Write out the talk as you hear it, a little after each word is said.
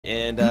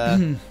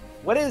And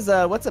what's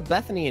a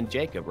Bethany and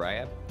Jacob,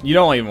 Ryan? You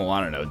don't even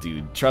want to know,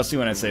 dude. Trust me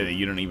when I say that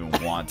you don't even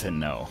want to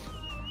know.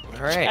 All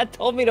right. Chad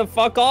told me to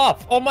fuck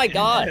off. Oh my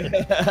god.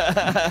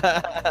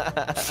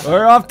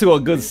 We're off to a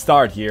good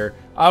start here.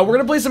 We're going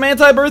to play some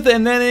Antibirth,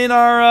 and then in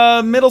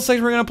our middle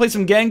section, we're going to play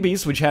some Gang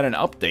Beasts, which had an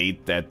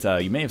update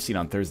that you may have seen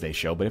on Thursday's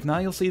show, but if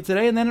not, you'll see it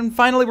today. And then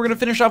finally, we're going to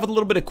finish off with a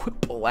little bit of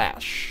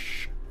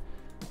Quiplash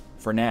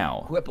for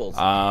now. Whipples.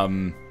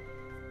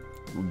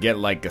 We get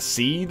like a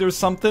seed or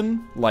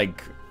something?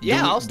 Like,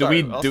 yeah, I'll start.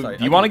 Do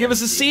you want to give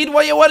us a seed? You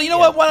know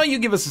what? Why don't you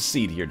give us a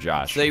seed here,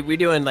 Josh? So we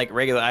doing like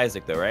regular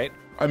Isaac though, right?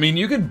 I mean,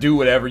 you can do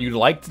whatever you'd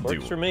like to do.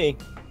 Works for me.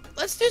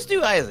 Let's just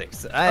do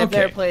Isaac's. I've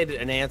never played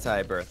an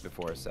Antibirth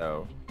before,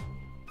 so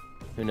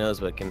who knows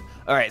what can.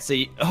 All right, so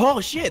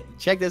oh shit,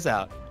 check this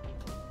out.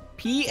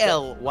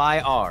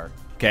 PLYR.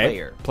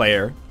 Okay.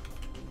 Player.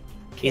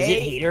 Is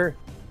it hater?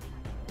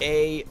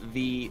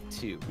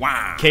 AV2.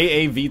 Wow.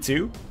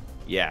 KAV2.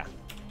 Yeah.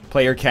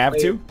 Player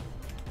Cav2.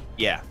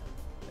 Yeah.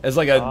 It's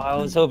like a. Oh, I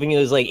was hoping it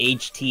was like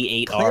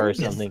HT8R or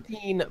something.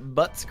 17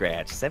 butt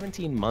scratch.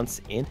 17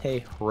 months in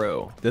a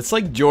row. That's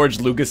like George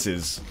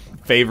Lucas's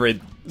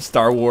favorite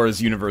Star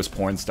Wars universe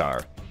porn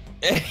star.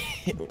 I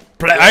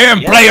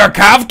am Player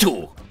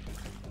Cav2.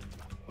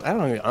 I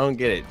don't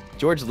get it.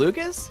 George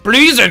Lucas?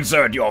 Please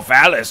insert your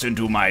phallus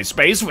into my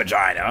space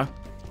vagina.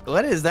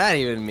 What does that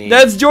even mean?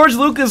 That's George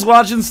Lucas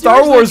watching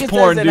Star Wars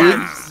porn,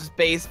 dude.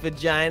 Space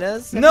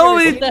vaginas? No,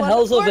 what the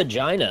hell's a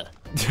vagina?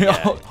 Yeah,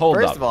 hold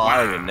up. First of all, I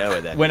don't even know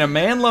what that When a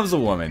man loves a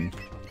woman.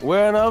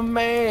 When a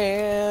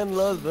man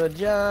loves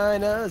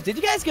vaginas. Did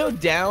you guys go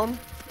down?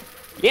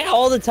 Yeah,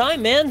 all the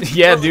time, man.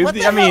 Yeah,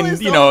 dude. I mean,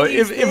 you know,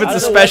 if it's a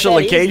special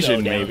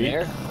occasion, maybe.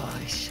 Oh,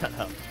 shut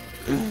up.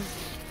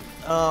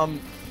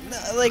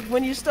 Like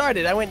when you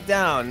started, I went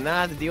down. Now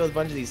I have to deal with a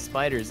bunch of these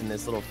spiders in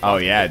this little. Oh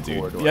yeah,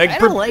 dude. Like, I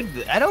don't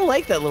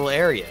like that little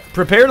area.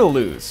 Prepare to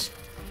lose.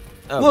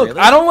 Oh, look, really?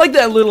 I don't like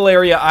that little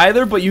area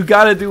either, but you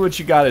gotta do what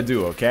you gotta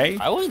do, okay?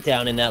 I went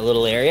down in that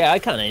little area. I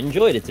kind of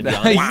enjoyed it, to be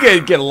honest.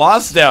 You get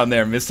lost down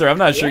there, mister. I'm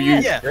not sure you...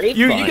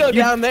 You go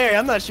down there.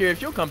 I'm not sure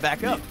if you'll come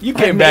back up. You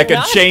came back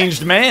a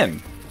changed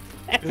man.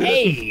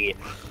 Hey!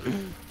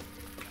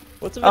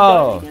 What's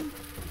up, again?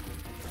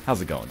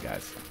 How's it going,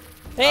 guys?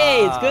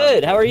 Hey, it's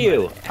good. How are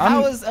you?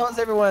 How was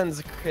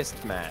everyone's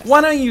Christmas?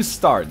 Why don't you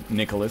start,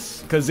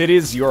 Nicholas? Because it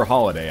is your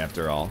holiday,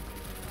 after all.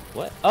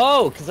 What?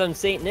 Oh, because I'm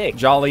Saint Nick.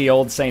 Jolly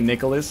old Saint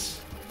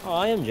Nicholas. Oh,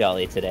 I am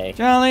jolly today.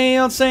 Jolly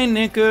old Saint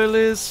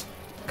Nicholas,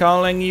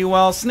 calling you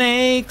all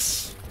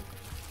snakes.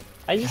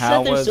 I just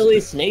said they're silly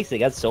snakes. They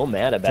got so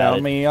mad about it.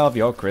 Tell me of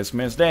your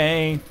Christmas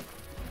day.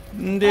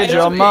 Did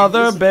your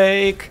mother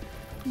bake?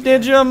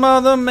 Did your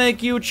mother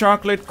make you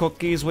chocolate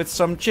cookies with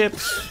some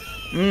chips?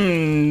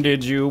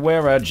 Did you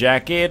wear a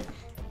jacket?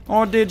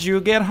 Or did you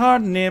get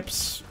hard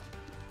nips?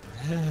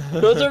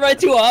 Those are my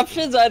two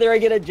options. Either I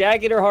get a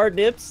jacket or hard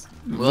nips.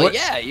 Well,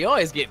 yeah, you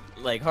always get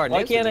like hard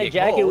nips. Why can't I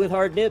jacket with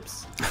hard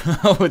nips?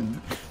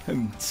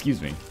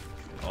 Excuse me.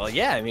 Well,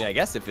 yeah, I mean, I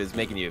guess if it's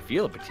making you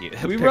feel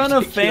petite. We run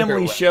a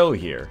family show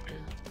here.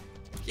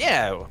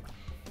 Yeah.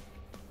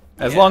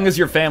 As long as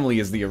your family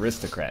is the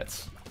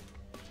aristocrats.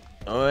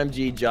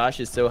 OMG, Josh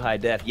is so high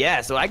def.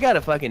 Yeah, so I got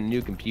a fucking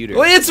new computer.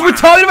 Well, we're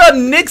talking about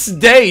Nick's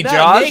day,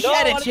 Josh. Nick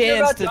had a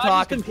chance to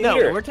talk. No,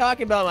 we're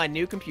talking about my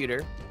new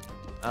computer.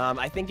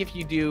 I think if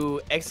you do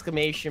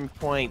exclamation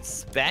point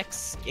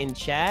specs in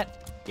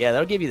chat, yeah,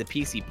 that'll give you the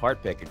PC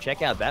part picker.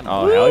 Check out that.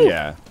 Oh, hell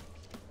yeah.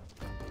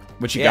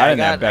 What you got in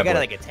that bad boy? I got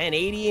like a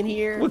 1080 in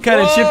here. What kind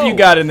of chip you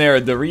got in there?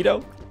 A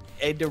Dorito?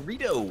 A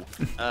Dorito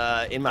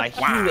in my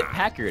Hewlett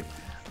Packard.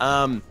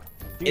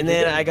 And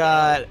then I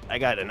got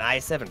an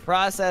i7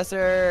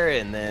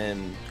 processor, and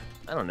then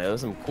I don't know,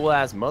 some cool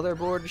ass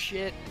motherboard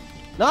shit.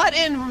 Not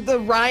in the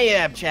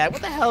Ryab chat.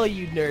 What the hell are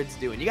you nerds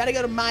doing? You gotta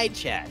go to my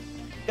chat.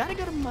 Gotta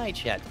go to my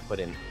chat to put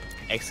in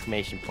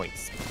exclamation point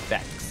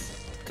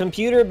specs.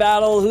 Computer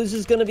battle. Whose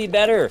is gonna be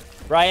better,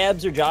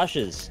 Ryab's or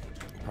Josh's?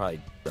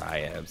 Probably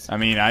Ryab's. I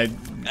mean,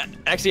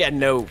 actually I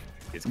know.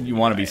 You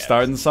want to be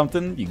starting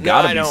something? You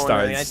gotta be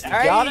starting.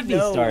 Gotta be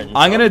starting.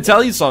 I'm gonna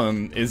tell you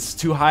something. It's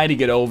too high to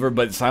get over,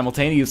 but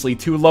simultaneously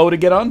too low to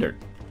get under.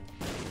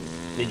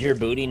 Did your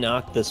booty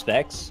knock the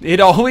specs? It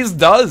always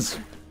does.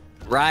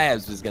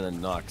 Ryab's is gonna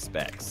knock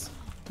specs.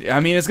 I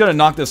mean, it's gonna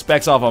knock the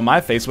specs off on my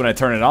face when I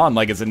turn it on,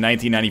 like it's a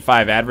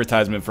 1995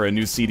 advertisement for a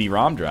new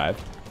CD-ROM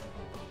drive.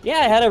 Yeah,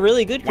 I had a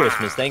really good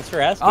Christmas. Thanks for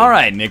asking. All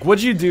right, Nick,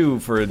 what'd you do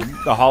for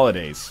the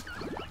holidays?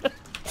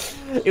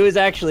 It was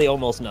actually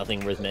almost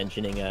nothing worth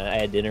mentioning. I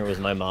had dinner with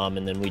my mom,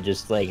 and then we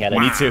just like had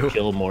a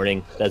chill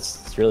morning.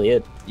 That's really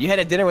it. You had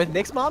a dinner with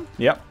Nick's mom?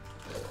 Yep.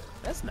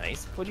 That's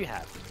nice. What'd you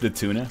have? The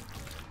tuna.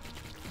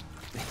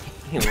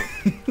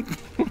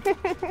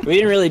 We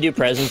didn't really do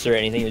presents or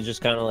anything. It was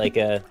just kind of like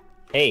a,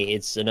 hey,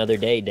 it's another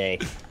day.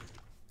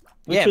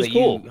 Which was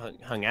cool. You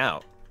hung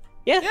out.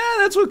 Yeah. Yeah,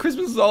 that's what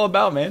Christmas is all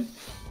about, man.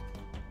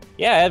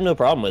 Yeah, I have no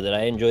problem with it.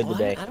 I enjoyed the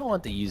day. I don't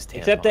want to use tampon.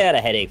 Except I had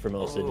a headache for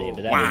most of the day,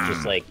 but that was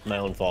just like my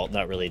own fault,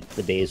 not really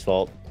the day's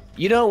fault.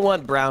 You don't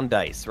want brown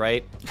dice,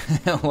 right?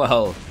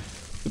 Well,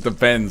 It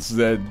depends.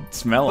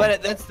 Smell 'em.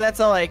 But that's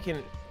all I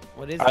can.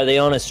 What is Are it? they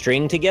on a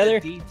string together?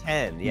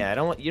 D10. Yeah, I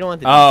don't want. You don't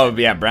want the. Oh D10.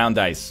 yeah, brown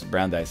dice.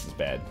 Brown dice is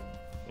bad.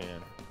 Yeah.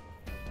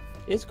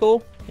 It's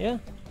cool. Yeah.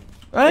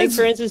 Right? Thanks,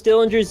 Francis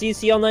Dillinger's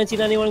ECL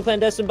 1991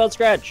 clandestine butt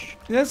scratch.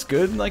 That's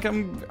good. Like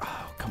I'm.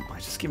 Oh come on,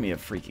 just give me a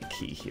freaking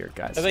key here,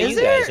 guys. How about Is you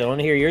guys? there- I want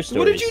to hear your stories.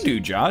 What did you do,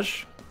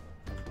 Josh?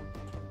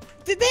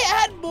 Did they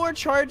add more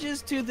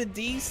charges to the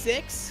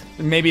D6?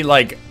 Maybe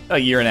like a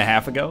year and a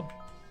half ago.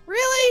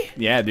 Really?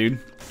 Yeah, dude.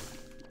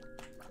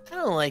 I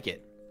don't like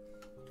it.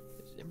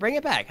 Bring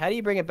it back. How do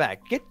you bring it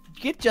back?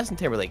 Get Justin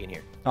Timberlake in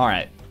here. All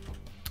right.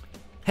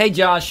 Hey,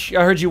 Josh.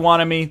 I heard you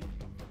wanted me.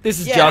 This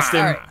is Yeah, Justin.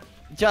 all right.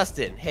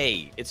 Justin,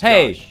 hey, it's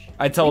Hey, Josh.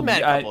 I told we met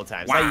you. a couple of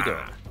times. How you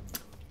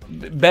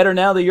doing? Better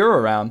now that you're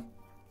around.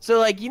 So,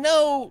 like, you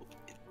know,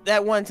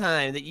 that one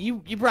time that you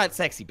brought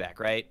Sexy back,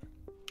 right?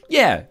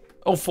 Yeah.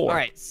 Oh, 04. All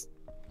right.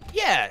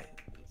 Yeah.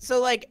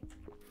 So, like,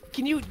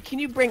 can you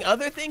bring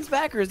other things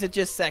back, or is it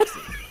just Sexy?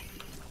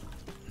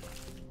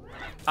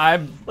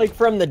 I'm. Like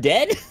from the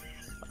dead?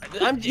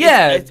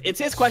 Yeah. It's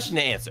his question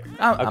to answer.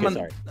 I'm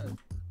sorry.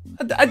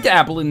 I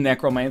dabble in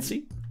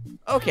necromancy.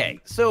 Okay.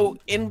 So,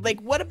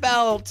 what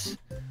about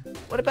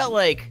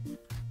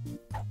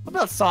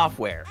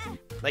software?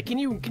 Like, can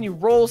you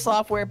roll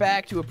software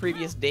back to a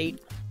previous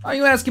date? Are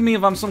you asking me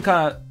if I'm some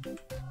kind of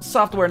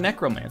software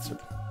necromancer?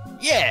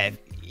 Yeah,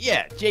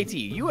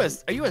 JT,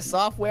 are you a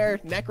software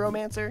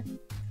necromancer?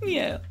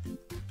 Yeah.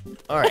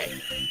 All right.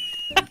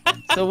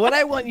 So what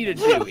I want you to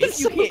do, if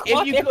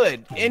you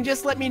could, and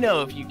just let me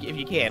know if you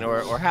can,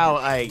 or how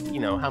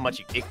how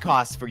much it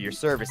costs for your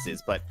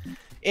services. But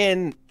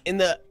in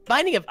the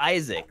Binding of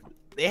Isaac,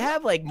 they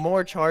have like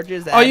more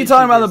charges. Are you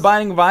talking about the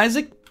Binding of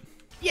Isaac?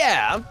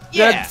 Yeah.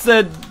 That's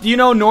do you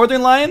know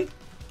Northernlion?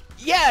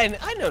 Yeah, and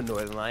I know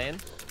Northernlion.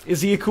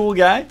 Is he a cool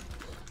guy?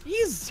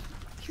 He's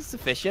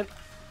sufficient.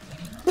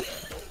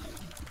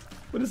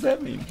 What does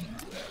that mean?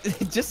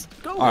 Just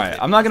go. All right,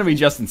 I'm not gonna be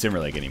Justin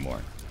Timberlake anymore.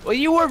 Well,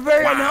 you were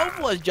very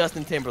unhelpful as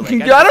Justin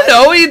Timberlake. I don't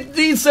know.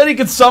 He said he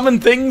could summon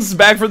things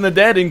back from the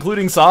dead,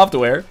 including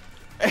software.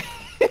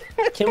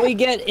 Can we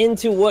get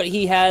into what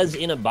he has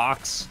in a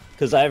box?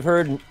 Because I've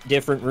heard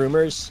different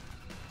rumors.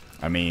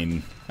 I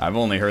mean, I've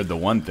only heard the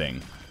one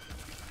thing.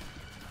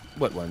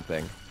 What one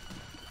thing?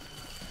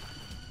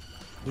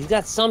 He's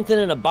got something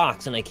in a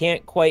box, and I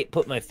can't quite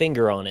put my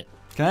finger on it.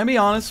 Can I be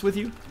honest with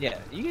you? Yeah,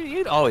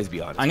 you'd always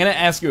be honest. I'm gonna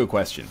ask you a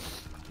question.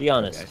 Be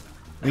honest. Okay.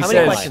 He How many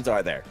says, questions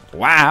are there?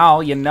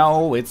 Wow, you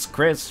know it's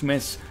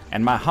Christmas,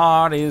 and my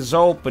heart is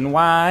open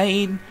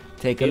wide.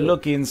 Take a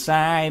look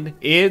inside.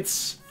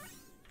 It's...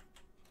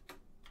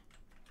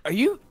 Are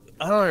you?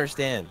 I don't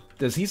understand.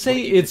 Does he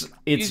say it's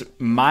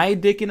my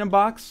dick in a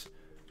box?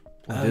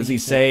 Or does he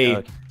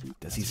say...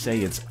 Does he say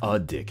it's a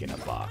dick in a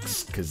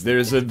box? Because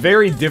there's a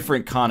very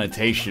different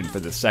connotation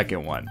for the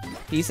second one.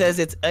 He says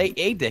it's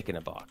a dick in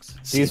a box.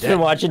 He's been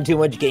watching too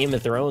much Game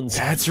of Thrones.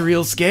 That's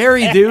real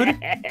scary, dude.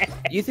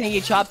 You think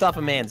he chopped off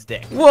a man's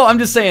dick? Well, I'm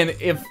just saying,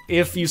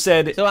 if you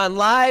said... So on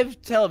live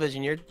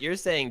television, you're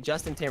saying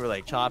Justin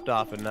Timberlake chopped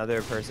off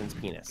another person's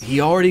penis. He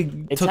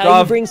already It's took how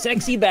off... you bring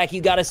Sexy back.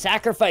 You gotta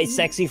sacrifice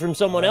Sexy from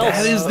someone else.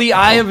 That is the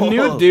Eye of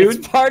Newt, dude.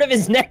 It's part of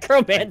his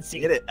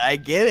necromancy. I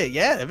get it.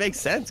 Yeah, that makes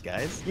sense,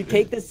 guys. You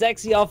take the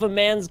Sexy off a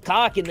man's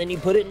cock and then you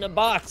put it in a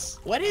box.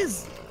 What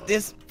is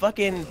this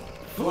fucking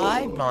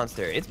fly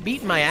monster? It's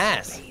beating my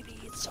ass. Baby,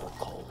 it's so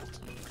cold.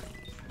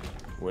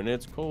 When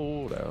it's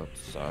cold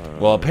outside.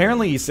 Well,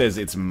 apparently he says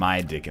it's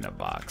my dick in a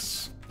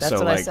box. That's so,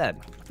 what I like, said.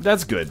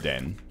 That's good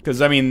then,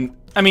 because I mean,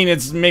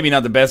 it's maybe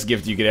not the best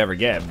gift you could ever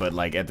get, but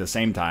like at the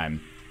same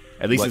time,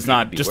 at least What it's could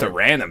not it be just a worth?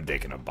 random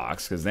dick in a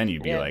box, because then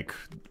you'd be Yeah. like,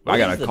 What I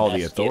is gotta call the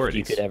best gift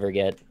authorities. you could ever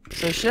get.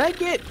 So should I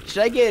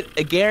get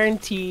a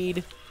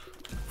guaranteed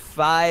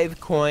 5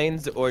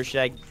 coins, or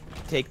should I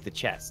take the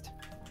chest?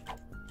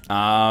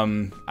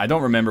 I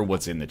don't remember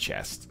what's in the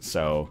chest,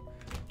 so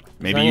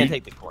maybe I'm you, gonna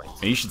take the coins.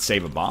 you should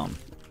save a bomb.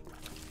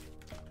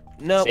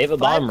 No, Save a 5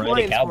 bomb, ride a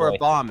coins for cowboy. a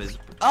bomb is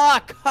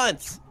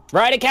cunts.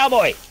 Ride a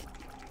cowboy.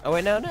 Oh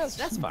wait, no,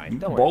 that's fine.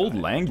 Don't worry. Bold about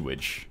it.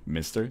 language,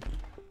 mister.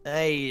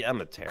 I'm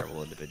a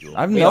terrible individual.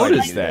 I've Wait,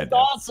 noticed like, that.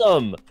 That's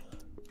awesome.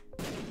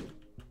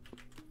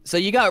 So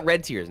you got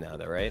red tiers now,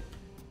 though, right?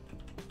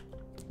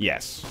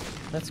 Yes,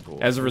 That's cool.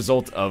 as a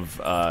result of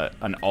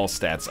an all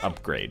stats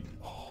upgrade.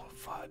 Oh,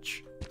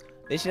 fudge.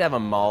 They should have a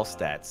mall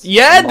stats.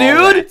 Yeah,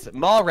 Mall dude! Rats,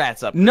 mall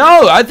rats up.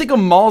 No, I think a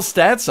mall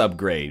stats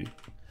upgrade.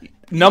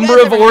 Number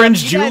of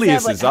Orange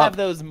Julius is up. Have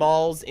those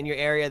malls in your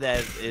area that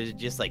is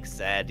just like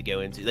sad to go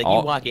into. Like Oh.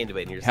 you walk into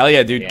it and you're just Hell like,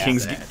 yeah, dude. Yeah.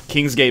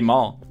 Kingsgate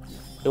Mall.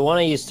 The one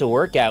I used to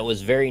work at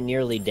was very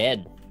nearly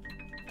dead.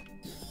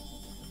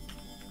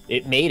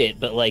 It made it,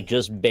 but like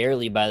just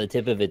barely by the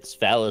tip of its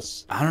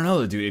phallus. I don't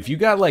know, dude. If you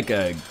got a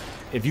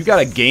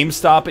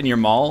GameStop in your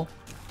mall,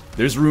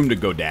 there's room to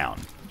go down.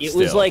 It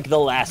was still. like the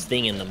last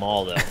thing in the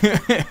mall, though.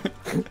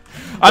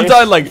 I'm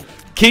talking like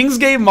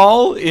Kingsgate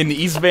Mall in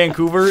East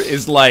Vancouver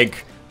is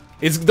like,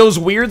 it's those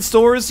weird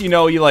stores. You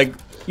know, you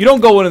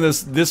don't go into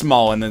this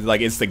mall and then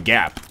like it's the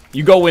Gap.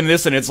 You go in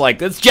this and it's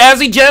like, it's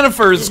Jazzy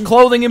Jennifer's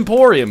Clothing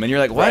Emporium. And you're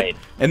like, what? Right.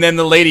 And then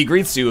the lady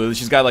greets you.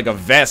 She's got like a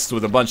vest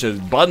with a bunch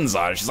of buttons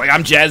on it. She's like,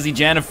 I'm Jazzy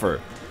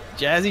Jennifer.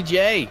 Jazzy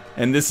J.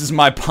 And this is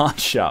my pawn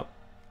shop.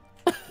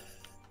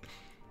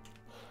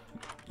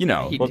 You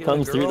know. What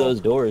comes through those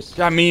doors?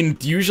 I mean,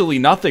 usually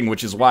nothing,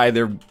 which is why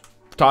they're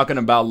talking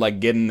about like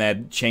getting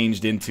that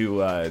changed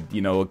into,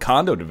 you know, a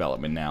condo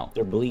development now.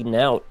 They're bleeding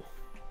out.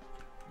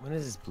 What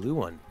is this blue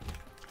one?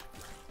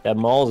 That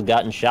mall's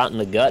gotten shot in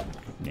the gut.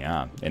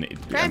 Yeah. And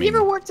Have you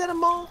ever worked at a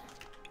mall?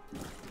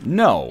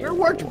 No. You ever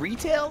worked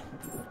retail?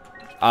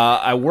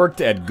 I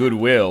worked at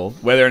Goodwill.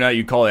 Whether or not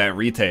you call that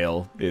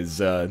retail is,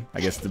 I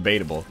guess,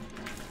 debatable.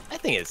 I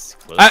think it's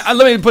close. Let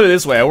me put it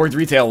this way: I worked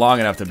retail long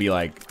enough to be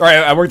like, or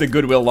I worked at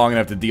Goodwill long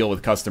enough to deal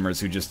with customers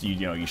who just, you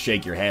know, you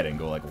shake your head and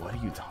go like, "What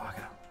are you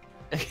talking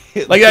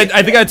about?" Like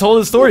I think I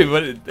told the story,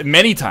 but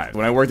many times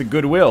when I worked at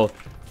Goodwill,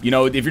 you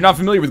know, if you're not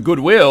familiar with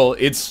Goodwill,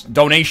 it's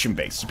donation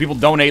based. So people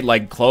donate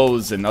like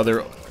clothes and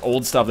other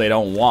old stuff they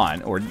don't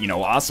want, or you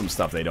know, awesome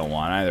stuff they don't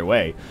want. Either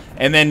way,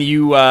 and then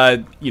you,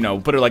 you know,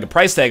 put like a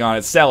price tag on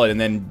it, sell it, and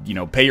then you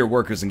know, pay your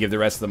workers and give the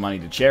rest of the money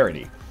to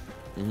charity.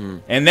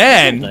 And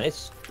then,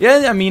 Nice.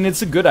 yeah, I mean,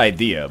 it's a good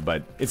idea,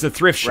 but it's a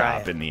thrift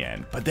shop in the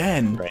end. But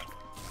then,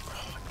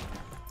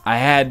 I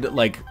had,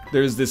 like,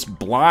 there's this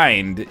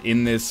blind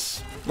in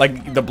this,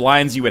 like, the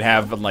blinds you would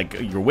have on, like,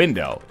 your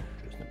window.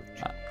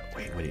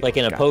 Like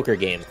in a poker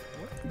game.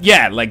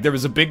 Yeah, like, there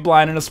was a big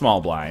blind and a small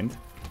blind.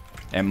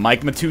 And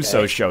Mike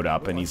Matuso showed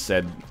up, and he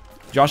said,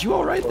 Josh, you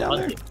all right down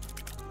there?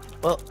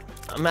 Well,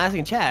 I'm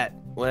asking chat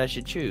what I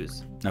should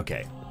choose.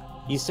 Okay.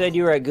 You said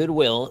you were at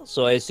Goodwill,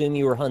 so I assume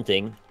you were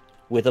hunting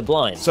with a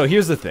blind. So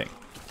here's the thing.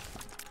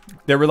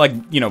 There were like,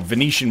 you know,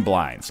 Venetian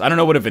blinds. I don't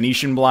know what a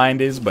Venetian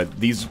blind is, but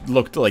these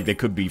looked like they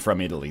could be from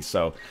Italy.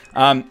 So,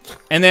 and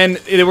then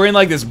they were in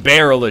like this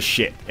barrel of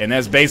shit. And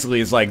that's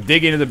basically, it's like,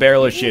 dig into the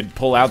barrel of shit,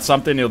 pull out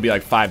something, it'll be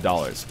like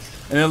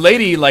 $5. And the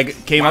lady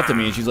like came up to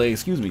me and she's like,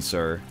 excuse me,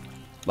 sir.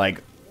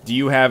 Like, do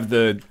you have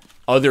the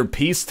other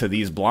piece to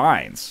these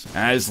blinds? And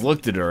I just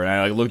looked at her and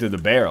I like looked at the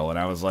barrel and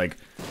I was like,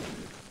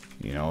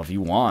 you know, if you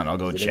want, I'll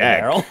go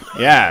check.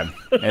 Yeah.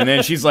 And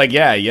then she's like,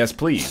 yeah, yes,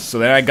 please. So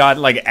then I got,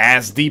 like,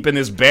 ass deep in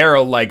this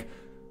barrel, like,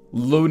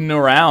 looting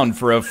around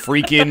for a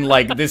freaking,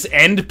 like, this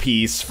end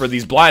piece for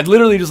these blinds.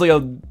 Literally just, like,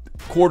 a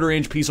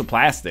quarter-inch piece of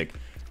plastic.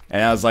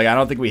 And I was like, I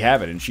don't think we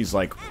have it. And she's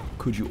like,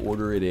 could you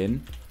order it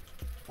in?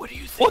 What do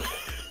you think? What?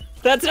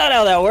 That's not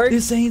how that works.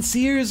 This ain't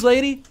Sears,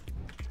 lady.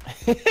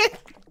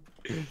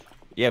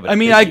 Yeah, but I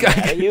mean, I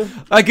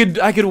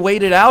could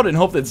wait it out and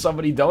hope that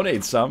somebody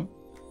donates some.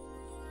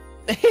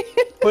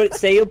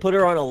 Say you'll put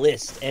her on a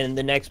list, and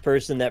the next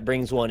person that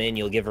brings one in,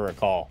 you'll give her a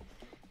call.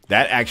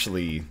 That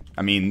actually,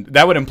 I mean,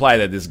 that would imply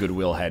that this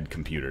Goodwill had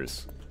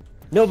computers.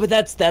 No, but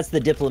that's the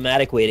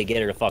diplomatic way to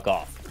get her to fuck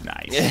off.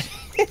 Nice.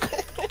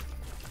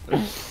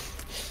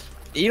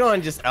 You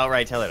don't just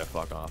outright tell her to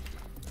fuck off.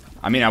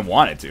 I mean, I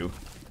wanted to.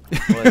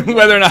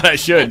 Whether or not I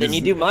should. Then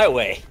you do my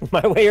way.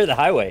 My way or the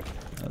highway.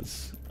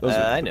 Those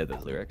are, I know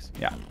those lyrics.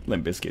 yeah,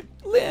 Limp Bizkit.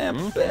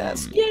 Limp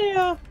Bizkit.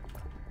 Yeah.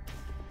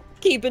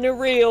 Keeping it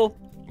real.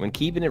 When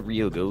keeping it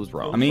real goes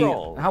wrong. I mean,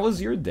 Wrong. how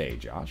was your day,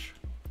 Josh?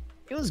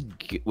 It was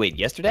wait,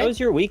 yesterday? That was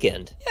your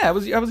weekend. Yeah, that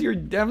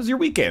was your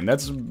weekend.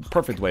 That's a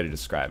perfect way to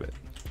describe it.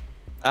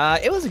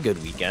 It was a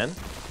good weekend.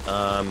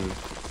 A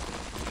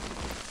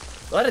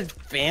lot of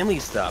family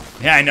stuff.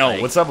 Yeah, I know.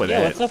 Like, what's up with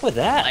Yeah, that? what's up with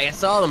that? Like, I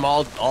saw them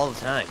all the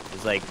time. It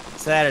was like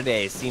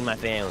Saturday, seeing my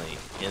family,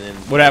 and then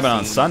What happened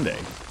on Sunday?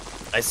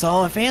 I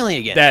saw my family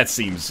again. That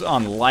seems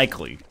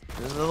unlikely.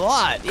 It was a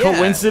lot. Yeah.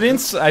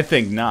 Coincidence? I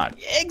think not.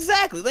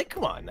 Exactly. Like,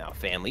 come on now,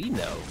 family. You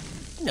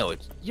know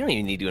it. You don't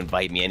even need to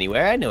invite me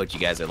anywhere. I know what you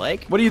guys are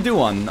like. What do you do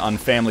on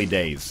family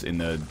days in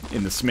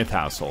the Smith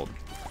household?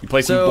 You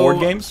play some board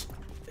games?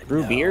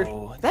 Brew beer?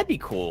 That'd be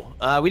cool.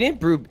 We didn't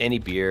brew any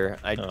beer.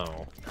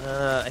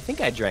 I think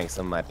I drank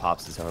some of my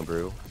pops'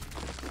 homebrew.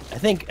 I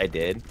think I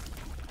did.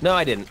 No,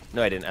 I didn't.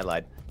 No, I didn't. I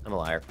lied. I'm a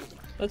liar.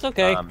 That's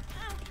okay. I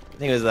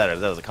think it was that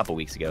was a couple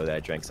weeks ago that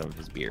I drank some of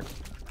his beer.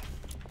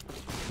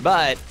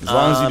 But As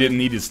long as you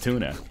didn't eat his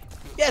tuna.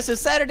 yeah, so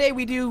Saturday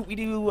we do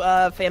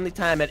family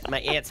time at my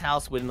aunt's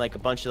house when like a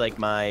bunch of like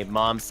my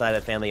mom's side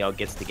of the family all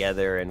gets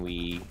together and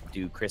we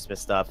do Christmas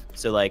stuff.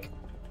 So like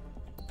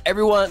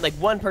everyone, like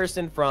one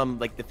person from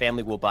like the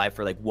family will buy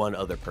for like one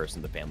other person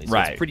in the family. So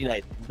Right. it's pretty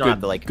nice. You don't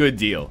have to like Good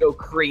deal. go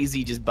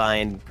crazy just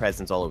buying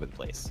presents all over the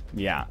place.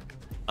 Yeah.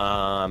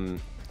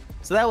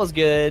 So that was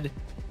good.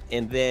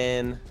 And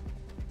then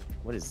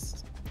what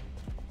is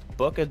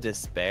Book of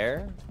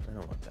Despair? I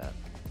don't want that.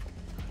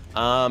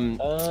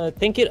 I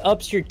think it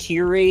ups your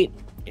tier rate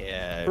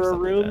Yeah, for a something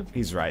like room. that.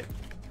 He's right.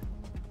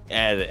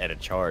 At a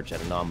charge,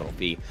 at a nominal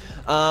fee.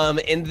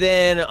 And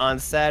then on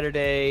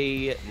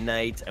Saturday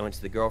night, I went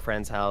to the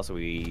girlfriend's house.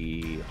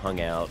 We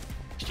hung out,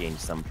 exchanged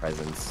some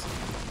presents.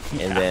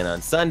 Yeah. And then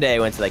on Sunday, I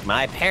went to like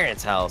my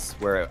parents' house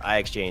where I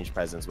exchanged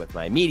presents with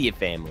my immediate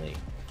family.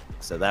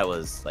 So that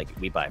was like,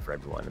 we buy for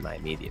everyone in my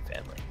immediate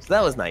family. So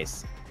that was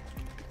nice.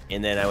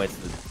 And then I went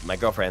to my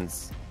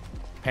girlfriend's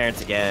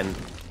parents again.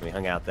 And we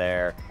hung out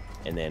there.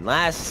 And then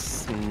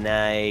last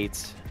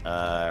night,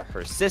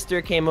 her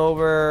sister came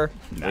over.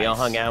 Nice. We all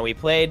hung out. We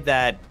played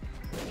that.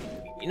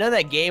 You know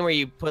that game where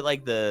you put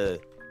like the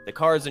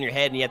cards on your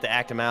head and you have to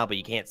act them out, but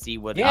you can't see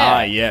what. Yeah.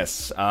 Ah,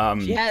 yes.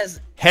 She has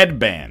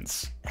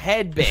headbands.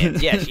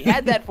 headbands. Yeah, she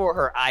had that for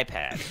her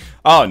iPad.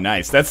 Oh,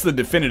 nice. That's the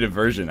definitive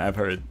version, I've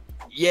heard.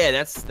 Yeah,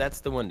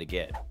 that's the one to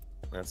get.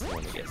 That's the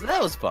one to get. So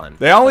that was fun.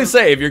 They always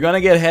say if you're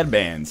gonna get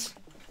headbands,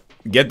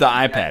 get the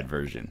iPad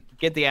version.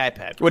 Get the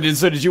iPad. What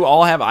so did you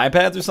all have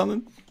iPads or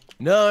something?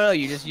 No,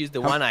 you just use the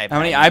one iPad. How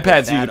many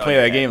iPads do you play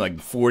that game? Like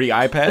 40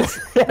 iPads?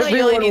 No,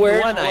 you only Everyone need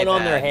wears one one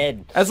on their iPad.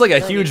 head. That's like a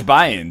huge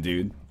buy-in,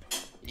 dude.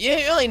 You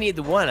only need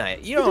the one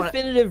iPad. You The don't.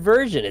 definitive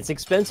version. It's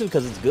expensive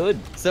because it's good.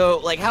 So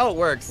like how it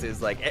works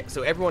is like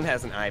so everyone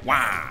has an iPad.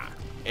 Wow.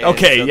 And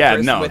Okay, so the yeah,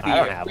 person no. With the I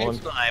don't have one.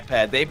 original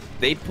iPad,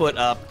 they put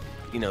up,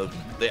 you know,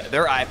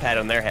 their iPad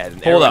on their head.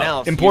 And Hold everyone up.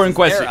 else Important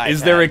uses their question.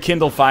 Is there a iPad.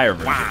 Kindle Fire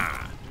version?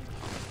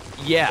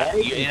 Yeah,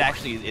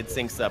 it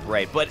syncs up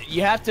right, but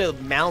you have to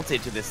mount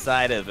it to the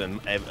side of an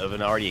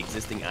already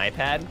existing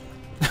iPad.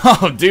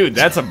 Oh, dude,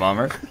 that's a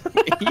bummer.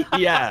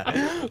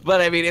 Yeah,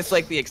 but I mean it's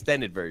like the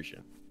extended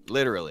version,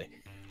 literally.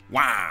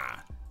 Wow.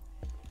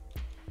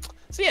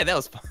 So yeah, that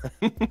was fun.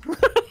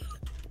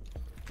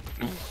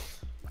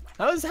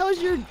 How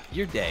was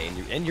your day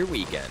and your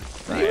weekend?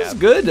 It was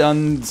good.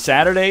 On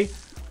Saturday,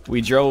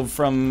 we drove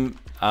from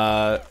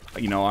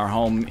our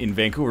home in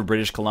Vancouver,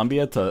 British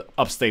Columbia, to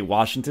upstate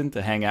Washington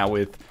to hang out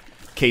with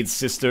Kate's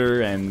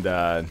sister and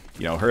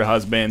her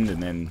husband,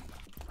 and then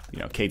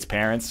Kate's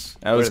parents.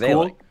 That was are they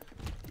cool. like?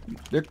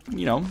 They're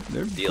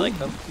they're Do you cool. like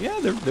them? Yeah,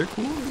 they're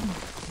cool.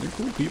 They're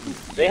cool people.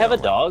 They have a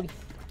dog.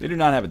 They do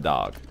not have a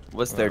dog.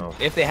 What's their?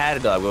 If they had a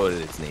dog, what would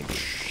its name be?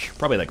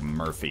 Probably like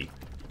Murphy.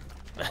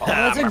 Oh,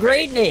 that's a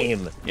great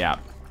name. Yeah.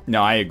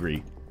 No, I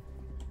agree.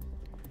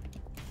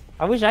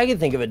 I wish I could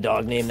think of a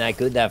dog name that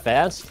good that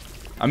fast.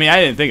 I mean, I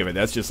didn't think of it.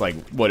 That's just like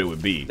what it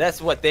would be.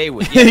 That's what they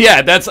would.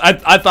 Yeah,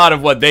 I thought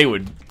of what they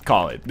would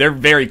call it. They're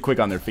very quick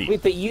on their feet.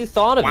 Wait, but you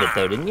thought of it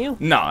though, didn't you?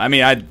 No, I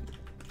mean,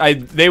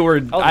 they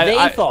were. Oh,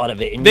 I thought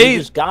of it and they you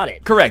just got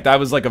it. Correct. I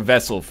was like a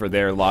vessel for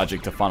their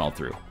logic to funnel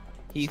through.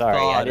 He Sorry,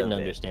 thought I didn't of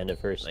it. understand it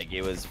first. Like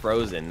it was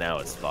frozen, now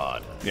it's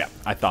thawed. Yeah,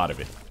 I thought of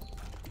it.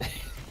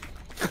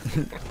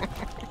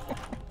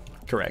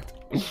 Correct.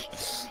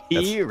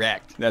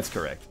 Erect. That's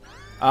correct.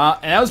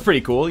 And that was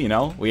pretty cool.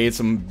 We ate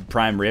some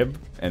prime rib,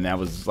 and that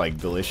was like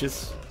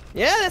delicious.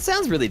 Yeah, that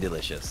sounds really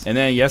delicious. And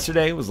then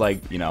yesterday was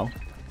like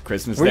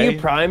Christmas Were Day. you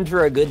primed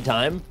for a good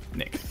time?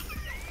 Nick.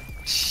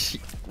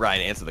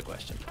 Ryan, answer the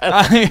question.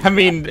 I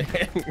mean,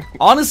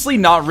 honestly,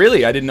 not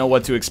really. I didn't know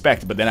what to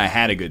expect, but then I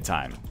had a good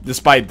time,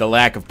 despite the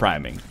lack of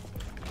priming.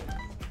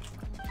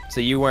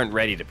 So you weren't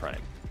ready to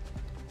prime.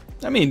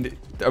 I mean,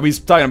 are we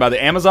talking about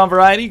the Amazon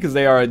variety? Because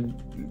they are a No,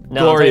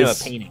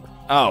 glorious. I'm talking about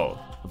painting. Oh,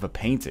 of a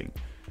painting.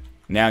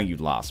 Now you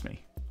lost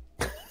me.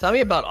 Tell me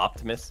about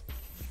Optimus.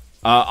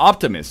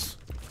 Optimus.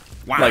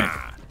 Wow.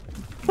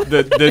 Like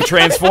the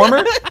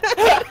Transformer?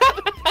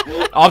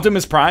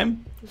 Optimus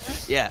Prime?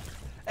 Yeah.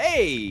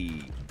 Hey,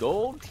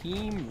 Gold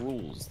Team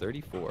rules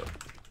 34.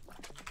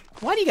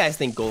 Why do you guys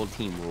think Gold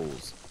Team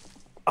rules?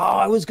 Oh,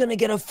 I was gonna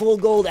get a full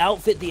gold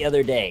outfit the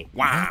other day.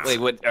 Wow. Wait,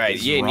 what? All right,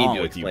 What's you wrong need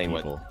to with you explain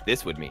people? what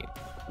this would mean.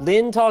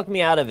 Lynn talked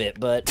me out of it,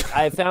 but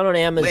I found on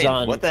Amazon.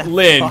 Lynn, what the?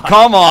 Lynn, fuck?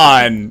 come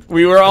on.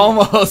 We were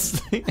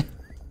almost.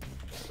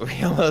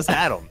 We almost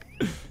had them.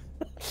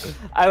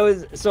 I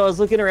was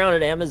looking around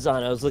at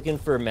Amazon. I was looking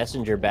for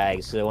messenger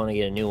bags because I want to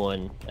get a new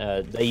one. I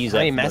use How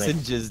that many when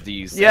messages do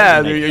you send? Yeah,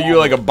 are you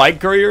like a bike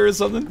courier or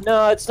something?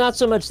 No, it's not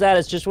so much that.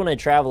 It's just when I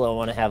travel, I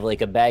want to have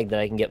like a bag that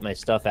I can get my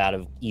stuff out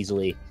of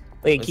easily.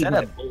 Like I Was keep that my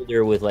a-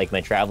 folder with like my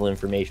travel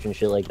information and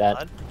shit like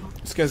that.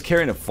 This guy's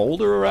carrying a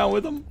folder around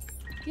with him?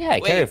 Yeah, I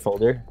carry a Wait.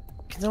 folder.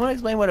 Can someone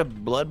explain what a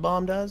blood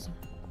bomb does?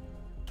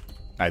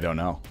 I don't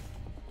know.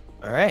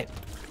 All right.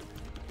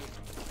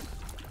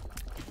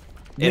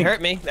 It Nick,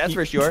 hurt me, that's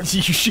for sure.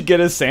 You should get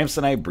a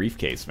Samsonite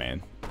briefcase,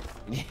 man.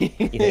 You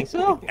think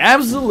so?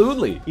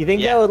 Absolutely. You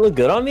think Yeah. that would look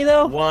good on me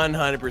though?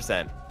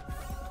 100%.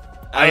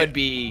 I- I would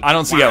be. I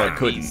don't see how it I'd be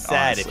couldn't,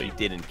 sad honestly. if you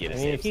didn't get a I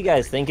mean, if Samsung. you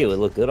guys think it would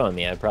look good on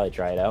me, I'd probably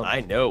try it out.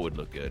 I know it would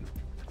look good.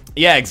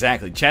 Yeah,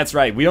 exactly. Chat's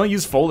right. We don't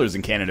use folders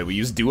in Canada. We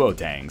use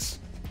duotangs.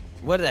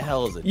 What the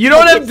hell is it? You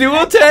don't have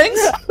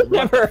duotangs?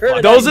 Never heard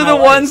of Those that are in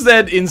the my ones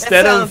that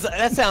instead of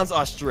that sounds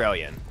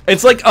Australian.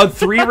 it's like a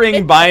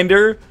 3-ring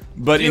binder,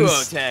 but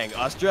Duotang,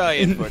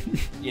 Australian for,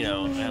 I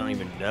don't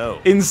even know.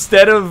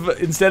 instead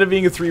of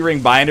being a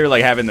 3-ring binder,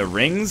 like having the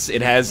rings,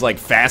 it has like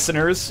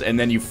fasteners, and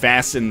then you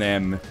fasten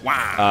them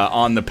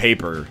on the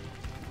paper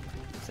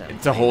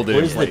to hold it Where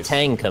in does the place.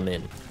 tang come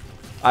in?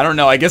 I don't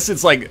know. I guess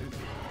it's like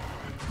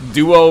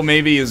duo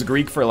maybe is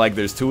Greek for like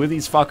there's two of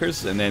these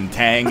fuckers, and then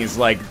tang is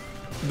like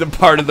the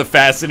part of the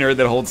fastener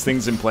that holds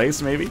things in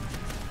place. Maybe.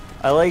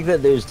 I like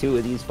that there's two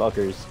of these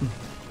fuckers.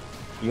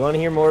 You want to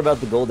hear more about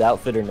the gold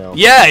outfit or no?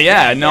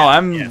 Yeah. No,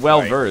 I'm yeah, well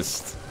sorry.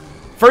 versed.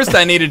 First,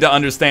 I needed to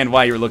understand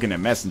why you were looking at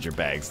messenger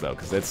bags, though,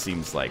 because that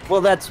seems like...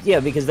 Well,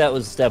 because that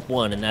was step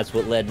one, and that's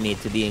what led me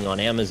to being on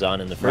Amazon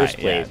in the first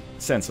place. Yeah,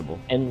 sensible.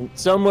 And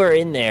somewhere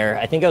in there,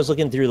 I think I was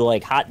looking through the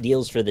like hot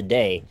deals for the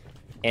day,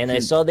 and I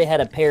saw they had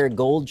a pair of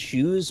gold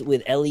shoes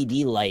with LED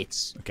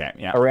lights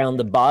around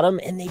the bottom,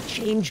 and they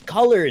change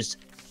colors.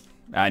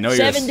 I know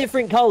 7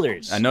 different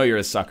colors. I know you're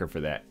a sucker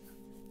for that.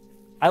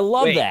 I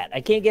love that.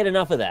 I can't get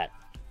enough of that.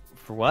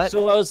 For what?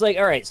 So I was like,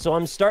 all right, so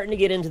I'm starting to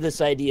get into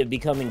this idea of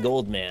becoming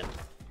Gold Man.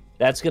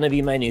 That's going to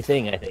be my new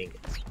thing, I think.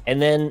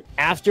 And then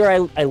after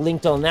I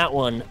linked on that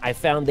one, I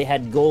found they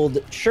had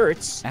gold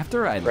shirts.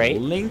 After I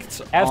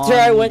linked After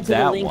I went to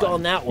the link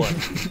on that one,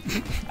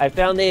 I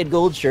found they had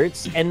gold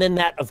shirts. And then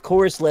that, of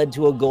course, led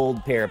to a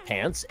gold pair of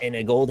pants and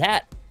a gold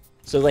hat.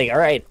 So like, all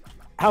right,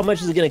 how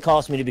much is it going to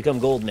cost me to become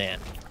Gold Man?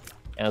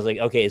 And I was like,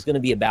 okay, it's going to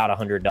be about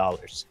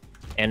 $100.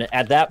 And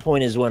at that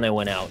point is when I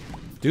went out.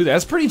 Dude,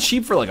 that's pretty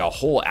cheap for like a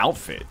whole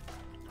outfit.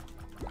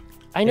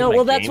 I know,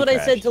 well, that's what I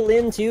said to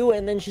Lynn, too,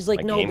 and then she's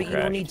like, no, but you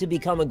don't need to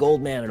become a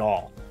Gold Man at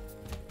all.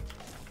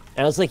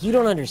 And I was like, you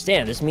don't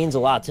understand. This means a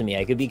lot to me.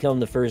 I could become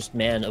the first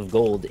man of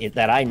gold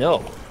that I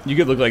know. You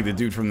could look like the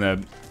dude from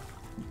the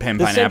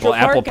Pineapple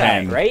Apple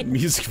Pen right?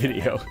 music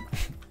video.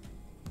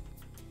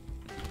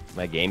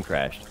 My game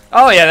crashed.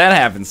 Oh, yeah, that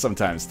happens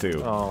sometimes,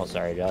 too. Oh,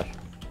 sorry, Josh.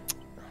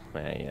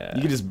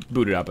 You could just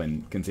boot it up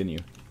and continue.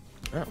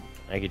 Oh,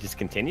 I could just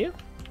continue?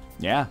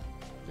 Yeah.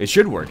 It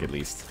should work, at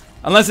least.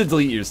 Unless it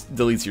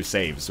deletes your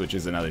saves, which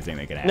is another thing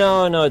that can happen.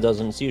 No, it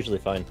doesn't. It's usually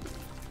fine.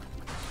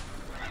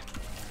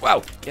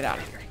 Wow, get out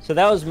of here. So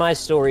that was my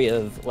story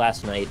of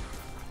last night.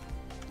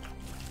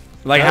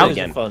 Like,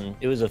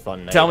 It was a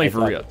fun night. Tell me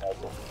for real.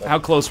 How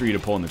close were you to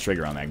pulling the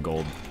trigger on that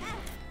gold?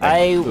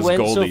 I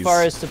went so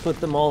far as to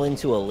put them all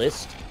into a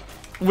list.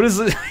 What is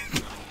it?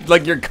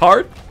 Like your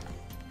cart?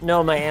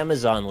 No, my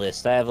Amazon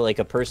list. I have like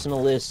a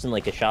personal list and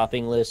like a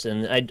shopping list,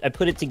 and I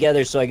put it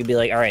together so I could be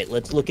like, all right,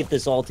 let's look at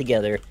this all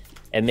together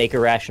and make a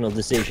rational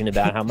decision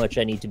about how much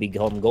I need to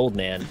become Gold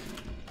Man.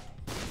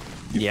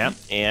 Yeah,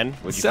 and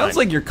it sounds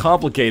like you're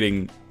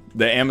complicating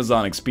the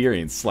Amazon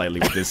experience slightly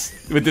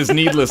with this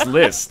needless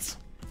list.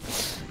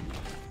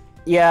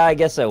 Yeah, I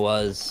guess I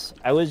was.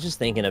 I was just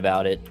thinking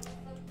about it.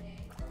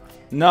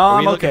 No,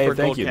 I'm okay.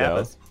 Thank you,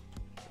 though.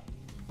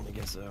 I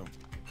guess so.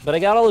 But I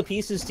got all the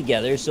pieces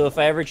together, so if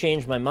I ever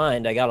change my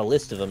mind, I got a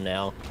list of them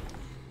now.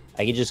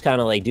 I could just kind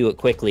of like do it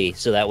quickly,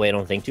 so that way I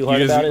don't think too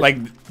hard about it. Like,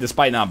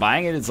 despite not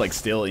buying it, it's like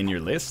still in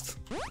your list.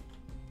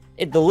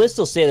 The list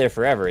will stay there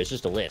forever. It's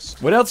just a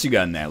list. What else you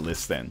got in that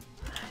list then?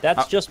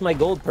 That's just my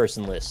gold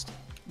person list.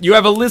 You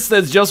have a list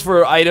that's just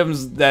for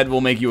items that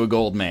will make you a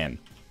gold man.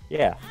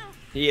 Yeah.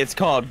 It's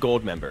called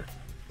Gold Member.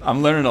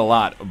 I'm learning a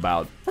lot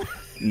about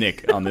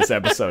Nick on this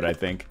episode, I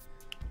think.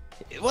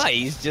 Why?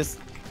 He's just...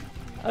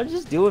 I'm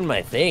just doing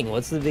my thing.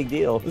 What's the big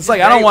deal? It's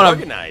like I don't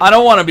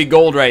want to be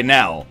gold right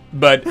now,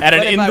 but at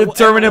an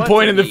indeterminate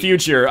point in the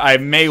future, I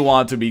may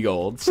want to be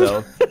gold.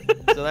 So,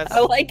 that's, I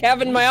like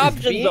having my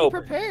options being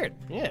prepared.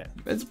 Yeah,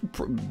 it's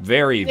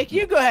very. Nick,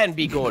 you go ahead and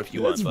be gold if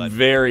you want. It's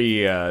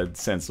very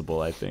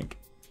sensible, I think.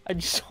 I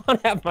just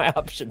want to have my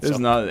options. There's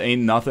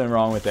ain't nothing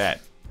wrong with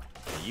that.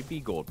 You be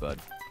gold, bud.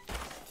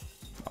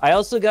 I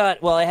also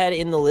got, well, I had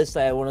in the list,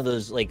 I had one of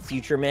those, like,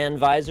 Future Man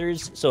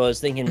visors, so I was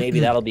thinking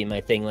maybe that'll be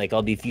my thing, like,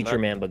 I'll be Future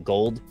Man, but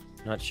gold.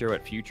 Not sure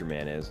what Future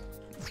Man is.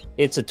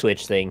 It's a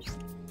Twitch thing.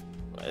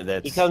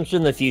 He comes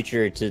from the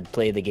future to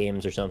play the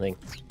games or something.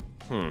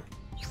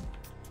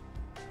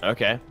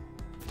 Okay.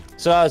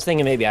 So I was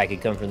thinking maybe I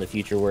could come from the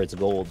future where it's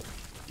gold.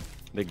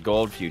 The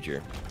gold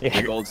future.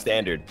 The gold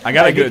standard. I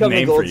got a good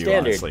name for you,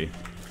 honestly.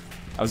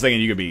 I was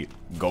thinking you could be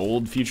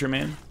Gold Future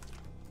Man.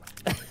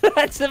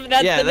 that's the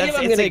name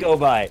I'm gonna go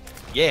by.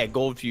 Yeah,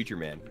 Gold Future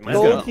Man.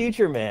 Gold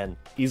Future Man.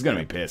 He's gonna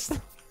be pissed.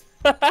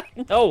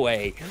 No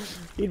way.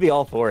 He'd be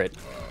all for it.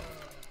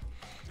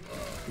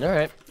 All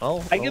right.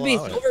 I could be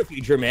Silver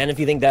Future Man if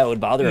you think that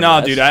would bother him.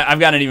 No, dude, I've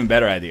got an even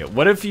better idea.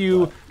 What if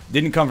you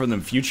didn't come from the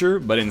future,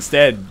 but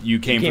instead you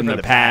came from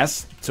the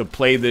past to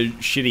play the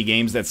shitty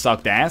games that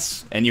sucked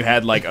ass, and you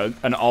had like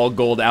an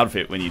all-gold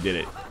outfit when you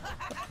did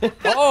it?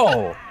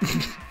 Oh!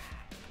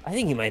 I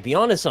think you might be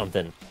onto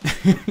something.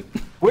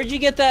 Where'd you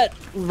get that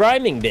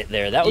rhyming bit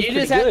there? That was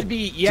pretty good. Have to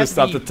be just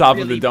off the top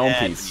of the dome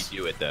piece. You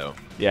do it though.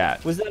 Yeah.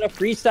 Was that a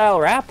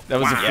freestyle rap? That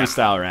was a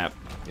freestyle rap.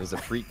 It was a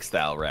freak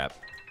style rap.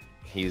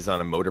 He was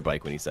on a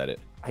motorbike when he said it.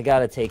 I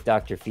gotta take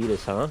Dr.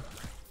 Fetus, huh?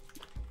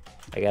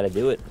 I gotta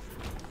do it.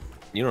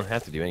 You don't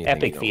have to do anything.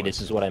 Epic Fetus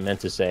is what I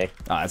meant to say.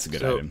 Oh, that's a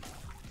good item.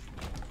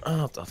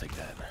 I'll take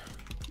that.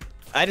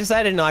 I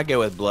decided to not go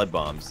with blood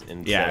bombs,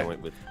 and I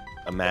went with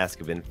a Mask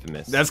of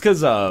Infamous. That's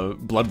because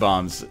blood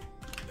bombs.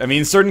 I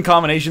mean, certain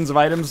combinations of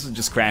items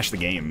just crash the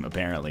game,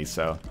 apparently,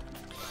 so...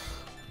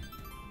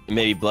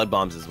 Maybe Blood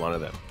Bombs is one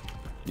of them.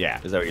 Yeah.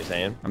 Is that what you're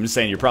saying? I'm just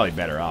saying you're probably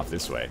better off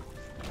this way.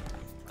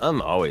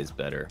 I'm always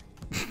better.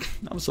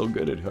 I'm so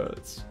good it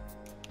hurts.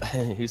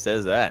 Who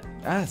says that?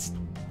 That's...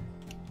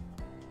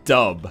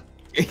 Dub.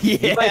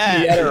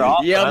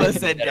 Yeah. You almost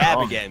said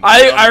dab again.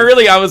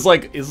 I was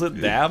like, is it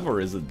dab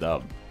or is it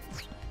dub?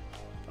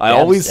 I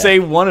always say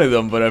one of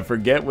them, but I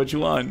forget which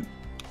one.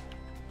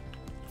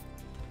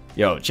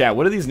 Yo, chat,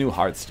 what do these new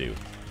hearts do?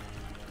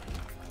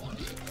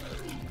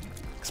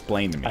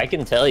 Explain to me. I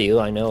can tell you.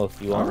 I know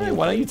if you want. All right,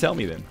 why don't you tell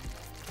me then?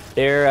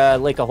 They're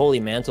like a holy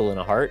mantle and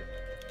a heart.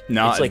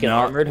 No, it's like an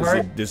armored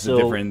heart. This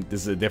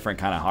is a different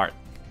kind of heart.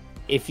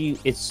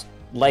 It's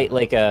light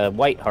like a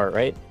white heart,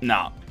 right?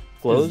 No,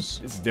 Glows.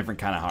 It's a different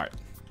kind of heart.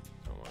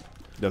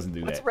 Doesn't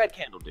do What's that. a red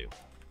candle do?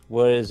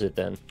 What is it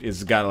then?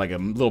 It's got like a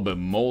little bit of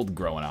mold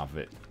growing off of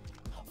it.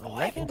 Oh,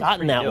 I haven't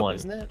gotten that one.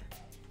 Isn't it?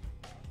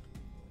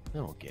 I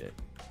don't get it.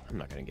 I'm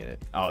not gonna get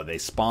it. Oh, they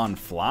spawn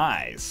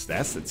flies.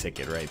 That's the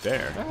ticket right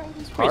there.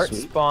 Heart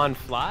spawn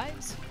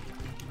flies?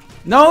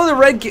 No, the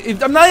red...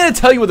 I'm not going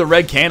to tell you what the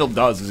red candle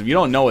does, because if you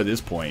don't know at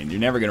this point, you're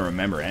never going to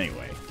remember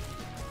anyway.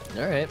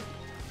 Alright.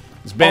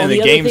 It's been in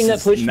the game since The other thing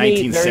that pushed me very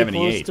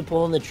 1978. close to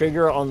pulling the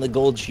trigger on the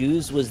gold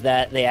shoes was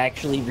that they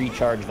actually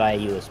recharge via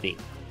USB.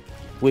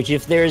 Which,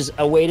 if there's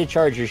a way to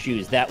charge your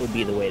shoes, that would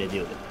be the way to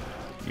do it.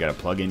 You got to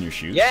plug in your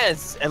shoes?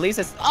 Yes, at least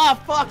it's... Oh,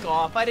 fuck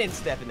off. I didn't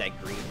step in that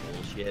green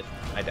bullshit.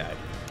 I died.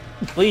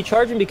 Well, you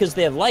charge them because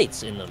they have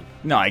lights in them.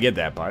 No, I get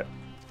that part.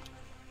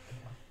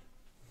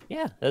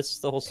 Yeah, that's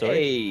the whole story.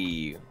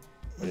 Hey,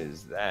 what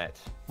is that?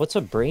 What's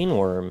a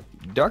brainworm?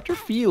 Dr.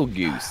 Field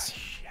Goose.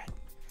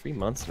 3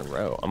 months in a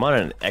row. I'm on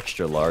an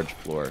extra large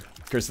floor.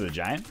 Curse of the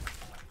Giant?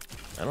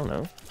 I don't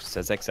know. It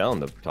says XL in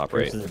the top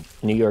right. Curse of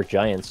the New York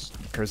Giants.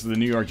 Curse of the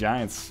New York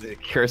Giants. The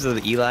curse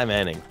of Eli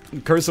Manning.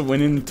 Curse of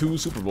winning 2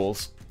 Super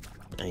Bowls.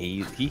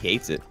 He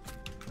hates it.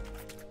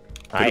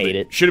 I hate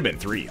it. Should have been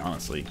 3,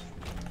 honestly.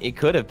 It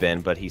could have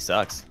been, but he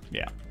sucks.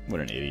 Yeah, what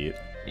an idiot.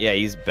 Yeah,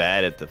 he's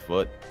bad at the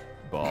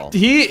football.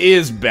 He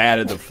is bad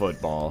at the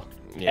football.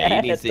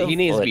 Yeah, he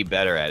needs to be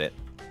better at it.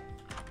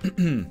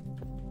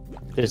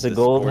 There's a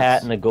gold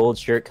hat and a gold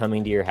shirt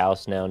coming to your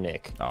house now,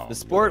 Nick. Oh, The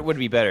sport would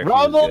be better. if he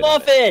was Rumble good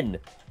at it. Muffin!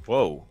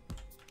 Whoa.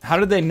 how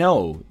did they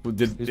know?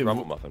 Who's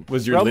Rumble Muffin?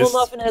 Was your Rumble list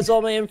Muffin has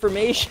all my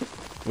information.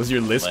 was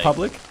your list Like-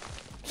 public?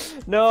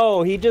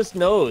 No, he just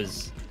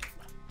knows.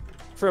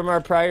 From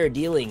our prior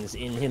dealings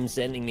in him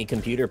sending me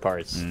computer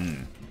parts.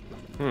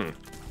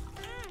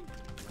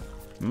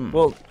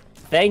 Well,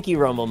 thank you,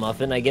 Rumble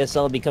Muffin. I guess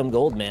I'll become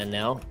Gold Man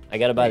now. I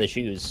gotta buy the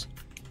shoes.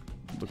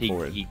 Look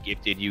forward. He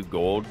gifted you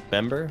gold,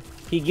 member?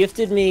 He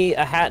gifted me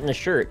a hat and a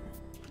shirt.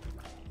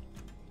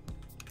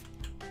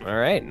 All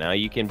right, now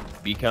you can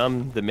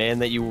become the man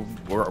that you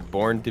were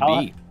born to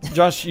be.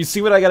 Josh, you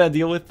see what I gotta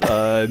deal with?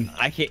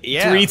 I can't.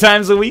 Yeah. 3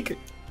 times a week?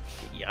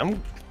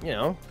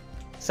 Yeah,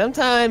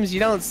 sometimes you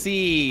don't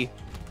see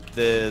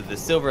the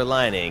silver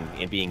lining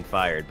in being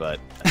fired, but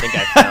I think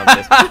I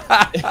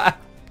found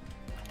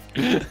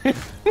this.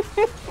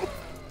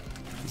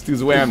 This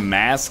dude's wearing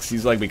masks.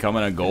 He's like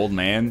becoming a gold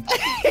man.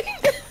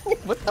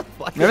 What the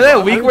fuck? Remember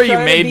that week I'm where you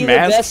trying to made be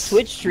masks? the best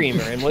Twitch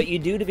streamer, and what you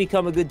do to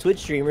become a good Twitch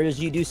streamer is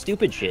you do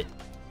stupid shit.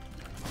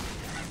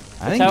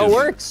 That's how it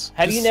works.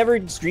 Have you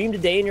never streamed a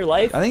day in your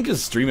life? I think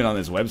just streaming on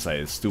this website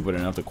is stupid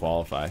enough to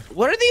qualify.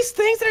 What are these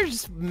things that are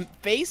just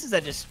faces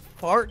that just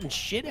fart and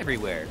shit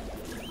everywhere?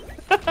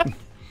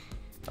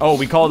 Oh,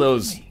 we call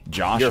those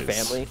Joshes. Your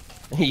family?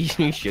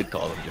 You should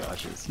call them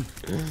Joshes.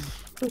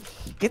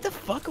 Get the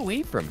fuck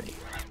away from me.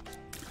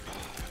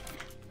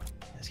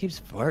 This keeps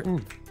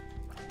farting.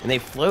 And they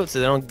float so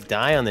they don't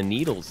die on the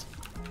needles.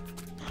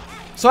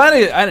 So I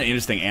had an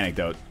interesting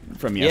anecdote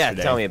from yesterday.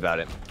 Yeah, tell me about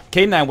it.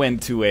 Kate and I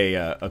went to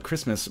a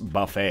Christmas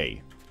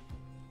buffet.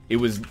 It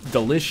was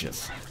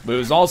delicious, but it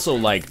was also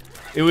like,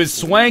 it was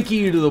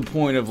swanky to the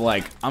point of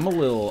like, I'm a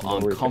little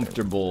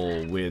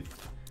uncomfortable with,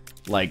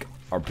 like,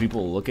 are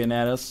people looking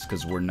at us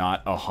because we're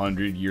not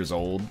 100 years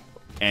old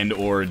and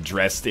or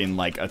dressed in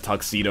like a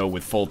tuxedo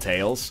with full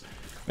tails?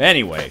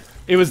 Anyway,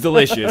 it was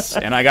delicious,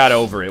 and I got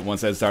over it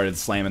once I started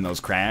slamming those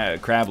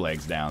crab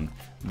legs down.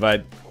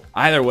 But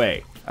either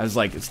way, I was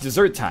like, it's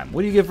dessert time.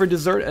 What do you get for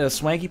dessert at a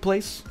swanky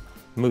place?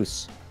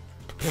 Moose.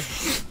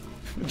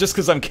 Just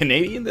because I'm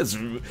Canadian? That's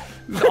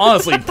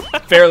honestly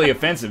fairly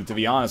offensive, to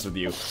be honest with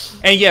you.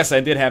 And yes,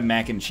 I did have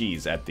mac and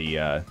cheese at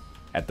the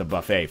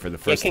buffet for the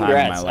first time in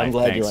my life. I'm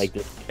glad Thanks. you liked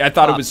it. I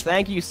thought it was.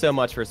 Thank you so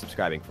much for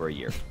subscribing for a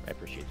year. I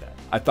appreciate that.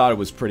 I thought it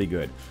was pretty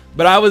good.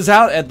 But I was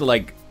out at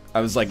the I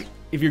was like,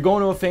 if you're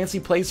going to a fancy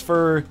place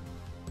for,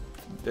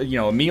 a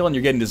meal and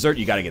you're getting dessert,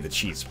 you got to get the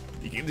cheese.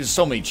 There's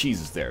so many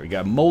cheeses there. You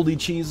got moldy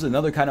cheese,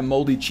 another kind of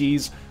moldy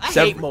cheese. I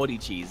hate moldy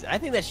cheese. I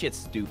think that shit's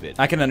stupid.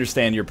 I can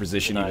understand your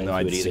position, even though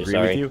I disagree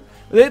with you.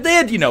 Sorry. They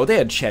had, they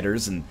had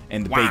cheddars and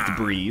baked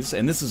bries,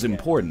 and this is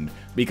important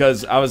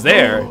because I was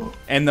there,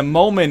 and the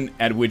moment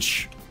at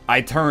which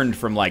I turned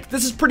from like,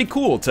 this is pretty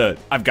cool to,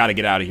 I've got to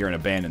get out of here and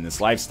abandon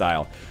this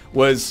lifestyle,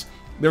 was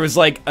there was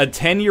like a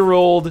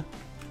 10-year-old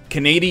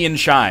Canadian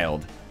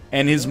child,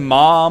 and his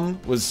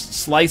mom was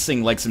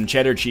slicing like some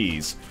cheddar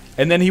cheese.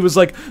 And then he was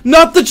like,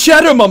 not the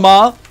cheddar,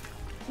 mama!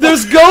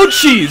 There's goat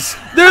cheese!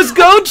 There's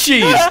goat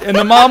cheese! And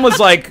the mom was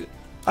like,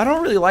 I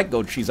don't really like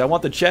goat cheese. I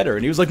want the cheddar.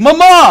 And he was like,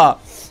 mama!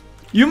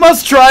 You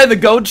must try the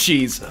goat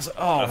cheese. I was like,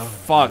 oh,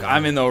 fuck.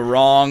 I'm in the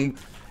wrong...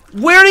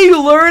 Where do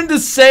you learn to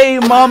say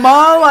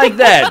mama like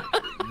that?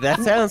 That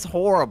sounds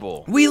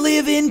horrible. We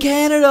live in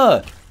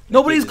Canada.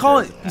 Nobody's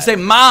calling. deserves You say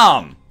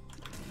mom.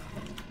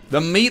 The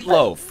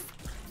meatloaf.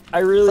 I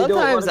really don't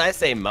Sometimes want I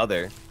say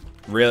mother.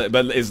 Really?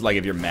 But it's like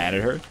if you're mad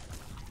at her?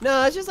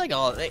 No, it's just like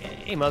all.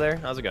 Hey, mother,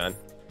 how's it going?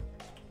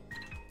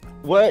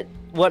 What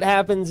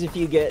happens if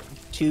you get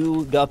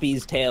 2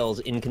 Guppy's tails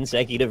in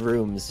consecutive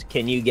rooms?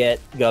 Can you get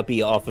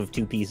Guppy off of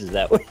 2 pieces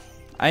that way?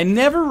 I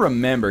never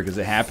remember because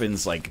it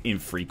happens like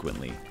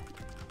infrequently.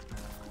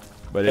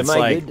 But it's Am I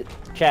like, good?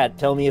 Chat,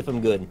 tell me if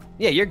I'm good.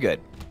 Yeah, you're good.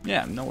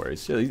 yeah, no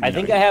worries. I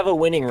think I have a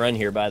winning run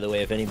here, by the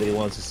way, if anybody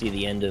wants to see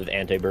the end of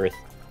Antibirth.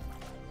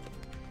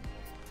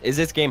 Is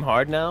this game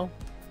hard now?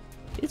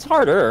 It's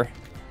harder.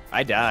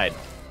 I died.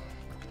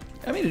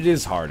 I mean, it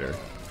is harder.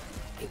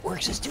 It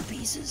works as 2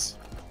 pieces.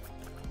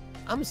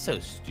 I'm so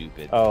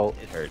stupid. Oh.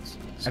 It hurts.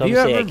 Some you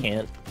say ever- I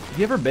can't. Have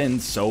you ever been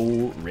so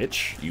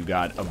rich you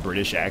got a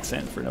British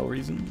accent for no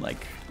reason?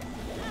 Like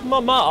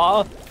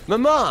Mama!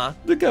 Mama,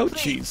 the goat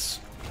cheese.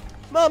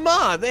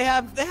 Mama, they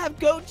have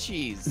goat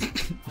cheese.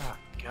 Oh,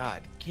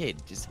 God,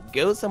 kid, just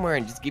go somewhere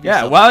and just give Yeah,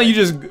 yourself. why don't you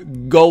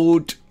just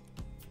goat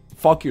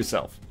fuck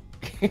yourself?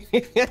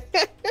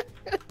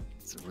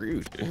 It's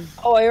rude.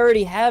 Oh, I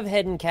already have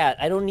head and cat.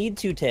 I don't need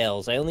 2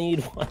 tails. I only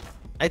need 1.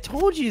 I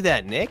told you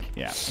that, Nick.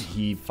 Yeah,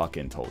 he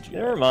fucking told you.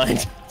 Never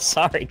mind.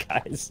 Sorry,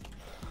 guys.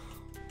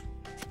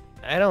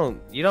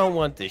 You don't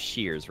want the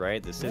shears,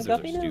 right? The scissors are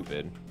Guppy now?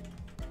 stupid.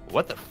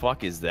 What the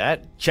fuck is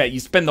that? Chat, you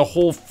spend the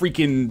whole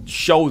freaking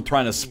show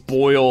trying to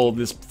spoil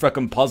this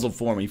fucking puzzle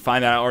for me. You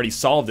find out I already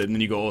solved it, and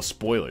then you go, oh,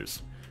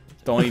 spoilers.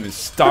 Don't even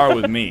start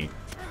with me.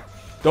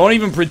 Don't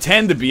even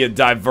pretend to be a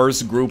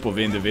diverse group of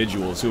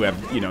individuals who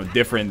have, you know,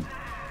 different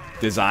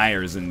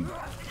desires and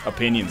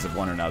opinions of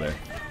one another.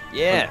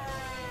 Yeah.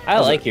 I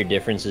like your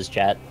differences,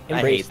 chat. I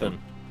Embrace hate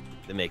them.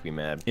 They make me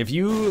mad. If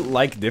you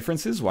like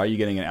differences, why are you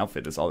getting an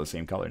outfit that's all the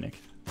same color, Nick?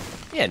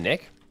 Yeah,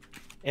 Nick.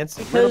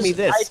 Answer riddle Because me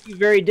this. I'd be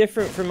very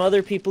different from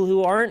other people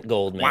who aren't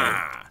gold man.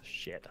 Ah,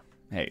 shit.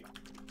 Hey,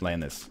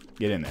 land this.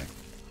 Get in there.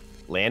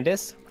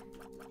 Landis?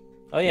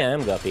 Oh yeah,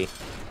 I'm Guppy.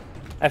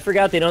 I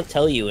forgot they don't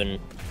tell you in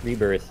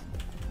Rebirth.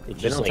 It They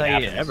just don't like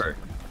tell you happens. ever.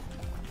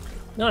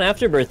 No, in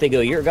Afterbirth they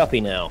go, you're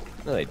Guppy now.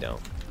 No, they don't.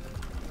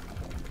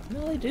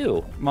 No, they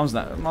do. Mom's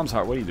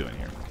heart, what are you doing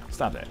here?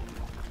 Stop that.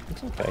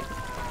 It's okay.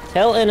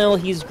 Tell NL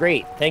he's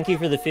great. Thank you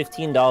for the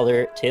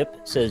 $15 tip,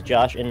 says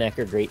Josh and Neck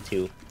are great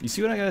too. You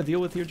see what I gotta deal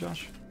with here,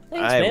 Josh?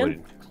 Thanks, I man.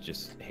 would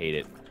just hate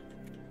it.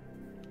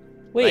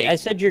 Wait, Like, I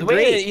said you're the way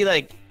great. that he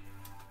like,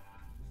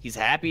 he's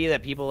happy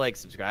that people like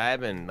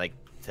subscribe and like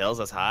tells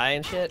us hi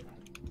and shit.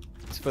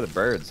 It's for the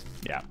birds.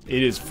 Yeah,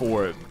 it is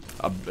for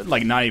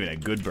like not even a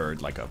good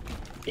bird, like a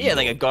Yeah,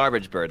 like a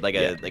garbage bird, like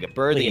Yeah. a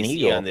bird Like that an you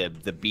see eagle. on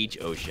the beach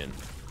ocean.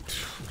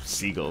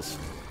 seagulls.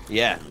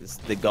 Yeah, it's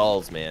the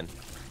gulls, man.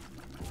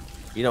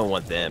 You don't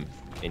want them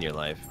in your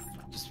life.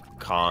 Just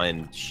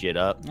cawing shit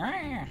up.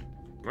 I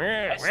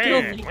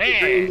still think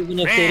even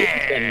if they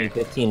didn't send me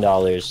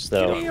 $15,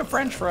 Give me though. a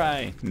French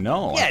fry.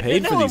 No, Yeah, I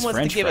paid no for one these wants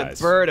French to give fries.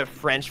 a bird a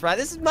French fry.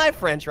 This is my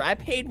French fry. I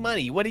paid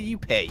money. What did you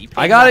pay? You paid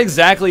I got nothing.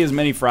 exactly as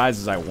many fries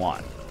as I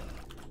want.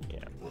 Yeah,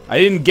 I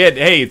didn't get,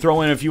 hey,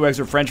 throw in a few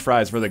extra French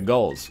fries for the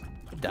gulls.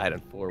 I died on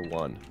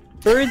 4-1.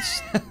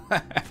 Birds,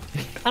 I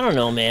don't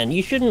know, man.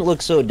 You shouldn't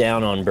look so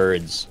down on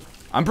birds.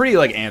 I'm pretty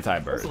like When's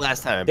anti-bird. the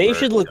last time a They bird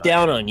should look died?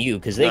 down on you,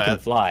 because they No, can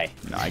fly.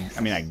 No, I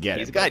mean I get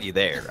He's it. got you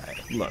there,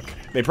 right? Look,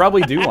 they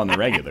probably do on the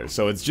regular,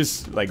 so it's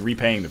just like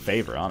repaying the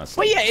favor,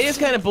 honestly. Well, yeah, it is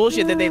kind of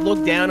bullshit that they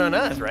look down on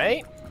us,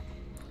 right?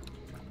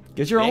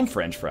 Get your own Nick.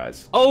 French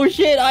fries. Oh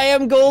shit, I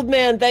am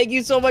Goldman. Thank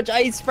you so much,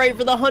 Ice Sprite,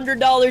 for the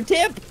 $100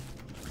 tip.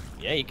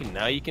 Yeah, you can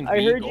now. You can. I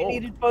be heard gold. you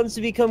needed funds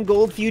to become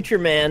Gold Future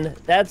Man.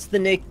 That's the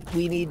Nick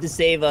we need to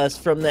save us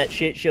from that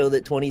shit show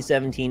that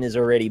 2017 has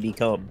already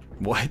become.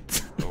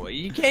 What? Well,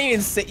 you can't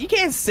even say. You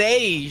can't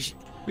say. You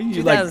like, it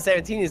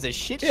 2017 is a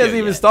shit show. hasn't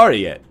even yet. started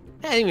yet.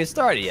 It hasn't even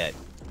started yet.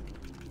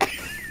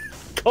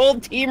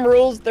 Gold Team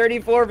Rules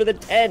 34 for the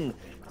 10.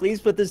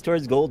 Please put this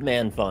towards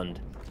Goldman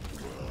Fund.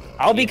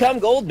 I'll become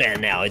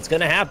Goldman now. It's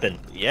gonna happen.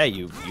 Yeah,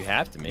 you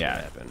have to make Yeah,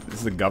 it happen. this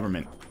is the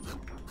government.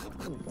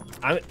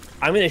 I'm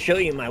gonna show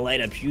you my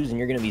light up shoes, and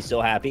you're gonna be so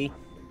happy.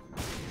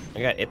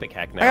 I got Epic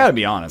Hack now. I gotta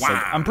be honest,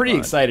 like, I'm pretty God.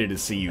 excited to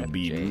see you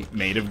be Jake.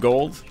 made of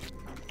gold.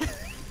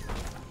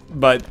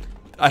 But,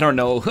 I don't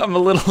know, I'm a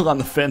little on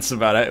the fence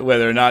about it,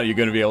 whether or not you're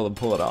gonna be able to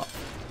pull it off.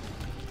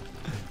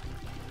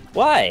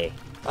 Why?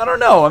 I don't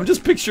know, I'm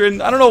just picturing,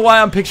 I don't know why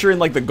I'm picturing,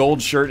 like, the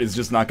gold shirt is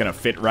just not gonna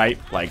fit right,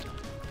 like,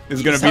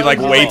 it's gonna be, like,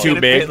 way It's too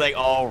gonna big. fit, like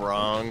all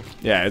wrong.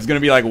 Yeah, it's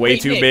gonna be, like, way Hey,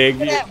 too Nick, big.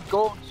 you have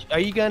gold. Are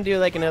you gonna do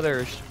like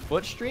another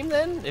foot stream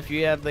then? If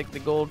you have like the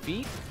gold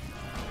feet?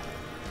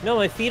 No,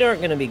 my feet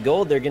aren't gonna be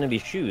gold. They're gonna be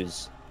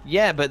shoes.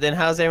 Yeah, but then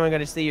how's everyone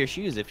gonna see your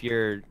shoes if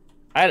you're?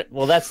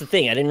 Well, that's the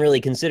thing. I didn't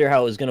really consider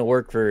how it was gonna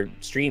work for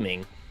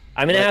streaming.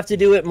 I'm gonna have to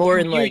do it more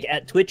in You- like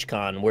at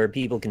TwitchCon where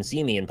people can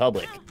see me in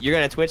public. You're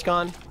gonna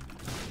TwitchCon?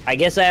 I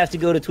guess I have to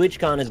go to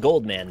TwitchCon as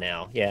Goldman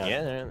now. Yeah.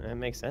 Yeah, that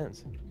makes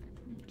sense.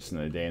 Just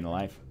another day in the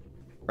life.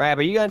 Right,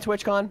 but you gonna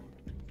TwitchCon?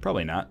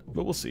 Probably not,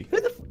 but we'll see.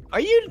 Are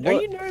you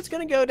nerds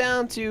gonna go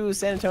down to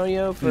San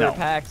Antonio for No.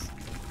 PAX?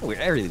 Oh,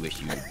 weird. I really wish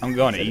you would. I'm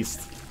going to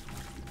East.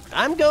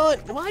 I'm going.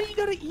 Why do you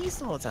go to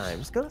East all the time?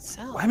 Just go to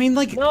South. I mean,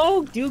 like,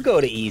 No, do go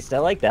to East. I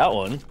like that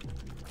one.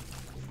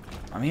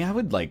 I mean, I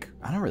would like.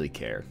 I don't really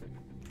care.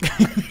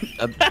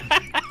 All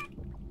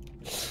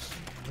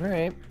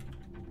right.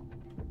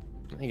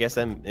 I guess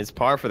it's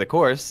par for the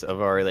course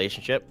of our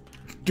relationship.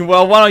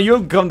 Well, why don't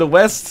you come to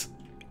West?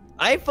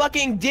 I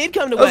fucking did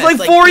come to That was West.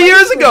 like 4 twice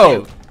years for ago.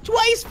 you.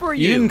 Twice for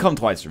you. You didn't come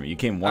twice for me. You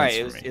came All once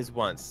right, for me. it was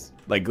once.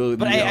 Like, But you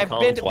know, I've come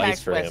been to twice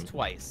PAX for West him.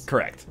 twice.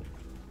 correct.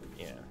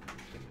 Yeah.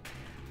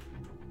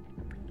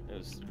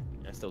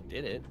 I still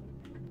did it.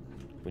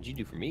 What'd you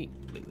do for me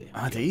lately?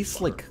 To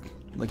East like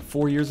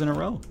 4 years in a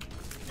row.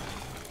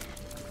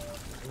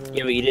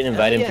 Yeah, but you didn't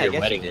invite him Yeah, to I your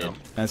guess wedding, you did. though.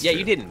 That's Yeah, true.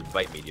 you didn't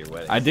invite me to your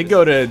wedding. I did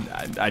go to.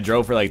 I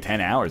drove for like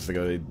 10 hours to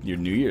go to your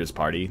New Year's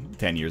party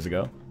 10 years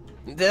ago.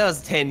 That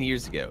was 10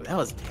 years ago. That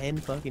was 10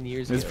 fucking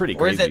years ago. It's pretty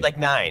Or is crazy. it like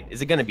 9?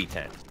 Is it gonna be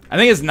 10? I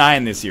think it's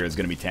 9 this year. It's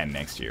going to be 10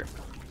 next year.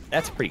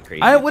 That's pretty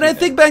crazy. When I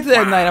think back to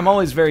that night, I'm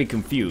always very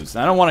confused.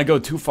 I don't want to go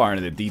too far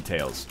into the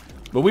details.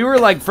 But we were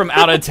like from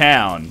out of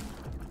town.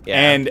 Yeah.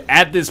 And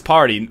at this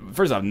party,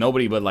 first off,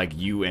 nobody but like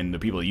you and the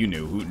people you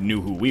knew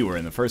who we were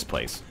in the first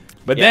place.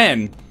 But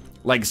then,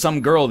 like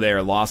some girl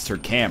there lost her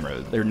camera,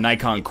 their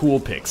Nikon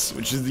Coolpix,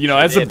 which is, you know,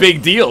 that's a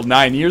big deal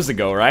 9 years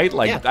ago, right?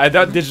 Like, Yeah. I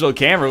thought digital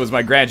camera was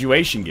my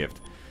graduation gift.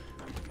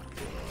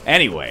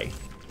 Anyway.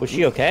 Was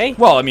she okay?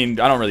 Well, I mean,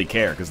 I don't really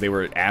care because they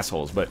were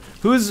assholes. But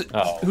who's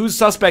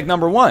suspect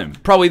number one?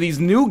 Probably these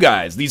new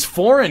guys, these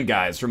foreign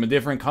guys from a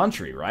different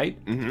country, right?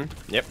 Mm-hmm.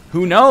 Yep.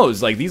 Who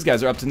knows? Like, these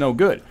guys are up to no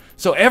good.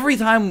 So every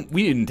time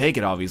we didn't take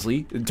it,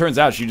 obviously, it turns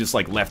out she just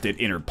like left it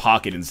in her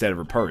pocket instead of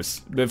her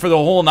purse. But for the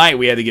whole night,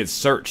 we had to get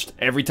searched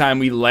every time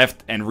we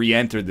left and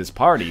re-entered this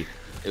party.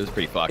 It was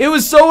pretty fucked. It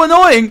was so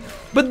annoying.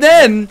 But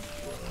then,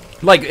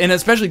 like, and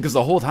especially because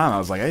the whole time I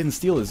was like, I didn't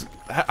steal this.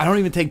 I don't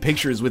even take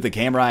pictures with the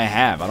camera I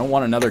have. I don't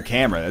want another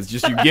camera. That's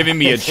just you giving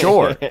me a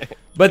chore.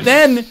 But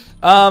then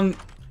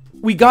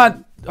we got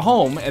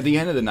home at the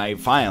end of the night,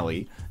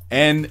 finally,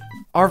 and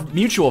our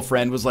mutual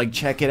friend was like,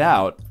 check it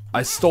out.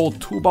 I stole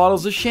 2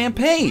 bottles of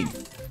champagne.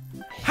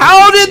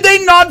 How did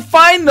they not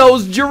find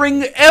those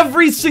during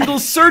every single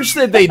search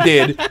that they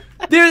did?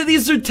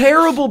 These are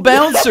terrible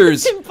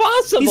bouncers. It's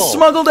impossible. He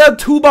smuggled out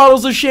 2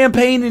 bottles of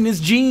champagne in his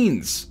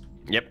jeans.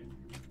 Yep.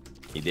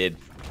 He did.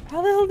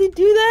 How the hell did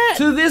he do that?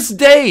 To this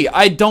day,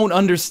 I don't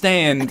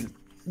understand,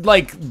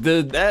 like,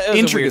 the That was a weird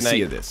intricacy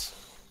night. of this.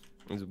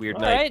 It was a weird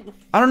All night. right.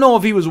 I don't know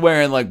if he was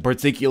wearing, like,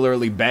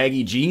 particularly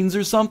baggy jeans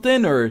or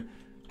something, or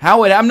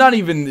how it... I'm not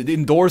even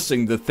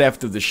endorsing the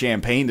theft of the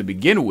champagne to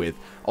begin with,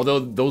 although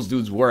those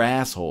dudes were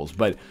assholes,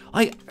 but,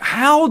 like,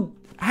 how?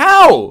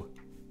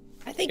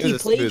 I think It he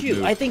was a played smooth you.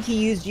 move. I think he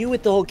used you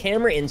with the whole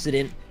camera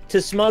incident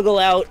to smuggle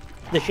out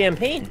the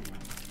champagne.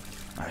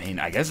 I mean,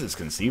 I guess it's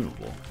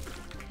conceivable.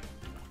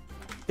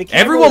 The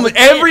camera was a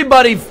plant.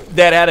 Everybody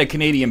that had a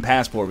Canadian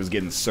passport was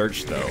getting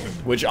searched, though,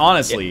 which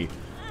honestly,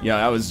 you know,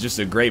 that was just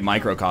a great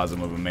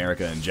microcosm of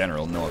America in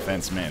general. No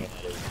offense, man.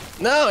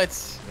 No,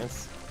 it's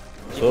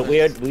What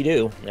we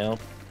do now.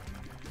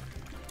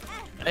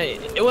 Hey,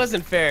 it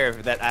wasn't fair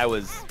that I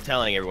was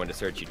telling everyone to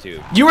search you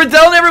too. You were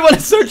telling everyone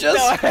to search us?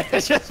 No,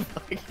 it's just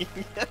fucking.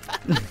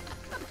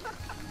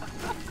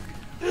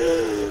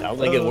 Sounds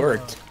like it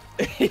worked.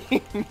 That'd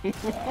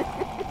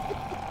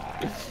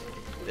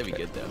be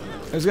good though.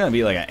 There's gonna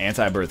be like an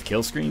anti-birth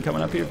kill screen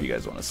coming up here if you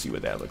guys want to see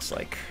what that looks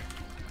like.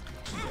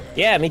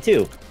 Yeah, me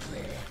too.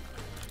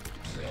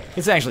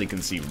 It's actually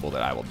conceivable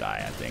that I will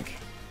die, I think.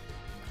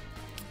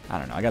 I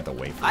don't know, I got the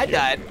wait for I it.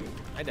 died.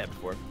 I died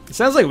before. It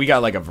sounds like we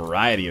got like a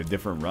variety of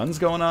different runs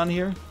going on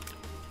here.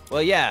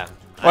 Well, yeah.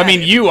 Well, I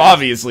mean, you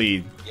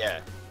obviously,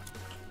 Yeah.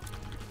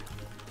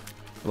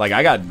 like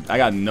I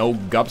got no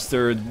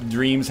Gupster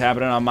dreams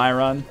happening on my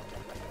run.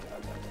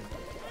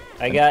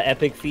 I got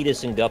Epic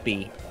Fetus and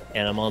Guppy,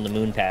 and I'm on the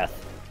moon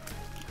path.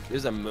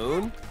 There's a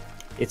moon.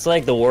 It's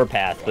like the war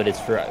path, but it's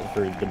for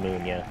the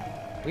moon, yeah.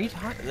 What are you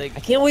talking? Like, I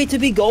can't wait to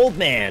be Gold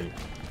Man.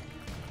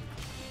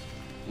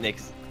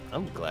 Nix,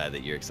 I'm glad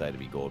that you're excited to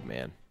be Gold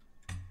Man.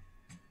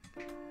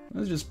 It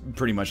was just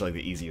pretty much like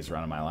the easiest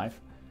run of my life.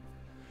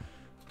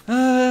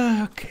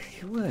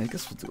 Okay, well, I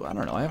guess we'll do, I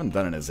don't know, I haven't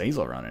done an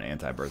Azazel run in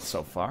Antibirth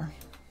so far.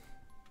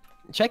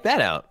 Check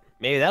that out.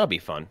 Maybe that'll be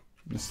fun.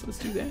 Let's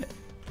do that.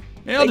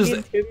 Yeah, I'll Thank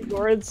just, you, Tim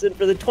Goranson,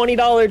 for the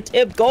 $20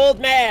 tip, Gold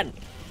Man.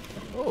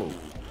 Oh.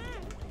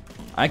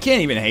 I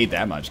can't even hate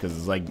that much because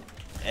it's like,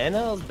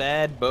 NL's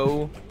Bad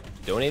Bo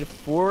donated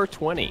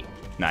 $420.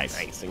 nice.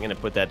 Nice. I'm gonna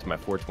put that to my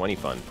 420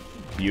 fund.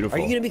 Beautiful.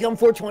 Are you gonna become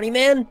 420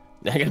 Man?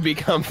 I'm gonna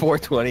become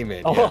 420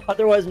 man. Oh, Yeah.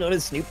 otherwise known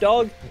as Snoop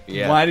Dogg.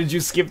 Yeah. Why did you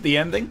skip the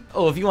ending?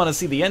 Oh, if you want to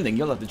see the ending,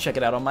 you'll have to check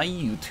it out on my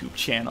YouTube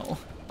channel.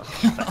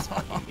 That's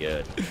fucking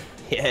good.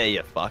 Yeah,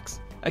 you fucks.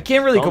 I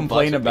can't really Don't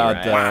complain fucks with me,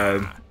 about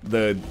right?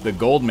 the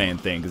Goldman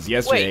thing because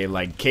yesterday,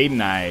 like Kate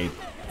and I,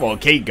 well,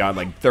 Kate got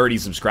like 30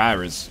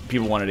 subscribers.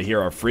 People wanted to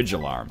hear our fridge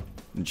alarm,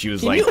 and she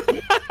was like,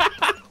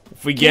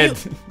 "If we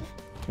get,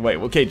 wait,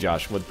 okay,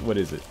 Josh, what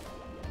is it?"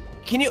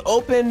 Can you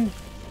open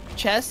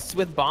chests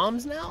with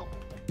bombs now?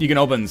 You can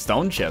open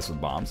stone chests with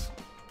bombs.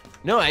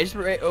 No, I just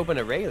open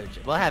a regular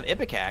chest. Well, I have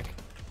Ipecac.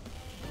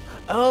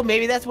 Oh,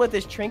 maybe that's what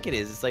this trinket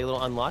is. It's like a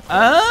little unlock.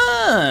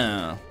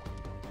 Ah.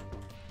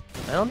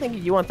 I don't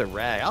think you want the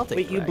rag. I'll take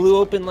Wait, the you rag. blew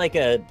open like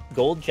a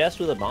gold chest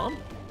with a bomb?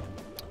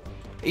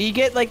 You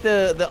get like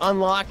the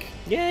unlock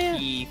Yeah.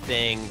 key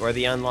thing or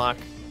the unlock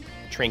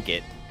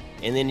trinket,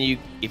 and then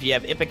if you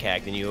have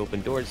Ipecac, then you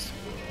open doors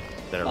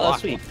that are Oh,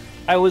 locked. sweet.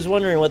 I was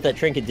wondering what that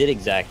trinket did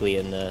exactly,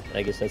 and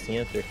I guess that's the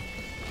answer.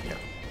 Yeah.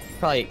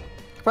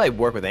 Probably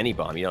work with any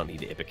bomb. You don't need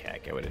the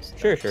Ipecac. I would have.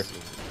 Sure. Sure.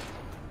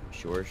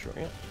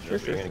 Yeah. Sure.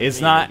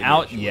 It's not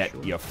out yet,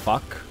 you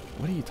fuck.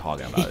 What are you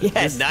talking about?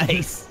 Yeah,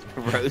 nice.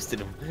 Roasted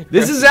him.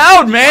 This is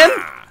out, man.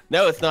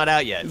 No, it's not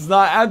out yet. It's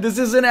not out. This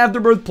isn't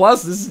Afterbirth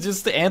Plus. This is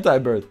just the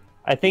Antibirth.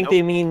 I think Nope.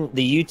 they mean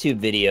the YouTube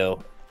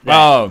video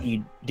that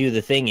you do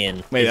the thing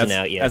in Wait, isn't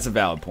out yet. that's a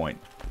valid point.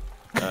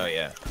 Oh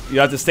yeah. You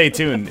have to stay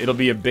tuned. It'll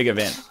be a big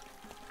event.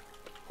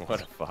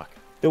 What a fuck.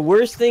 The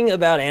worst thing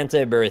about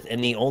Antibirth,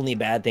 and the only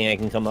bad thing I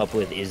can come up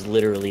with, is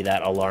literally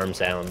that alarm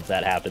sound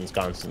that happens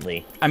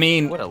constantly. I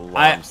mean, What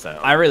alarm sound.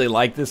 I really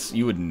like this.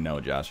 You wouldn't know,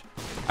 Josh.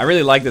 I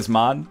really like this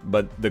mod,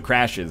 but the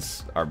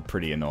crashes are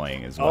pretty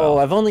annoying as well. Oh,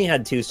 I've only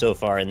had 2 so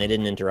far, and they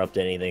didn't interrupt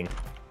anything.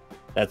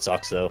 That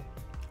sucks, though.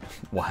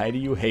 Why do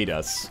you hate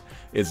us?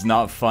 It's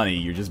not funny.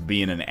 You're just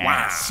being an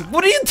ass.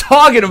 What are you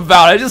talking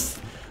about?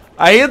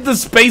 I hit the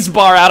space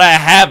bar out of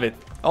habit.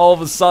 All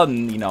of a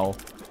sudden, you know,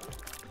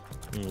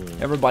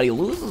 everybody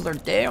loses their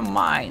damn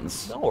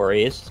minds. Don't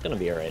worry, it's gonna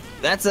be alright.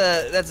 That's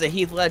a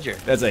Heath Ledger.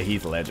 That's a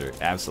Heath Ledger,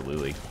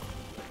 absolutely.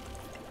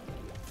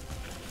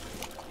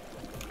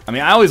 I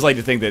mean, I always like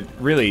to think that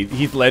really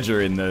Heath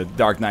Ledger in The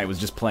Dark Knight was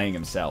just playing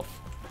himself.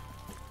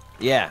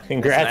 Yeah.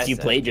 Congrats, that's what I you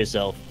said. played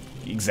yourself.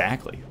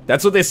 Exactly.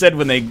 That's what they said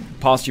when they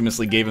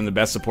posthumously gave him the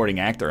Best Supporting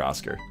Actor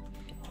Oscar.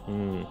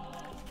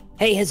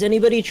 Hey, has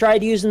anybody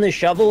tried using the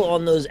shovel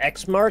on those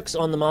X marks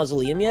on the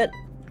mausoleum yet?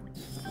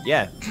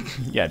 Yeah.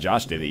 Yeah,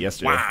 Josh did it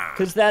yesterday.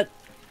 Because that,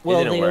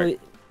 well, didn't work.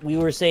 we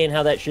were saying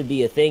how that should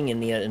be a thing in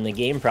the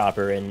game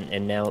proper,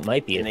 and now it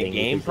might be In a the thing.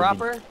 game because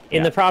proper?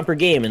 In the proper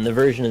game, in the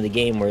version of the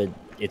game where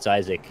it's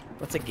Isaac.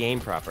 What's a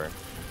game proper?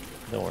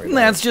 Don't worry. About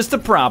That's just a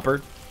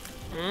proper.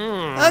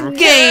 A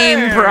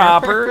game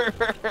proper.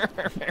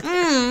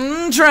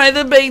 Try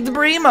the baked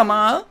brie,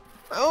 mama.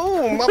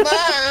 Oh,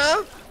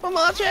 mama!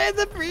 Mama, try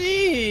the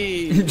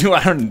breed. Dude,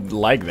 I don't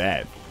like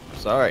that.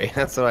 Sorry,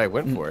 that's what I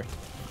went for.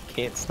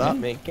 Can't stop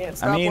me. Can't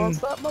stop. mean- Won't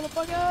stop,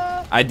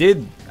 motherfucker. I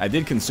did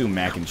consume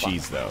mac and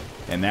cheese though,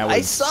 and that was.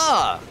 I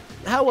saw.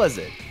 How was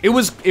it? It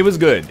was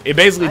good. It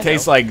basically I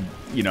tastes know. like,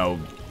 you know,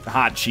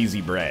 hot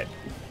cheesy bread.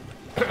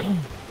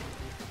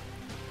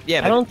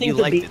 Yeah, but I don't think you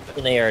the liked beef it.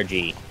 is an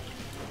ARG.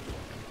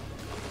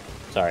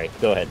 Sorry,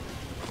 go ahead.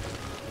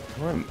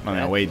 I mean,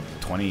 I waited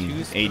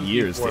 28 spoons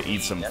years to before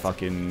eat some that's-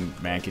 fucking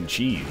mac and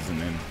cheese, and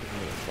then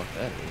Fuck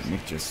that.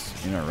 Nick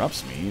just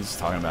interrupts me. He's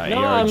talking about No,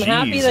 ARGs. I'm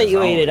happy that you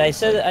as ate it. I always.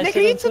 said Nick,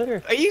 on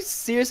Twitter. are you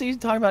seriously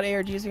talking about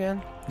ARGs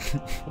again?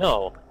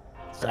 No.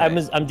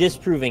 I'm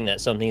disproving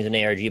that something's an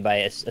ARG by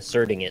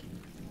asserting it.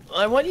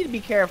 I want you to be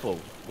careful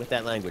with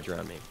that language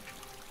around me.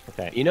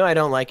 Okay. You know I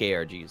don't like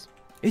ARGs.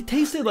 It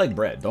tasted like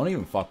bread. Don't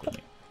even fuck with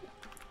me.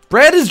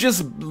 Bread is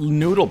just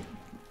noodle,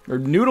 or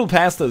noodle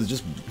pasta is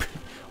just.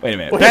 Wait a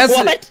minute. Wait,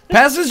 Pasta, what?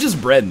 Pasta's just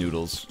bread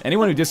noodles.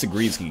 Anyone who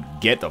disagrees can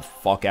get the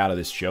fuck out of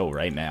this show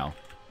right now.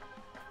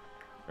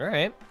 All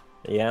right.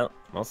 Yeah.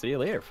 I'll see you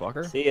later,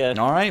 fucker. See ya.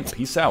 All right,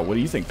 peace out. What do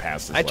you think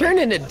pasta's I like? turned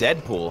into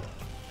Deadpool.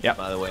 Yep.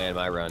 By the way, in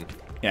my run.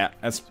 Yeah,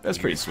 that's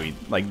pretty sweet.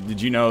 Like, did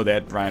you know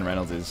that Ryan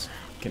Reynolds is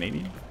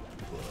Canadian?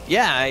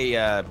 Yeah,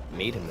 I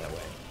made him that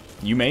way.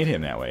 You made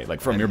him that way,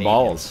 like from I your made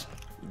balls.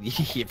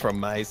 From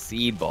my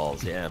seed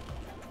balls, yeah.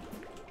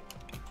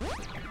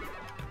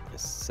 It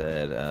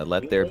said,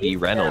 let there be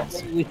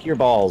Reynolds. With your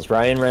balls.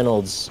 Ryan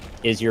Reynolds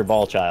is your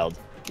ball child.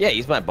 Yeah,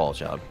 he's my ball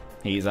child.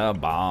 He's a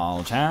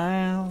ball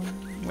child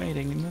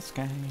waiting in the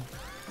sky.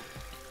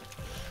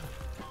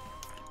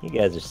 You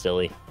guys are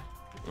silly.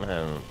 I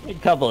don't A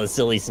couple of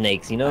silly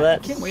snakes, you know I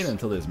that? can't wait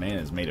until this man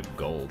is made of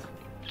gold.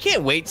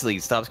 Can't wait till he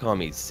stops calling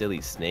me silly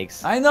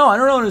snakes. I know. I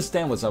don't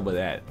understand what's up with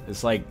that.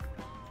 It's like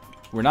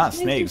we're not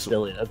Snakes are snakes.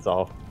 silly, that's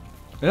all.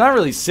 They're not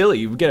really silly.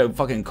 You get a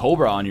fucking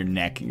cobra on your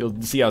neck. You'll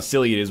see how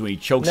silly it is when he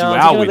chokes No, you I'm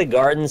out thinking of with. the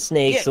garden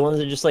snakes, Yeah. the ones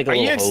that are just like a Are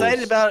little you excited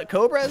hose. about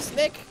cobras,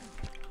 Nick?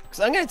 Because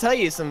I'm going to tell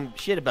you some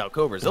shit about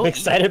cobras. I'm They'll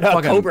excited about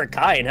Fucking- Cobra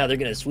Kai and how they're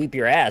gonna sweep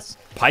your ass.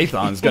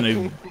 Python's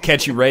gonna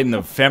catch you right in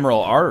the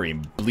femoral artery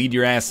and bleed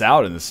your ass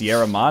out in the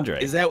Sierra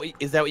Madre. Is that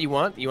what you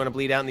want? You want to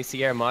bleed out in the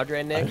Sierra Madre,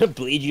 I'm Nick? gonna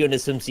bleed you into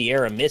some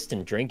Sierra Mist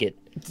and drink it.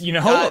 You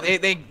know?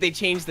 They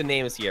changed the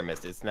name of Sierra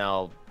Mist. It's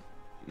now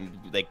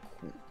like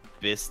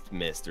Bist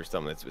Mist or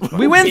something. It's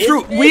we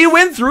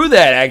went through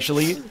that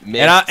actually,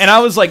 and I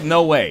was like,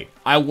 no way.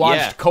 I watched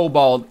Yeah.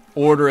 Cobalt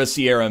order a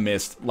Sierra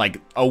Mist like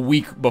a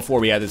week before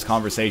we had this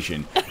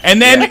conversation,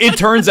 and then it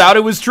turns out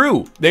it was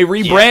true. They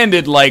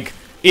rebranded like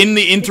in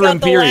the interim You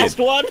got the period. last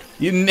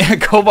one?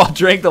 Cobalt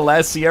drank the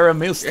last Sierra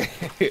Mist.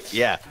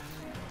 yeah.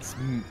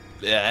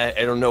 I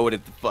don't know what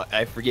it.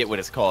 I forget what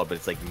it's called, but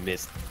it's like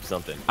Mist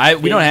something.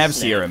 We don't have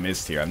Sierra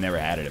Mist here. I've never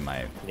had it in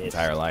my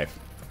entire life.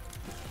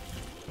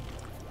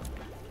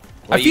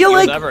 Well, I feel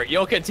like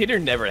you'll continue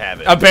to never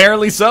have it.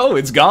 Apparently so.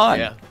 It's gone.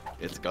 Yeah,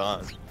 it's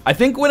gone. I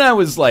think when I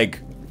was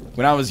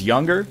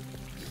younger,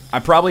 I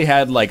probably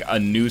had like a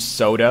new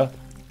soda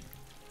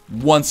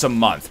once a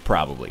month.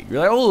 Probably. You're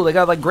like, oh, they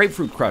got like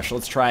grapefruit crush.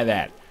 Let's try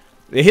that.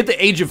 They hit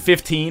the age of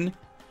 15.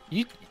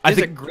 There's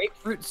a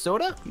grapefruit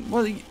soda?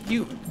 Well, do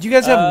you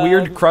guys have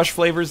weird crush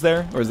flavors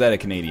there, or is that a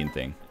Canadian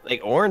thing? Like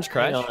orange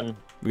crush?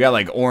 We got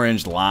like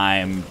orange,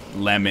 lime,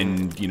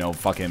 lemon, you know,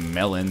 fucking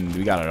melon.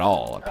 We got it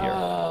all up here.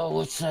 Oh,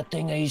 what's that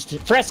thing I used to...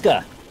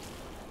 Fresca!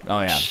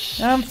 Oh, yeah.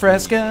 I'm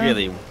Fresca.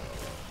 Really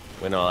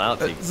went all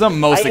out. It's the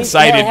most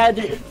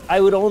excited. I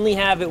would only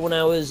have it when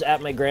I was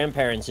at my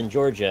grandparents' in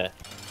Georgia.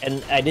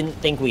 And I didn't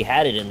think we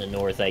had it in the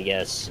north, I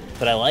guess.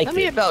 But I liked it.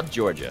 Tell me about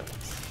Georgia.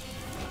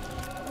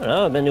 I don't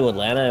know, I've been to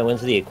Atlanta, I went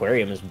to the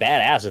aquarium. It's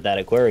badass at that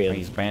aquarium.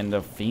 He's been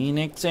to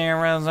Phoenix,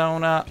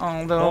 Arizona,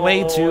 all the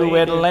way to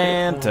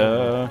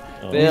Atlanta.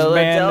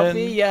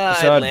 Philadelphia,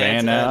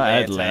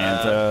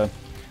 Atlanta.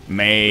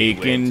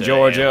 Macon,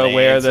 Georgia,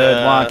 where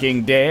the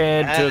Walking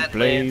Dead took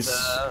place.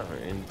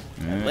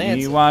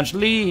 You watched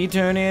Lee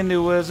turn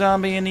into a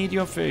zombie and eat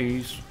your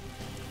face.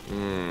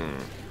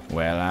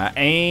 Well, I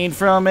ain't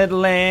from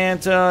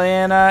Atlanta,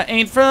 and I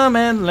ain't from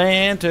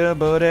Atlanta,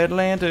 but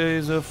Atlanta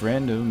is a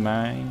friend of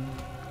mine.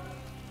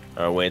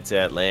 I went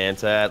to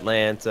Atlanta.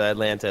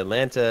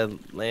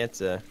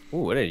 Ooh,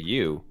 what are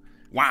you?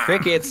 Wow.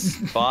 Cricket's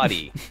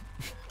body.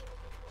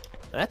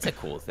 That's a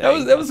cool thing.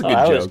 That was a good joke.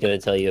 I was going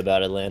to tell you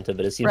about Atlanta,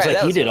 but it seems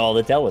like you did all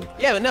the telling.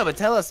 Yeah, but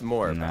tell us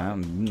more.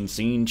 I've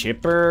seen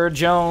Chipper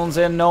Jones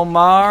and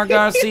Omar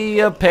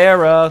Garcia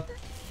Para,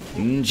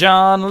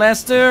 John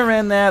Lester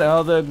and that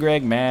other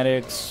Greg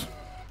Maddox.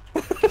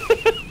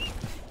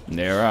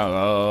 There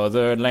are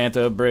other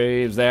Atlanta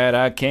Braves that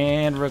I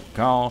can't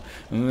recall.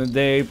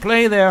 They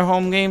play their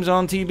home games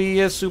on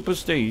TBS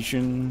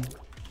Superstation.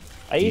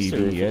 I used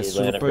to root for the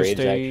Atlanta Braves,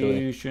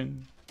 actually.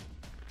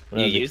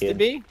 You used to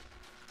be?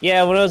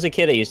 Yeah, when I was a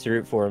kid, I used to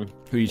root for them.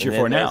 Who you cheer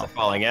for now?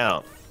 Falling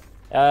out.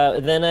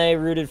 Then I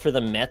rooted for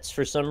the Mets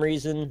for some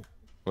reason.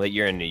 Well,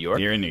 you're in New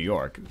York? You're in New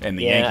York, and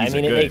the Yankees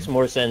are good. It makes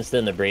more sense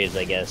than the Braves,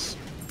 I guess.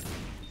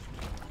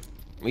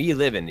 Well, you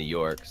live in New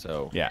York,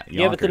 so... Yeah,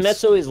 yeah, but the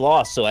Mets always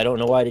lost, so I don't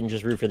know why I didn't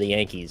just root for the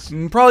Yankees.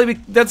 Probably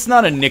that's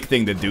not a Nick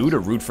thing to do, to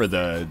root for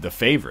the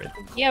favorite.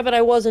 Yeah, but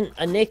I wasn't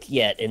a Nick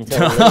yet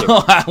until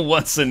later.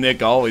 Once a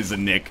Nick, always a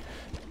Nick.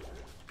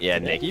 Yeah,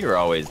 Nick, you were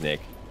always Nick.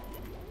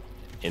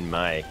 In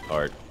my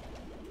heart.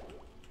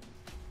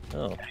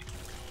 Oh.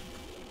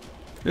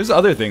 There's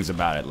other things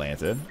about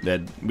Atlanta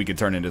that we could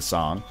turn into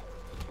song.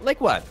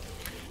 Like what?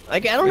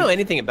 Like, I don't know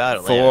anything about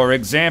Atlanta. For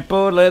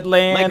example,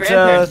 Atlanta My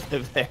grandparents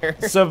live there.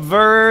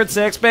 subverts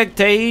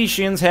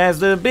expectations, has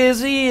the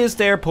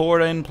busiest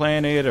airport on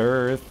planet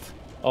Earth.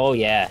 Oh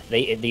yeah,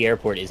 the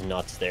airport is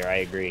nuts there, I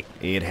agree.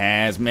 It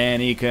has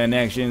many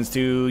connections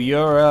to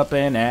Europe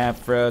and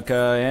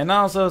Africa, and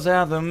also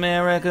South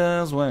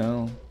America as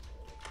well.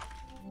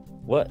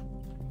 What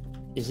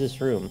is this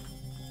room?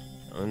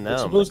 Oh no.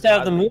 It's supposed to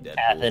have the moon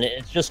path in it.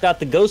 It's just got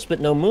the ghost but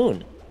no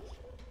moon.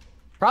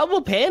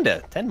 Probable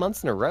Panda, 10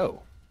 months in a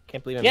row.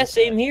 Can't believe I missed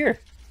same that. here.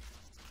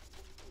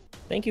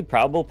 Thank you,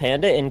 Probable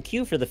Panda and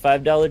Q for the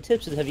 $5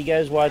 tips. Have you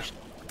guys watched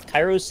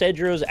Cairo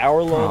Cedro's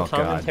hour-long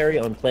commentary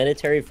on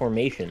planetary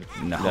formation?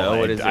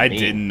 No, I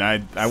didn't.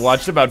 I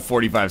watched about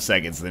 45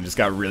 seconds and then just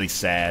got really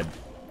sad.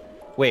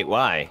 Wait,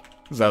 why?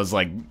 Because I was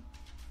like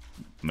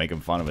making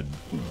fun of a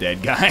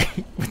dead guy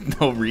with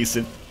no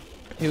reason.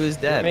 He was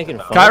dead. Making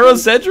fun Cairo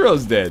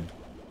Cedro's dead.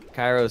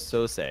 Cairo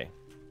Sose.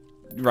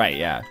 Right,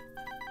 yeah.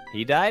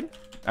 He died?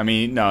 I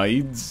mean, no,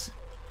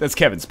 that's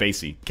Kevin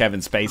Spacey. Kevin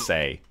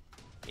Spacey.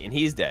 And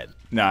he's dead.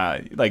 Nah,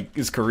 like,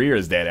 his career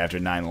is dead after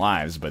 9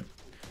 lives, but,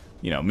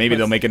 you know, maybe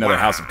they'll make another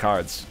House of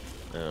Cards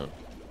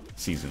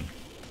season.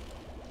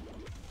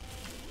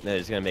 No,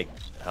 he's gonna make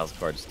House of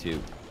Cards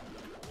 2.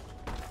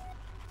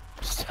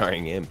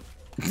 Starring him.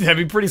 That'd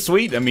be pretty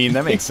sweet. I mean,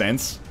 that makes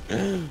sense.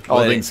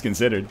 All things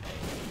considered.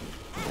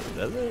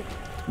 Does it?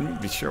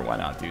 Be sure, why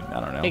not, dude? I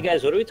don't know. Hey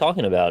guys, what are we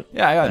talking about?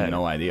 Yeah, I got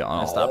no idea.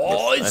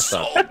 Oh, it's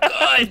so good!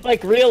 I'm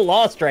like real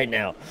lost right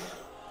now.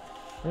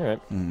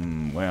 Alright.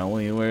 Well,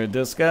 we were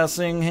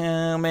discussing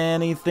how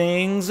many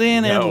things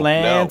in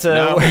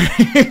Atlanta.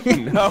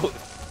 No.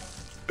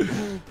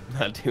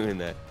 Not doing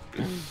that.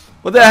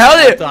 What the hell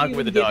did talk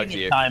with the dogs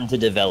here? Time to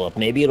develop.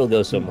 Maybe it'll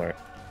go somewhere.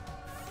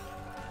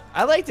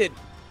 I liked it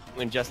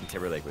when Justin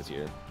Timberlake was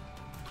here.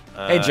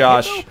 Hey,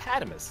 Josh.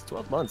 Hippopotamus,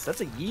 12 months.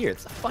 That's a year.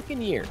 It's a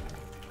fucking year.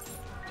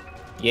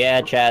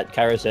 Yeah, chat.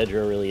 Cairo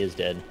Cedro really is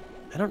dead.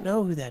 I don't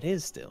know who that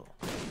is still.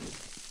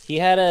 He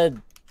had a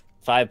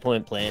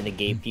 5-point plan to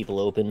gate people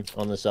open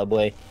on the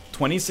subway.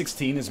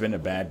 2016 has been a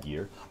bad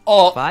year.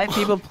 Oh, 5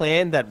 people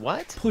planned that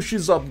what?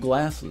 Pushes up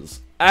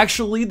glasses.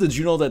 Actually, did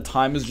you know that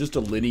time is just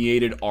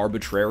delineated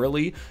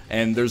arbitrarily,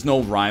 and there's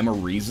no rhyme or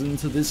reason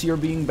to this year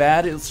being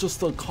bad? It's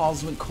just a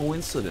cosmic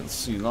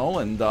coincidence, you know?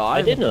 And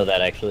I did know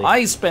that, actually.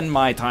 I spend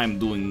my time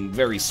doing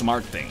very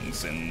smart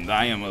things, and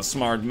I am a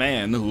smart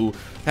man who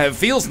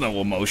feels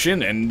no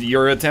emotion, and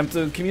your attempt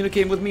to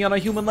communicate with me on a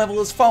human level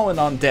has fallen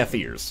on deaf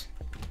ears.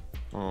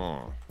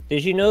 Oh.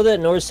 Did you know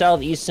that north,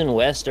 south, east, and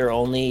west are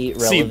only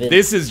relevant? See,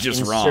 this is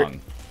just wrong.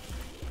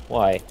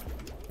 Why?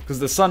 Because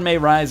the sun may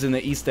rise in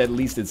the east, at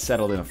least it's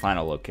settled in a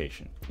final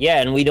location.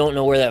 Yeah, and we don't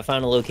know where that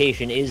final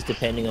location is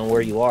depending on where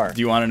you are.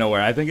 Do you want to know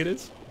where I think it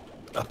is?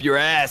 Up your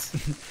ass.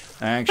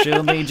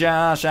 Actually,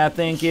 Josh, I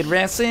think it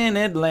rests in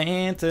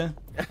Atlanta.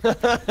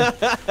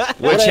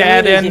 Which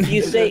had an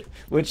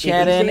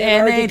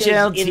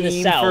NHL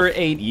team for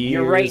 8 years.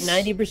 You're right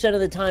 90% of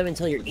the time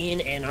until you're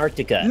in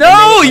Antarctica.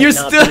 No, you're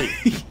still...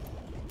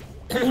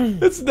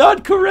 That's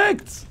not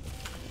correct.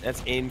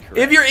 That's incorrect.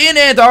 If you're in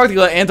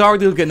Antarctica,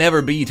 Antarctica can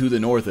never be to the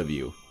north of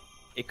you.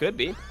 It could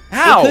be.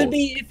 How? It could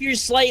be if you're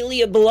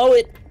slightly below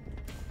it.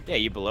 Yeah,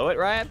 you below it,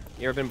 Ryan?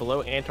 You ever been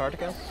below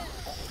Antarctica?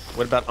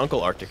 What about Uncle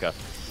Arctica?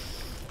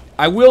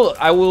 I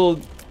will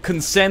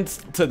consent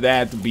to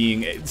that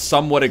being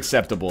somewhat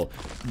acceptable,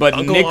 but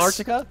Uncle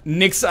Arctica?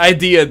 Nick's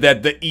idea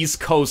that the East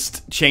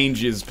Coast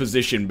changes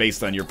position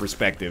based on your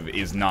perspective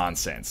is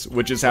nonsense,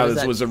 which is how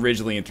this was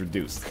originally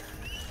introduced.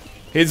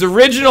 His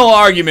original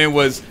argument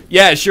was,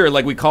 yeah, sure,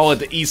 like we call it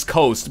the East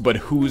Coast, but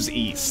who's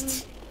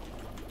East?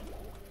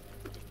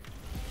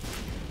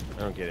 I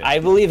don't get it. I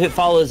believe it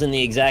follows in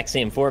the exact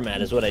same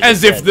format as what I just As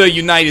said. if the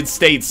United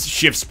States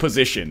shifts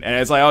position, and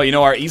it's like, oh, you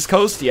know our East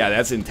Coast? Yeah,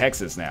 that's in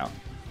Texas now.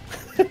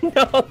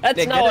 No, that's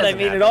Nick, not what I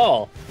mean at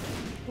all.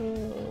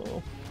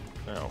 Oh.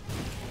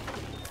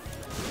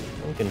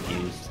 I'm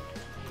confused.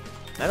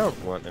 I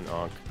don't want an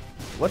onk.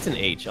 What's an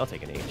H? I'll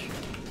take an H.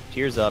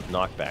 Tears up,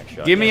 knockback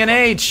shot. Give me an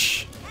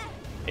H.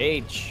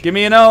 H. Give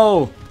me an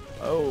O.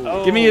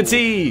 Oh. Give me a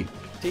T.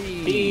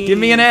 T. Give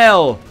me an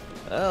L.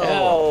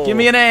 Oh. Give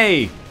me an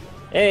A.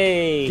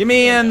 A. Give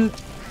me an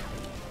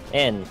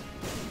N.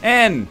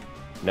 N.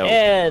 No.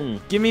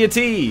 N. Give me a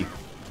T.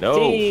 No.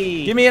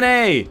 T. Give me an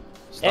A.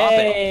 Stop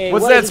A. it.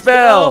 What's What that does it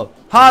spell?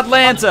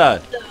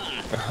 Hotlanta.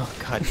 Oh,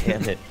 God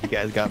damn it. You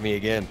guys got me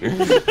again.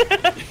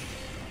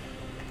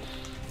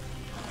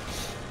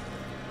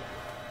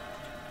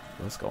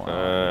 What's going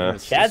on?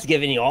 Chat's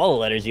giving you all the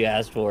letters you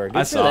asked for. Good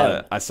I for saw them.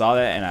 that. I saw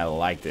that and I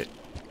liked it.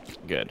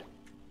 Good.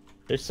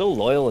 They're so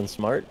loyal and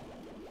smart.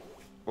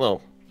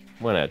 Well,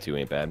 1 out of 2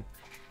 ain't bad.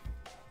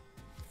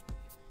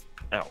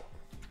 Ow.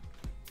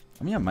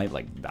 I mean, I might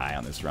like die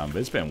on this run, but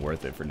it's been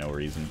worth it for no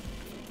reason.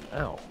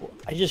 Ow.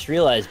 I just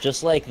realized,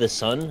 just like the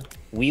sun,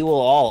 we will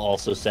all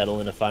also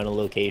settle in a final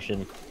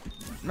location.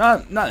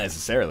 Not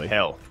necessarily.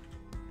 Hell.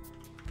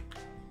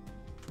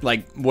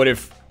 Like, what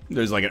if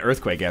there's like an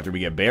earthquake after we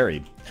get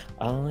buried?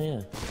 Oh,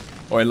 yeah.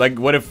 Or like,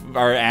 what if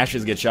our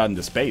ashes get shot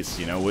into space?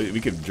 You know, we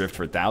could drift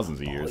for thousands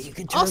of years. You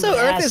could turn Also, the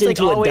Earth ass is like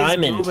into a always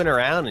diamond. moving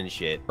around and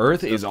shit.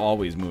 Earth is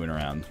always moving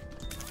around.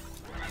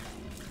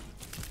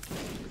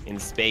 In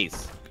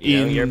space.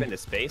 You ever been to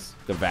space?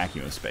 The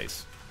vacuum of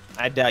space.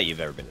 I doubt you've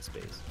ever been to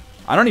space.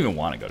 I don't even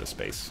want to go to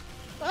space.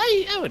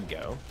 I would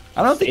go.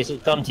 I don't think. Space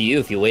will come to you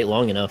if you wait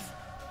long enough.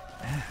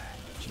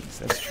 Jeez,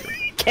 that's true.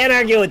 Can't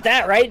argue with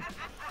that, right?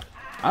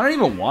 I don't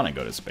even want to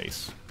go to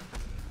space.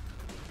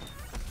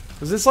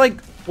 Cause it's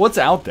like, what's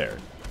out there?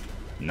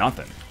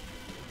 Nothing.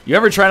 You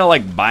ever try to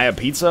like buy a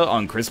pizza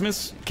on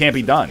Christmas? Can't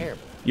be done.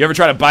 You ever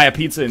try to buy a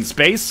pizza in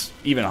space?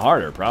 Even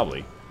harder,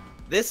 probably.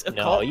 This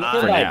No, you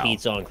for can buy now.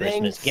 pizza on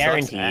Christmas, sucks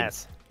guaranteed.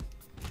 ass.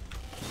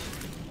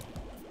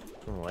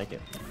 I don't like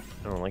it.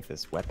 I don't like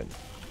this weapon.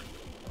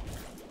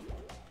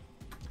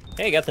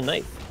 Hey, I got the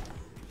knife.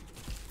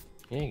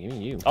 Yeah, give me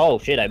you. Oh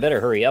shit! I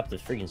better hurry up.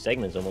 This freaking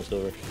segment's almost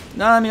over.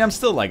 No, I mean I'm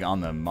still like on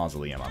the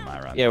mausoleum on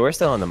my run. Yeah, we're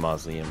still on the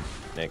mausoleum,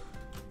 Nick.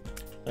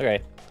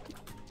 Okay.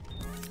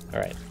 All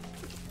right.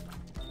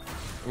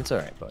 It's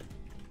alright, bud.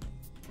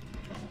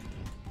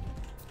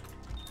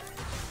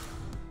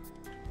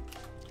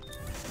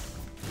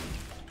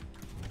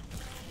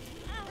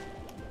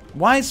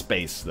 Why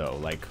space though?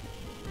 Like,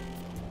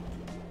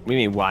 What do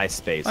you mean, why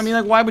space? I mean,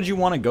 like, why would you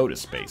want to go to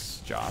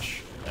space,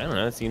 Josh? I don't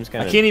know. It seems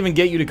kind I of. can't even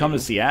get you to come to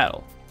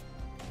Seattle.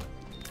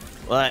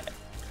 Well,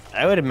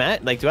 I would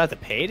imagine. Like, do I have to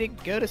pay to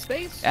go to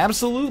space?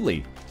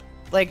 Absolutely.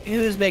 Like,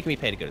 who's making me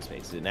pay to go to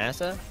space? Is it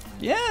NASA?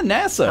 Yeah,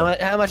 NASA.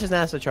 How much does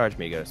NASA charge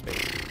me to go to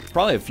space?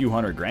 Probably a few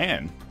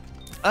 $100,000.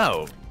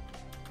 Oh.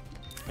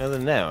 Other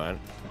than that,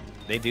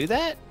 they do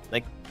that?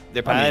 Like,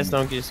 their pilots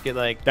don't just get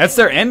like. That's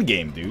their end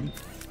game, dude.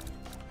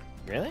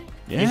 Really?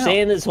 Yeah. You're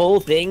saying this whole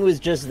thing was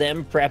just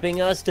them prepping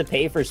us to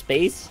pay for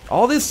space?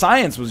 All this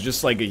science was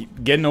just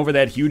like getting over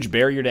that huge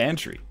barrier to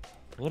entry.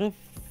 What a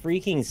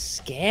freaking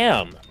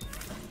scam.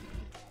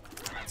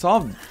 It's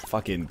all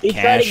fucking They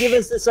cash. try to give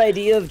us this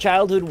idea of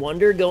childhood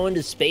wonder going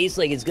to space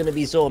like it's going to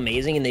be so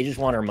amazing, and they just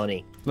want our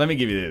money. Let me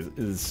give you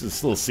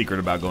this little secret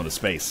about going to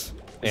space.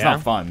 It's Yeah?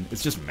 not fun.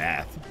 It's just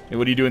math. And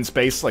what do you do in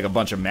space? Like a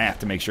bunch of math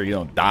to make sure you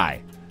don't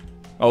die.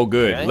 Oh,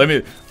 good.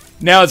 Okay.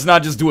 Now it's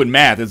not just doing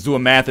math, it's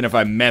doing math, and if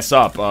I mess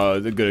up,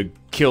 they're gonna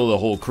kill the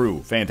whole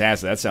crew.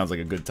 Fantastic, that sounds like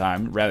a good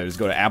time. Rather just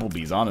go to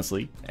Applebee's,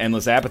 honestly.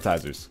 Endless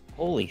appetizers.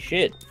 Holy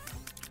shit.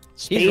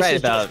 He's right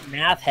is about just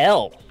math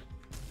hell.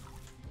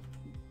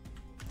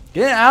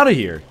 Get out of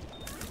here.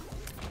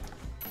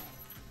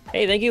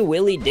 Hey, thank you,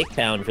 Willie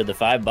Dickpound, for the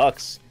 $5.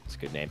 That's a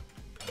good name.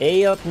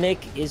 Hey up, Nick.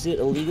 Is it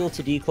illegal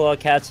to declaw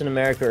cats in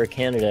America or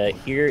Canada?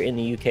 Here in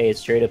the UK,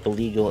 it's straight up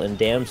illegal, and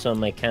damn some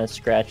my cats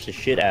scratch the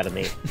shit out of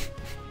me.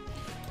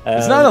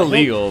 It's not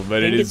illegal,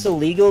 but it is. It's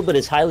illegal, but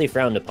it's highly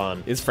frowned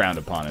upon. It's frowned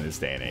upon in this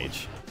day and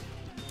age.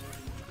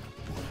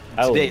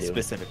 Today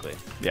specifically.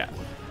 Yeah.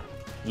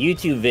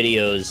 YouTube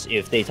videos,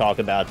 if they talk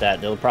about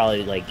that, they'll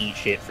probably like eat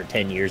shit for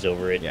 10 years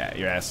over it. Yeah,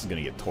 your ass is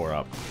gonna get tore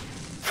up.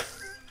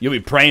 You'll be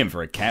praying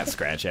for a cat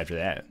scratch after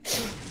that.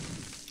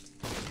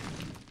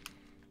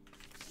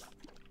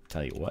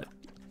 Tell you what.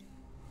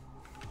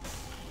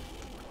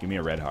 Give me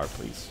a red heart,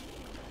 please.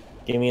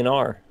 Give me an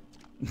R.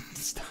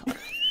 Stop.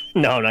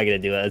 No, I'm not gonna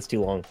do that. That's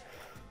too long.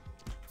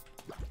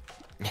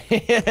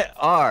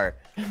 R.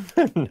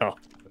 No.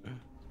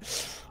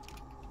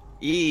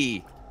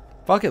 E.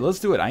 Fuck it, let's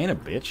do it. I ain't a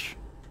bitch.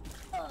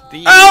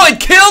 D. Oh, it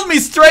killed me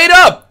straight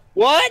up!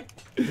 What?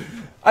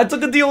 I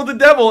took a deal with the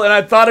devil, and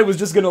I thought it was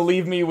just gonna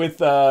leave me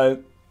with, I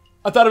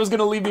thought it was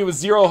gonna leave me with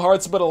 0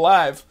 hearts but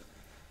alive.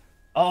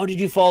 Oh, did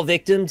you fall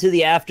victim to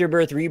the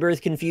afterbirth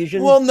rebirth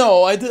confusion? Well,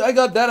 no, I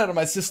got that out of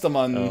my system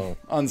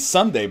on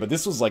Sunday, but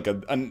this was like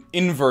an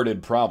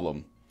inverted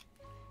problem.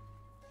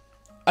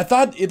 I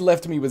thought it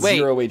left me with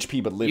 0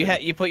 HP but living.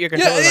 You put your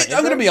controller on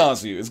I'm gonna be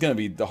honest with you. It's gonna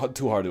be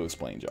too hard to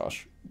explain,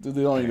 Josh.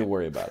 They don't need to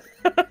worry about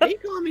it. Are you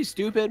calling me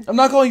stupid? I'm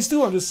not calling you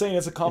stupid. I'm just saying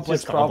it's a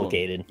complex problem.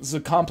 Complicated. It's a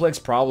complex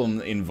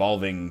problem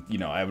involving, you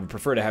know, I would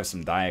prefer to have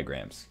some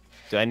diagrams.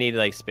 Do I need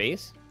like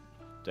space?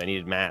 Do I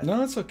need math?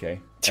 No, it's okay.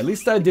 At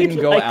least I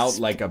didn't go out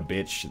like a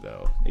bitch,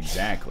 though.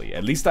 Exactly.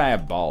 At least I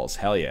have balls.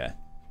 Hell yeah.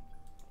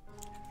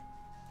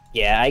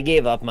 Yeah, I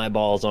gave up my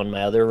balls on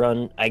my other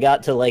run. I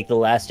got to like the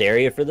last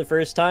area for the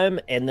first time,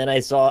 and then I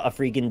saw a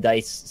freaking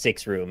dice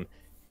 6 room,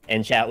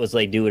 and chat was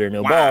like, do it or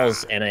no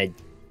balls, and I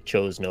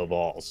chose no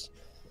balls.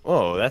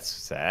 Oh, that's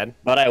sad.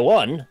 But I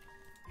won.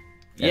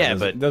 Yeah,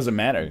 but it doesn't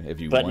matter if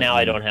you. But now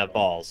I don't have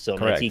balls, so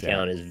Correct, my T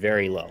count is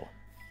very low.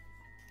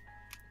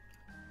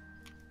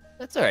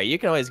 That's all right. You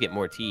can always get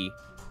more T.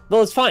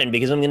 Well, it's fine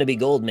because I'm going to be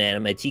gold man,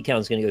 and my T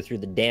count's going to go through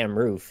the damn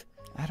roof.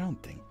 I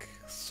don't think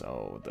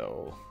so,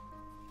 though.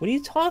 What are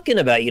you talking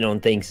about? You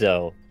don't think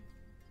so?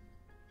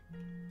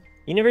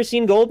 You never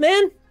seen Gold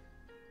Man?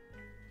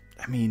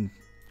 I mean,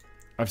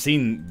 I've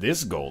seen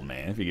this gold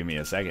man. If you give me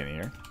a second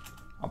here,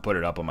 I'll put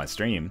it up on my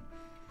stream.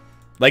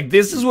 Like,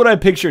 this is what I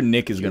picture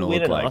Nick is gonna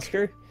look like.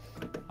 Oscar?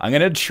 I'm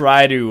gonna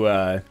try to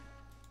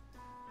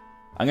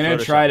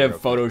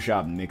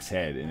Photoshop Nick's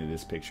head into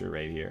this picture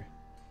right here.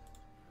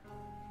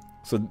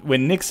 So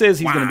when Nick says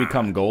he's gonna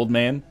become gold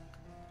man,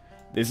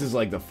 this is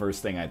like the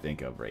first thing I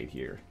think of right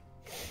here.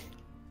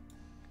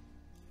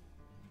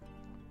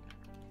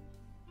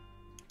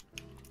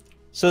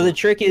 So the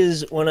trick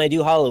is, when I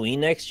do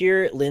Halloween next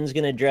year, Lynn's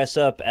gonna dress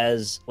up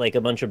as like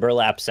a bunch of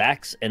burlap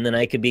sacks, and then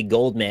I could be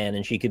Goldman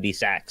and she could be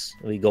Sacks.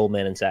 It'll be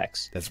Goldman and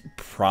Sacks. That's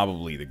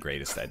probably the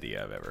greatest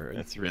idea I've ever heard.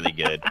 That's really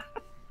good.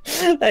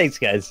 Thanks,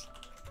 guys.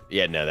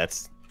 Yeah, no,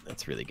 that's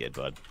really good,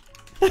 bud.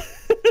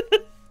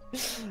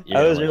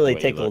 I was really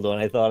tickled when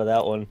I thought of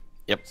that one.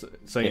 Yep.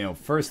 So you know,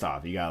 first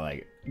off, you got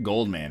like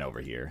Goldman over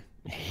here,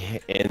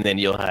 and then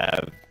you'll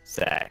have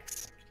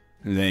Sacks.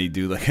 and then you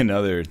do like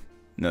another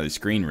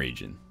screen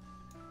region.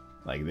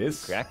 Like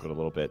this. Crackled a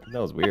little bit.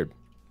 That was weird.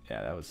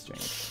 Yeah, that was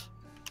strange.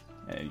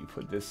 And then you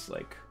put this,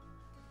 like,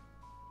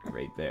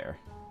 right there.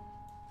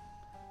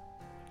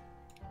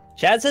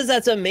 Chad says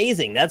that's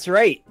amazing. That's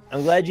right.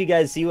 I'm glad you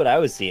guys see what I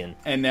was seeing.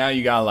 And now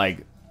you got,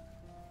 like...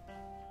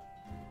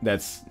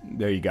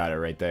 There you got it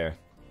right there.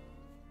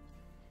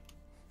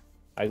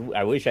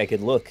 I wish I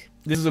could look.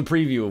 This is a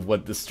preview of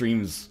what the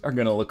streams are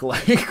going to look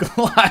like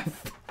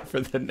live for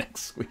the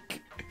next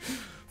week.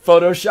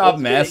 Photoshop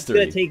mastery.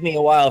 It's gonna take me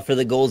a while for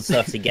the gold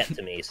stuff to get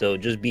to me, so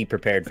just be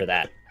prepared for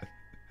that.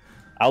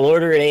 I'll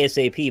order it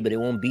ASAP, but it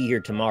won't be here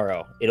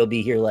tomorrow. It'll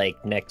be here like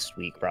next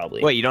week,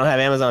 probably. Wait, you don't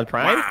have Amazon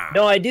Prime?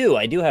 No, I do.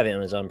 I do have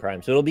Amazon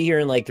Prime, so it'll be here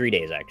in like 3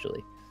 days,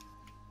 actually.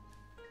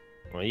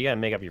 Well, you gotta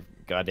make up your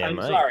goddamn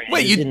mind. Sorry.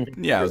 Wait,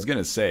 yeah, I was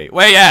gonna say.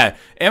 Wait, yeah,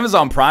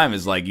 Amazon Prime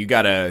is like you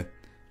gotta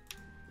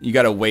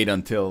wait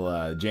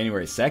until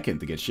January 2nd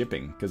to get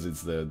shipping because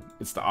it's the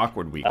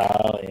awkward week.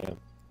 Oh yeah.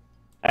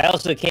 I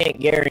also can't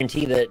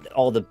guarantee that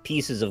all the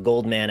pieces of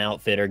Goldman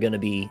outfit are going to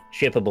be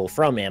shippable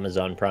from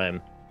Amazon Prime.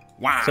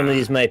 Wow. Some of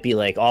these might be,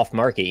 like,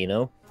 off-market, you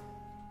know?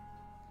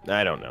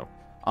 I don't know.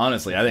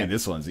 Honestly, I think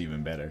this one's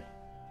even better.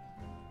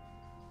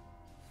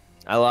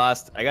 I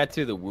lost. I got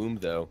to the womb,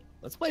 though.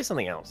 Let's play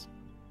something else.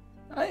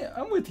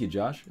 I'm with you,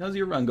 Josh. How's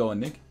your run going,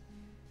 Nick?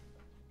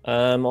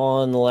 I'm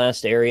on the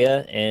last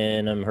area,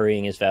 and I'm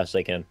hurrying as fast as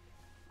I can.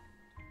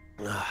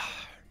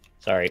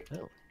 Sorry.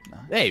 Oh.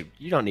 Hey,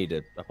 you don't need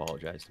to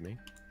apologize to me.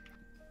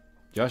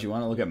 Josh, you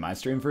want to look at my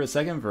stream for a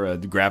second for a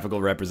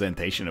graphical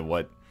representation of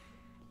what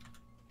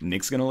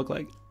Nick's gonna look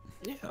like?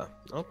 Yeah,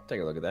 I'll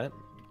take a look at that.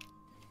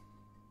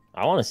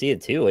 I want to see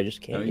it too. I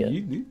just can't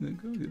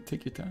get. Go,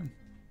 take your time.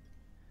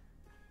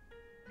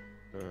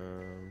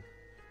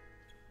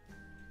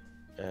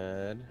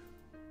 Add.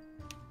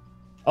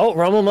 Oh,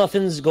 Rumble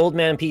Muffin's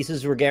Goldman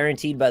pieces were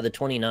guaranteed by the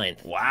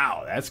 29th.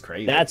 Wow, that's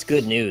crazy. That's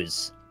good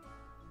news.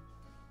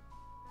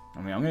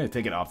 I mean, I'm gonna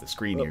take it off the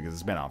screen here because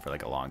it's been on for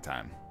like a long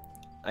time.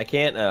 I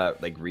can't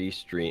like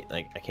restream.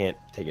 Like I can't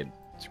take a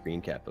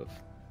screen cap of.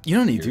 You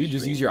don't need to.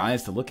 Just use your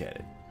eyes to look at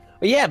it.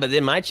 Well, yeah, but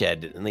in my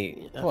chat,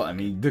 Well, I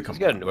mean, let's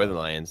go to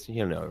Northernlions.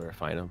 You know where to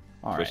find them.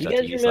 All right. You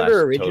guys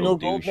remember original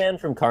Goldman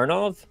from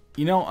Karnov?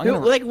 You know,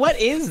 like, what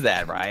is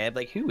that, Ryan?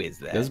 Like, who is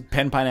that? That's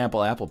Pen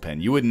Pineapple Apple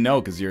Pen. You wouldn't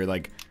know because you're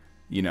like,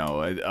 you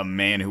know, a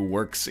man who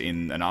works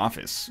in an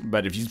office.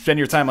 But if you spend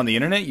your time on the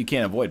internet, you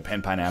can't avoid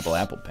Pen Pineapple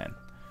Apple Pen.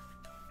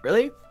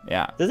 Really?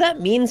 Yeah. Does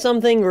that mean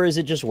something, or is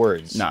it just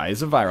words? No,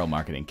 it's a viral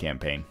marketing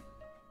campaign.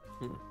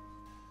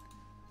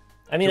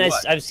 I mean,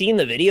 I've seen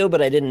the video,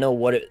 but I didn't know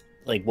what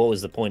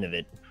was the point of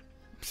it.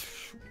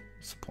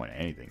 What's the point of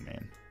anything,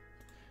 man?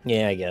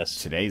 Yeah, I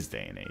guess. Today's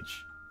day and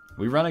age.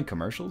 We running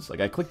commercials?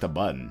 Like, I clicked a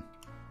button.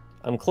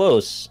 I'm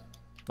close.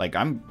 Like,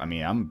 I'm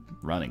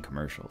running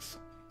commercials.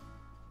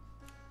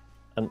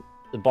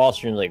 The ball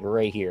stream's like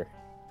right here.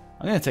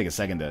 I'm gonna take a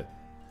second to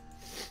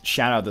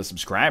shout out the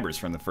subscribers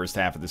from the first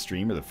half of the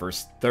stream, or the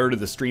first third of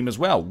the stream as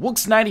well.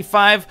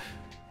 Wooks95,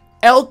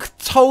 Elk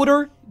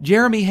Toter,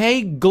 Jeremy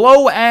Hay,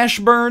 Glow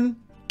Ashburn,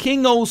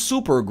 King O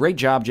Super, great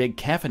job, Jake,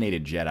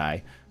 Caffeinated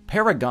Jedi,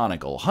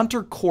 Paragonical,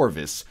 Hunter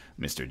Corvus,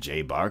 Mr.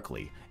 J.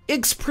 Barkley,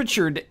 Ix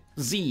Pritchard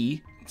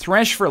Z,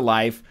 Thresh for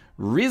Life,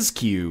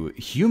 RizQ,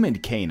 Human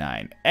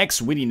K9, X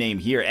Witty Name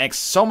Here, X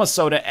Soma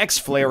Soda, X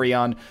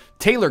Flareon,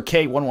 Taylor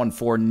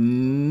K114,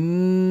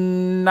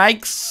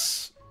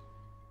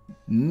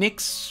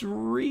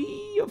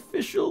 Nixry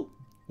Official,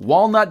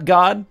 Walnut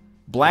God,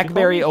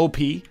 Blackberry OP,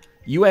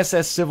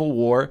 USS Civil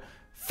War,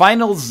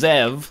 Final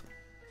Zev,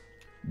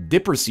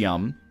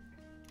 Dippersium,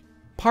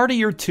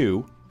 Partier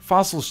 2,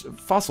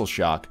 Fossil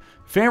Shock,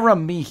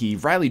 Farah Mihi,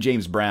 Riley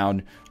James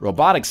Brown,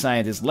 Robotic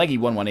Scientist,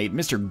 Leggy118,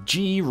 Mr.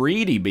 G.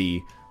 Reedy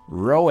B,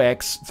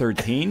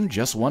 Roex13,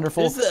 Just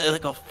Wonderful. This is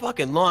like a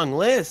fucking long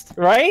list.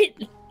 Right?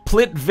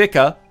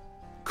 Plitvika,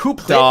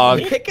 Coop Dog.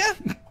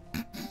 Plitvika?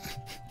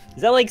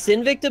 Is that like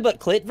Sinvicta but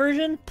clit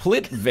version?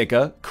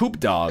 Plitvika, Coop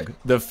Dog,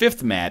 The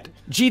Fifth Mat,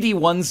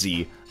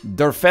 GD1Z,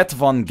 Derfet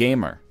Von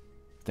Gamer.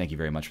 Thank you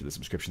very much for the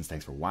subscriptions.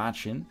 Thanks for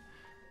watching.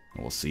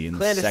 And we'll see you in the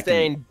second.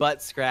 Clandestine,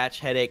 Butt Scratch,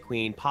 Headache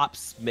Queen, Pop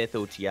Smith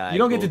OTI. You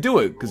don't get to do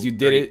it because you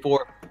did it.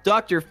 For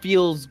Dr.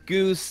 Feels,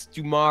 Goose,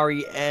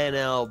 Dumari,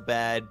 NL,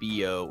 Bad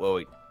BO. Oh,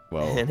 wait.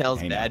 Well,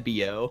 NL's Bad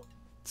BO.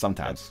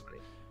 Sometimes.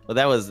 Well,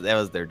 that was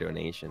their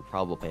donation.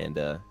 Probable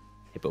Panda,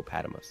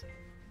 Hippopotamus.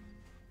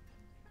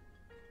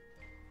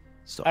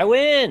 So I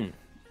win.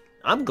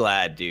 I'm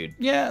glad, dude.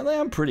 Yeah,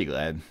 I'm pretty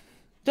glad.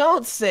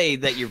 Don't say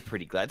that you're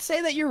pretty glad.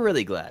 Say that you're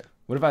really glad.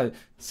 What if I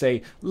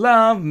say,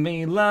 love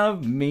me,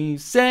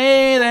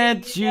 say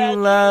that you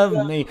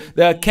love me.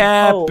 The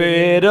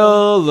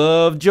capital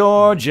of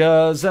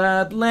Georgia's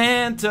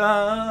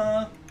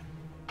Atlanta.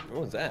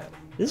 What was that?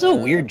 This is a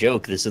weird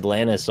joke, this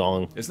Atlanta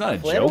song. It's not a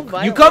Flannel joke.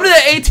 Violet. You come to the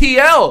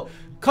ATL.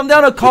 Come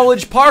down to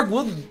College Park.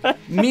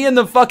 Me and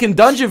the fucking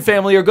Dungeon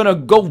family are going to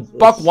go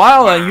buck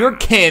wild on your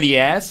candy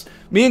ass.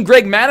 Me and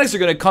Greg Maddox are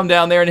going to come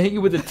down there and hit you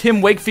with a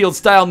Tim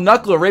Wakefield-style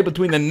knuckler right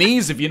between the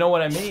knees, if you know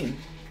what I mean.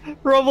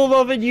 Rumble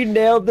Muffin, you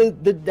nailed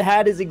the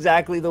hat is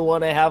exactly the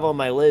one I have on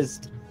my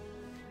list.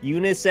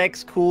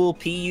 Unisex, cool,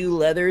 PU,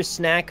 leather,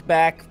 snack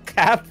back,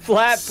 cap,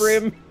 flat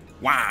brim.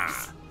 Wah.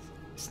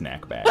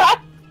 Snack bag.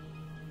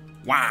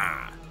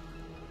 Wah.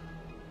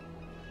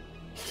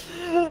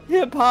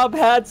 Hip hop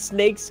hat,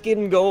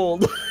 snakeskin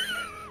gold.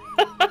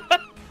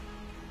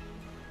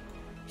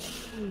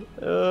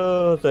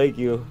 Oh, thank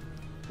you.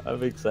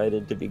 I'm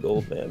excited to be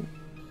gold, man.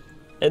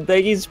 And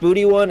thank you,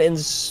 Spooty One and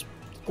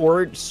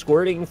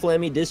Squirting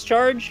Flammy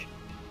Discharge.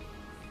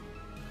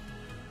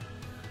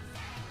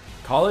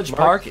 College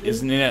Park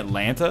isn't in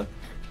Atlanta.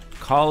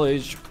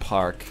 College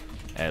Park,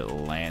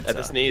 Atlanta. At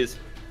the sneeze.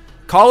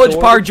 College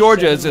Park,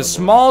 Georgia is a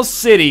small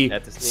city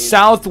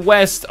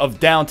southwest of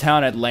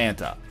downtown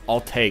Atlanta.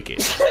 I'll take it.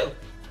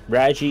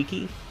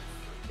 Rajiki.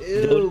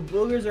 Ew,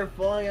 boogers are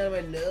falling out of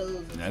my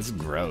nose. That's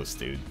gross,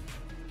 dude.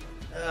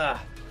 Ugh.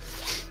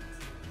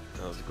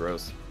 That was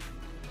gross.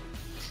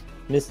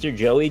 Mr.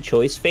 Joey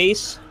Choice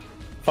Face.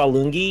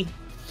 Falungi.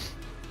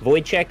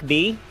 Wojciech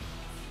B.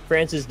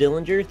 Francis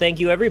Dillinger. Thank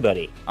you,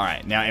 everybody. All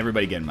right, now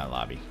everybody get in my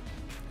lobby.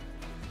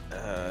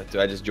 Do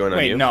I just join on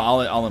you? Wait, no,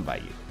 I'll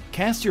invite you.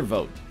 Cast your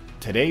vote.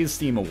 Today's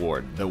Steam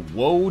Award, the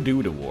Whoa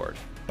Dude Award.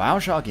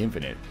 BioShock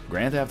Infinite,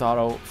 Grand Theft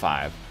Auto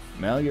 5,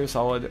 Metal Gear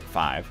Solid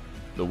 5,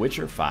 The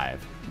Witcher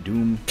 5,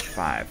 Doom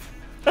 5.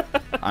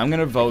 I'm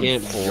gonna vote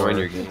for. Join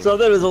your game. So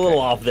that was a little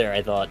off there,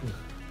 I thought.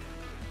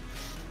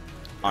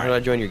 How do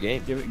I join your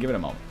game? Give it a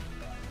moment.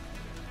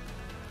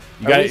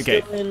 You Are got we it.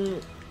 Okay. still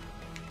in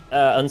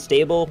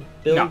unstable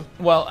build? No.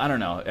 Well, I don't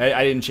know.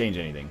 I didn't change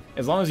anything.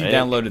 As long as you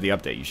downloaded the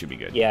update, you should be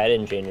good. Yeah, I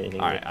didn't change anything.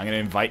 All right, I'm gonna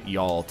invite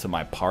y'all to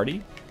my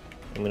party.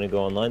 I'm gonna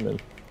go online then.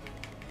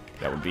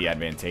 That would be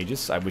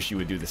advantageous. I wish you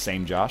would do the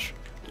same, Josh.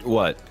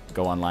 What?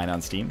 Go online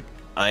on Steam.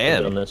 I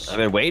am. I've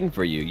been waiting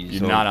for you.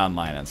 You're not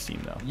online on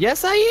Steam, though.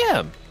 Yes, I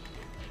am.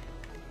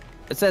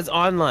 It says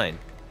online.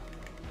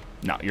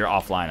 No, you're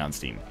offline on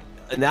Steam.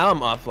 Now I'm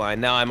offline.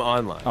 Now I'm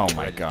online. Oh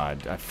my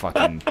god, I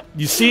fucking...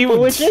 You see But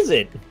what... which is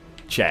it?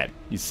 Chat,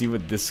 you see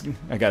what this...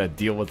 I gotta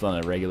deal with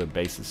on a regular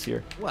basis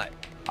here? What?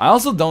 I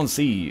also don't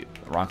see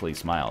Rock Lee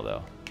smile,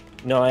 though.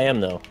 No, I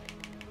am though.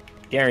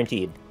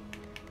 Guaranteed.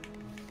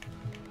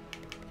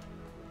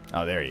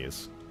 Oh, there he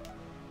is.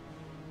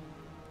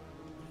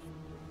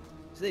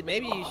 So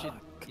maybe you should,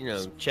 you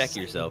know, check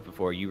yourself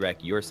before you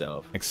wreck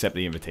yourself. Accept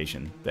the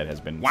invitation that has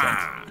been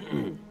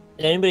sent.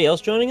 Anybody else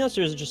joining us,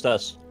 or is it just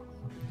us?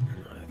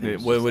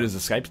 What does the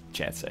Skype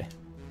chat say?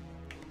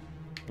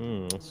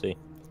 Let's see.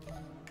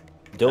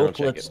 don't Doke,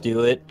 check let's it.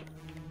 do it.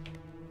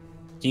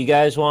 Do you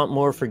guys want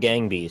more for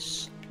Gang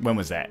Beasts? When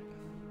was that?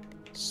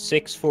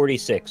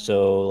 6:46,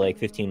 so like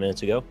 15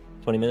 minutes ago,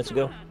 20 minutes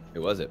ago.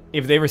 Who was it?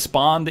 If they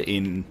respond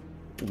in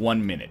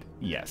 1 minute,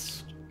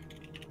 yes.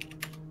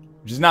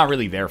 Which is not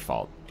really their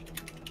fault.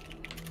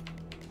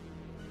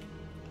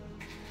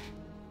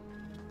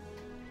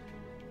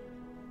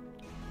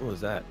 What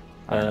was that?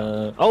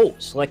 Oh,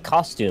 select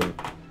costume.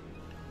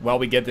 While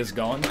we get this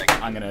going,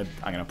 I'm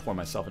gonna pour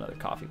myself another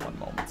coffee. 1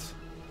 moment.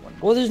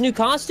 Well, there's new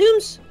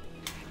costumes?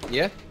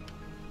 Yeah.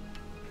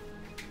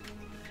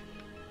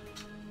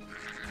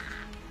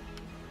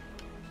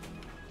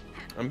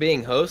 I'm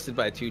being hosted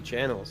by 2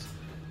 channels.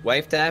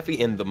 Wife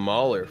Taffy and the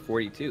Mauler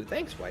 42.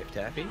 Thanks, Wife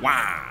Taffy.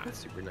 Wow. That's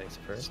super nice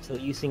of her. Still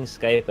using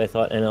Skype. I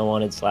thought NL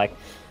wanted Slack.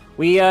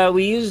 We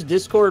use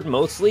Discord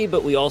mostly,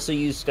 but we also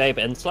use Skype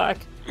and Slack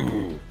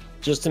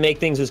just to make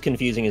things as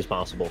confusing as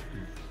possible.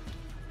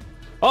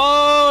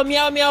 Oh,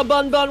 Meow Meow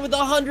Bun Bun with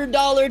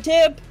 $100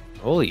 tip.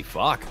 Holy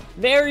fuck.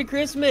 Merry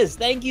Christmas.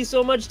 Thank you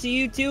so much to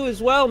you too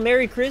as well.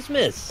 Merry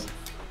Christmas.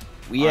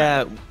 We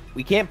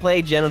can't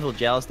play genital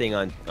jousting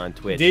on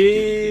Twitch.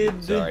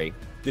 Sorry.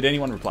 Did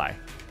anyone reply?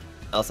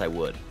 Else I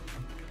would.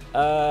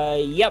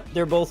 Yep,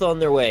 they're both on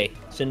their way.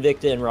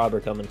 Sinvicta and Rob are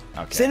coming.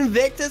 Okay.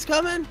 Sinvicta's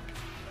coming?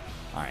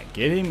 All right,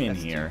 get him in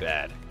That's here. too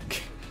bad.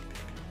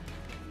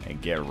 And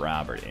get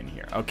Robert in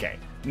here. Okay.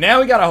 Now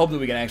we gotta hope that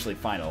we can actually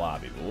find a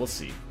lobby, but we'll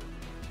see.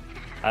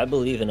 I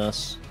believe in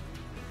us.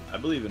 I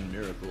believe in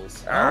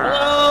miracles.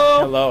 Hello.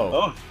 Hello.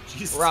 Oh,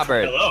 Jesus.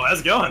 Robert. Hello,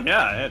 how's it going?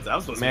 Yeah, I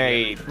was supposed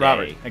Merry to be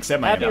Robert, Day.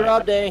 accept my Happy invite.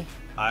 Rob Day.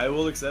 I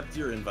will accept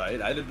your invite.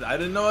 I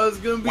didn't know I was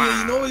gonna be.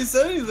 You nobody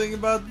said anything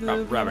about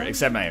the. Robert,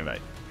 accept my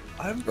invite.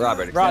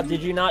 Robert, Rob,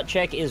 did you not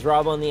check is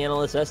Rob on the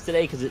NLSS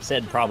today? Because it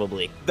said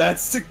probably.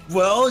 That's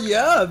well,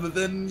 yeah, but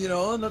then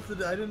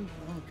nothing. I didn't.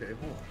 Okay,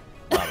 hold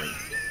on.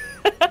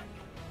 Robert.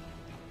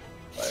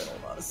 Wait,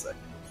 hold on a second.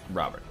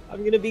 Robert.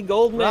 I'm gonna be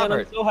gold man.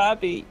 Robert. I'm so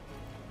happy.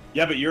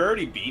 Yeah, but you're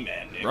already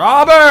B-man, Nick.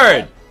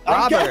 Robert!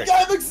 Robert.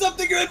 I'm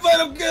accepting your invite.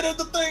 I'm getting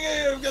the thing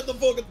here. I've got the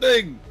fucking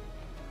thing.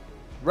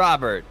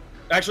 Robert.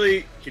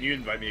 Actually, can you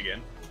invite me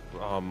again?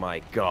 Oh my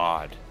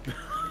god.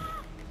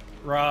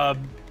 Rob,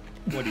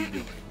 what are you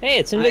doing? Hey,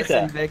 it's Hi,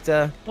 Sinvicta.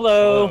 Sinvicta.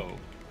 Hello.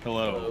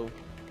 Hello.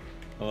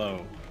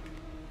 Hello.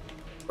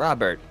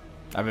 Robert.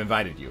 I've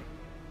invited you.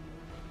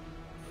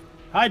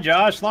 Hi,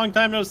 Josh. Long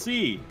time no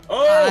see.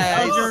 Oh, Hi,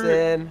 how's your-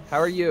 Sin. How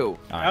are you?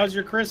 All right. How's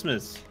your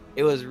Christmas?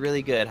 It was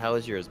really good. How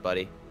was yours,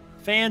 buddy?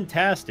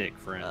 Fantastic,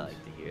 friend. I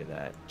like to hear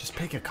that. Just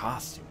pick a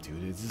costume,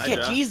 dude. It's just- I Yeah,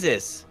 know.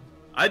 Jesus.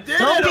 I did.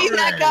 Don't be already.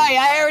 that guy.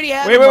 I already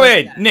have Wait, him wait, on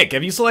wait. that. Nick,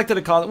 have you selected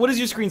a costume? What does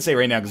your screen say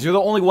right now? Because you're the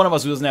only one of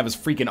us who doesn't have his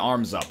freaking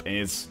arms up.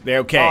 And they're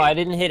okay. Oh, I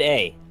didn't hit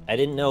A. I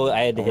didn't know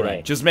I had to hit A.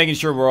 Alright, just making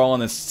sure we're all on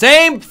the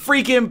same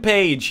freaking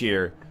page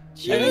here.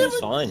 Everything's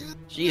fine.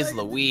 Jeez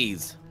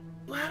Louise.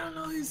 I don't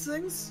know these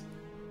things.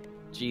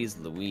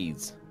 Jeez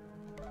Louise.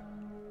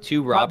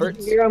 2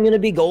 Roberts? Here I'm gonna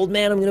be gold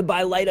man. I'm gonna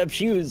buy light up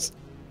shoes.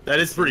 That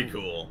is pretty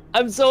cool.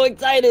 I'm so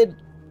excited.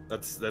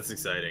 That's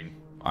exciting.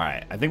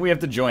 Alright, I think we have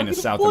to join a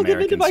South Plug them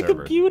into American my server.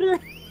 computer.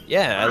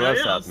 Yeah, I Alright, love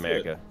yeah, South let's do it.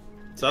 America.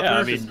 South Yeah, I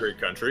America's mean, a great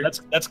country.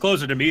 That's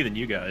closer to me than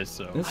you guys,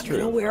 so. That's I'm gonna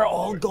true. wear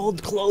all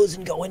gold clothes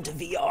and go into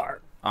VR.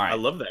 I Alright,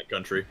 love that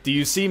country. do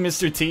you see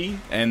Mr. T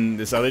and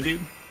this other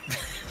dude?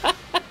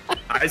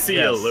 I see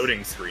Yes. a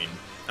loading screen.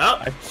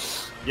 Oh,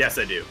 yes,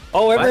 I do.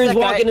 Oh, Why is everyone's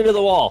that guy- walking into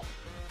the wall.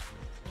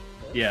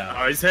 Yeah.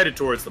 Oh, he's headed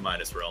towards the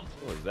minus realm.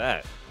 What was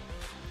that?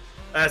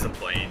 That's a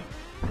plane.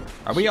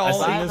 Are we all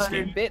in this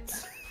 500 game?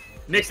 bits.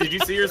 Nick, did you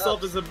see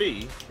yourself as a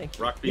bee? Thank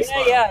you. Rock B Yeah,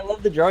 spot. yeah, I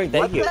love the drawing.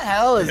 Thank What you. the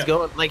hell is Yeah.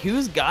 going? Like,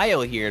 who's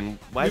Guile here, and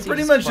why You is he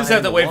pretty much just have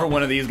to climbing wait the for wall?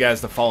 one of these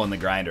guys to fall in the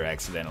grinder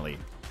accidentally.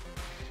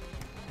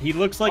 He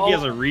looks like he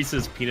has Oh. a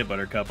Reese's peanut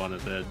butter cup on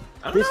his head.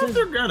 I don't This know is- if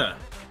they're gonna.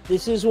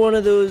 This is one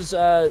of those.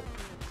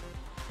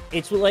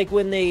 It's like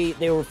when they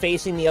were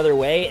facing the other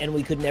way and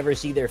we could never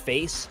see their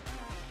face.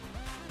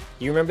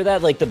 Do you remember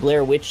that? Like the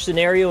Blair Witch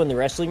scenario in the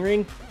wrestling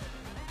ring.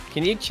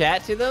 Can you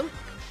chat to them?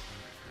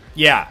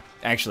 Yeah,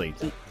 actually.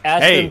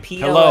 Ask Hey, them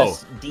hello.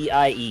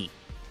 PLSDIE.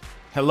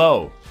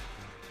 Hello.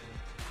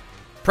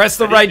 Press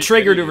the right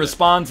trigger to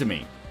respond to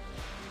me.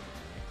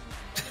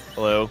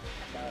 Hello.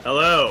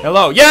 Hello.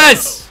 Hello.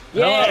 Yes!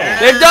 Yeah.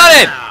 They've done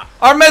it!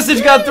 Our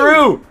message got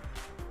through!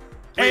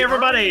 Hey,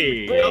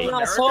 everybody! Bring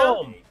us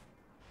home.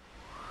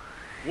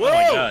 Whoa! Oh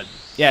my god.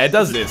 Yeah, it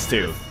does this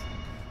too.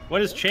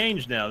 What has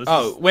changed now? This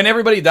Oh, when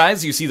everybody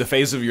dies, you see the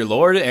face of your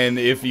lord, and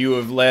if you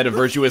have led a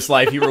virtuous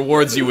life, he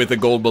rewards you with a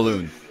gold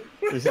balloon.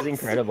 This is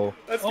incredible.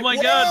 Oh my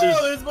god,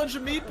 There's a bunch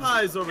of meat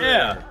pies over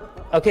Yeah. there.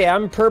 Okay,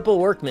 I'm Purple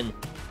Workman.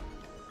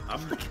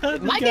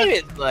 I'm My game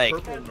is like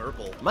purple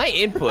nurple. my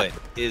input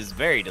is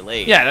very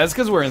delayed. Yeah, that's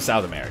because we're in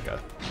South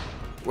America.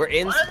 We're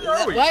in. Why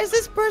are we? Why is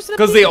this person?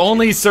 Because the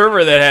only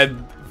server that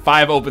had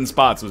 5 open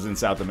spots was in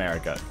South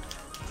America.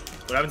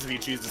 What happens if you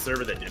choose a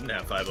server that didn't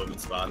have 5 open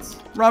spots?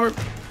 Robert,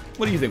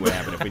 what do you think would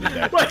happen if we did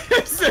that? What?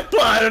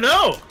 Well, I don't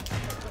know.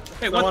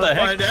 Hey, I what want the to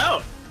heck? find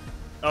out.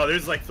 Oh,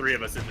 there's like 3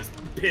 of us in this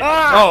pit.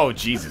 Oh,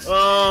 Jesus.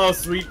 Oh,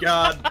 sweet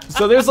God.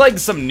 So there's like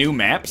some new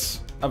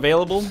maps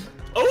available.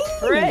 Oh,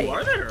 Hooray.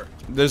 are there?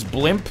 There's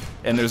Blimp,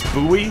 and there's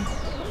Buoy.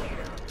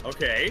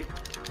 Okay.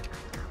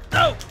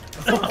 No!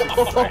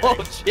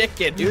 Oh,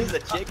 chicken. Who's the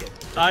chicken?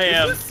 I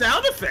am. There's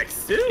sound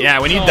effects too. Yeah,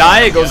 when you Oh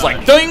die, my it goes God.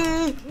 like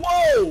ding!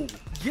 Whoa.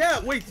 Yeah.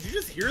 Wait. Did you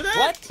just hear that?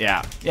 What?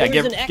 Yeah, There was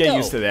an get echo.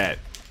 used to that.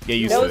 Get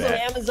used That to was an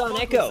that. Amazon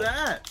What Echo. was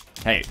that?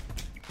 Hey,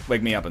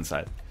 wake me up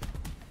inside.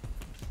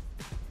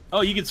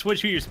 Oh, you can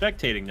switch who you're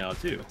spectating now,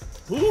 too.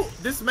 Who?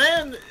 This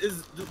man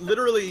is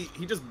literally.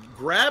 He just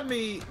grabbed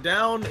me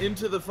down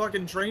into the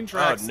fucking train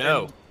tracks.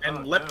 no.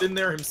 And leapt in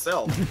there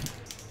himself.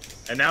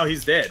 And now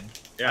he's dead.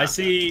 Yeah. I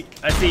see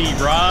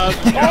Rob.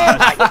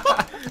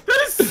 That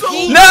is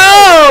so.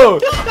 No!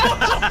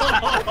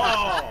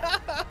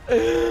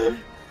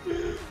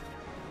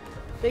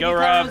 Thank Go, you,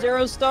 Rob. Tyler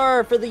Zero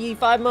Star, for the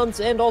 5 months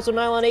and also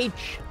Nylon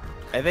H.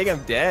 I think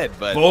I'm dead,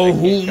 but For I can't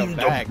whom come the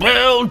back.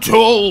 bell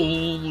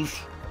tolls.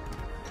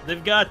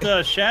 They've got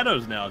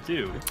shadows now,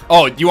 too.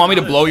 Oh, do you want me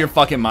to blow your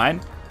fucking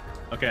mind?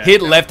 Okay.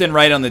 Hit left and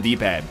right on the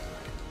D-pad.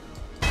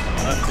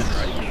 Left and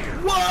right.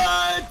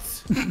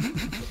 What?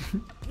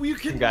 You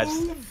can Guys.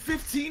 move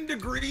 15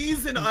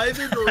 degrees in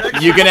either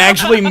direction. You can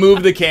actually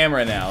move the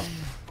camera now.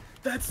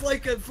 That's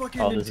like a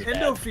fucking Oh, this is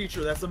Nintendo bad.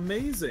 feature. That's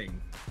amazing.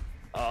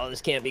 Oh,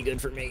 this can't be good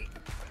for me.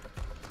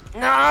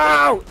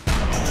 No!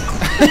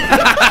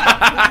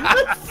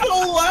 That's so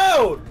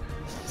loud.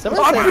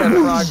 Someone said that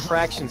Frog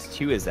Fractions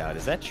 2 is out.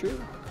 Is that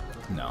true?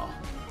 No.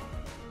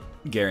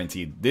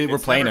 Guaranteed. We're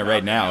It's playing it never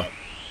right not now.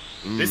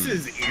 This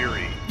is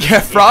eerie. Yeah,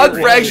 Frog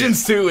really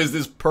Fractions 2 is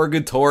this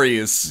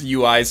purgatorious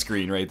UI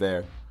screen right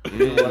there.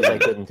 Ones I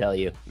couldn't tell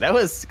you. That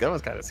was kind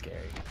of scary.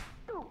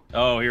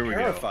 Oh, here we go.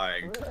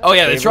 Terrifying. Oh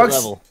yeah,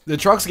 Favorite the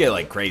trucks get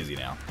like crazy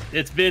now.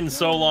 It's been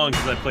so long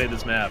since I played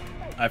this map.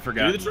 I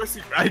forgot. Dude, the trucks,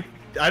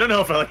 I don't know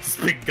if I like this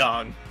big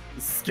gong.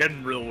 This is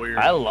getting real weird.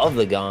 I love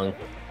the gong.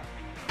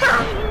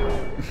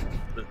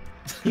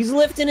 He's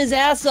lifting his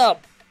ass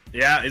up.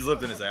 Yeah, he's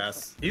lifting his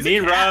ass. He's Me a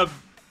and cat.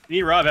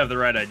 Rob have the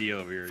right idea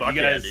over here. Fuck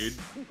you guys, yeah, dude.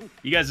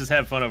 You guys just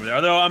have fun over there.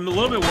 Although I'm a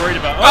little bit worried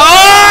about.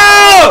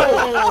 Oh!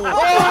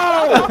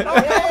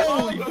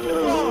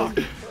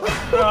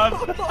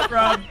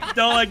 Rob,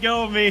 don't let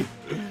go of me.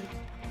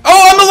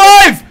 Oh, I'm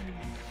alive!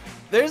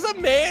 There's a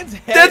man's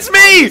head. That's on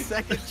me! the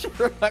second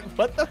truck.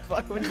 What the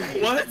fuck would you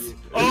do? What?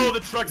 Oh, the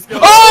truck's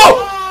going.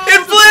 Oh!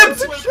 It flipped!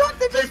 The truck,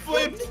 they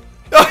flipped!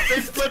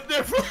 They flipped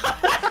their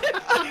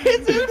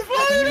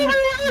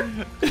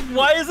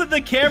Why isn't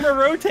the camera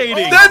rotating?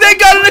 They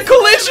got in a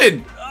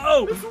collision!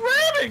 Oh! It's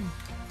ramming!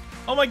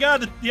 Oh my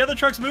God! The other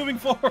truck's moving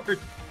forward.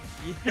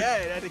 Yeah,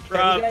 it had to Can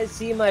Rob. you guys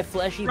see my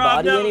fleshy Rob,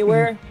 body no.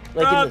 anywhere?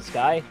 Like in Rob. the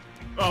sky?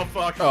 Oh,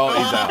 fuck. Oh,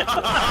 he's out.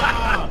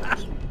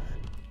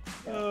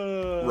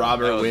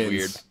 Robert That was wins.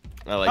 weird.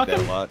 I like that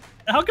a lot.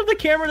 How come the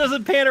camera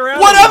doesn't pan around?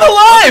 What? I'm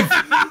alive!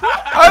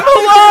 I'm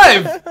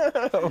alive!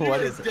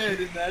 What is dead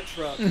in that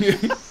truck.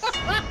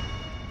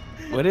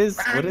 what is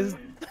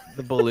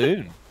the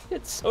balloon?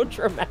 It's so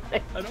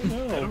dramatic. I don't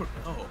know.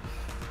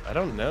 I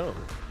don't know.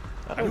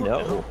 I don't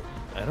know.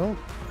 I don't.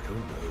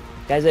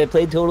 Guys, I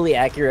played Totally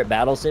Accurate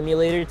Battle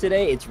Simulator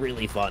today. It's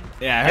really fun.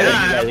 Yeah, I Yeah, heard you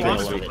guys I are gonna want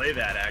love to it. play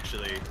that,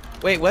 actually.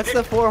 Wait, what's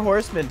the 4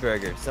 Horsemen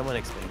burger? Someone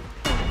explain.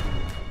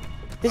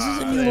 This is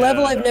a new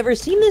level. I've never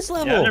seen this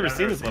level. Yeah, I've never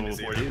seen this level this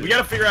before, either. dude. We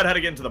gotta figure out how to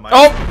get into the mine.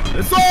 Oh!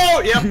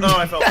 Oh! Yep. Oh,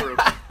 I fell through.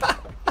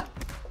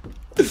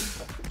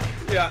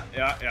 Yeah.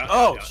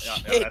 Oh, yeah,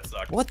 shit. that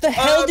sucked. What the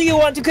hell do you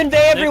want to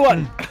convey,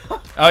 everyone?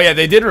 Oh yeah,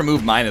 they did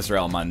remove Minus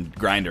Realm on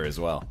Grinder as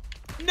well.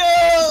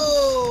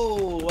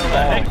 No! Oh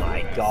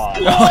my god.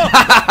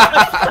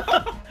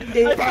 I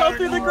fell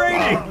through the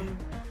grating.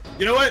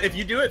 You know what? If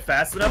you do it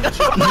fast enough, it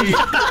should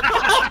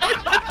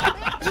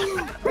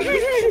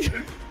be...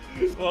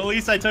 Well, at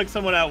least I took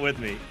someone out with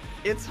me.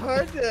 It's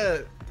hard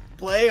to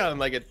play on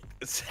like a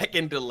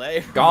second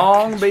delay. from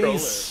Gong the controller.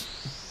 base.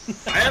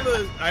 I have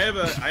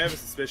a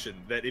suspicion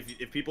that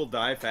if people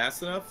die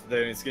fast enough,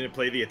 then it's gonna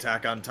play the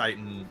Attack on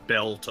Titan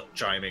bell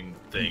chiming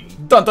thing.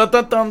 Dun dun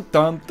dun dun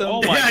dun dun.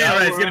 Oh my yeah, God.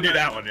 right, it's gonna do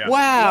that one. Yeah.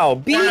 Wow,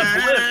 beat.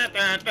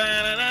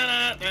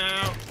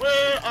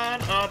 We're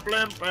on a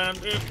blimp and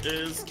it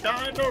is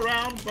kinda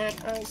round, but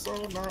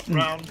also not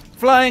round.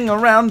 Flying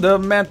around the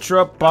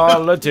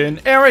metropolitan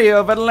area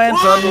of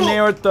Atlanta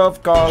north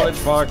of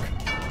College Park.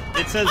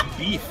 It says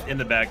beef in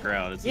the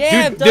background. It's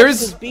Yeah, Dude, it does, there's-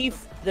 'cause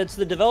Beef. That's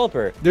the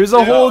developer. There's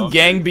a whole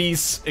Gang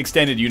Beasts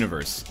extended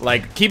universe.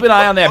 Like, keep an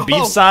eye on that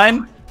beef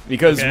sign,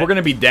 because Okay. we're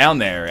gonna be down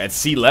there at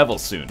sea level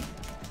soon.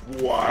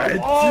 What?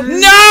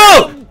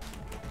 No!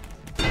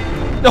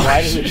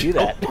 Why did it do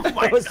that?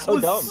 That was so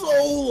dumb.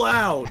 so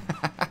loud.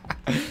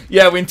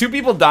 Yeah, when two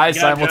people die got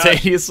him,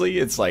 simultaneously,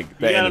 it's like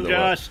the You got end him, of the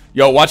world. Josh.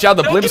 Yo, watch out,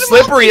 the blimp's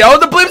slippery! Oh,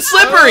 the blimp's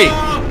slippery!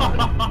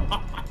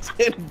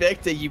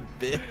 Invicta, you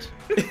bitch.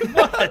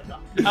 What?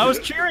 I was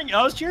cheering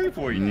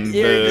for you.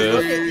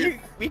 Mm,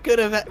 We could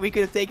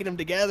have taken them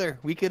together.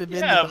 We could have been.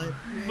 Yeah, the-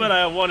 but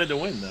I wanted to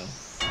win though.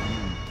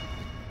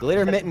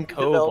 Glitter Mitten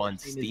Cove Developed on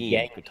team is Steam.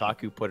 Gang.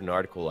 Kotaku put an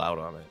article out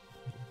on it.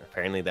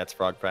 Apparently, that's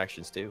Frog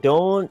Fractions too.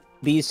 Don't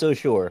be so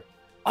sure.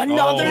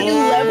 Another new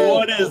Oh, level.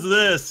 what is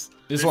this?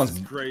 This This one's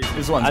is crazy.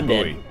 I'm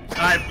buoy.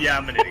 dead. Yeah,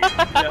 I'm an idiot.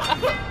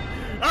 Yeah.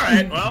 All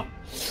right, well.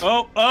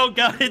 Oh,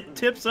 God, it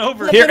tips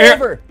over. Flip it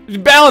over.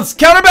 Balance!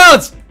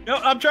 Counterbalance! No,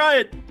 I'm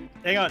trying.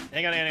 Hang on.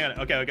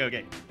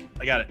 Okay.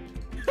 I got it.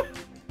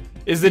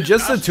 Is it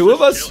just the Josh two is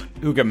of us chilling.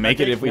 who can make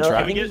it if we No, I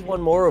try? think there's one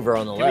more over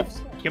on the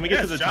left. Can we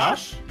get to the top?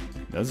 Josh.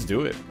 Let's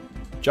do it.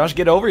 Josh,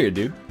 get over here,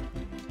 dude.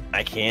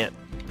 I can't.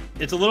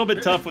 It's a little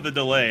bit tough with the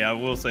delay, I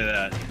will say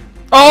that.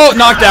 Oh,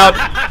 knocked out!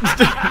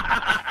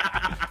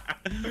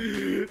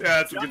 Yeah,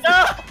 that's a good.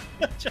 No!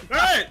 All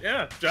right,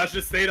 yeah. Josh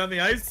just stayed on the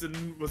ice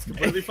and was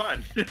completely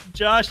fine.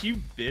 Josh, you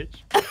bitch.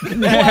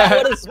 Wow,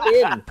 what a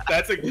spin.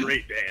 That's a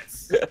great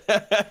dance. I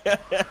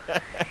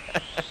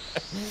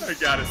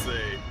gotta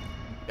say.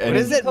 What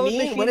does it Totally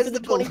mean? What machine is for the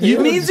the balloon?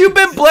 It means you've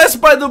been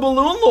blessed by the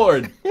Balloon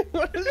Lord.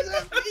 What does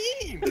that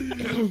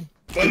mean?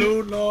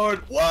 Balloon Lord,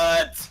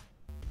 what?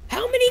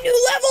 How many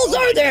new levels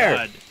are there?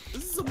 God.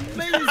 This is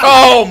amazing.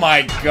 Oh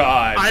my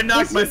god. I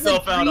knocked This is the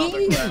myself out on the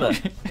dream.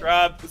 ground.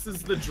 Rob, This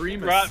is the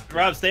dream.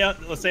 Rob, stay on.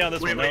 Let's stay on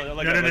this Wait, one.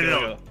 wait.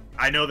 No.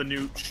 I know the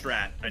new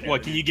strat. I know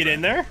What? the Can new you get strat.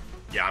 in there?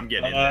 Yeah, I'm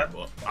getting in there.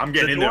 Boy. I'm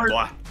getting in The there,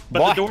 door- boy.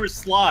 But the doors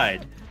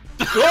slide.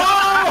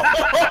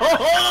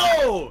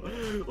 Oh!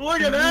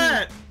 Look at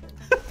that!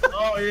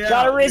 Oh yeah.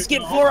 Gotta risk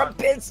it Hold for on. a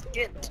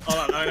biscuit.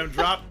 Hold on, I'm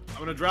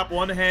gonna drop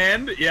one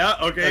hand. Yeah,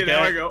 okay, Okay.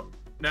 now I go.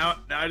 Now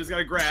I just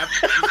gotta grab.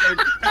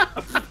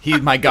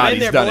 My god, In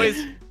he's there, done boys.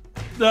 it.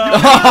 No.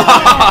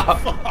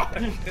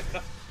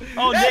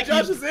 Oh, Yeah, Nick,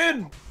 Josh is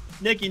in.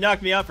 Nick, you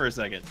knocked me out for a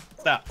second.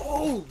 Stop.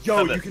 Oh, yo,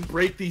 Stop you it. can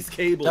break these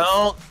cables.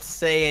 Don't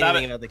say Stop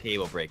anything it. about the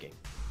cable breaking.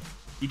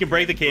 You can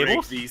break the Break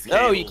cables? these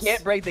No, you cables.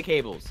 can't break the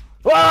cables.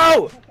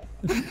 Whoa!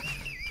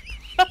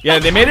 Yeah,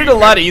 they made it a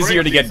lot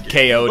easier to get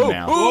KO'd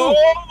now. Oh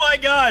my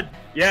god!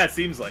 Yeah, it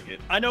seems like it.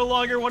 I no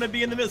longer want to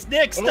be in the midst.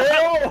 Nick, stop!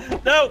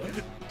 Oh, No!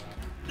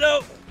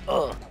 No!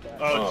 Ugh.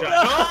 oh,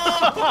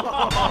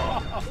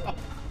 Josh.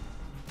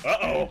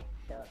 Uh-oh.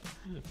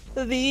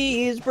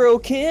 These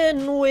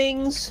broken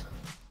wings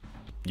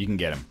You can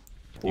get him.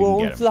 You can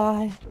won't get him.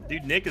 fly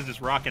Dude, Nick is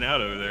just rocking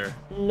out over there.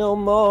 no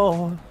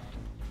more.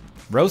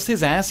 Roast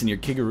his ass in your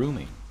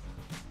kigurumi.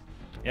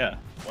 Yeah.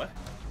 What?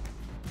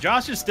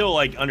 Josh is still,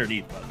 like,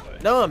 underneath, by the way.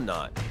 No, I'm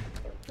not.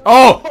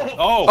 Oh!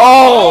 Oh!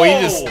 Oh! He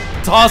just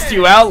tossed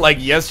you out like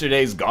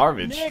yesterday's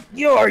garbage.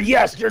 You're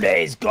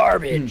yesterday's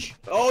garbage.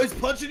 Oh, he's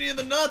punching you in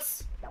the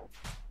nuts.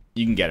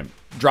 You can get him.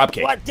 Drop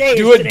kick. What day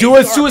Do is it. today's Do a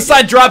garbage?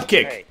 suicide drop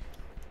kick.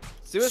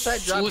 Suicide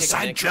drop kick.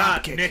 Suicide Nick. drop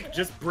God, kick. Nick,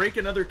 just break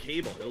another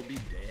cable. He'll be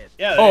dead.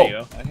 Yeah, there you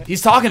Oh, go.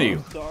 he's talking to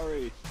you.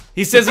 Sorry.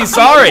 He says he's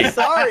sorry.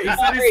 Sorry. He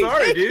said he's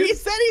sorry, dude. He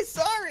said he's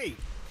sorry.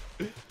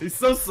 He's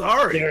so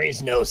sorry. There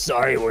is no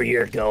sorry where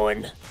you're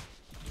going.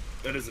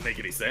 That doesn't make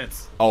any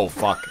sense. Oh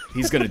fuck,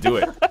 he's gonna do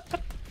it.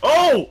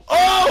 Oh!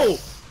 Oh!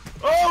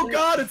 Oh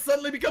God! It's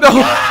suddenly become. No.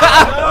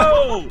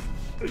 No!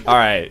 All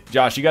right,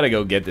 Josh, you gotta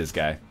go get this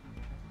guy.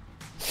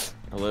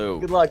 Hello.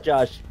 Good luck,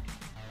 Josh.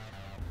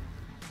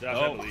 Josh,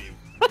 I believe.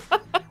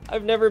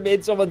 I've never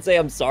made someone say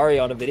I'm sorry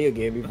on a video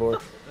game before.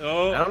 I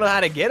Oh, don't know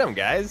how to get him,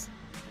 guys.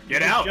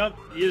 Get you just out!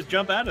 you just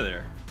jump out of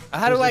there.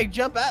 How do I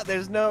jump out?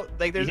 There's no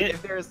like. There's You hit-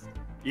 if there's.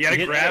 You gotta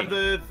Hit grab A.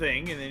 the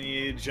thing and then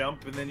you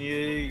jump and then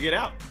you get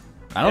out.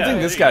 I don't Yeah, think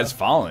there this you guy's go.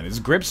 falling. His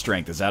grip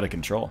strength is out of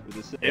control.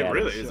 It Yeah,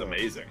 really is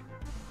amazing.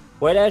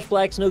 White Ash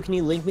Black Snow, can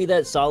you link me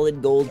that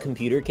solid gold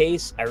computer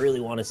case? I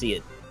really want to see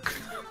it. Are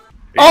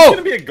you Oh!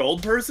 gonna be a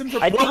gold person for?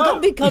 I think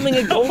I'm becoming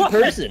a gold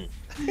person.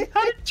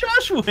 How did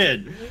Josh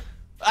win?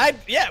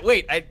 Yeah.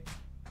 Wait. I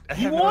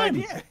He have no won.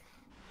 idea.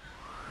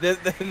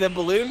 The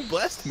balloon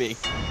blessed me.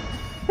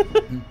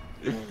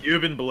 You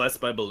have been blessed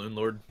by Balloon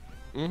Lord.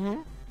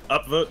 Mm-hmm.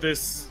 Upvote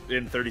this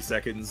in 30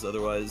 seconds,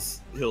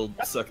 otherwise he'll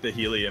suck the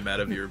helium out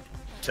of your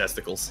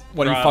testicles.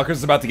 One of you Rob.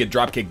 fuckers about to get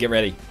drop kick. Get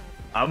ready.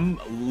 I'm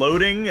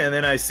loading, and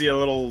then I see a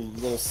little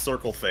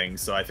circle thing,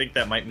 so I think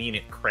that might mean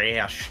it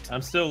crashed.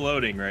 I'm still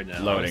loading right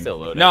now. Loading. still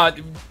loading. No,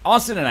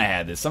 Austin and I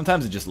had this.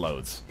 Sometimes it just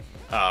loads.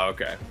 Oh,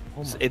 okay.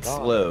 It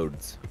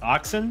loads.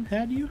 Oxen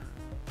had you?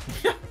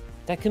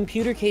 That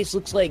computer case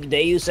looks like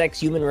Deus Ex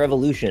Human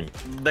Revolution.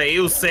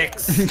 Deus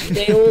Ex.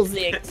 Deus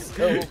Ex.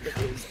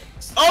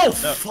 Oh,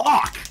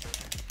 fuck!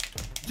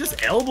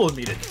 Just elbowed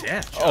me to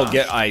death. Oh, Josh.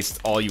 get iced,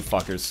 all you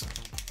fuckers.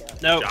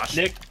 No, Josh.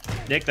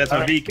 Nick, that's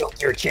a weak.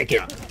 Your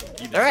chicken.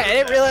 All right, I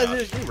didn't realize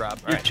it was you, Rob. All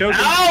You're right. choking.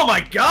 Oh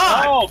my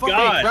god! Oh, Fucking-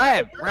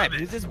 God. Ryan,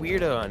 who's this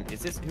weirdo on? Who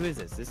is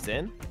this? Is this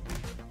Sin?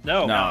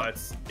 No. No,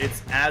 it's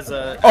as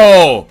a.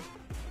 Oh!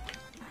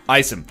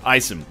 Ice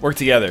him, work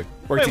together,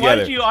 work Wait, why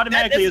together. did you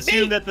automatically That's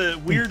assume me. that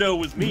the weirdo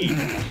was me?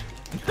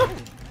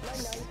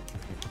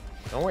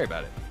 Don't worry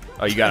about it.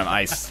 Oh, you got him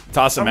ice.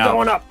 Toss him I'm out.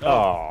 going up.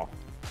 Oh.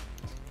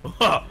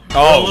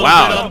 Oh,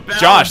 wow.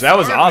 Josh, that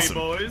was awesome.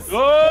 Boys. Guys.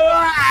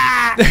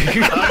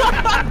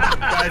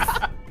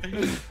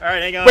 All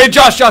right, hang on. Wait,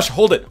 Josh,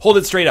 hold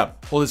it straight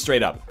up. Hold it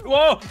straight up.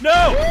 Whoa, no!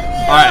 All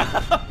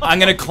right, I'm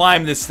gonna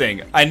climb this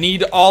thing. I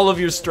need all of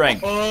your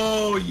strength.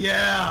 Oh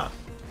yeah.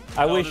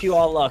 I wish you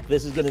all luck.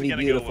 This is going to be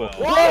gonna go beautiful.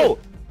 well.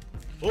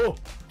 Whoa! Oh,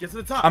 get to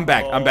the top. I'm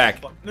back, Oh, I'm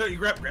back. fuck. No, you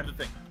grab the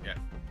thing. Yeah.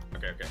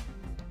 Okay.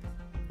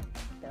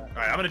 All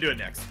right, I'm gonna do it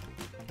next.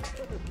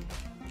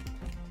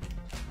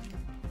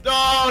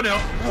 Oh no!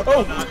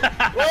 Oh,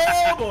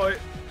 oh boy!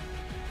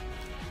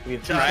 We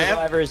have two Giant.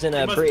 survivors in You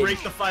a must bridge.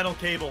 break the final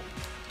cable.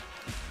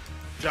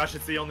 Josh,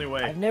 it's the only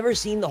way. I've never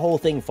seen the whole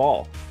thing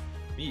fall.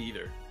 Me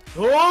either.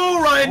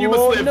 Oh, Ryan, you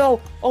must live. No!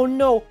 Oh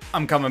no!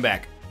 I'm coming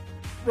back.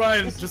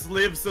 Ryan, just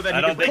live so that I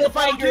he don't can break think- the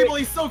final cable.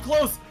 He's so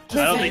close. I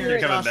don't think you're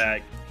Josh. coming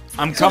back.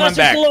 I'm coming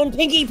Sylvester back. Stallone,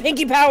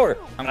 pinky power.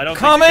 I'm I don't think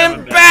coming you're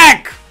coming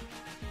back.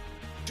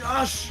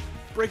 Josh,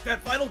 break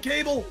that final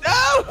cable. No!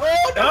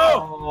 Oh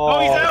no! Oh,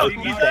 he's out.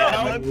 He's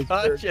out.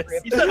 Unconscious.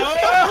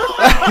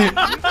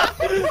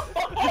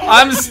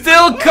 I'm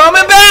still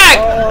coming back.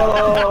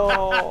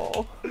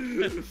 Oh!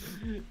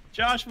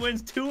 Josh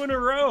wins 2 in a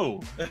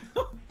row.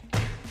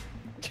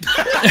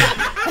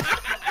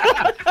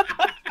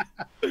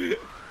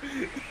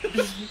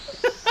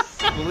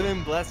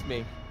 Balloon bless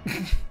me.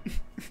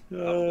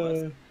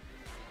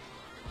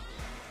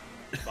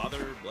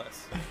 Father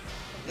bless.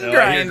 No,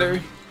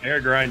 Grinder. Air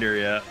grinder,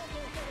 yeah.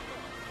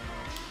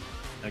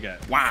 Okay.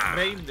 Wow.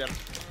 Named him.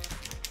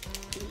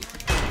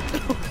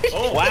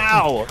 Oh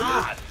Wow!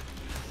 God.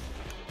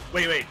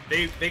 Wait.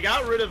 They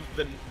got rid of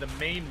the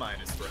main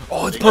minus realm.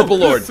 Oh, it's They got Purple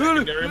rid of Lord. the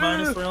Secondary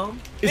minus realm.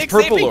 It's Nick,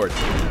 Purple save me. Lord.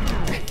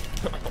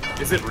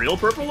 Is it real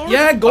Purple Lord?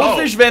 Yeah,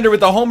 goldfish vendor with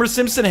the Homer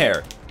Simpson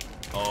hair.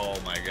 Oh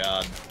my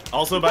God.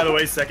 Also, by the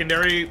way,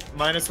 secondary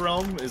minus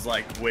realm is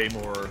like way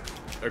more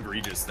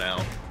egregious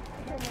now.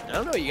 I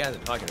don't know what you guys are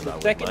talking about.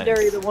 with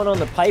Secondary, mines. the one on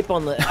the pipe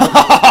on the. No,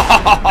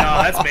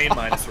 that's main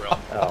minus realm.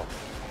 Oh.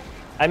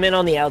 I meant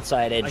on the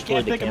outside edge I toward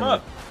can't the pick him camera.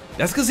 up.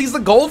 That's because he's the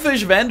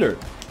goldfish vendor.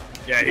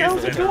 Yeah, That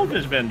was he's a the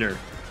goldfish vendor.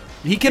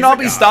 He cannot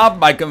the be god. stopped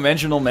by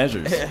conventional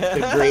measures.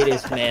 The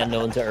greatest man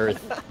known to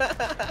Earth.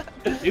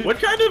 What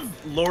kind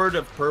of Lord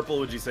of Purple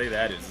would you say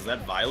that is? Is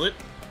that Violet?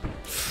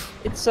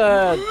 It's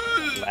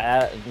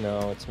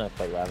no, it's not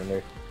quite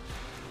lavender.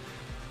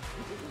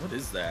 What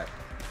is that?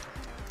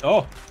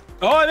 Oh,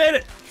 I made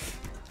it.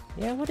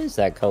 Yeah, what is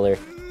that color?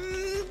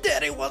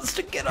 Daddy wants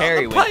to get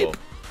Periwinkle.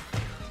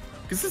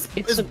 Because It's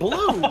it's a-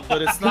 blue,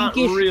 but it's not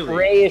Pinkish, really.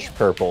 grayish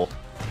purple.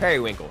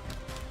 Periwinkle.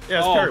 Yeah,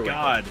 it's Oh periwinkle.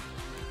 God.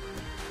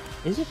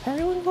 Is it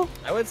periwinkle?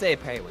 I would say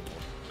periwinkle.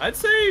 I'd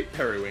say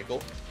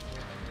periwinkle.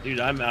 Dude,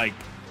 I'm like.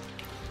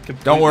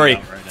 Don't worry.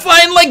 completely out right now.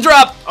 Flying leg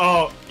drop.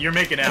 Oh, you're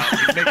making out.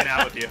 He's making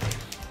out with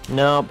you.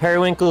 No,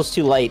 periwinkle's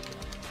too light.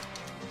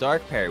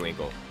 Dark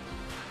periwinkle.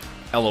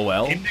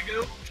 LOL.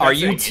 Indigo? Are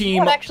you That's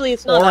team Well, actually,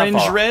 it's not that orange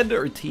far. red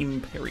or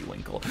team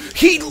periwinkle?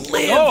 He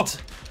lived.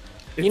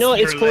 You know,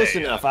 it's close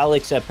Nerlay. enough. I'll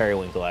accept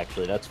periwinkle,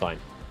 actually. That's fine.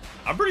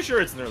 I'm pretty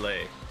sure it's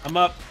Nerlay. I'm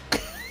up.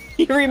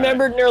 You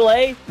remembered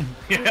Nerlay?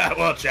 Yeah,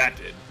 well, chat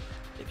did.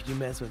 If you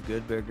mess with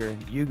Good Burger,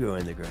 you go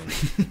in the grinder.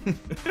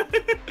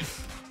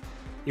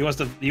 He wants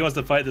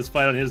to fight this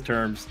fight on his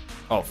terms.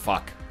 Oh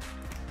fuck.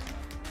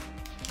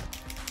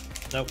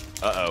 Nope.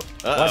 Uh-oh.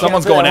 Watch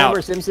Someone's out for going that out.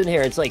 Homer Simpson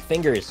here. It's like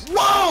fingers.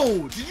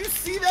 Whoa! Did you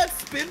see that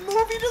spin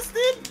move he just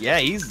did? Yeah,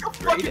 he's A great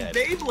fucking at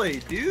it.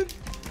 Beyblade, dude.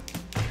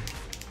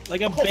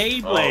 Like a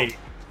Beyblade.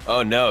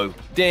 Oh no.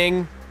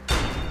 Ding.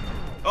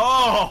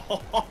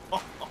 Oh!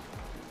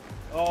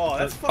 Oh,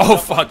 that's fucked Oh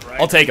up, fuck. right?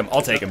 I'll take him.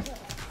 I'll take him.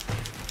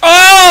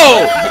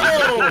 Oh!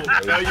 Oh!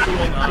 No, you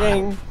will not.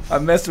 Ding. I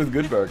messed with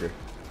Good Burger.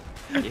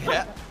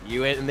 Yeah,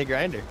 you went in the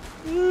grinder.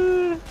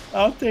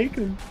 I'll take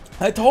him.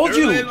 I told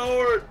Nerlay you.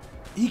 Lord.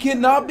 He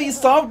cannot be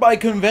stopped by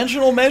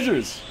conventional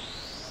measures.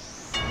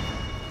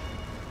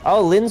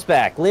 Oh, Lynn's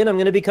back. Lynn, I'm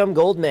gonna become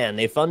Goldman.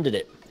 They funded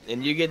it.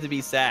 And you get to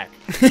be Sack.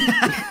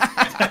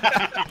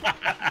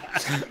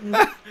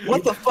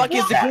 What the fuck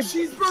is that?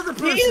 Cheeseburger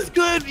person. He is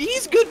good.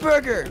 He's Good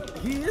Burger.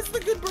 He is the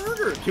good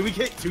burger. Can we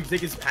take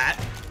his hat?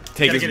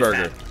 Take Gotta his get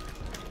burger. hat.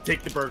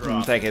 Take the burger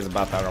off. Take his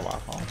butter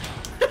waffle.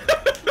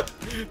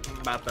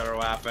 Butter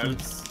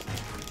waffles.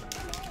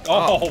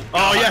 Oh.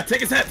 Oh yeah,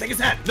 take his hat. Take his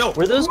hat. No.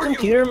 Were those who are you?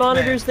 computer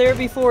monitors there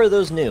before, or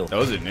those new?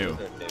 Those are new.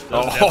 Those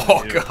Oh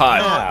definitely do.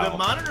 god. No, Wow. the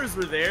monitors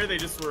were there. They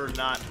just were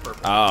not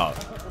purple. Oh,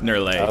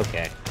 Nerlay.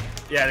 Okay.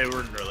 Yeah, they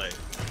were Nerlay.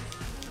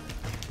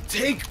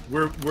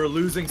 We're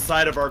losing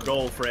sight of our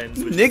goal, friends.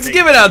 which is Nick's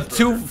taking giving out this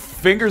 2 burger.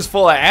 fingers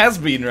full of ass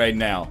bean right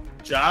now.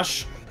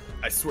 Josh,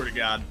 I swear to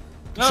God.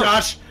 No.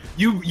 Josh,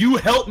 you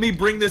help me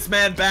bring this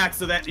man back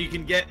so that he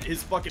can get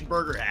his fucking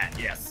burger hat.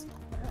 Yes.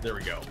 There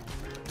we go.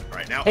 All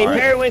right, now. Hey, all right.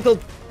 Periwinkle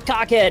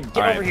cockhead, get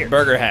All right, over here.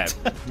 burger hat.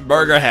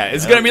 Burger hat.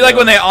 It's gonna be like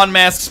when they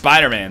unmasked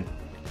Spider-Man.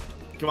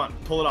 Come on,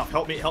 pull it off.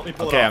 Help me pull it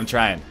off. Okay, I'm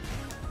trying.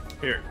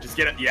 Here, just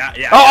get it. Yeah,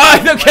 yeah.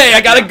 Oh, yeah. okay,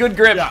 I got a good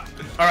grip. Yeah.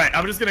 All right,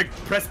 I'm just gonna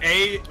press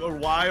A or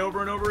Y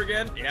over and over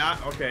again. Yeah.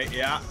 Okay.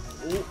 Yeah.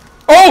 Ooh.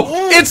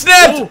 Oh, Ooh. it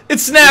snapped! Ooh. It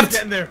It's snapped!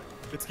 getting there.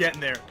 It's getting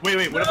there.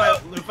 Wait. What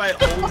if I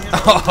hold him?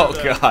 Oh,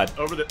 over the, God.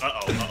 Over the.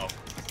 Uh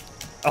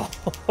oh.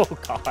 Oh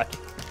God.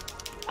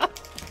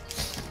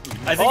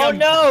 I think Oh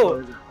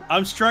no!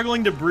 I'm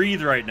struggling to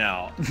breathe right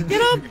now.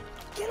 Get up!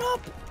 Get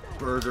up!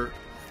 Burger.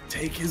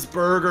 Take his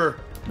burger.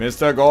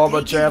 Mr.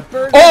 Gorbachev.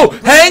 burger. Oh,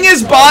 hang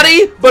his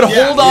body, but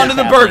Yeah, hold on to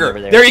the yeah, burger.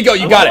 over there. There you go,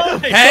 you got Oh,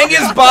 it. Hang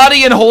his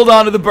body and hold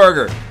on to the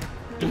burger.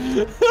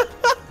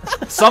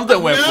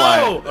 Something went No!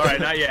 flying. All right,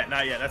 not yet.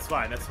 That's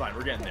fine.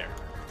 We're getting there.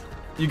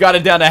 You got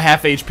it down to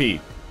half HP.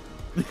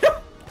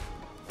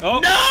 Oh,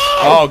 No!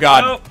 Oh,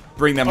 God. No.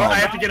 Bring them Oh, I home.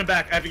 have to get him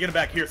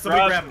back. Here, somebody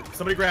Rob. grab him.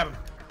 Somebody grab him.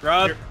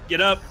 Rob, Here.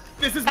 get up.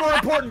 This is more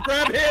important.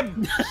 Grab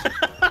him.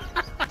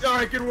 All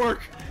right, good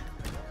work.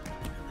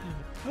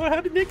 Oh,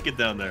 how did Nick get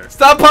down there?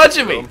 Stop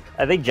punching me.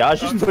 I think Josh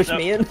just pushed no.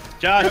 me in.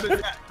 Josh, Grab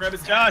his hat. Grab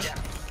his Josh. hat.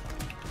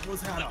 Pull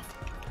his hat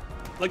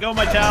off. let go of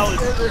my towel.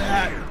 Burger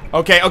hat.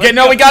 Okay,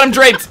 no, we got him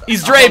draped.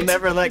 He's I'll draped.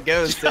 never let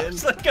go, Sin.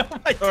 Josh, let go of my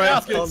All right, towel.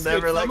 that's good. I'll that's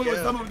never good. let Some of it,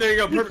 go. some of it, there you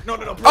go. Perfect. No.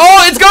 Perfect.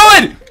 Oh, it's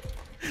going.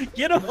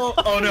 Get him.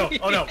 Oh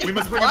no. We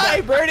must bring him Why,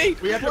 back. Birdie?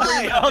 We have to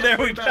bring him back. Oh, there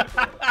we go.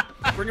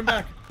 Bring him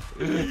back.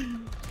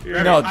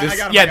 No, I this.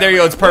 got him, Yeah, I got there him, you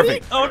go. I It's got him.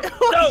 perfect. Oh,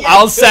 no.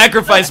 I'll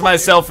sacrifice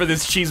myself for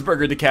this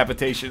cheeseburger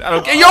decapitation. I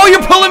don't care. Yo,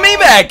 you're pulling me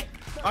back.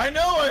 I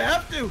know. I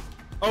have to.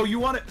 Oh, you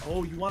want it?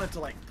 Oh, you want it to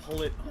like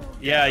pull it? Oh,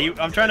 Yeah,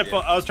 I'm trying to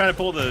pull. I was trying to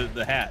pull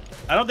the hat.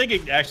 I don't think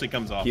it actually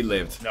comes off. He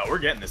lived. No, we're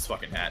getting this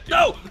fucking hat, dude.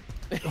 No.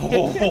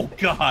 Oh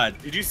God.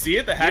 Did you see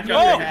it? The hat No.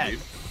 got the hat, dude.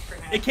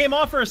 It came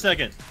off for a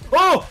second.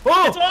 Oh!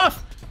 It's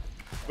off.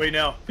 Wait,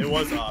 no, it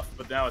was off,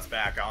 but now it's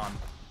back on.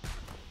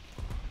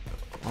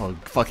 Oh,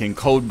 fucking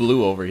code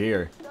blue over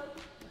here.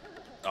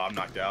 Oh, I'm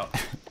knocked out.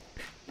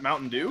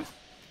 Mountain Dew?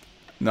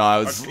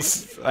 No,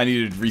 I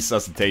needed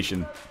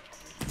resuscitation.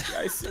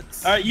 Guys.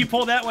 All right, you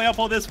pull that way. I'll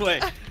pull this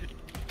way.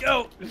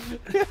 Go.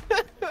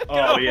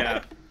 Oh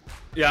yeah.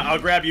 Yeah, I'll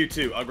grab you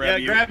too. I'll grab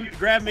Yeah, you.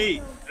 grab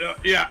me.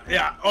 Yeah.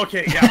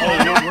 Okay. Yeah.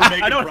 Oh, we're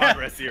making I don't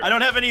progress have. here. I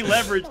don't have any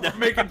leverage now. We're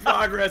making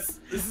progress.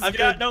 This is I've good.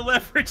 got no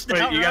leverage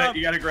now. Wait, you Rob.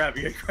 gotta grab.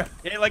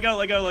 Hey, let go.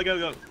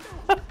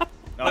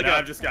 No, Let now go.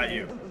 I've just got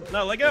you.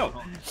 No, let go.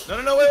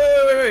 No.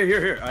 Wait.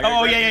 Here. I gotta Oh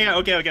grab yeah. you.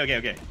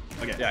 Okay.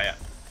 Yeah.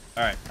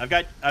 All right,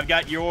 I've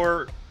got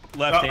your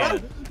left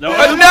hand. No. No!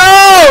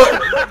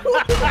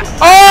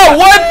 Oh,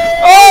 what?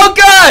 Oh,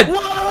 God!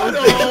 Oh,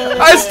 no.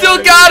 I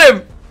still got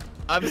him!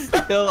 I'm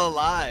still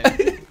alive.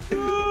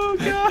 Oh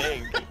I God.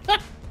 think.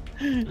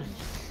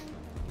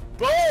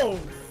 Boom.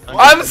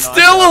 I'm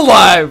still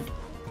alive! How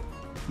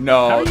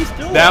No, are you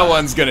still that alive?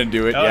 one's gonna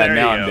do it. Oh, Yeah, there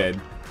now you I'm go.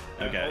 dead.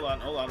 Okay.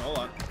 Hold on.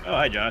 Oh,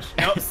 hi, Josh.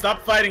 No,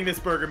 stop fighting this,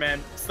 Burger Man.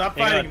 Stop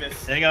Hang fighting on.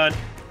 this. Hang on.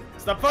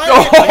 Stop fighting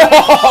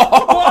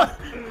Oh!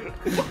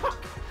 it.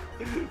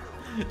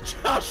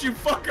 Josh, you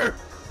fucker.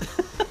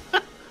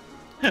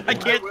 I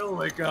can't. I will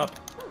wake up.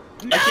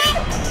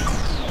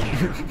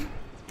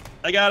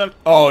 I got him.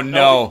 Oh,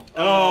 no.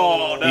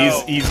 Oh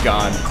no. He's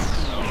gone.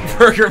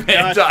 Burger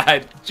Man Josh.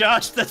 died.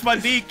 Josh, that's my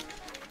beak.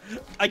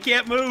 I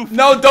can't move.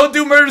 No, don't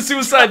do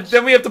murder-suicide.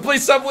 Then we have to play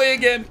Subway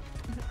again.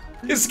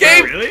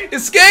 Escape! Really?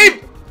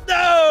 Escape!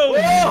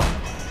 No.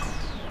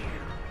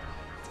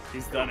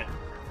 He's done it.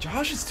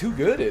 Josh is too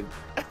good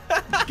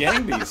at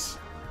gang beasts.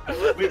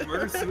 Wait,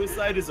 murder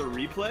suicide is a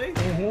replay?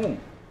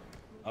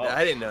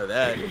 I didn't know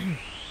that.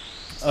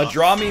 A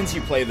draw means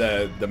you play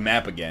the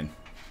map again.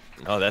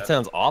 Oh, that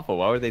sounds awful.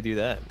 Why would they do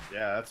that?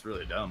 Yeah, that's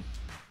really dumb.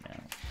 Yeah.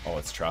 Oh,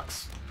 it's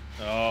trucks.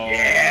 Oh.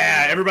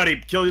 Yeah,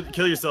 everybody, kill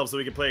yourself so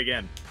we can play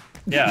again.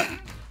 Yeah.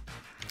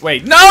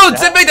 Wait, no!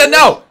 Zip it,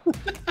 no!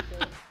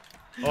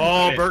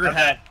 Oh, Okay, Burger I'm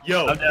Hat.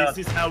 Yo, I'm down. this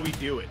is how we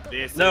do it.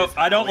 This No, is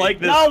I don't how we- like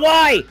this. No,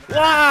 why?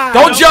 Why?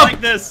 Don't don't jump!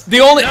 like this. The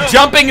only No.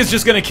 jumping is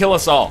just gonna kill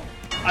us all.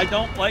 I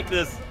don't like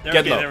this. There,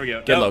 Get okay, low. there we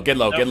go. Get No, low. Get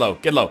low. no. Get low.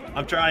 Get low.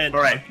 I'm trying.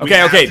 All right. we Okay,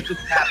 have okay. to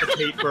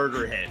decapitate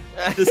Burger Head.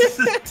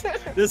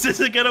 This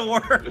isn't gonna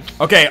work.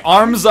 Okay,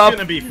 arms It's up.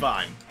 gonna be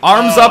fine.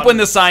 Arms up when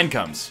the sign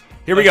comes.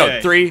 Here we go.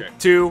 Okay. 3, Okay.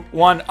 2,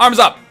 1. Arms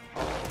up.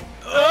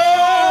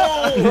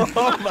 Oh!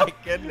 Oh my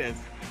goodness.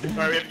 All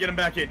right, we have to get him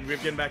back in. We have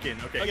to get him back in.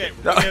 Okay.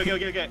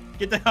 Okay.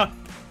 Get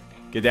down.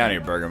 Get down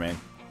here, Burger Man.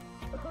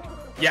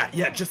 Yeah,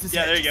 just his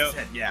Yeah, head. there you just go.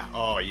 his head. Yeah.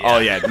 Oh yeah. Oh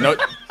yeah, no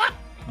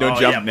Oh,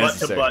 jump yeah, butt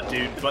necessary. to butt,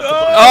 dude. Butt to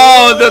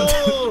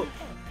Oh!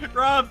 butt.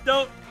 Rob,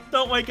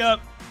 don't wake up.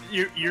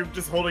 You're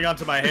just holding on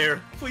to my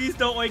hair. Please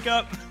don't wake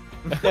up.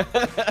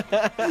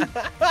 I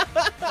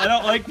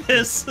don't like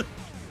this.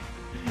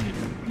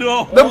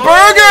 No. The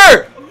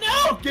burger!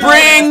 No! Get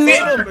Bring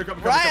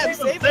him! Ryan,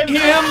 save him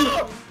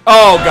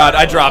Oh god,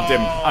 I dropped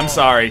him. I'm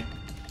sorry.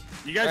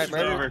 You guys should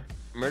over.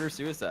 Murder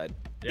suicide.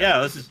 Yeah,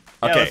 let's just.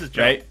 Okay, let's just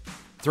jump. right?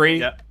 3,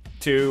 Yeah.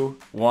 2,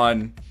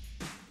 1.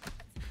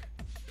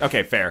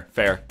 Okay, fair.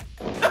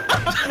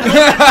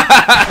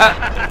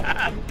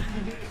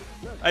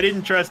 I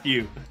didn't trust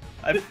you.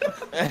 I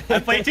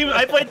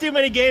played too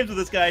many games with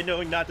this guy,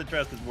 knowing not to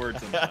trust his words.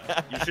 Sometimes.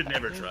 You should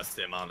never trust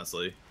him,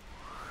 honestly.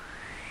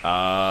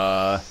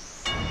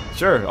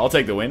 Sure, I'll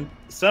take the win.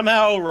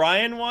 Somehow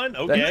Ryan won.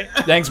 Okay.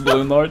 Thanks,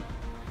 Balloon Lord.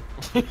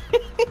 I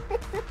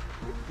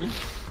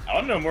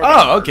want to know more.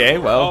 Oh, okay,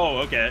 well, Oh,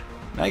 okay.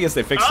 I guess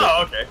they fixed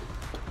Oh, it. okay.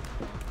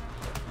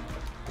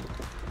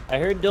 I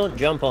heard don't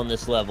jump on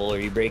this level or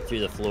you break through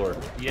the floor.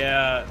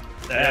 Yeah,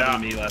 that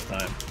happened to me last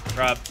time.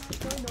 Drop.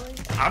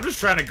 I'm just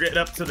trying to get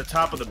up to the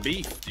top of the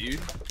beef, dude.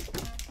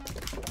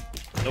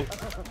 Nope.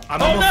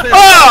 I'm almost there.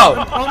 Oh!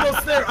 I'm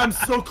almost there. I'm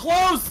so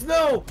close.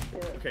 No.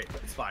 Okay,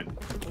 it's fine.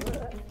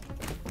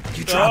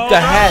 You dropped the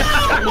head.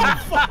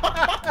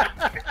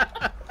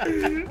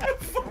 I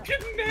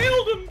fucking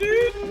nailed him,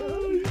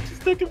 dude.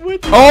 Sticking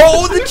with you.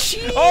 Oh, the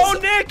cheese! Oh,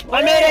 Nick!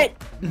 I made it!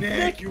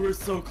 Nick, you were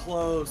so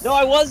close. No,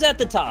 I was at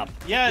the top.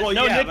 Yeah, Well,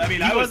 no, yeah, Nick, I mean,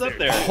 he I was was up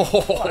there. there.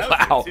 Oh,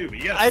 wow. Too, but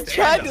you gotta I stand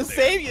tried up to there.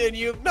 save you and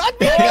you knocked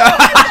me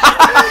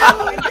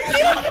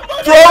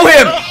Throw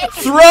him!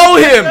 Throw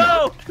him!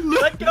 No,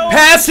 let go.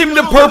 Pass him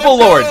to Purple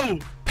Lord!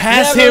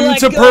 Pass Never him let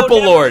to go, Purple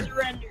never Lord!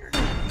 surrender.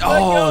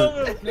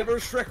 Oh, Never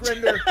Shrek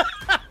render.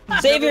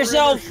 Save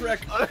yourself. Shrek.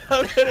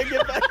 I'm gonna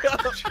get back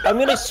up. I'm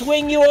gonna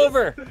swing you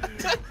over.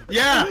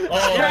 Yeah.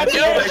 Oh, Grab that's the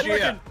a good edge.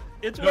 idea.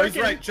 It's No, he's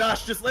working. right.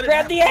 Josh, just let it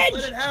Grab happen. the edge.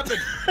 Just let it happen.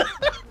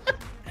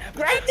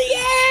 Grab the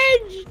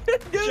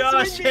edge.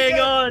 Josh, hang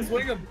on.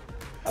 Swing him.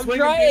 I'm Swing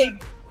him,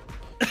 trying.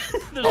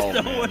 There's Oh,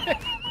 no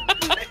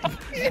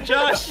way.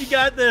 Josh, you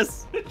got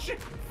this.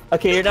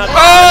 Okay, you're not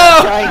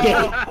Oh! trying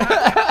again.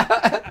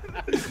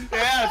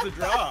 Yeah, it's a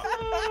draw.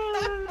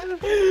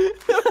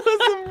 That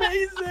was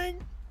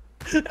amazing.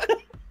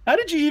 How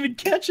did you even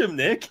catch him,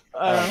 Nick?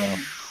 I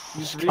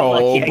don't know. oh,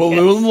 Lucky, I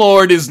Balloon guess.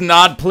 Lord is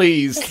not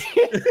pleased.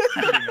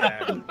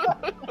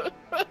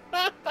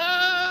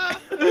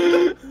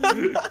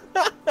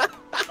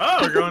 Oh,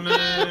 we're going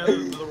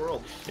to the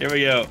world. Here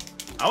we go.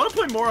 I want to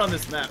play more on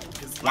this map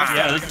because last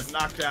Yeah, time I this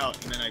got knocked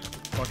out and then I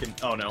fucking.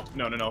 Oh no,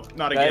 not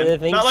Guys, I again.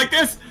 think- Not like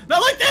this.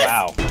 Not like this.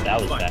 Wow, that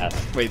was Fine.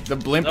 fast. Wait, the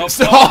blimp Nope.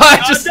 is... Oh,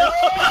 I just...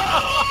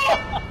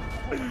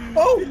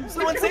 Oh,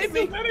 someone save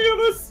me. So many of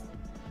us.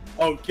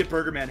 Oh, get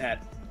Burger Man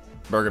hat.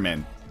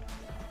 Burgerman.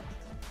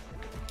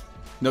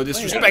 No Wait,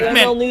 disrespect, NFL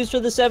man. news for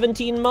the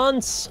 17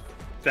 months.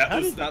 That How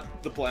was did-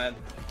 not the plan.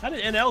 How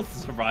did NL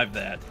survive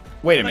that?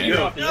 Wait a You're minute.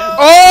 off the edge.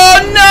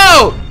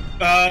 Oh,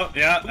 no!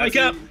 Yeah. Wake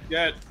That's up. what you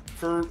get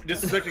for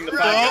disrespecting the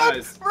five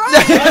guys.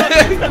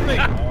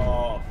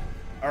 Oh.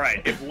 All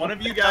right. If one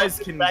of you guys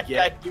can That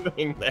guy get,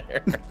 doing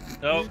there.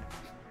 Oh, if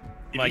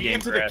my you game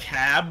get to the crashed.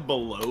 cab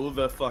below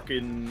the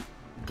fucking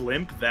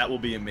blimp, that will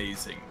be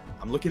amazing.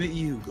 I'm looking at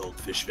you,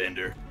 Goldfish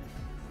Vendor.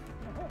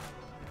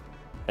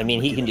 I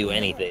mean, he can do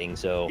anything,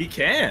 so. He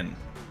can.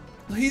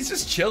 He's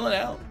just chilling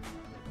out.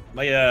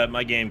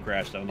 My game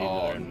crashed. I need Oh,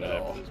 to learn no.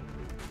 after this.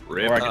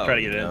 Rip. Or I can try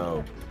to get in.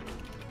 No.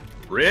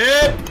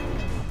 Rip.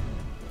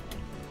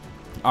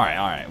 All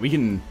right. We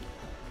can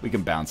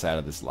bounce out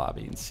of this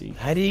lobby and see.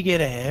 How do you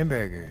get a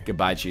hamburger?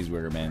 Goodbye,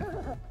 cheeseburger man.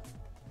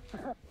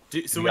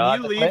 So You when got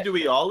you to leave, quit? do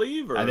we all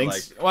leave, or I think.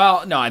 like?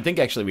 Well, no. I think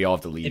actually we all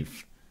have to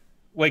leave.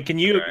 Wait, can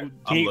you? Alright,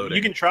 I'm loading.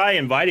 You can try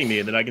inviting me,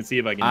 and then I can see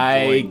if I can.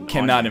 I join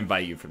cannot on-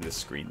 invite you from this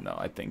screen though.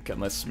 I think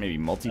unless maybe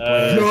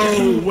multiplayer.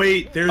 No,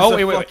 wait. There's Oh,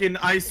 a wait. fucking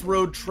ice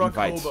road truck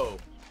Invite. hobo.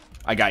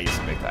 I got you,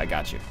 Victor. I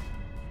got you.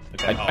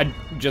 Okay. I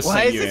just Why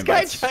sent is you this guy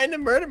invites. trying to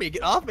murder me?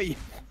 Get off me.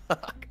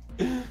 Fuck.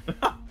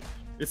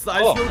 It's the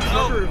ice Oh. road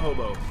trucker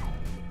hobo.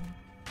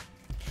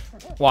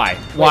 Why?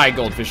 Why,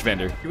 Goldfish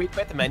Vendor? Can we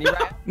quit the menu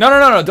right?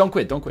 No. Don't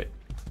quit. Don't quit.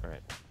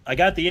 I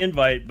got the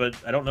invite, but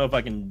I don't know if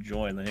I can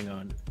join. Hang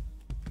on.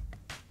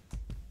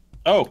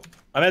 Oh,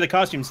 I'm at the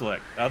costume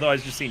select.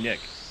 Otherwise, just see Nick.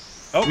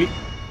 Oh,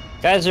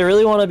 Guys, I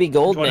really want to be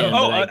gold man.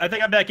 oh, but I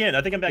think I'm back in.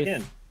 I think I'm back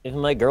in. if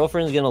my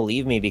girlfriend's gonna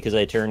leave me because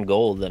I turned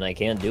gold, then I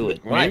can't do it.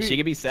 Why? Maybe- She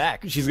could be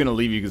sacked. She's gonna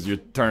leave you because you're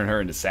turning her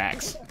into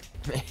sacks.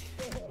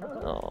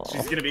 Oh.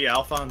 She's gonna be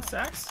Alpha on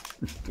Sax.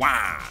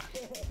 Wow.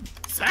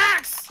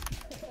 Sax.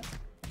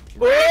 Oh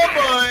boy!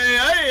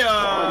 Hey,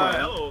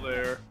 hello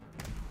there.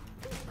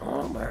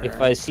 If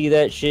I see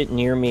that shit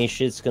near me,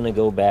 shit's gonna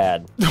go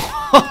bad.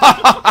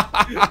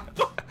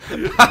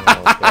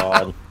 Oh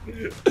god.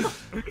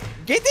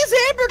 Get this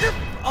hamburger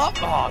up!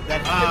 Oh,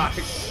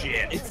 that's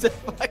Shit. it's a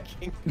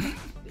fucking.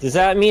 Does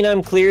that mean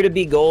I'm clear to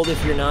be gold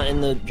if you're not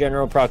in the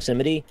general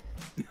proximity?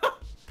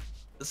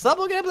 Stop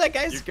looking up that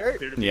guy's You're skirt.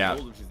 clear to be Yeah.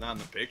 gold if she's not in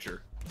the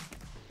picture.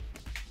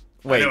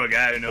 Wait, I know a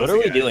guy who knows. What a are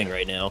we guy. doing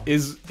right now?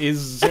 is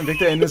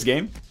Invicta in this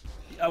game?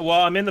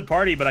 Well, I'm in the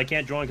party, but I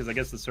can't join because I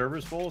guess the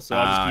server's full. So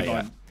I'll just keep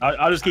on.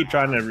 I'll just keep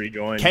trying to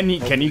rejoin. Can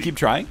you keep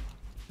trying?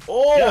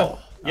 Oh.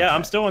 Yeah,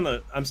 I'm still in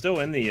the lobby. It just won't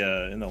let me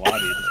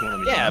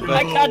Yeah, join. but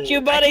I got you,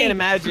 I buddy. can't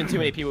imagine too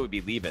many people would be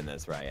leaving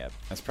this, right?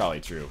 That's probably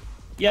true.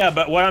 Yeah,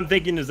 but what I'm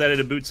thinking is that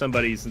it'll boot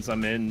somebody since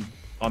I'm in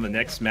on the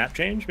next map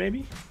change,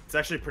 maybe? It's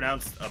actually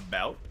pronounced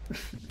about.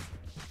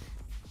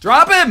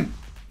 Drop him!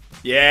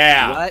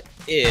 Yeah. What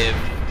if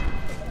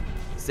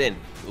Sin,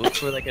 look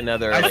for like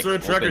another I like, threw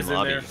open truckers in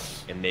lobby, there.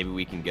 and maybe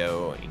we can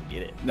go and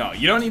get it. No,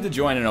 you don't need to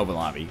join an open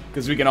lobby,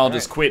 because we can all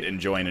just quit and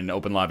join an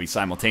open lobby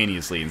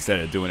simultaneously instead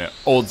of doing it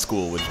old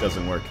school, which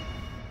doesn't work.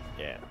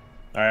 Yeah.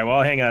 All right, well,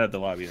 I'll hang out at the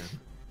lobby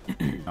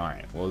then. All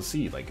right, well, let's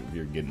see, like, if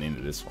you're getting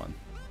into this one.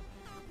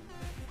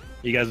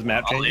 You guys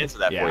map I'll change? answer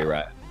that Yeah. for you,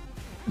 right?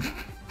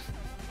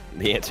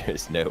 The answer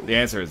is no. The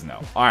answer is no.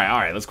 All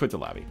right, let's quit the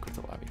lobby. Quit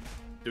the lobby.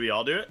 Do we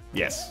all do it?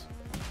 Yes.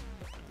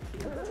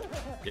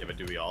 Yeah, but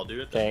do we all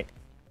do it? Then? Okay,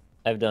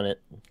 I've done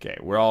it. Okay,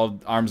 we're all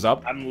arms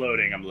up. I'm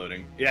loading. I'm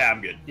loading. Yeah,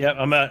 I'm good. Yeah,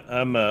 I'm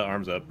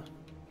arms up.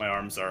 My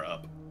arms are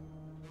up.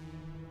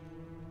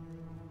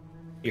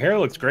 Your hair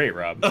looks great,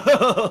 Rob.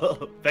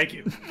 Thank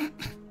you.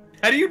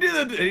 How do you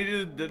do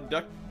the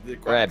duck? The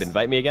Grab, quacks?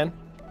 invite me again.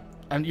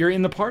 And you're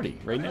in the party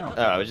right now.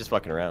 Oh, I was just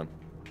fucking around.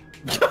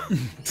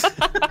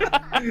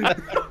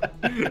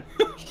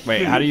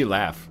 Wait, how do you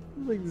laugh?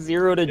 Like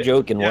 0 to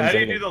joke in Yeah, one how do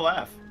you second. do the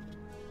laugh?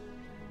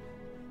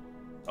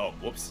 Oh,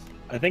 whoops.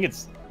 I think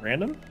it's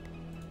random.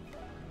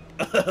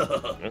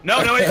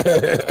 No, wait.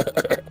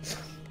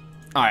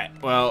 All right,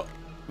 well,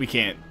 we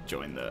can't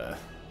join the...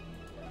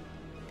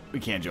 We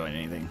can't join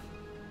anything.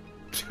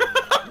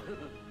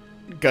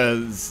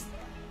 Because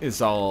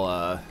it's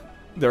all,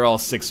 they're all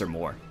 6 or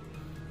more.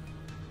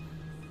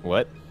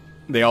 What?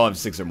 They all have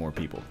 6 or more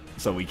people.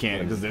 So we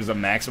can't, because there's a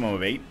maximum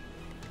of 8.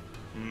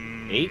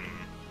 8?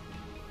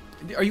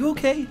 Are you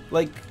okay?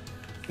 Like,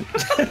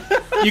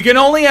 you can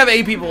only have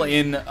 8 people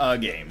in a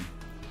game.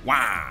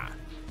 Wow.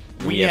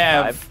 We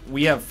have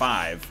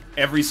 5.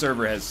 Every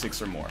server has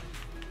 6 or more.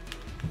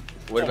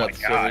 What Oh about my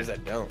the God. servers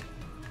that don't?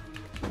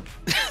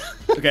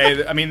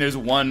 Okay, I mean, there's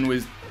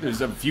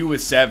a few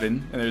with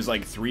 7, and there's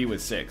like 3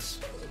 with 6.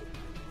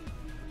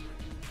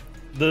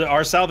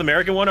 Our South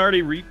American one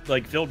already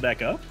filled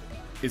back up.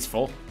 It's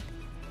full.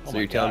 So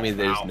you're telling me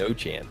there's no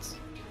chance?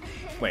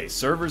 Wait,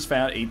 servers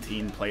found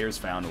 18, players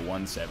found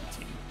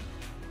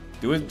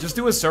 117. Just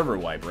do a server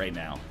wipe right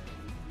now.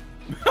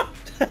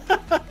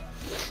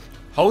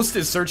 Host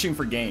is searching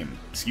for game.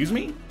 Excuse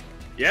me?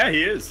 Yeah,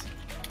 he is.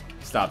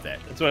 Stop that.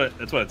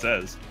 That's what it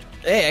says.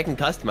 Hey, I can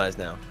customize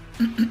now.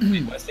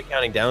 Wait, what's it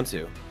counting down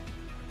to?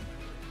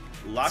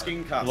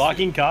 Locking costumes.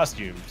 Locking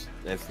costumes.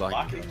 It's like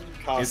Locking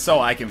It's costumes. so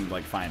I can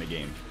like find a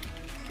game.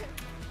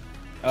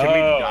 Can Oh. we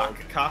dock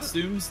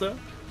costumes though?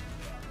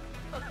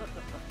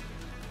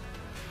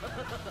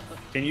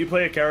 Can you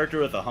play a character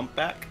with a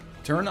humpback?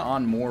 Turn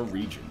on more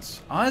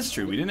regions. Oh, that's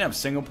true. We didn't have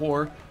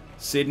Singapore,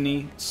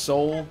 Sydney,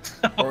 Seoul,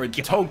 or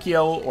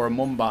Tokyo, or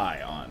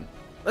Mumbai on.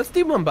 let's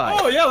do Mumbai.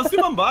 Oh yeah, let's do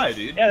Mumbai,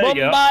 dude. Yeah, there you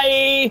go.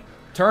 Mumbai!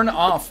 Turn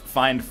off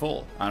find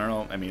full. I don't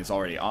know. I mean, it's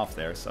already off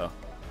there, so.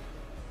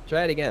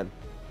 Try it again.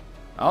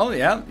 Oh,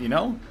 yeah, you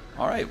know?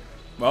 All right.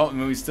 Well, I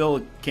mean, we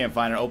still can't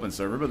find an open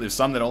server, but there's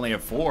some that only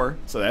have 4,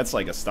 so that's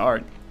like a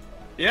start.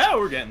 Yeah,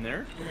 we're getting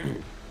there.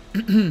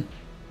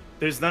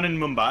 There's none in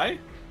Mumbai?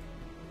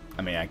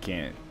 I mean, I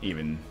can't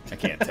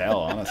tell,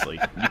 honestly.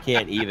 You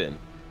can't even.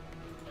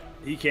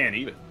 He can't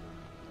even.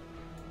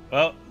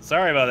 Well,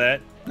 sorry about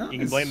that. No, You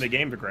can it's- blame the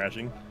game for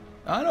crashing.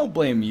 I don't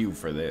blame you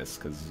for this,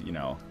 because, you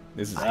know,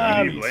 this is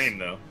How do you Andy's. blame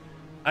though?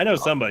 I know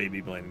somebody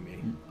be blaming me.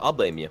 I'll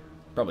blame you.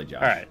 Probably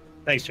Josh. All right.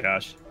 Thanks,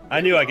 Josh. I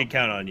knew I could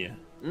count on you.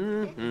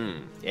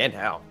 Mm-hmm. And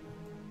how?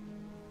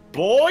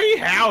 Boy,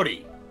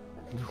 howdy.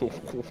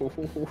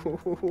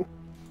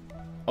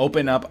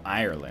 Open up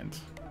Ireland.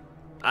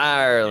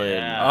 Ireland.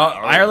 Yeah.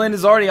 Ireland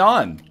is already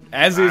on,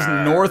 as is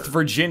North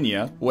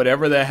Virginia,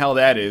 whatever the hell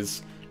that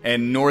is,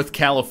 and North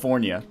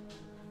California,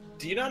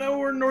 Do you not know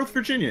where North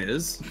Virginia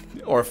is?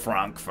 or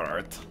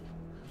Frankfurt.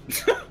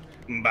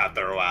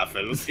 Butter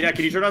waffles. Yeah,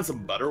 can you turn on some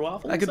butter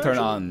waffles? I could turn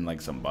actually? on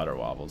like some butter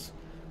wobbles.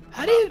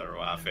 How did? Butter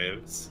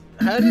waffles.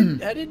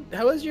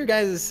 How was your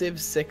guys' Civ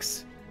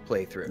 6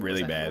 playthrough?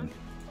 Really Was that bad. fun?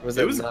 Was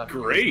It that was not-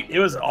 great. It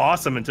was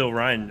awesome until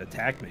Ryan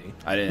attacked me.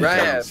 I didn't. Right.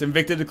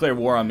 Invicta declared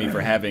war on me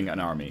for having an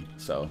army.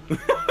 So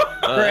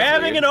Oh, For that's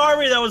having weird. an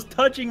army that was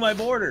touching my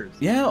borders.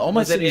 yeah, all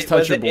my Was it, cities was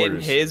touch your it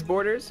borders. in his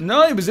borders?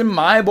 No, it was in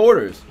my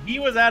borders. He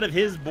was out of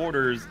his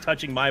borders,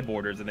 touching my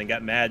borders, and then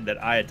got mad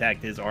that I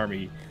attacked his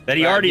army that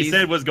he Right, already he's-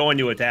 said was going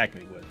to attack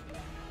me with.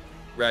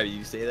 Robbie,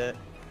 you say that?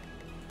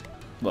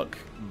 Look,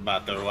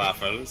 Butter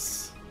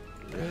waffles.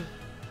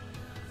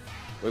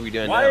 What are we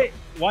doing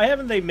Why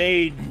haven't they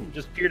made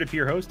just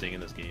peer-to-peer hosting in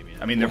this game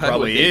yet? I mean, there Why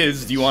probably would they-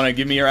 is. Do you want to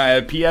give me your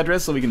IP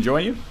address so we can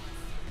join you? now?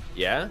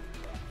 Yeah?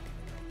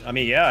 I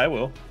mean, yeah, I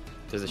will.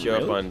 Does it show up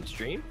Really? on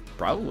stream?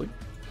 Probably.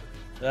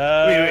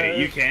 Wait,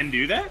 you can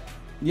do that?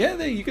 Yeah,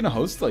 you can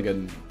host like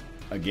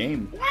a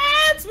game.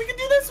 What? We can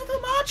do this with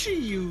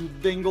Hamachi, you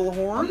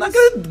dinglehorn. I'm not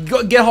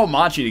gonna get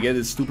Homachi to get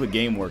this stupid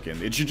game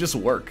working. It should just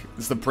work.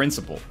 It's the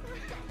principle.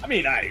 I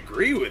mean, I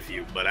agree with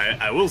you, but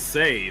I will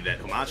say that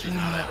Hamachi's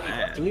not that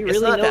bad. Do we It's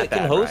really not know that it can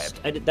bad,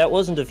 host? That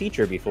wasn't a Oh, a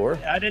feature before.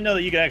 I didn't know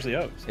that you could actually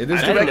host. There's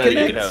I didn't direct know you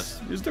could connect.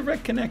 host. There's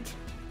direct connect.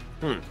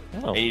 Oh.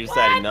 And you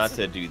decided not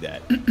to do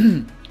that.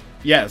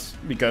 Yes,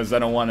 because I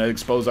don't want to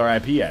expose our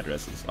IP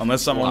addresses.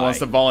 Unless someone Why? wants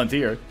to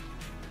volunteer.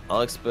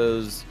 I'll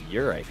expose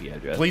your IP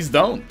address. Please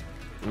don't.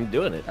 I'm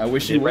doing it. I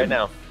wish did you right would.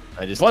 now.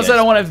 I just Plus, guessed. I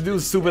don't want to have to do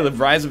stupid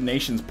Rise of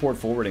Nations port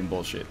forwarding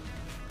bullshit.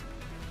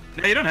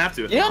 No, you don't have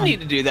to. You don't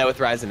need to do that with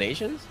Rise of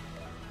Nations.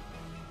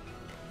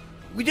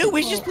 We do.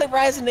 We should just play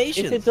Rise of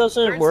Nations. If it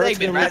doesn't Third work,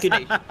 segment, then Rise of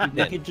Nations.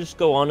 we could just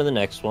go on to the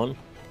next one.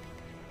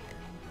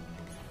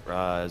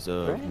 Rise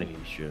of Right.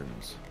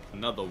 Nations.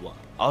 Another one.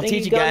 I'll Thinking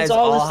teach you guys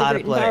Gonzalez all the how to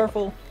Great and play.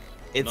 Powerful.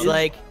 It's No.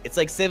 like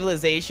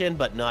Civilization,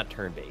 but not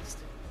turn-based.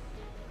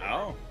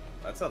 Oh,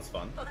 that sounds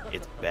fun.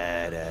 It's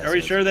badass. Are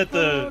we sure that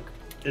the?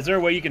 Is there a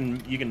way you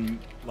can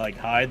like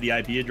hide the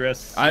IP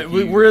address? if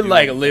you We're do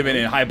like it? living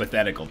in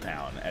hypothetical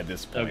town at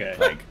this point. Okay.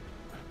 Like,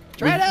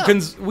 Try it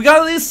out. we got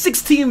at least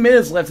 16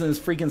 minutes left in this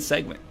freaking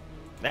segment.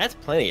 That's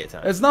plenty of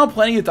time. It's not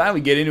plenty of time.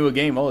 We get into a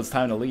game. Oh, it's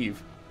time to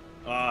leave.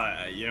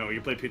 You know,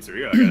 you play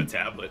Pizzeria. I got a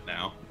tablet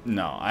now.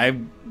 No, I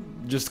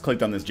just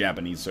clicked on this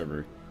Japanese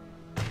server.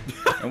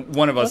 And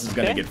one of us is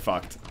gonna Okay. get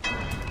fucked.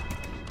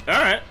 All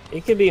right.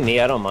 It could be me.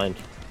 I don't mind.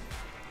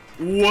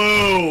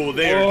 Whoa,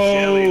 they are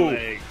jelly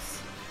legs.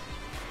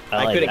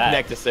 I like couldn't that.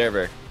 connect the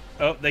server.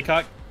 Oh, they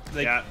caught.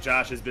 They, Yeah,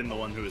 Josh has been the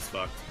one who is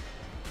fucked.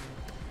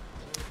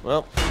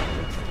 Well,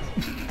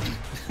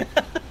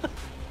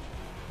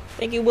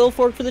 Thank you,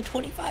 Wilfork, for the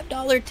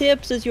 $25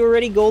 tip. Says you're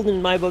already golden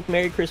in my book.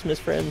 Merry Christmas,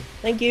 friend.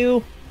 Thank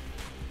you.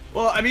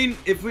 Well, I mean,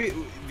 if we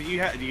do you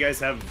guys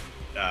have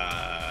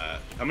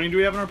how many do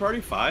we have in our party?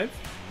 5?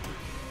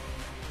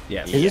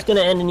 Yes. Is this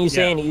gonna end in you Yeah.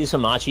 saying to use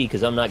Hamachi?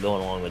 Because I'm not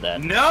going along with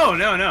that. No.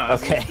 I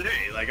was Okay. gonna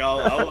say, like I'll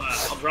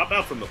drop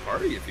out from the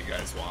party if you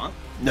guys want.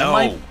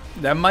 no.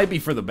 That might be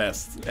for the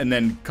best, and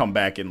then come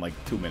back in like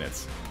 2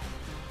 minutes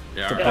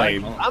Yeah. to all play.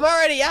 right. I'm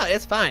already out.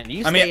 It's fine. You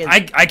I stay mean, in.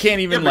 I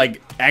can't even Yeah, but-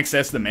 like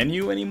access the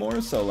menu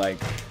anymore, so like,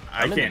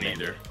 I I'm in can't the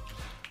menu. either.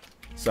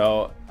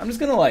 so I'm just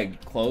gonna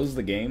like close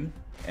the game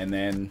and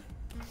then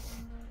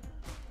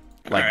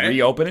like Alright.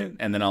 reopen it,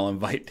 and then I'll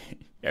invite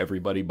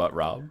everybody but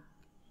Rob.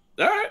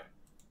 All right.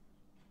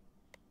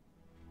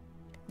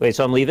 Wait,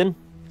 so I'm leaving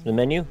the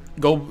menu?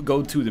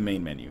 Go to the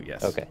main menu.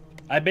 Yes. Okay.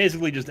 I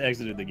basically just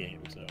exited the game.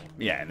 So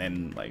Yeah, and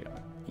then like,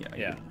 you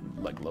Yeah. can,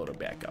 like load it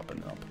back up,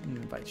 and I'll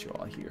invite you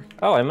all here.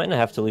 Oh, I might not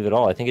have to leave at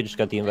all. I think I just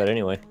got the invite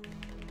anyway.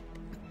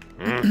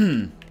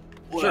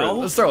 Sure.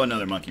 Let's throw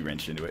another monkey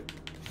wrench into it.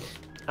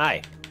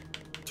 Hi.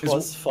 This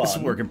is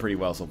working pretty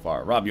well so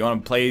far. Rob, you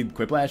want to play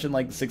Quiplash in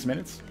like 6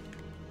 minutes?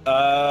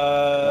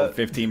 Or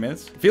 15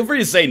 minutes? Feel free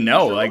to say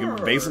no. Sure.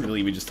 Like,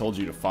 basically, we just told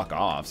you to fuck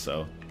off,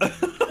 so.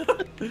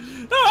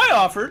 No, I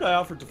offered. I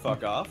offered to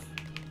fuck off.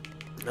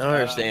 I don't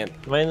understand.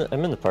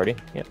 I'm in the party.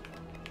 Yep.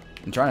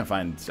 I'm trying to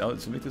find. Oh,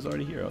 Samantha's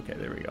already here. Okay,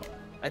 there we go.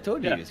 I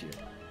told you Yeah. he was here.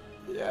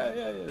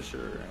 Yeah, sure.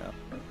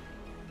 Yeah.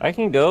 I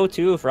can go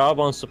too if Rob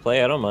wants to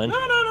play. I don't mind. No.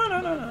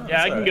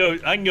 yeah, I It's can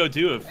alright. go. I can go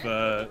too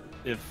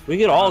if We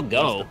could all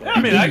go. Yeah,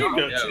 I mean, I can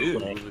go Yeah.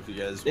 too if you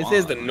guys This want.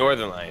 is the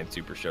Northernlion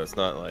Super Show. It's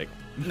not like.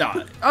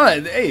 No.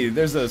 Hey,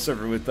 there's a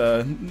server with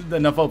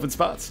enough open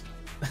spots.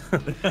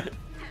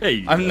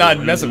 Hey, I'm not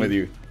messing with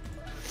you.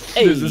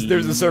 Hey.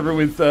 There's a server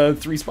with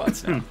 3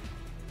 spots now.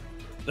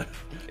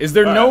 Is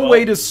there Alright, no well-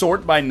 way to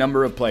sort by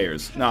number of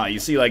players? Nah, you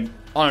see, like,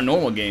 on a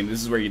normal game, this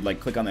is where you'd,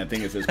 like, click on that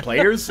thing that says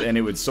players, and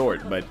it would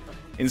sort, but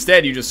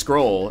instead you just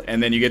scroll,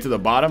 and then you get to the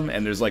bottom,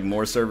 and there's, like,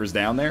 more servers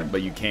down there,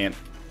 but you can't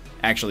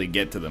actually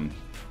get to them,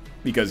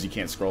 because you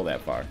can't scroll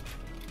that far.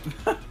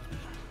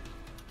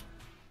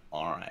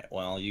 All right.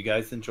 Well, you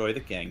guys enjoy the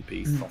gang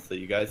piece. I'll see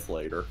you guys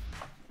later.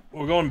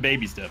 we're going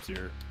baby steps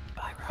here.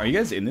 Are you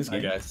guys in this Bye,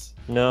 game? guys.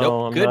 No,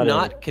 Nope. I'm Could not.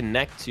 not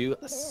connect to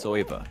a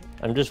Soiva.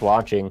 I'm just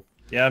watching.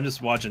 Yeah, I'm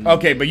just watching.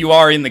 Okay, but you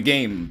are in the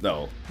game,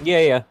 though.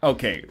 Yeah.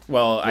 Okay,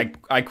 well,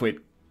 I quit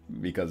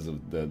because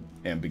of the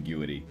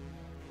ambiguity.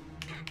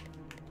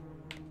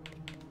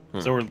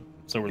 So we're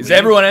Is leaving?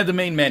 everyone at the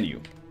main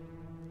menu?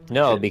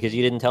 No, because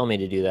you didn't tell me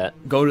to do that.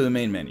 Go to the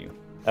main menu.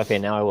 Okay,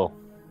 now I will.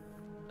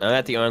 I'm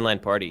at the online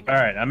party. All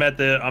right, I'm at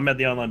the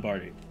online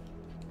party.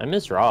 I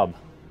miss Rob.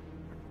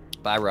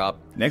 Bye, Rob.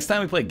 Next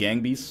time we play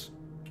Gang Beasts,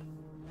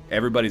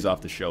 everybody's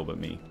off the show but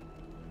me.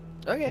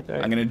 Okay.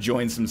 I'm gonna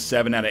join some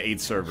 7 out of 8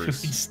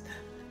 servers.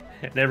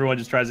 And everyone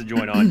just tries to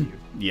join on you.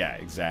 Yeah,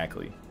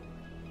 exactly.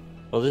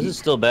 Well, this is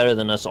still better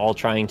than us all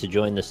trying to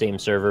join the same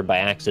server by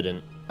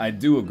accident. I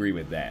do agree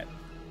with that.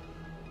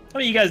 I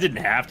mean, you guys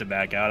didn't have to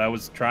back out. I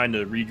was trying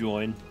to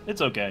rejoin.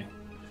 It's okay.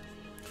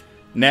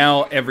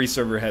 Now every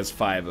server has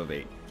 5 of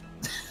 8.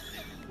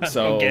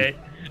 So Okay,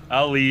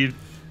 I'll leave.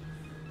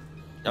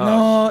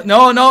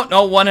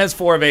 No, one has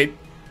 4 of 8.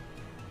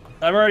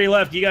 I've already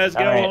left. You guys go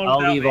All right, along I'll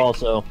without leave me.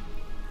 also.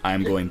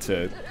 I'm going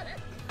to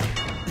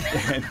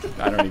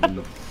I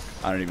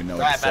don't even know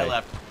what Right, to say. I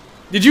left.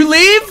 Did you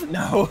leave?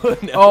 No.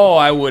 Oh,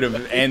 I would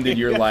have ended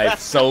your life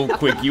so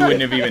quick you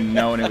wouldn't have even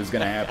known it was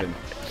gonna happen.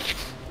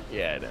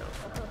 Yeah, I know.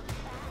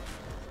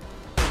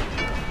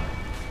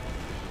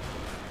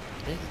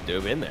 They just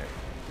dove in there.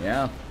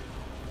 Yeah.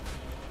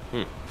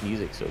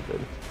 Music's so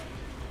good.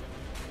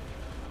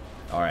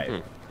 All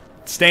right.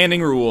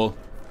 Standing rule.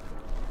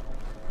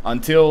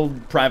 Until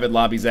private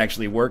lobbies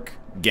actually work,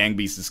 Gang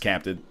Beast is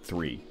capped at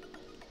 3.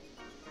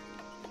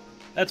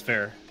 That's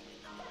fair.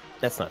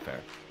 That's not fair.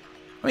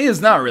 I mean,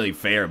 it's not really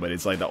fair, but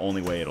it's like the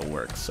only way it'll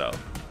work, so.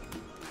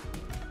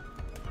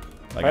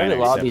 Like, Private I accept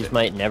lobbies it.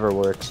 might never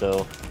work,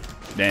 so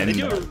Then, They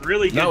do a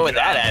really good Not with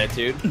job that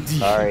attitude.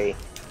 sorry.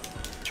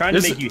 trying to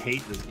There's- make you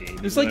hate this game.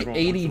 there's even like though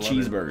 80 everyone wants to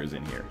love cheeseburgers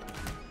in here.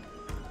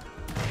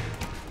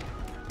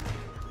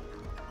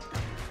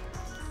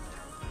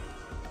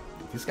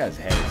 This guy's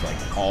head is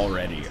like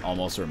already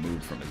almost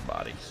removed from his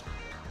body.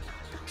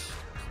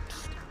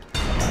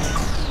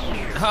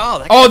 Oh,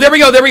 that Oh, there we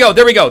go, there we go,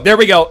 there we go, there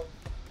we go.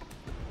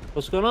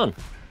 What's going on?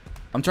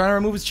 I'm trying to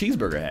remove his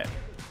cheeseburger head.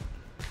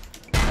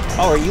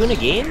 Oh, are you in a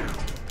game?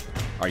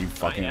 Are you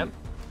fucking... am.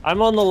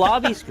 I'm on the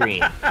lobby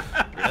screen.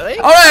 really?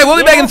 All right, we'll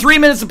be back in 3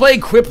 minutes to play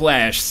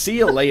Quiplash. See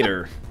you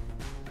later.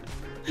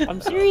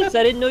 I'm serious.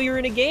 I didn't know you were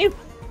in a game.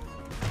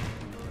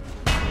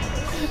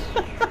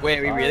 Wait,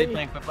 are we really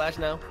playing Quiplash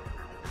now?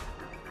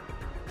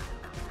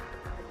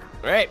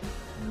 Alright.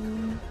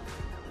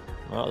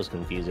 Well, that was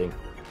confusing.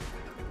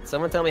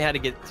 Someone tell me how to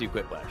get to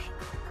Quiplash.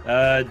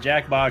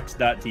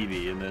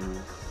 Jackbox.tv, and then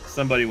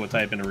somebody will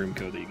type in a room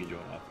code that you can join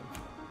off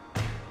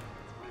of.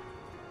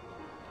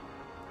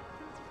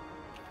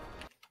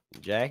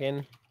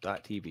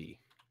 Jackin.tv.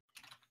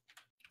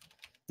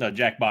 No,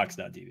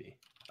 Jackbox.tv.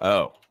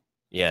 Oh,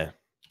 yeah.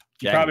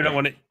 You probably don't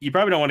want to. You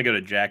probably don't want to go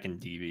to Jack and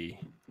TV.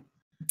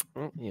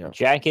 You know,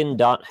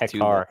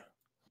 Jackin.hekar.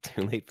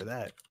 too late for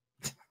that.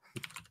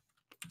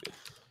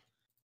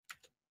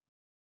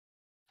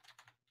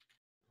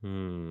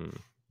 Hmm.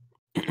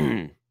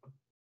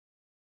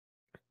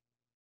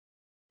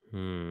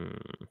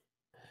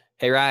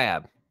 Hey,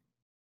 Ryab.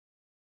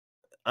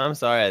 I'm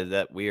sorry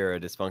that we are a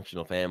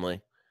dysfunctional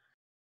family.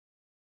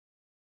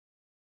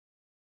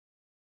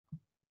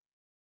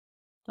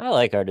 I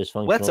like our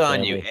dysfunctional What's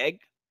on you, family. Egg?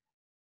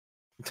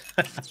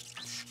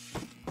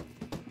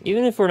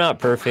 Even if we're not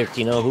perfect,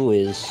 you know who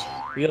is.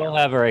 We all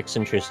have our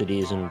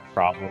eccentricities and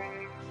problems.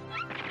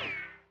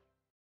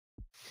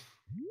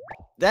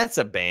 That's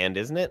a band,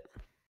 isn't it?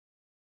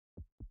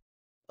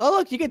 Oh,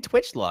 look, you get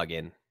Twitch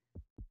login.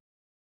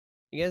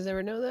 You guys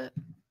ever know that?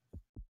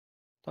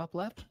 Top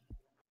left?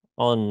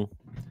 On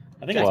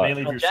I think that's What?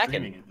 mainly if you're Jackin'.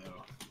 streaming it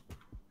though.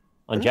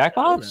 on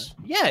Jackbox?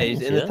 Yeah, he's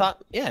see in the that.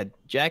 top. Yeah,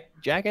 Jack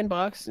and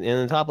Box. In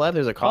the top left,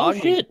 there's a Oh cog.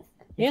 shit!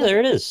 Yeah, there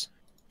it is.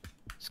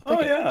 Just click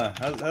Oh it. yeah,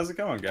 how's it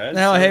going, guys?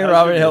 Oh, hey, How's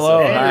Robert, your hello,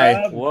 day?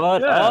 hi. Rob.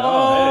 What? Yeah,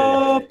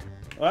 Oh, hey.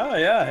 Wow,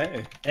 yeah,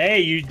 hey.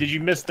 Hey, did you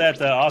miss that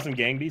awesome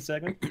Gang Beast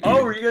segment?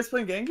 Oh, were you guys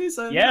playing Gang Beasts?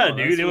 I didn't Yeah, know.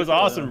 dude, That's it was really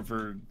cool. awesome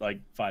for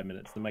like 5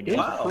 minutes. Then my it game.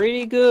 was Wow.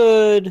 pretty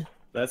good.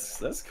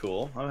 That's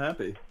cool. I'm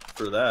happy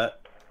for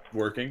that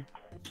working.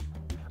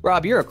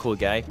 Rob, you're a cool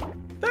guy.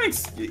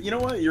 Thanks. You know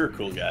what? You're a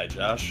cool guy,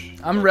 Josh.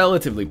 I'm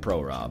relatively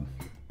pro Rob.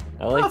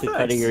 I like Oh, the cut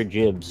thanks. of your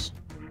jibs.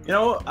 You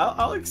know,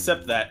 I'll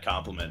accept that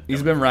compliment.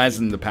 He's been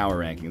rising the power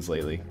rankings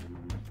lately.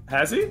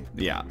 Has he?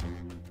 Yeah.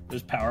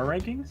 There's power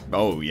rankings.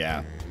 Oh,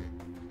 yeah.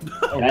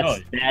 Oh, That's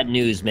really? bad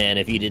news, man.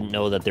 If you didn't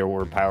know that there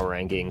were power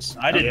rankings.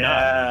 I did not.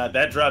 Yeah,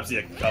 that drops you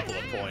a couple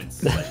of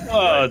points. Like,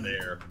 Oh, right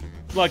there.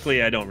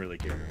 Luckily, I don't really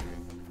care.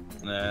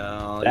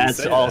 No, you That's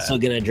say also that.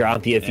 gonna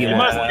drop you a few Yeah,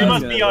 more. it it's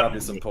must gonna be on- drop you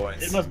some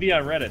points. It must be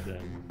on Reddit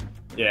then.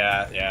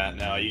 Yeah.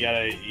 No, you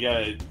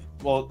gotta.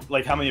 Well,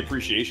 like, how many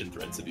appreciation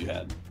threads have you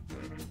had?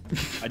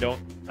 I don't.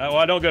 Well,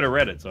 I don't go to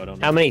Reddit, so I don't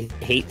know. How many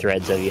hate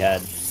threads have you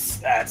had?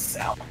 That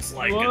sounds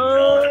like What? a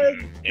none.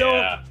 Don't-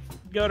 Yeah.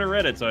 Go to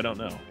Reddit, so I don't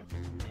know.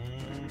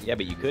 Yeah,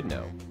 but you could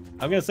know.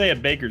 I'm gonna say a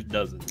baker's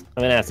dozen.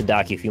 I'm gonna have to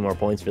dock you a few more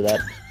points for that.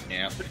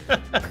 Yeah.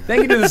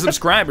 Thank you to the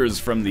subscribers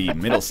from the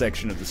middle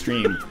section of the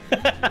stream.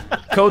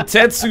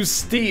 Kotetsu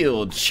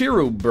Steel,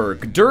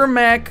 Chiruberk,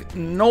 Durmac,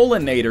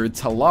 Nolanator,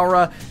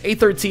 Talara,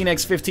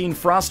 A13X15,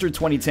 Froster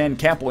 2010,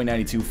 Catboy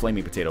 92,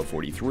 Flaming Potato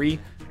 43,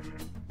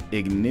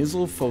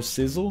 Ignizzle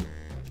Fosizzle,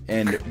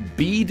 and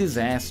B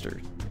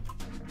Disaster.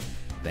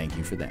 Thank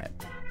you for that.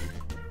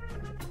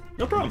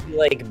 No problem. You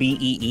like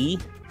BEE?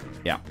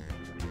 Yeah.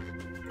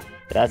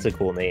 That's a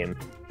cool name.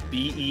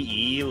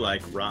 BEE,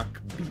 like Rock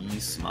B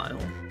Smile.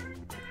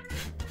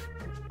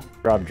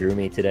 Rob drew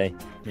me today.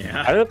 I'm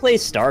Yeah. gonna play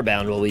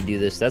Starbound while we do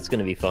this. That's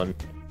gonna be fun.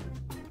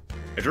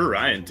 I drew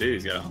Ryan too.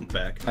 He's got a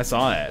humpback. I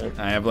saw that.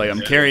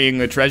 I'm carrying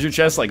a treasure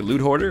chest like a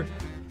loot hoarder.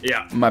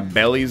 Yeah. My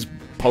belly's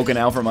poking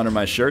out from under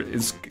my shirt.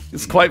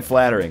 It's quite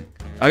flattering.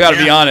 I gotta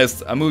be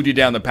honest, I moved you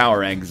down the power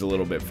rankings a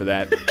little bit for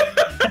that.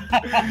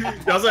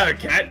 You also have a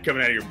cat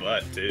coming out of your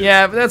butt too.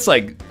 Yeah, but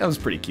that was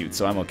pretty cute,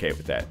 so I'm okay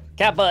with that.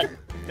 Cat butt.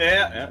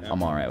 Yeah.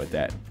 I'm alright with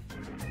that.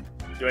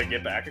 Do I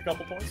get back a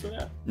couple points for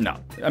that? No.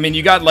 I mean,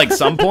 you got like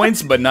some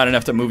points, but not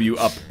enough to move you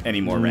up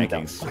any more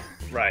rankings.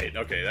 Right.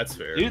 Okay, that's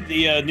fair. Dude,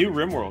 the new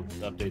RimWorld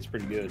update's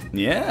pretty good.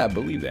 Yeah, I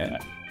believe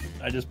that.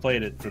 I just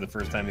played it for the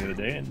first time the other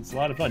day, and it's a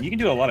lot of fun. You can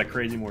do a lot of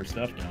crazy more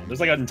stuff now. There's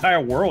like an entire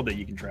world that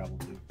you can travel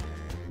to.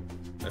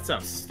 That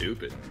sounds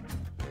stupid.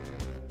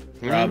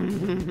 Rob, He's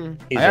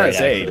I gotta right,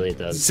 say, actually, it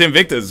does.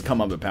 Sinvicta's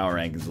come up the power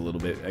rankings a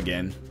little bit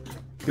again.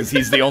 Because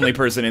he's the only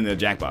person in the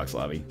Jackbox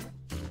lobby.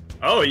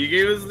 Oh, you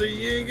gave us the.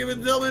 You didn't give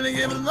it. Tell me to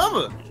give it a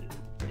number.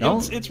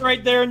 No? It's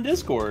right there in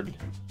Discord.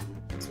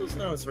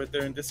 No, it's right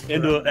there in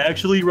Discord. And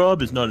actually,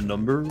 Rob, it's not a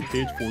number.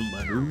 Okay, it's 4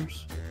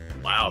 letters.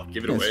 Wow,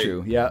 give it That's away.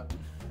 true. Yeah.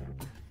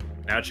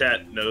 Now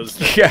chat knows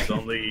that Yeah. there's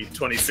only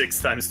 26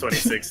 times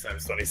 26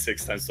 times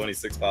 26 times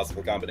 26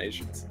 possible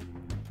combinations.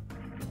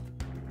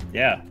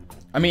 Yeah.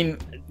 I mean,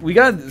 we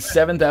got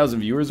 7,000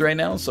 viewers right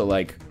now, so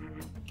like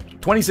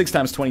 26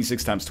 times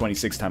 26 times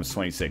 26 times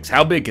 26.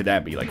 How big could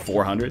that be? Like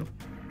 400?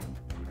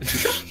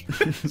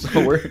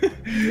 So we're something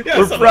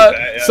like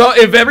that, yeah. So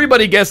if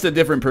everybody guessed a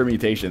different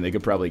permutation, they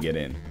could probably get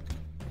in.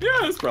 Yeah,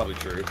 that's probably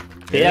true.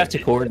 They have to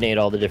coordinate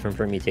all the different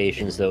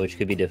permutations, though, which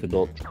could be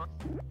difficult.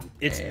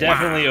 It's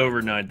definitely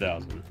over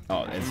 9,000.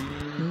 Oh, that's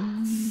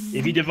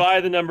If you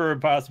divide the number of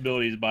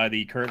possibilities by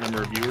the current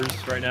number of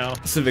viewers right now,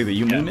 specifically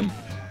you mean?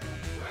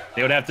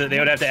 they would have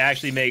to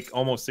actually make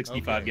almost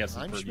 65 guesses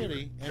I'm per viewer.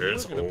 Schmitty, and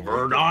It's we're gonna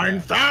over play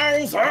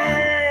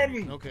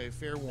 9,000! Okay,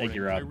 fair warning.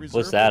 you, Rob. Rob. I reserve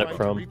What's that the right to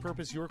from?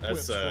 repurpose your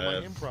That's, quips for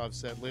my improv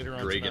set later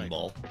on Dragon tonight.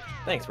 Ball.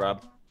 Thanks,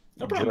 Rob.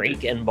 No problem.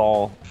 Drake and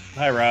Ball.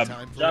 Hi, Rob.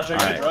 Time for Josh, I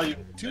round gotta one. draw you.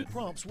 Two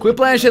prompts, one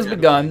Quiplash has for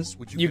begun. guys,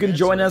 which You can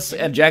join us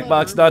at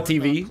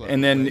jackbox.tv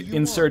and then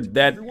insert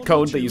that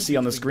code that you see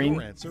on the screen.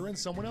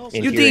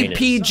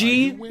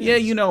 UDPG? Yeah,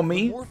 you know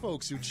me. More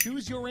folks who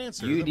choose your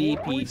answer, the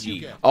more points you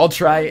UDPG. get. I'll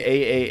try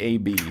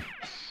AAAB.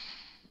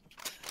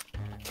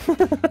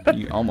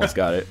 You almost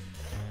got it.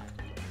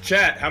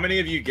 Chat, how many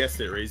of you guessed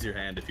it? Raise your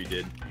hand if you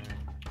did.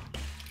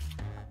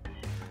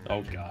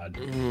 Oh, God.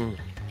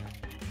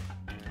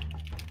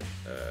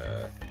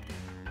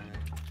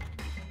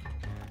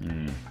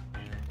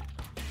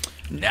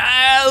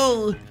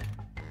 No!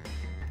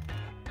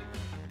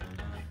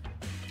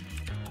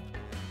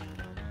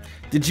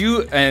 Did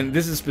you, and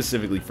this is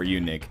specifically for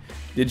you, Nick,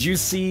 did you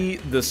see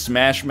the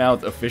Smash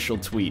Mouth official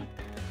tweet?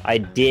 I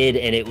did,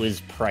 and it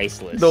was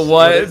priceless. The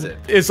what? is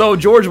it? So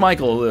George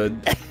Michael,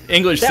 the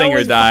English That singer,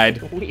 was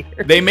died.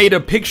 weird. They made a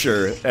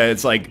picture.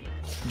 It's like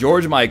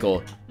George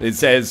Michael. It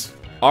says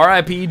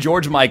R.I.P.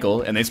 George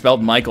Michael, and they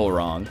spelled Michael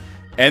wrong.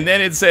 And then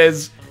it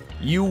says,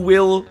 "You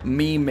will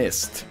me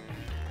missed."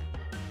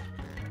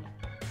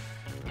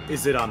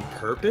 Is it on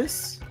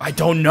purpose? I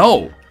don't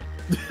know.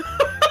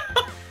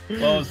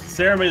 Well,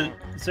 Sarah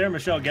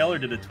Michelle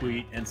Gellar did a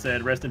tweet and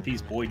said, "Rest in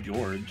peace, Boy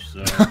George."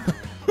 So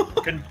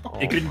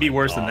it couldn't be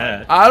worse than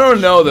that. I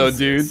don't know though,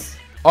 dude.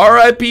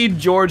 R.I.P.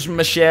 George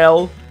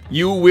Michelle.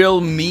 You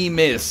will me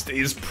missed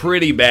is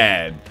pretty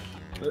bad.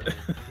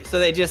 So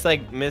they just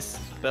like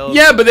misspelled.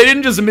 Yeah, but they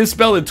didn't just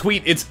misspell the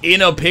tweet. It's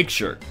in a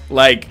picture.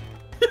 Like,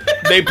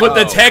 they put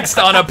the text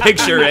on a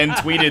picture and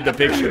tweeted the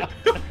picture.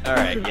 All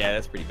right, yeah,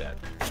 that's pretty bad.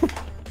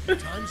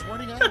 Time's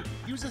running out.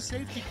 Use a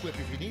safety quip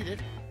if you need it.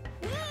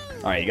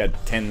 All right, you got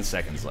 10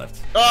 seconds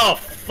left. Oh,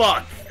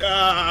 fuck.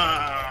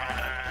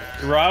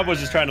 Rob was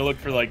just trying to look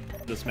for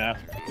like the Smash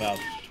Mouth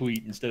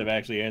tweet instead of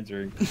actually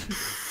answering.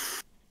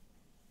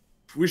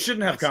 We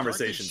shouldn't have Let's start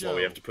conversations the while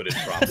we show. have to put in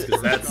prompts,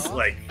 because that's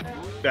like...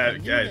 A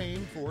That new guy.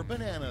 name for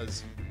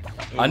bananas.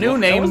 A new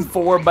name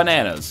for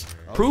bananas.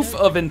 Proof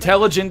of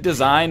intelligent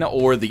design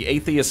or the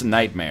atheist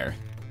nightmare.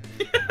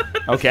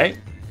 Okay.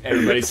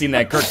 Everybody seen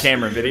that Kirk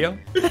Cameron video?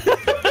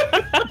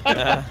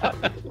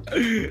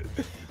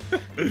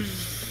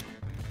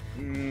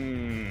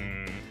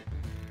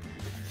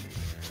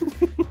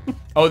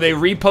 Oh, they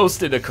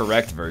reposted a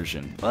correct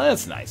version. Well,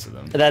 that's nice of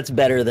them. That's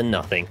better than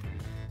nothing.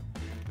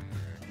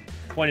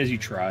 Point is, you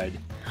tried.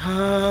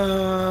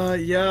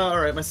 Yeah,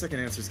 alright, my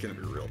second answer is gonna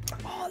be real.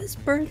 Oh, this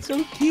bird's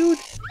so cute.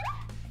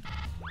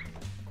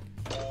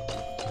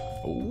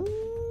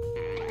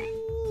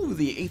 Ooh,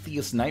 the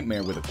atheist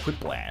nightmare with a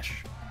quiplash.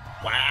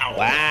 Wow.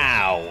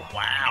 Wow.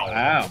 Wow.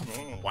 Wow.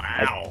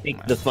 I Wow.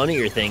 think the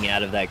funnier thing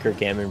out of that Kirk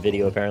Cameron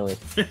video, apparently.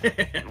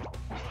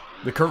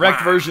 The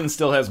correct version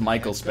still has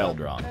Michael spelled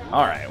wrong.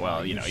 Alright,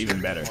 well, you know,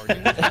 even better.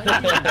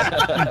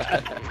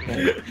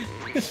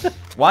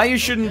 Why you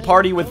shouldn't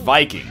party with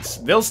Vikings.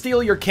 They'll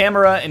steal your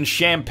camera and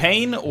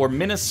champagne, or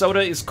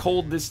Minnesota is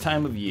cold this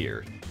time of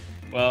year.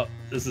 Well,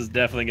 this is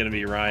definitely going to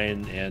be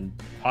Ryan and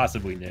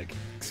possibly Nick.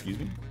 Excuse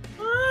me?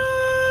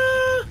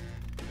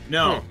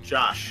 No,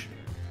 Josh.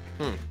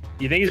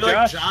 You think it's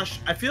Josh?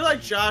 I feel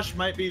like Josh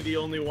might be the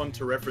only one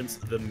to reference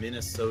the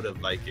Minnesota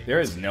Vikings. There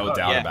is no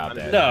doubt about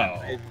that. No.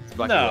 It's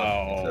fucking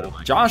well. No.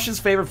 Josh's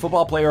favorite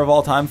football player of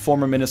all time,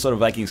 former Minnesota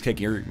Vikings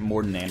kicker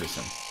Morton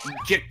Anderson.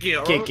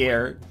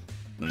 Kicker.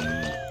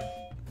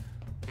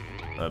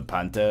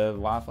 Panta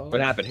waffle. What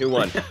happened? Who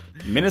won?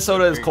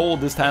 Minnesota is cold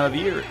this time of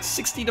year.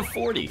 60 to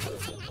 40.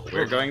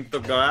 We're going to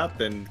go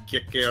out and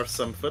kick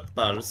some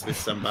footballs with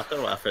some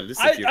butter waffles.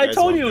 I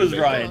told you it was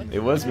Ryan.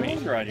 It was It me.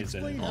 was Ryan who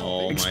said it.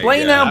 Oh my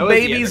Explain God. how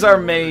babies are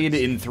made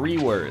in 3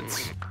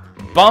 words.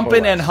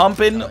 Bumpin' and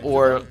humpin'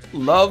 or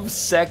love,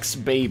 sex,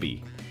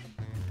 baby.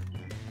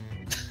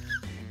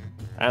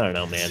 I don't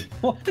know, man.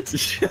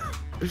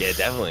 Yeah,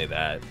 definitely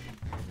that.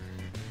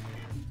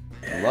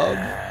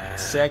 Love,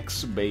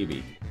 sex,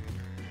 baby.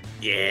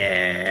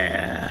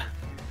 Yeah.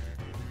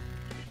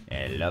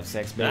 And love,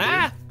 sex, baby.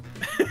 Ah!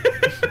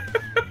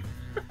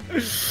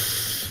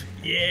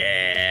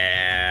 Yeah.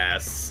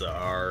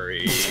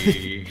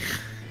 sorry.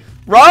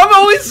 Rob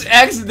always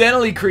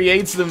accidentally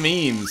creates the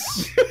memes.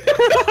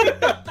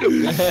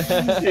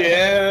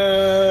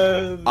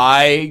 Yeah.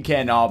 I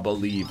cannot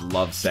believe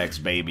Love Sex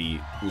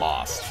Baby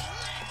lost.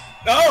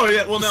 Oh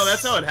yeah. Well, no,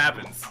 that's how it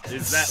happens.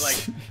 Is that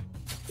like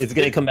It's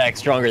gonna come back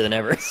stronger than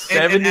ever.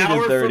 70 an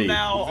hour to 30. From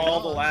now,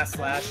 all the last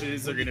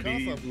slashes are gonna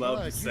be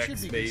Love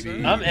Sex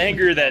Baby. I'm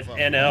angry that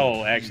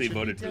NL actually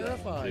voted for that.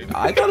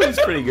 I thought it was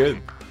pretty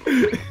good.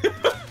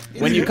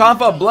 When you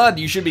cough up blood,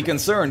 you should be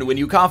concerned. When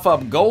you cough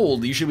up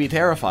gold, you should be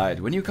terrified.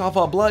 When you cough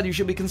up blood, you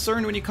should be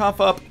concerned. When you cough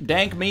up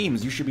dank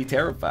memes, you should be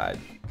terrified.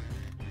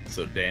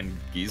 So Dan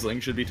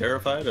Giesling should be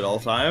terrified at all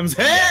times.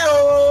 Hey,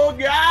 oh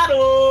God,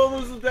 oh,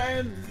 this is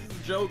Dan's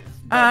joke.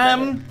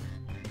 I'm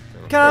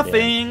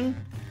coughing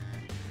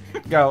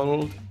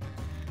gold.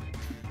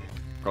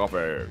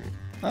 Coughing.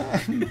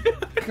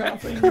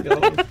 Coughing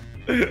gold.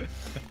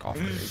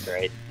 Coughing.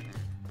 Right.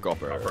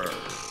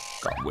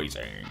 Coughing.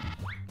 Wheezing.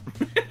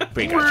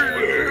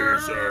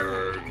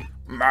 Pikachu.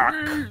 Mac.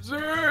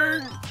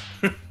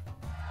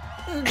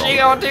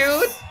 Geo,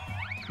 dude.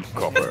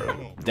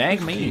 Coughing.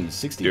 Dank memes,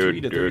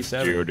 63 to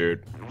 37.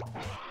 Dude.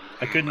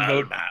 I couldn't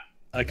vote.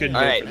 I couldn't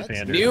All vote right, for the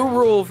Panda. new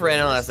rule for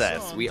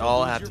NLSS. We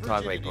all have to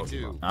talk about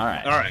Pokemon. All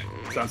right. All right,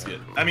 sounds good.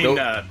 I mean,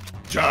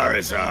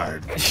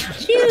 Charizard.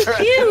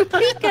 Choo-choo,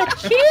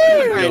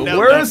 Pikachu! The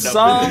worst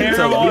song to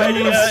Terrible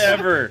idea lose.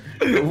 ever.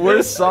 The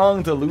worst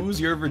song to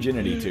lose your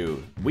virginity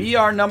to. We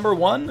Are Number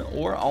One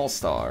or All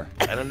Star.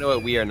 I don't know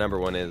what We Are Number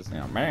One is.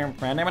 Still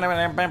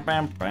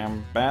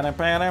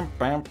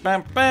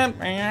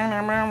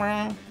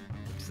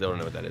Still don't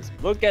know what that is.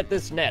 Look at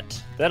this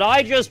net that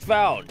I just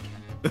found.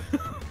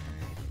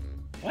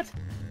 What?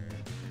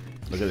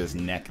 Look at this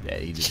neck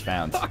that he just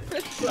found.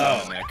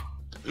 Oh, Nick.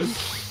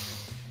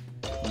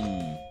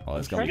 Oh,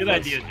 that's gonna be Good close.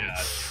 idea,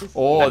 Josh.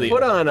 Oh, I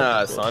put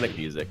on Sonic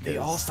music. the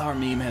All Star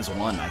meme has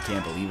won. I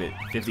can't believe it.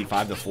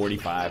 55 to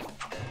 45.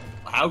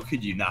 How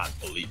could you not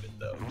believe it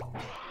though?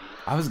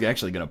 I was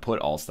actually gonna put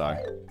All Star.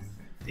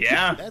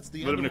 Yeah, That's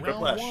the would have end been a of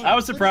quick round flash. one. I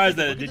was surprised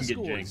that it Look at didn't the get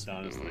scores. jinxed,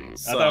 honestly. I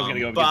thought I was gonna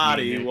go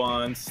Somebody against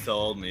once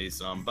told me.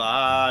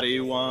 Somebody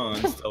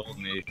once told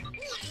me.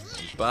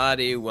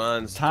 Body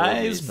once told me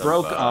Ties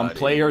broke on somebody.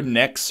 player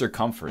neck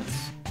circumference.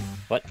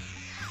 What?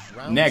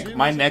 Round Neck, two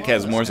my is neck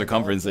has upon more us.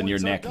 circumference than your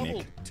Points are neck, doubled.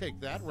 Nick. Take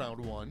that,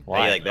 round one.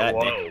 How you like that,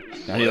 Whoa.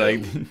 Nick? How do you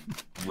like?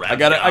 Wrap I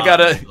got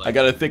it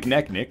on, a thick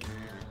neck, Nick.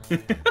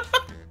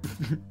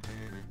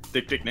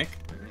 Dick Nick.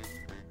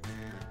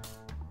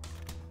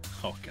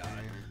 Oh God.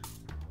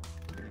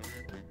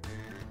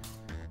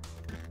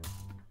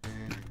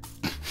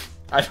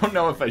 I don't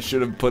know if I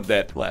should have put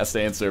that last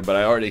answer, but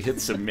I already hit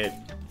submit.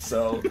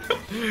 So All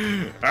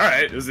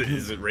right, is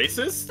it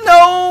racist?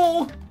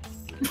 no,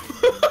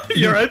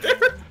 You're right there.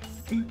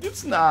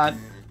 it's not.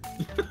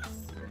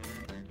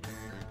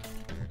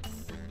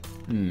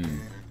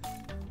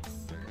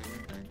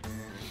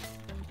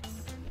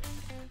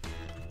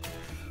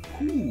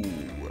 Ooh,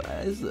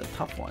 this is a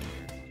tough one.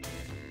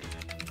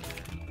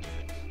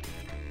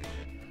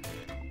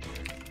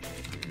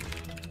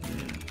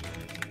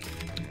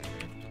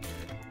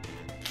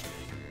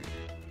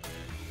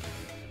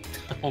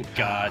 Oh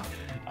God.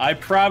 I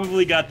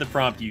probably got the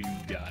prompt you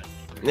got.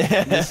 No,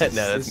 This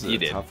that's is you a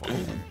did. tough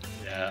one.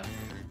 Yeah.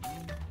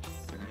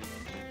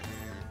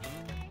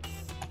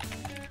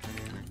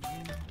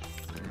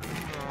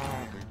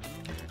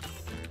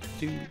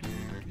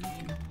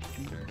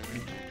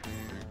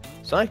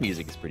 Sonic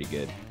music is pretty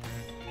good.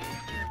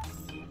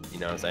 You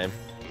know what I'm saying?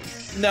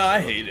 No, I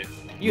hate it.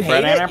 You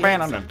hate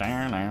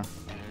it?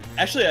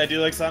 Actually, I do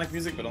like Sonic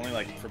music, but only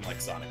like from like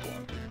Sonic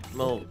 1.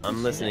 Well,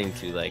 I'm listening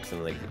to like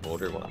some like the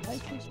older ones.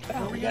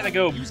 We gotta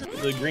go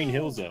the Green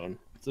Hill Zone.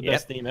 It's the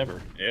best theme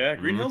ever. Yeah,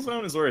 Green Hill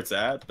Zone is where it's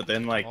at, but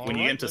then like when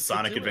you get into let's get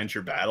Sonic to it.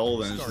 Adventure Battle,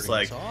 then it's just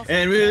Starting like, us off.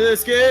 and we'll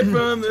escape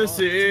from the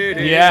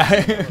city.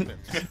 Yeah.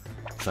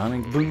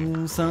 Sonic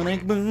boom,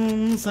 Sonic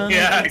boom, Sonic.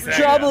 Yeah,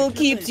 exactly. Trouble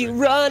keeps you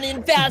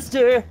running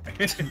faster.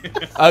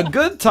 A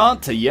good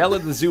taunt to yell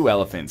at the zoo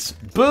elephants.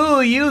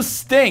 Boo, you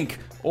stink!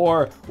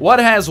 Or, what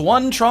has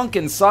one trunk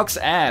and sucks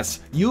ass?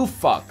 You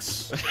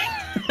fucks.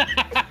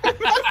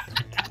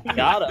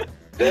 Got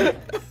him.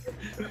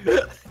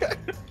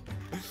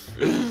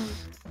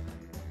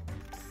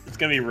 It's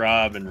gonna be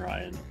Rob and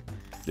Ryan.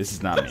 This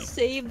is not me.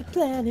 Save the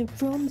planet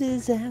from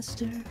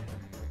disaster.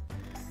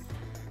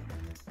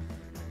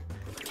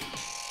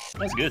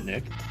 That's good,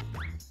 Nick.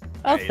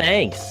 Oh,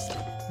 thanks.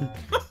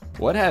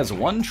 What has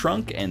one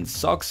trunk and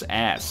sucks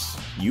ass?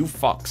 You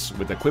fucks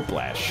with a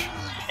Quiplash.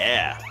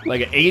 Yeah,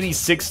 Like an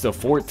 86 to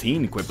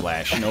 14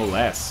 Quiplash, no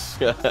less.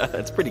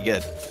 that's pretty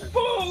good.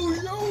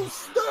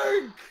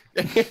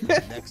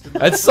 Next in the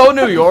That's so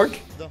New York.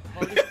 the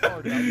hardest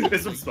part about This being one's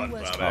a US SpongeBob,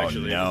 president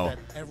actually. is no. that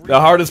every The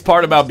hardest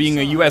part about day being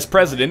a you US decide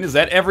president is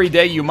that every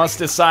day you must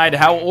decide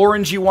how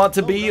orange you want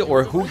to be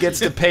or who gets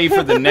to pay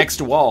for the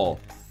next wall.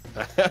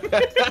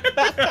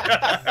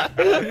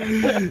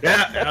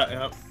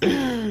 Yeah.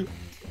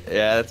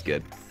 Yeah, that's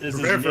good. This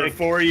is Prepare for Nick.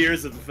 4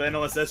 years of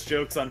NLSS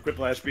jokes on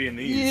Quiplash being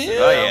these. Yeah.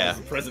 Oh, yeah. As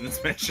the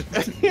president's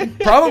mentioned.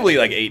 Probably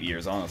like 8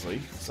 years,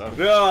 honestly. So.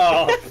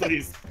 Oh,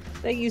 please.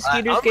 Thank you,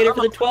 Skeeter I'm- Skater,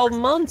 for the I'm- 12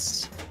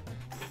 months.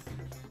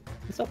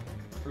 What's up?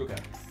 Ruka,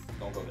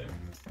 don't go there.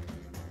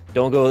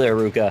 Don't go there,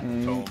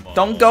 Ruka.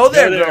 Don't go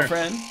there, Go there.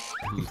 girlfriend.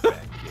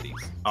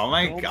 Oh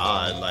my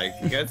god, like,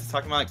 you guys are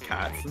talking about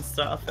cats and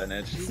stuff, and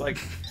it's just like,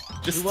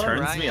 just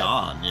turns me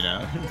on, you know?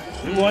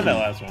 Who won that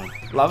last one?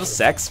 Love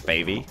sex,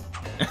 baby.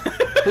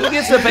 Who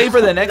gets to pay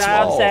for the next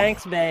wall?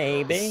 Thanks,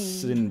 baby.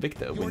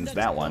 Invicta Your wins next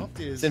that one. prompt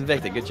is It's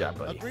Invicta. Good job,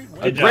 a buddy. great A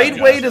way Good great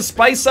job, way Josh. to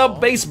spice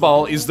up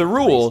baseball is the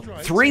rule: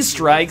 3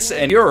 strikes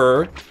and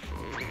you're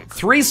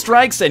 3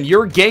 strikes and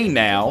you're gay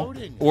now,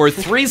 or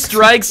 3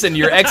 strikes and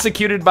you're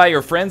executed by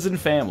your friends and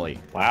family.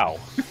 Wow.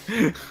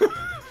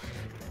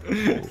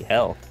 Holy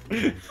hell.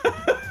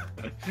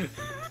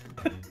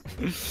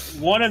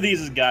 One of these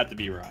has got to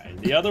be Ryan.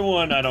 The other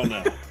one, I don't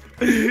know.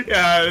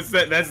 Yeah,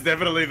 that's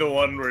definitely the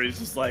one where he's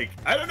just like,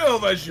 I don't know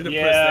if I should have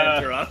Yeah. pressed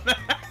enter on that.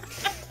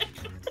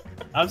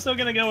 I'm still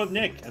gonna go with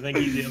Nick. I think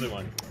he's the other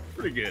one.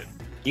 Pretty good.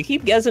 You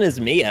keep guessing it's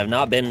me. I've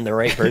not been the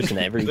right person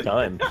every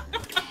time.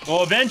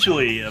 Well,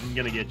 eventually, I'm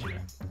gonna get you.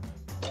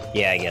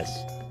 Yeah, I guess.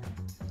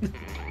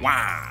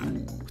 Wow.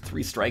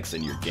 3 strikes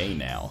and you're gay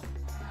now.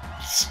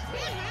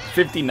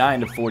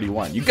 59 to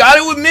 41. You got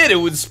to admit, it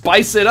would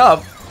spice it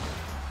up.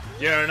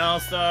 You're an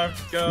all-star.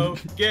 Go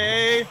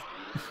gay.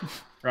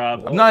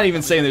 Rob. I'm not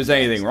even saying there's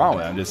anything wrong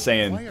with it. I'm just Why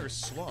saying are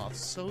sloths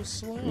so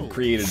slow?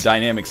 create a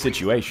dynamic You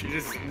situation.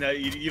 just no,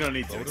 you don't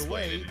need to Vote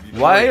explain away. it. You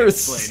Why don't are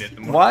explain it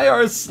the more- why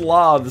are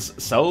sloths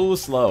so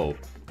slow?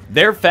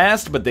 They're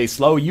fast, but they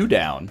slow you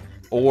down.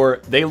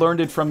 Or they learned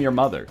it from your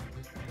mother.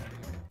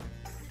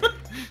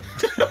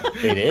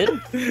 They did?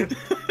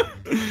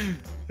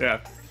 Yeah.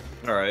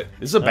 All right.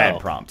 This is a bad Oh.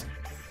 prompt,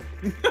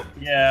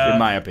 Yeah. in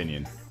my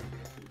opinion.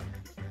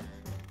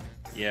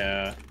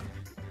 Yeah.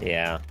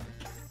 Yeah.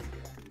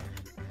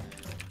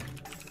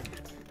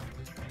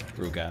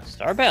 Ruka.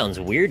 Starbound's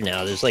weird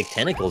now. There's like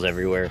tentacles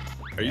everywhere.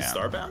 Are you Yeah.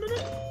 starbound in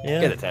it?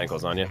 Yeah. Get the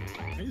tentacles on you.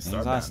 Are you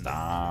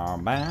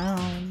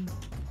Starbound.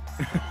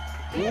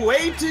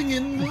 Waiting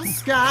in the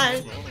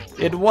sky.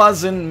 It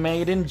wasn't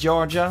made in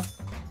Georgia.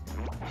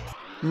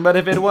 But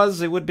if it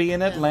was, it would be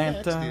in And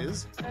Atlanta. next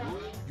is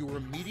your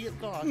immediate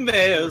thought.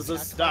 There's a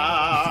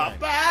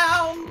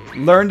starbound.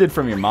 Learned it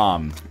from your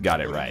mom.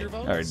 Got it right.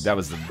 Or that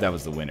was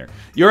the winner.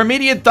 Your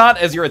immediate thought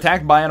as you're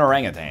attacked by an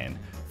orangutan.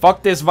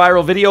 Fuck this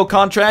viral video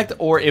contract,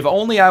 or if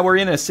only I were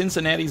in a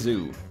Cincinnati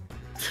zoo.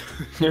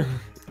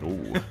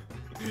 Ooh.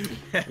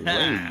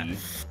 Hey.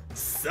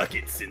 Suck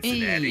it,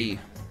 Cincinnati.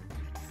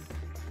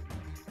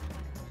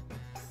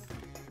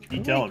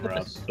 You tell him,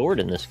 Rob. Sword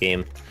in this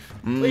game.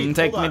 Wait,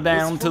 Take hold me on.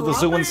 down Was to the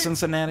zoo in Harambe-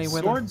 Cincinnati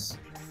with her.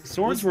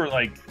 Swords were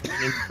like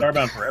in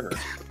Starbound forever.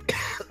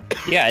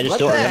 Yeah, I just What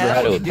don't the remember how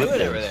hell to are you equip doing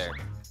them. over there?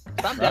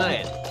 Stop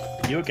dying.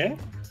 You okay?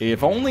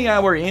 If only I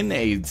were in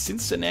a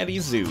Cincinnati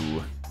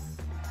zoo.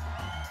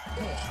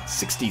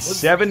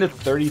 67 to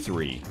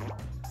 33.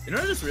 You know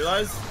what I just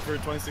realized for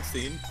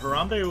 2016?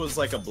 Harambe was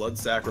like a blood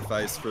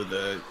sacrifice for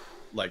the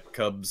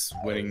Cubs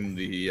winning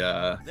the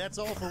That's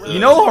all for You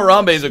know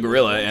Harambe is a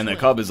gorilla and the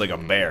cub is like a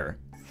bear.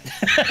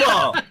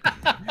 well,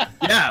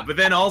 yeah, but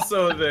then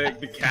also the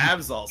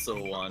Cavs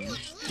also won.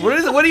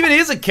 What even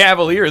is a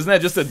cavalier? Isn't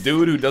that just a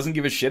dude who doesn't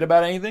give a shit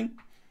about anything?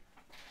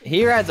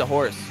 He rides a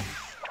horse.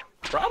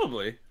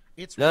 Probably.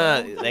 It's No,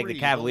 round like the three,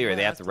 Cavalier,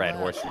 they have to last ride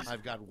lap. horses.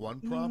 I've got one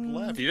prompt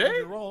left. Do they? and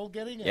You're all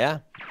getting it. Yeah.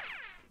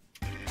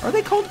 Are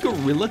they called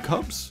gorilla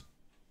cubs?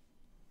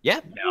 Yeah.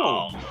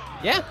 No.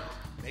 Yeah.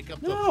 Make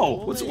up the No.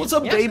 full What's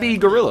name. a baby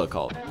gorilla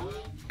called?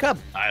 Cub.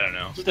 I don't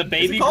know. Just a Is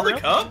baby it called a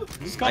gorilla? Cub?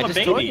 It's I called a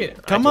just told baby. you.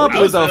 Come I up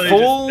told with you. a was literally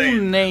full just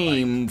saying,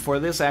 name for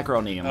this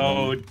acronym.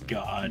 Oh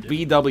God.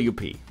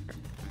 BWP.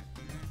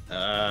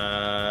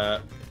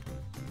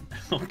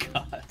 Oh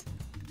God.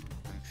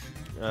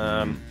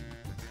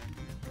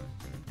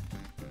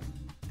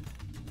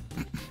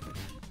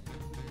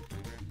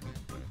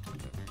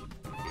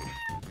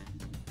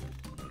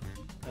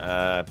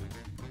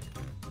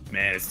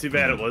 Man, it's too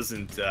bad it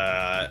wasn't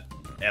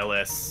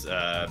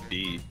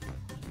LSB.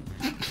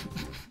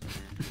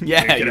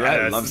 Yeah, You're you're right.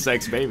 gonna Love ask.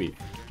 sex baby.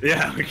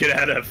 Yeah, we could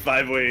add a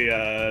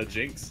 5-way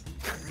Jinx.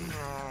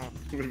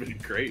 Would have been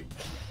great.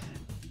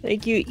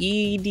 Thank you,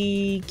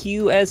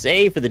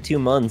 EDQSA, for the 2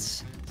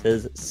 months.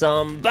 Says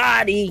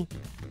somebody.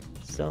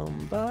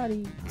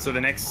 Somebody. So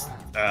the next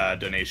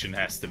donation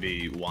has to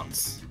be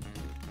once.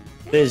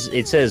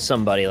 It says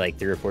somebody like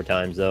 3 or 4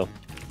 times, though.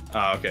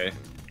 Oh, okay.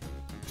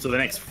 So the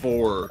next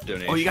 4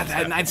 donations. Oh, you got that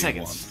have in to 9 be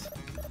seconds.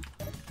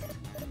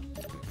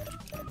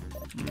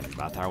 once.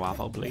 Butter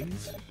waffle,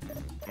 please.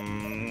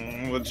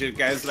 Would you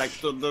guys like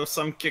to do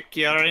some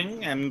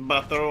kick-curing and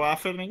butter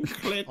waffling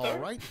later? All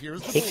right,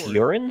 here's the Kick board.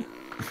 urine?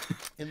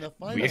 In the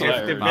final We That's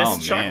have the what-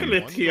 best oh, man.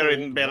 chocolate one here gold,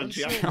 in one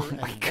Belgium. silver, Oh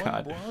my and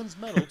God. one bronze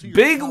medal to your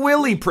Big top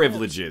Willy 3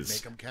 privileges.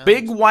 Make 'em count.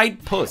 Big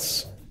white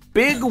puss.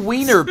 Big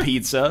wiener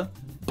pizza.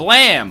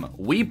 Blam.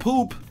 We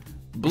poop.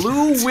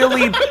 Blue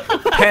Willy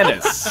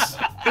penis.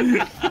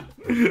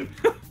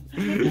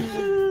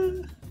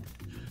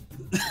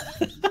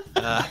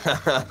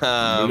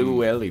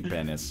 Blue Ellie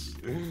penis.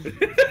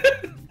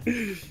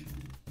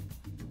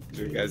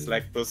 Do you guys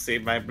like to see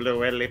my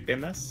blue ellie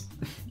penis?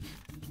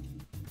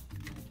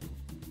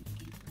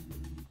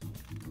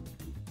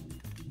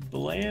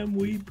 Blam,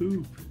 we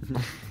poop.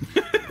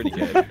 Pretty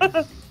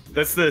good.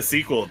 That's the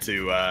sequel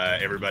to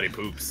Everybody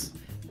Poops.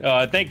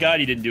 Thank God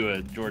you didn't do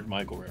a George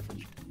Michael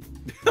reference.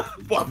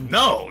 Well,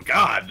 no,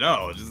 God,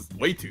 no, just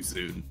way too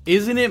soon.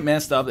 Isn't it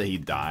messed up that he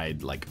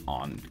died like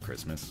on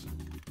Christmas?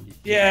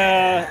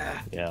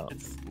 Yeah. Yeah.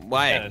 It's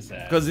Why? kind of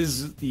sad. Because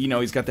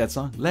he's got that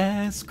song.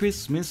 Last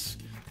Christmas,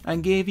 I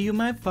gave you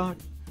my fart.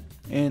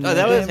 And Oh,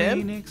 that was the very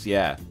him? next-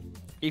 Yeah.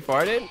 He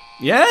farted?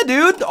 Yeah,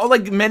 dude. Oh,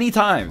 like many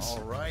times. All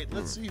right,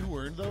 let's see who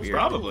earned those. Weird.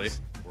 Probably. votes.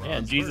 We're Yeah,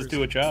 on Jesus Spurs.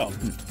 to a child.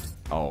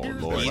 Oh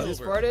Lord. Jesus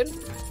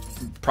farted?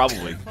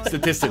 Probably.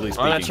 Statistically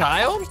speaking. On a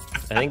child?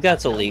 I think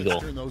that's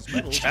illegal. Turn those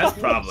medals to That's points.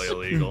 probably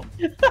illegal.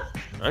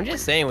 I'm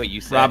just saying what you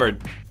said. Robert,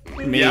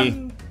 me,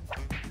 Yeah.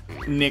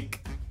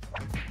 Nick,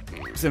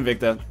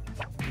 Sinvicta,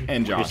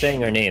 and Josh. You're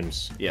saying our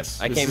names.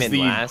 Yes. I this came is in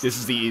last. This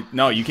is the.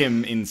 No, you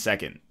came in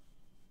second.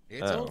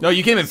 It's Oh. over. No,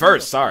 you came in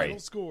first, sorry. Final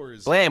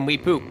scores. Blam, we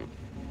poop.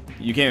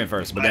 You came in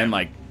first, but then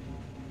like,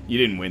 you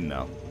didn't win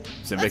though.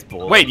 That's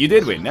bull. Wait, you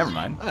did win. Never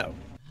mind. Oh.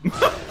 Wait,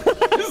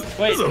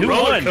 This is a who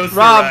roller won? coaster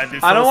Rob, ride,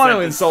 this I don't whole want to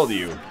sentence. insult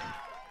you.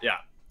 Yeah.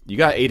 You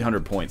got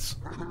 800 points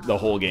the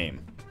whole game.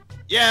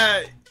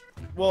 Yeah.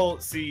 Well,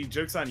 see,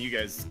 joke's on you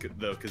guys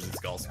though, because it's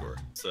golf score.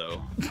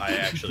 So I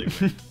actually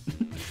win.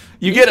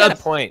 You get got a a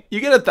point. You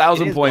get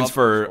 1,000 It is points golf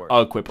for sport.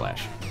 a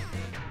Quiplash.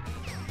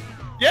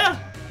 Yeah.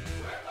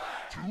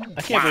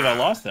 I can't believe I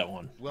lost that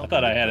one. I Welcome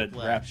thought I to had it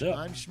Quiplash. wrapped up.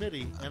 I'm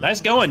Schmitty, and Nice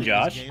I'm going,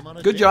 hosting this Josh. game on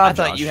a Good date. job, I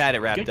thought Josh. you had it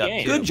wrapped Good up.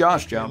 game. too. Good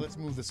Josh, Okay, Joe. let's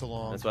move this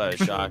along. That's why I was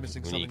We're shocked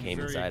missing when you something came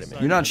very inside of me.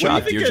 exciting. You're not What do you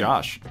shocked. think You're of-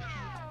 Josh.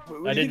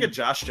 What do you think a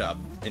Josh job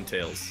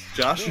entails?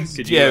 Josh,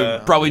 could you?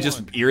 Yeah, probably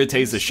just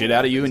irritates the shit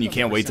out of you, and you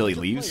can't wait till he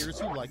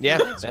leaves. Yeah,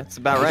 that's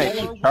about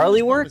right.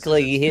 Charlie worked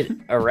like he hit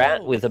a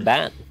rat with a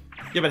bat.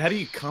 Yeah, but how do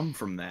you come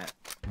from that?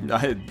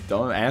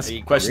 Don't ask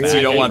You questions really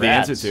you don't hate want the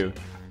rats. answer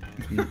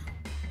to.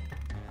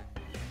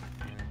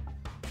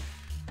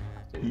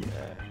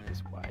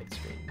 Just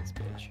widescreen this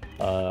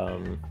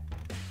bitch.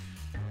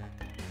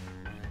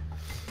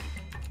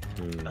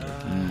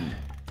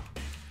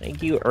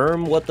 Thank you,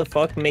 what the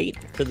fuck, mate,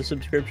 for the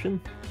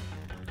subscription.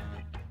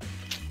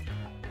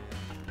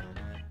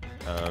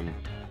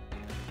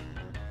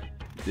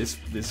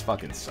 This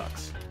fucking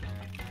sucks.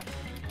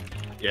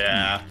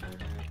 Yeah.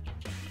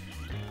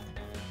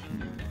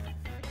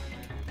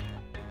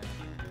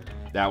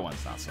 That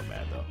one's not so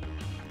bad though.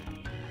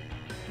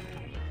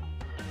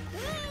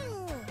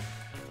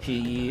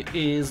 He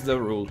is the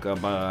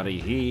Rulka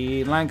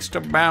He likes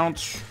to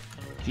bounce.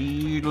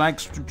 He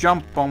likes to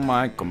jump on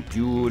my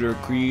computer,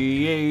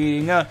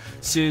 creating a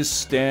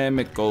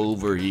systemic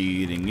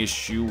overheating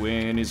issue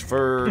when his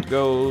fur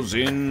goes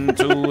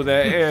into the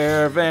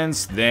air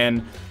vents.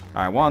 Then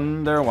I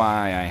wonder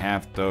why I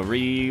have to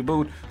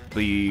reboot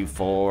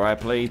before I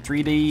play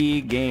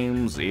 3D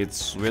games.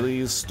 It's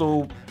really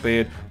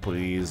stupid.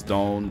 Please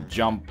don't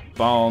jump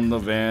on the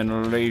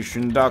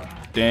ventilation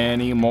duct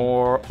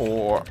anymore,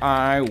 or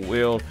I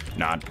will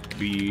not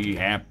be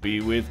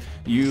happy with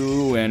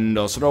you, and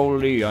I'll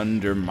slowly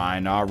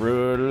undermine our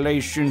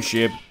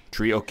relationship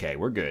tree. Okay,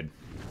 we're good.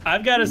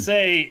 I've got to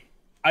say,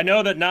 I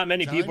know that not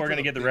many Time people are for going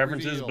to get the big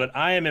references, reveal. but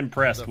I am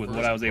impressed The with what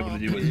first I was able to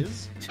do prompt with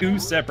is 2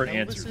 separate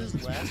answers.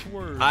 Elvis's last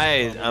words,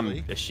 I'm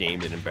probably.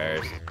 ashamed and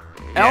embarrassed.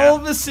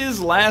 Elvis's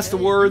last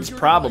Okay, words, use your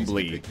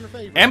probably. device to pick your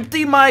favorite.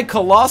 Empty my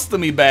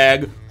colostomy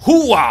bag,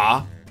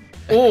 hooah!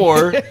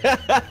 Or,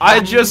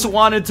 I just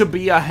wanted to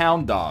be a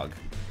hound dog.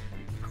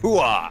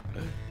 Hooah!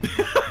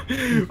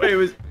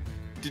 Wait,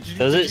 did you,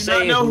 Does did it you say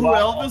not know who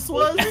wow? Elvis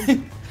was?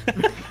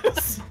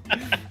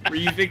 Were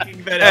you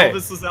thinking that Hey.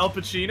 Elvis was Al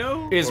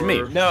Pacino? It's me.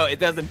 Or- No, it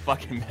doesn't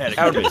fucking matter.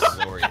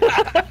 Elvis. Glory.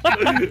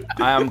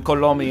 I am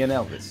Colombian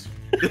Elvis.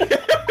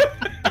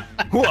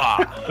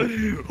 Hooah!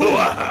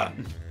 Hooah!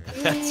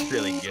 That's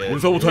really good.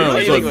 This whole time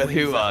it's Anything like- with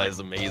hooah is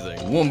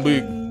amazing. One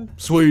big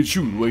suede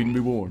shoe waiting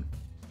to be worn.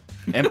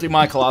 Empty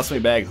my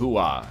colostomy bag,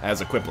 hooah,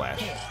 as a Quiplash.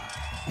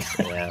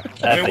 Yeah.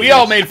 I mean, we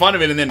all made fun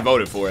of it and then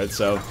voted for it,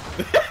 so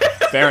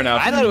fair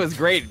enough. I thought it was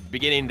great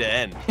beginning to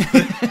end.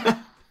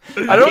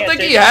 I don't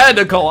think he had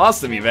a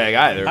colostomy bag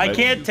either. I but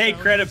can't take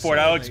credit for it.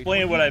 I'll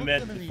explain what I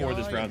meant before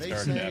this round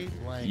started.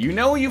 After. You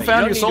know you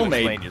found your don't need to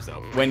explain soulmate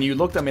yourself. when you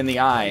look them in the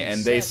eye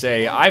and they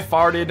say, I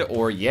farted,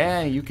 or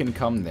yeah, you can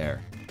come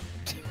there.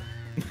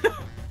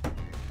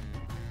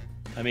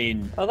 I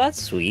mean, Oh,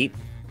 that's sweet.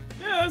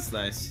 Yeah, that's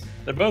nice.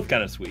 they're both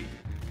kind of sweet.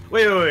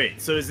 Wait.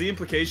 So is the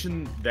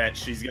implication that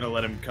she's gonna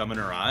let him come in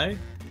her eye?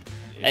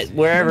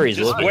 Wherever he's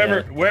Just looking.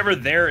 wherever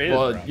there is.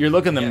 Well, bro. you're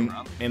looking them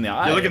in the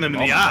eye. You're looking them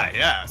in the Oh. eye,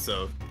 yeah.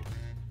 So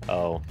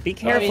Oh, be I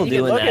careful mean, you can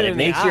doing look that. at It in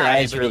the makes your eye,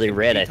 eyes but you really can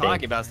red, I keep talking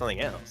think. about something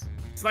else.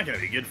 it's not gonna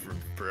be good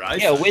for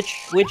eyesight. Yeah,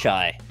 which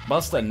eye?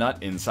 Bust a nut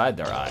inside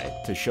their eye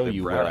to show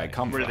you where I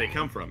come Where from. do they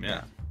come from?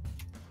 Yeah.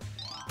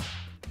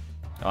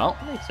 Well,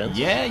 makes sense.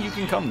 yeah, you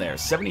can come there.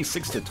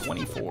 76 to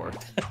 24.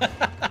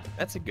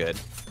 That's a good.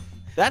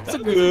 That's a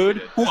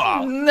good.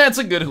 Wow. That's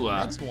a good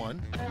hua. Next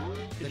one.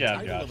 Good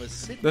job, Josh.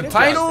 The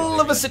title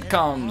of a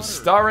sitcom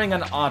starring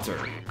an otter.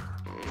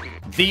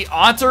 The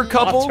Otter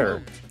Couple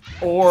Otter.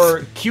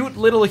 or Cute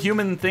Little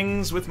Human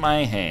Things with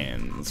My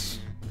Hands?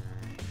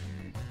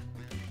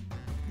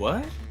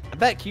 What? I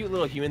bet cute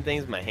little human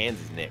things with my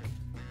hands is Nick.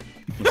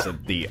 You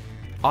said The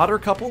Otter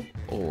Couple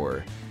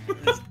or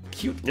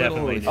Cute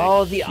Definitely. Little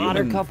Oh, the Otter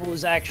Human Couple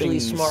was actually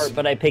Things smart,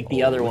 but I picked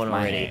the other with one My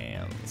already.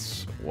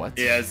 Hands. What?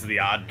 Yeah, it's the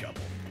odd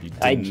couple. You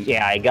I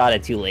didn't- I got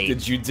it too late.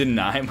 Did you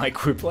deny my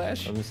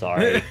Quiplash? I'm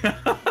sorry.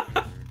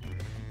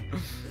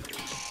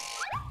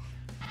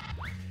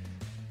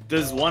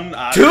 Does one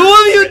Two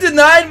of you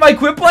denied my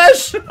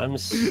Quiplash?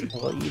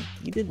 Well,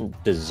 you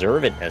didn't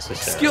deserve it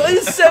necessarily.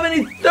 It's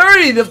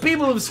 70-30. The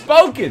people have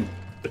spoken.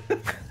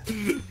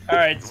 All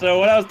right, so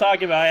what I was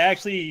talking about, I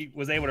actually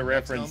was able to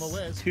Next on reference the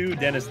list, 2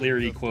 Dennis the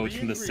Leary three quotes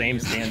from the same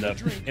ingredients stand-up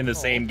to drink in the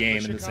same called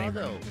game the in the same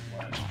Chicago.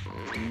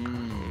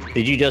 room.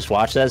 Did you just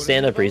watch that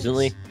stand-up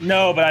recently?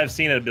 No, but I've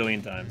seen it a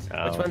billion times.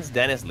 Which one's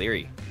Dennis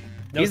Leary?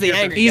 No He's the fear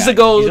for- angry He's guy. the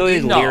go. He's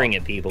always no. leering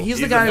at people. He's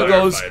the He's guy a who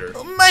goes,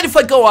 firefighter. mind if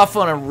I go off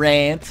on a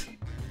rant?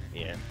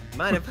 Yeah.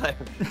 Mind if I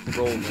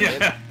roll in?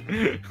 Yeah.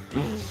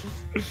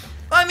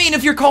 I mean,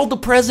 if you're called the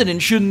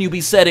president, shouldn't you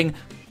be setting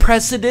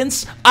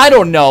precedents? I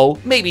don't know.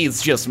 Maybe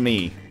it's just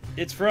me.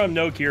 It's from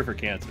No Cure for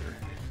Cancer.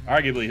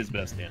 Arguably his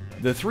best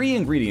stand-up. The 3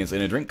 ingredients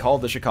in a drink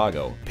called the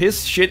Chicago: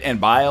 piss, shit, and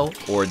bile,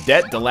 or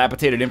debt,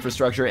 dilapidated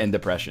infrastructure, and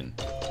depression.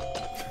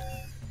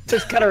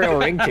 Just got a real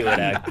ring to it,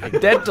 actually.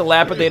 Debt,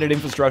 dilapidated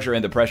infrastructure,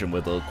 and depression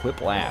with a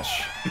Quiplash.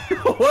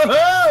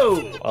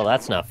 Whoa! Well,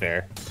 that's not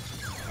fair.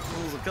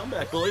 It was a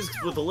comeback, boys,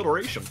 with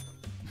alliteration.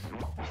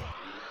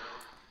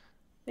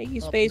 Thank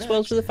you, Up Spaceballs,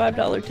 next, for the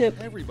 $5 tip.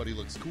 Everybody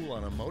looks cool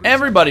on a motorcycle.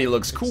 Everybody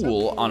looks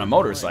cool on a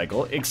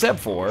motorcycle, except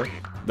for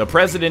the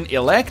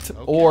president-elect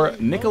or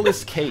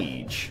Nicolas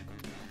Cage.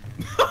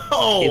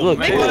 Oh, He looked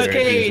man. cool. Nicolas He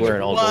was Cage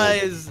wearing all gold.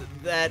 was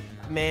that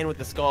man with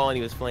the skull and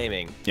he was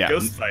flaming. Yeah,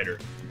 Ghost Fighter.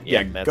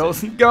 yeah,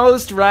 that's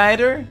Ghost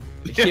Rider.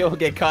 it. You'll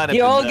get caught up.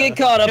 You in all the- get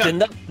caught up in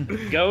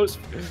the... Ghost.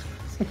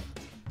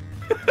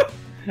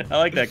 I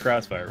like that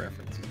Crossfire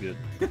reference. It's good.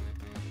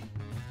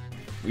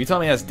 You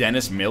telling me that's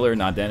Dennis Miller,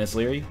 not Dennis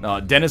Leary?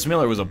 No, Dennis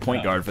Miller was a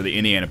point guard for the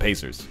Indiana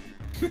Pacers.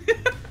 Was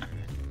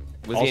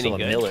he Also any a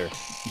good? Miller.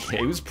 Yeah,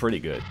 he was pretty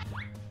good.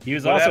 He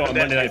was What also happened on to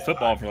Monday that Night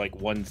Football for like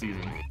 1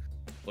 season.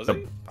 Was The,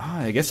 he?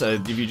 I guess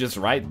if you just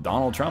write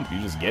Donald Trump, you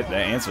just get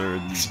that answer.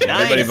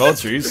 Everybody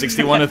votes for you.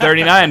 61 to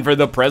 39 for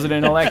the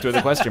president-elect with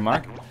a question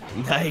mark.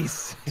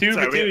 Nice. 2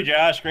 Sorry, for 2,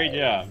 Josh. Great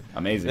job.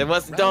 Amazing. It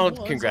must, Round don't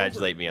one's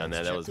congratulate over. me on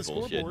that. That Let's was check the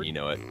bullshit. scoreboard. You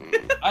know it.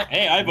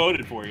 Hey, I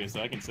voted for you, so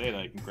I can say that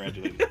I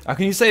congratulate you. How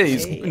can you say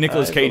he's, Hey,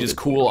 Nicolas I Cage is voted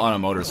cool on a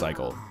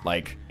motorcycle?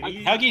 Like, How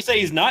can you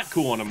say he's not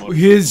cool on a motorcycle?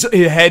 his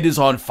head is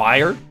on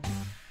fire?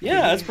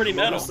 Yeah, that's pretty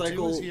metal.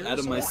 Motorcycle out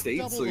of my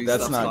state, so he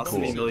That's stops not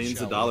costing me cool. millions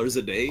of dollars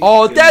a day.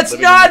 Oh, and that's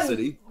living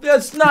in the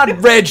city.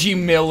 not Reggie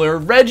Miller.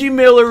 Reggie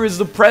Miller is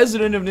the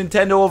president of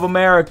Nintendo of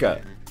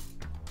America.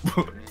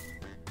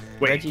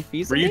 Wait, Reggie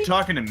Fils-Aimé? were you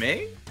talking to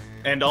me?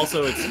 And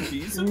also, it's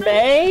feasible?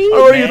 May?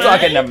 Or are you Man.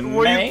 talking to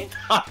Were me? you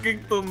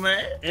talking to me?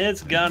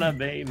 It's gonna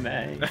be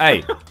May.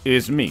 Hey,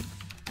 it's me.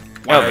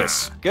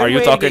 Elvis, Good are you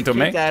way talking to to get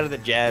me? kicked out of the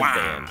jazz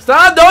band.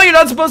 Stop! No, you're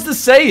not supposed to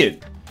say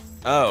it.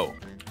 Oh,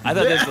 I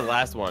thought this was the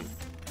last one.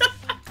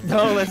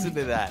 Don't listen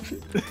to that.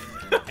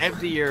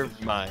 Empty your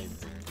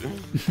minds.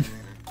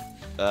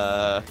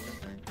 A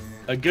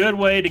good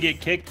way to get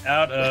kicked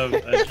out of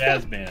a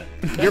jazz band.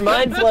 You're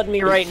mind flooding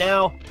me right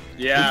now.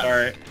 Yeah.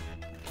 Sorry.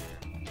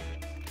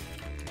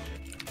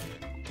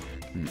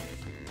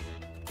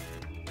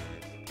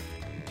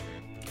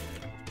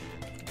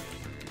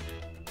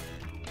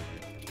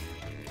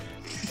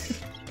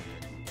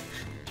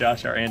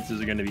 Josh, our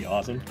answers are going to be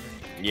awesome.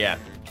 Yeah.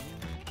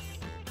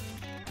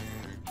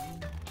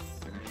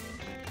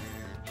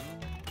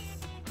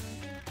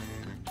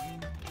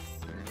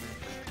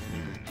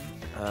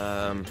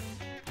 Um.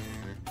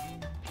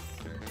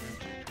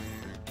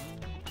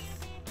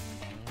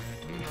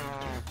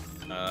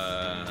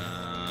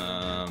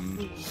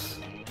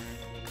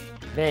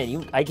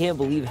 Man, I can't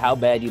believe how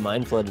bad you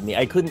mind flooded me.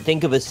 I couldn't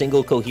think of a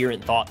single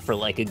coherent thought for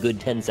like a good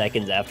 10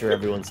 seconds after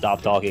everyone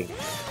stopped talking.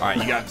 All right,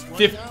 you got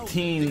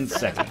 15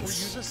 seconds.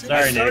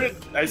 Sorry, Nick.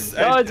 No,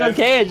 it's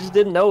okay. I just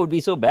didn't know it would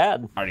be so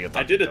bad. Are you I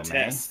talking did a to me?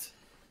 test.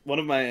 One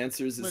of my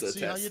answers is Let's a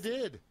see how you test.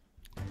 did.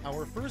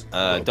 Our first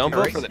Don't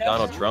vote for the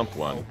Donald Trump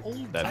one.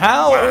 That-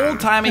 How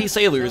old-timey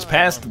sailors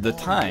passed the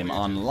time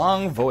on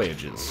long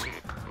voyages?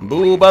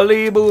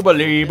 Boobally,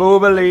 boobally,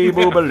 boobally,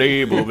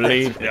 boobally,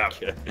 boobally.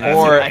 Yeah.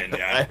 Or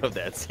I hope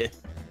that's it.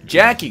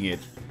 jacking it,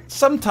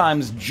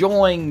 sometimes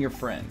joying your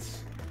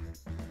friends.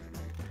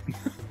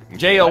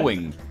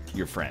 J-O-ing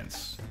your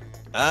friends.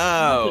 What's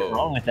Oh.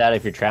 wrong with that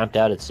if you're trapped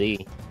out at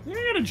sea? You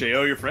gotta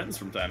JO your friends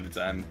from time to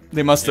time.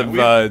 They must have been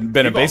a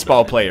we've all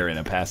baseball done it. player in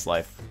a past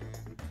life.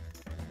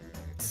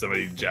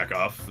 Somebody jack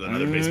off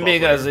another baseball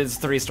Because player. it's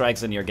 3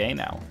 strikes and you're gay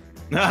now.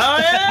 Oh,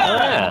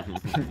 yeah!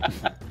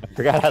 Yeah.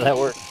 Forgot how that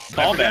worked.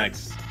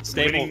 Callbacks.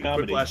 Staple Winning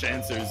comedy. Quiplash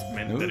answers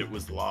meant that it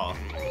was law.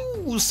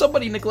 Ooh,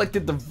 somebody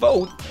neglected to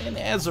vote, and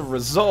as a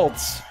result,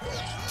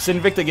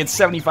 Sinvicta gets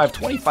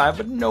 75-25,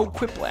 but no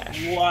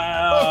Quiplash.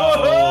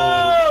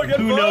 Wow.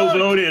 Who no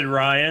voted,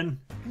 Ryan?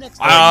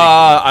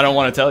 I don't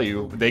want to tell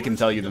you. They can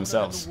tell you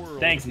themselves.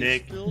 Thanks,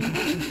 Nick.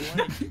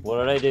 What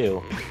did I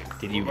do?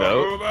 Did you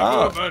vote?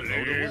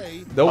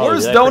 The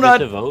worst did I forget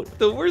to donut. vote?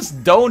 The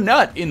worst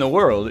donut in the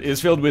world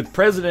is filled with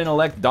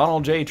President-elect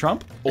Donald J.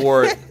 Trump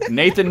or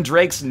Nathan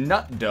Drake's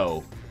nut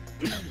dough.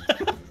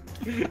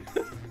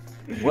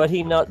 What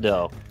he nut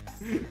dough?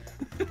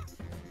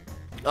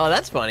 Oh,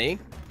 that's funny.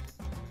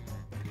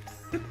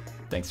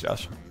 Thanks,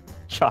 Josh.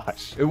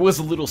 Josh. It was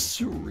a little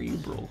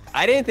cerebral.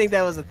 I didn't think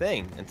that was a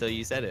thing until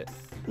you said it.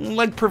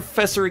 Like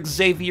Professor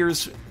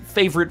Xavier's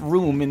favorite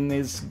room in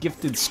his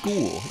gifted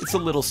school. It's a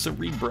little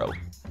cerebro.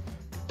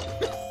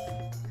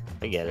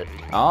 I get it.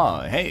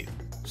 Ah, hey,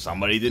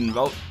 somebody didn't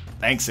vote.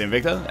 Thanks,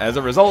 Invicta. As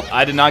a result,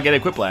 I did not get a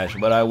Quiplash,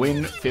 but I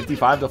win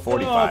 55-45.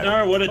 Oh,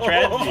 darn, what a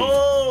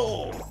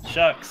tragedy.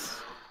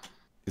 Shucks.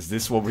 Is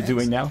this what we're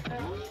doing now?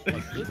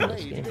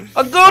 Played.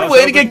 A good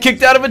way to get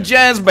kicked out of a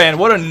jazz band.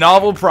 What a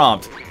novel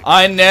prompt.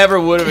 I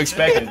never would have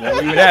expected that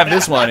we would have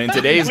this one in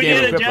today's We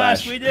game did of it,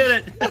 Josh. Quiplash. We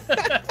did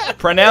it.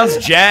 Pronounce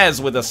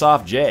jazz with a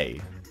soft J.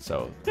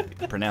 So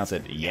pronounce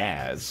it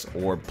Yaz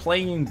or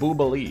playing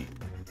Boobalee.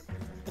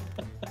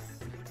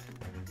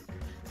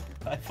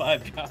 High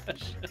five,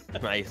 Josh.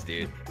 Nice,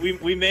 dude.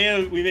 We may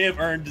have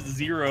earned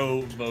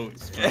 0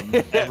 votes from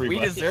everybody. We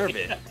deserve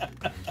it.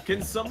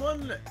 Can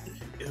someone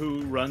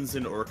who runs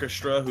an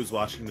orchestra who's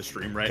watching the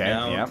stream right Okay,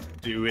 now yeah.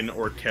 do an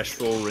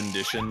orchestral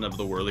rendition of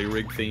the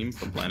Whirly-Rig theme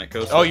from Planet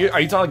Coaster? Oh, are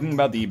you talking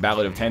about the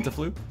Ballad of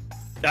Tantaflu?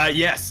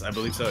 Yes, I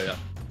believe so, yeah.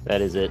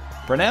 That is it.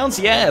 Pronounce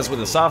Yaz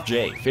with a soft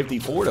J.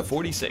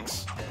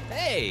 54-46.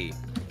 Hey,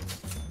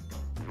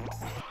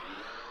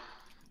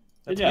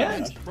 Good job, Yeah,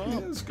 Josh.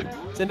 that's good.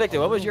 Sinvicta,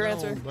 what was your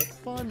answer?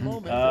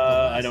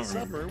 I don't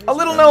remember. A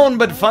little known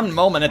but fun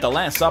moment at the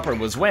Last Supper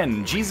was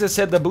when Jesus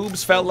said the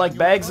boobs felt like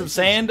bags of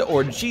sand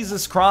or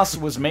Jesus' cross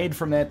was made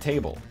from that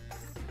table.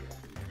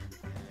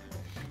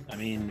 I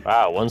mean,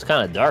 Wow, one's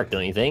kind of dark,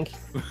 don't you think?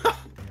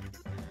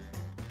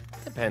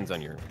 Depends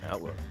on your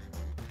outlook.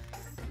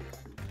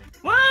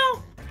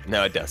 Well,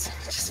 No, it does.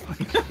 Just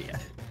fucking,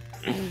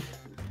 yeah.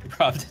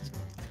 Rob,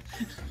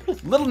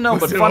 Little known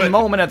but Let's do fun it.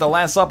 moment at the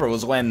Last Supper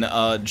was when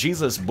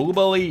Jesus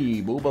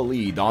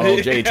Boobalee,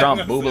 Donald J.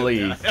 Trump,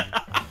 Boobalee.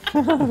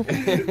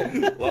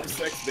 love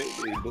sex,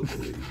 baby,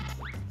 Boobalee.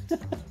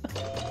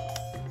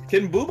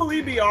 Can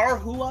Boobalee be our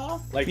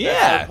hooah? Like, Yeah,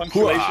 that's our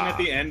punctuation hooah. at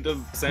the end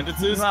of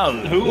sentences?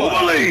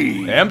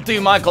 Boobalee! Empty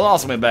my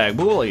colostomy bag,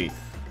 Boobalee.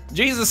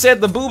 Jesus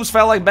said the boobs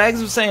felt like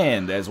bags of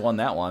sand. There's won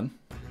that one.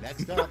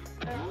 Next up.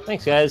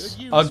 Thanks, guys.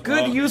 A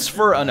good use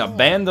for an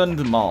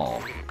abandoned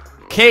mall.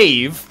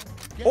 Cave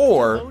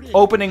or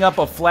opening up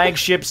a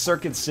flagship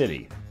Circuit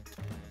City.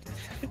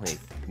 Wait,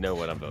 know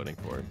what I'm voting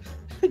for.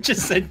 it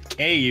just said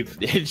cave.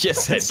 It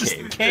just said It's just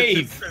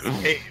cave.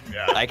 cave.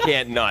 Yeah. I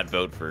can't not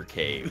vote for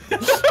cave.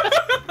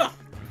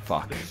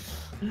 Fuck.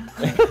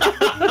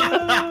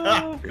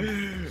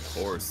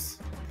 Horse.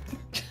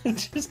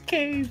 just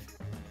cave.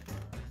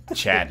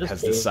 Chat Just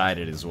has cave.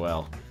 decided as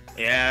well.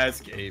 Yeah, it's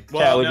cave. Chat,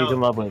 Well, what did you no,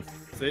 come up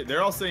with?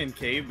 they're all saying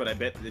cave, but I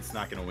bet it's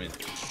not gonna win.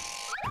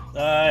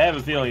 I have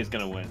a feeling he's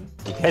gonna win.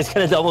 You guys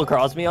gonna double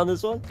cross me on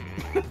this one?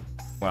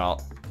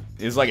 Well,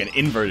 it's like an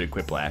inverted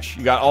Quiplash.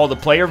 You got all the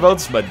player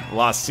votes, but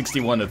lost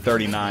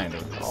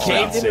 61-39.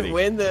 Cave didn't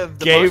win the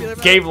popular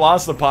vote? Cave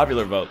lost the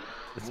popular vote.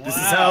 This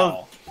is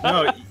how.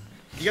 No,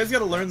 you guys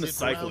gotta learn the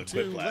cycle of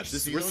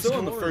Quiplash. We're still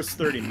in the first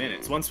 30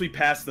 minutes. Once we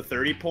pass the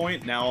 30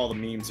 point, now all the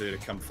memes are gonna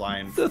come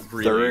flying. The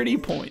freely. 30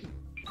 point.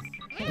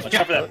 Watch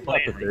out for that Up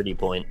plane. to 30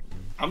 point.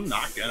 I'm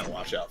not gonna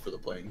watch out for the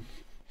plane.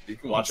 You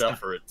can watch out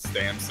for its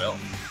damn self.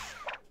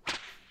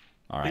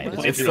 All right,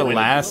 People it's play the through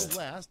last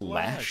lash.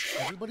 lash.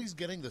 Everybody's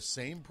getting the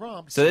same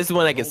prompt. So this is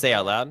one I can say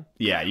out loud?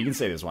 Yeah, you can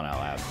say this one out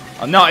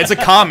loud. No, it's a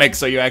comic,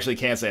 so you actually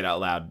can't say it out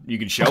loud. You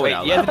can show it Wait,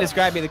 out you have loud. to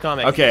describe me the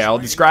comic. Okay, I'll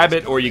describe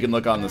it, or you can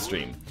look on the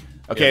stream.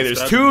 Okay,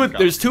 Yeah,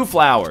 there's two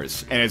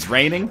flowers, and it's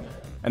raining,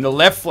 and the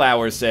left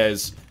flower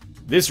says,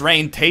 "This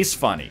rain tastes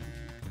funny,"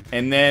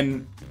 and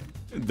then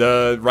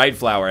the right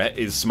flower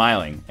is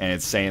smiling, and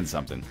it's saying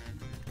something.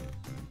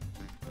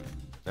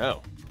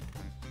 Oh.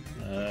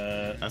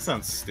 That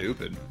sounds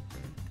stupid.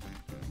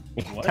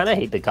 What? Kind of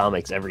hate the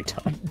comics every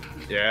time.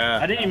 Yeah.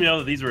 I didn't even know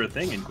that these were a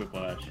thing in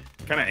Quiplash.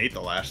 kind of hate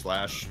the lash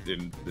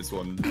in this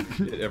one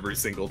every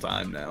single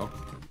time now.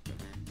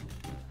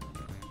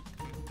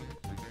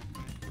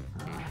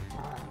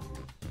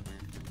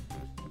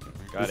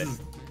 Got it.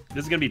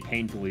 This is gonna be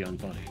painfully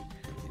unfunny.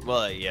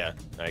 Well, yeah,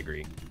 I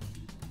agree.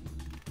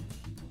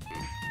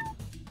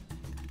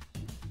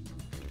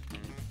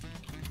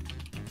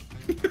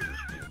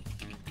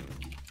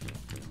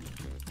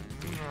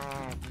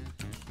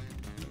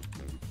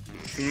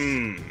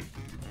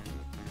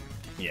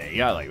 Yeah, you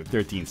got like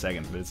 13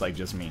 seconds, but it's like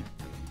just me.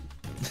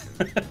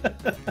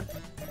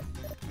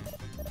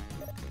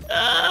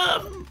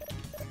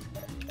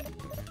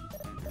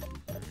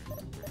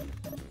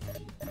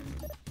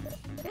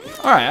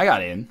 All right, I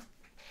got in.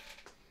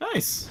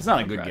 Nice. It's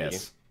not a good proud of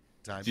guess.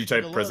 Did you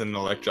type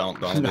President-elect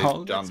Donald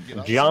No.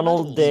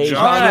 Donald Day.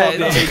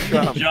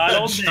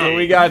 Donald So Day.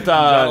 we got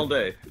Donald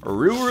Day.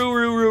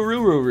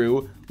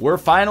 Roo. We're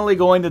finally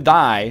going to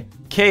die.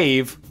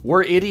 Cave.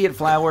 We're idiot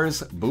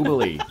flowers.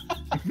 Boobily.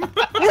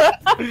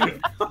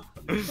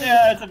 Yeah,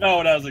 that's about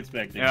what I was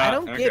expecting. Yeah. I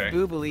don't okay. get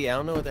boobily. I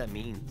don't know what that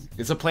means.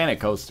 It's a planet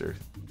coaster.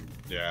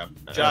 Yeah.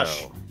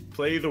 Josh, Oh.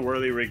 play the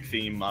Whirly Rig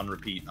theme on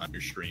repeat on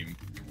your stream.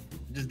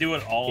 Just do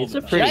it all It's the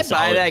a time. pretty Should I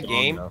buy solid that song,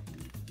 game? though.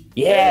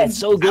 Yeah, it's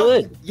so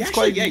good. Yeah, It's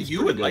quite- yeah, it's you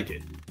pretty would good. like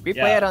it. We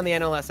play it on the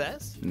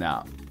NLSS?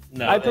 No.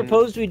 No, I and-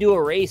 proposed we do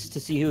a race to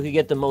see who could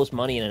get the most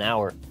money in an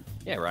hour.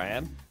 Yeah,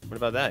 Ryan. What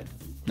about that?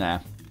 Nah.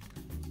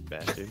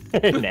 Bastard.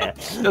 Nah.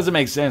 Doesn't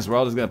make sense. We're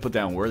all just gonna put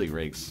down whirly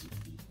rigs.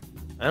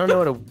 I don't know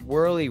what a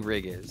whirly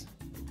rig is.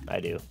 I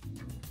do.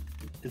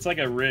 It's like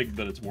a rig,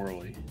 but it's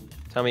whirly.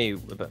 Tell me a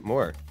bit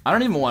more. I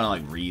don't even want to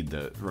like read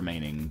the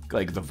remaining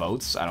the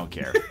votes. I don't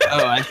care.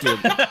 Oh, I did.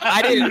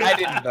 I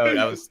didn't vote.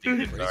 I was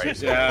stupid. Sorry.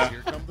 Yeah.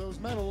 Here come those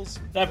medals.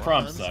 That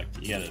prompt Bronze.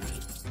 sucked. You gotta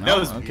admit. No,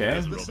 was- okay. that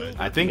was a little bit.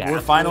 I think Yeah, we're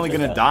finally look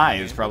at gonna that. die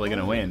is probably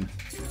gonna win.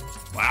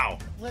 Wow.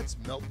 Let's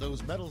melt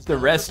those medals. The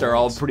down rest to are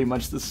all bronze. pretty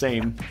much the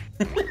same.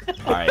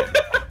 All right.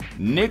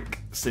 Nick,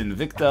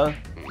 Sinvicta,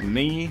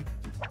 me,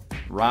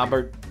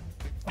 Robert,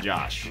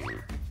 Josh.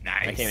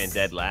 Nice. I came in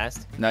dead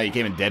last. No, you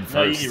came in dead No,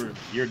 first.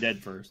 you're dead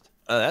first.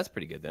 Oh, that's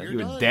pretty good You're then. You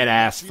were done. dead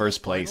ass See first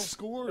the final place.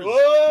 scores.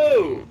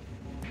 Whoa!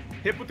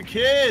 Hip with the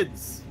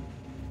kids.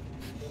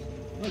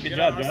 Oh, good Get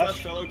job, on our Josh.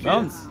 fellow kids.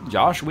 Well,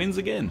 Josh wins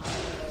again.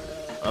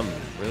 I'm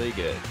really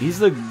good. He's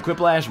the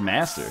Quiplash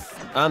master.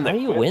 I'm How the do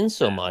you win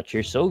so much?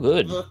 You're so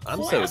good.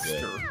 I'm so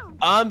good.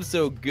 I'm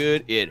so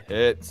good it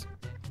hurts.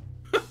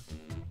 That's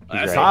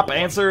right. Top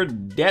answer: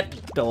 debt,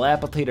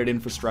 dilapidated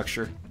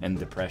infrastructure, and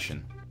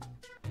depression.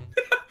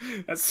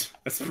 That's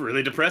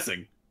really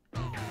depressing.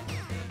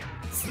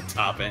 It's the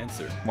top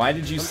answer. Why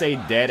did you say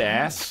dead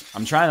ass?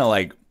 I'm trying to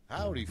like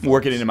Howdy,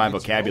 work it folks. into my It's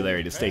vocabulary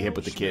Old to stay hip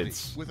with the Pal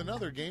kids. Schmitty With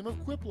another game of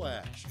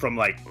Quiplash. From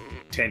like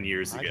 10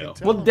 years I can ago.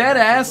 tell Well, dead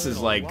that ass you is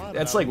learn a like lot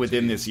that's about like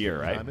within tea. this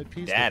year, right? I'm at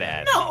peace Dad with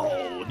ass.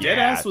 No,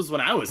 Yeah. Deadass was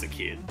when I was a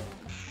kid.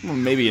 Well,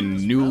 maybe in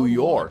New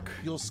York.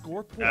 You'll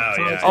score points.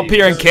 Oh, yeah. Up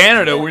here in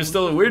Canada,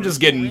 we're just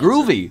getting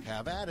groovy.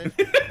 Have at it.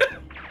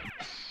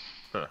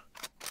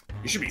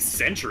 You should be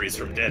centuries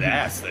from dead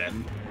ass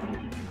then.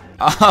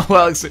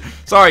 Well,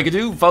 sorry. Could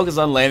you focus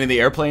on landing the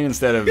airplane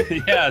instead of?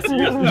 Yeah,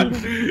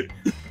 seriously.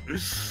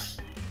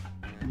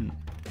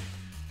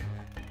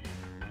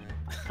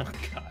 Oh,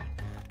 God.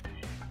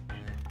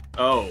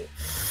 Oh.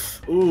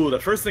 Ooh, the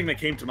first thing that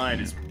came to mind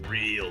is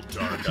real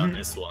dark on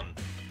this one.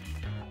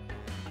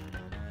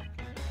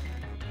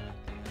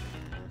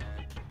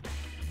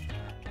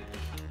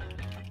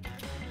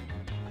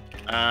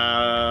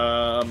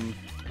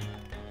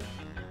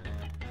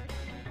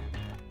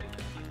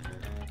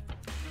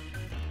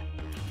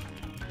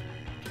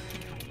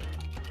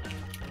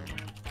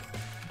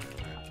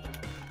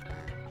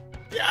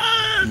 Yeah,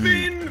 I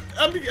mean,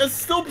 it's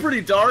still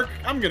pretty dark.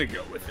 I'm gonna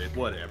go with it.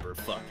 Whatever,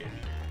 fuck it.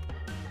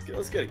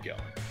 Let's get it going.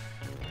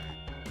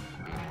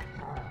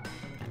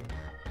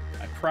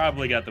 I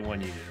probably got the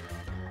one you did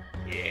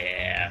wrong.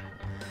 Yeah.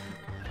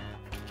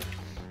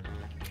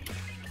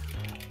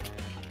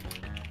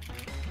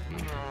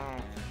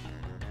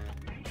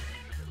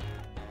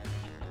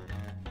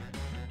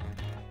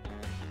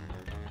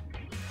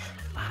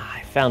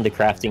 I found the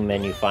crafting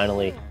menu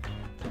finally.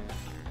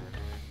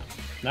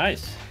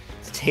 Nice.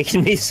 It's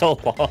taken me so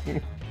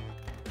long.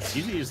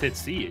 Usually you just hit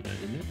C,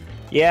 isn't it?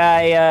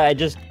 Yeah, I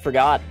just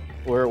forgot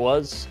where it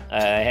was.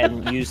 I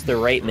hadn't used the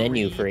right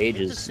menu for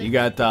ages. You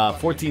got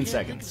 14 Get into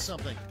seconds.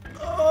 something.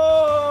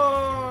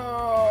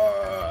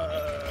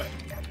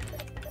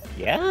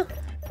 Yeah?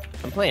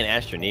 I'm playing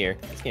Astroneer.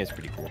 This game's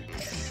pretty cool.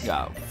 You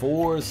got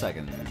 4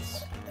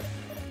 seconds.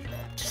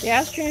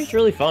 Yeah, Astroneer's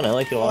really fun. I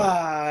like it a lot.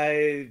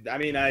 I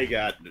mean, I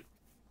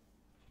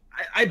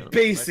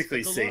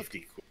basically Let's take a look.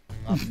 safety.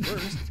 Up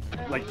first,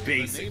 Like the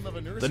basic. name of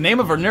a nursery The name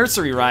of a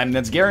nursery rhyme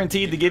that's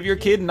guaranteed to give your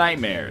kid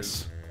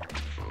nightmares.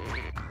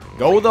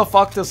 Go the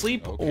fuck to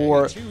sleep,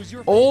 or choose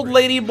your old favorite.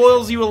 lady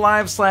boils you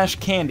alive /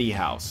 candy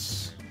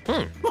house.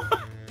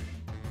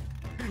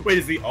 Wait,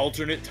 is the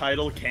alternate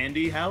title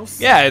Candy House?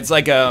 Yeah, it's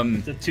like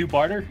It's a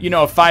two-parter? you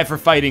know, a 5 for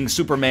fighting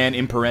Superman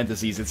in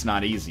parentheses. It's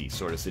not easy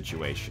sort of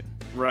situation.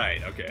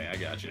 Right. Okay, I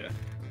gotcha.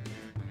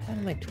 How do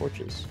I make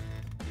torches?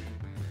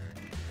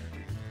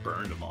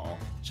 Burned them all.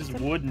 It's just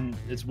wooden.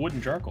 It's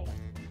wooden charcoal.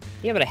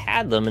 Yeah, but I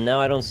had them, and now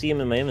I don't see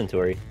them in my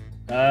inventory.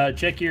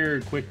 Check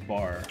your quick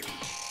bar.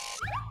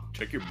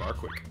 Check your bar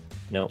quick.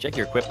 No. Check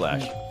your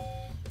Quiplash.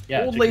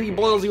 Yeah. Old check lady your-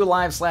 boils you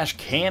alive /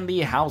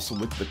 candy house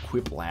with the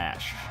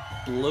Quiplash.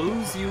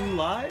 Blows you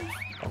live?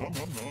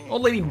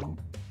 Old lady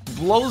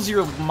blows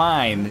your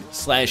mind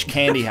 /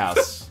 candy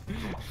house.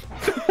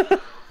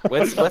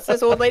 What's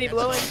this old lady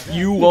blowing?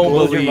 You won't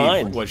Blows your believe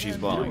mind. what she's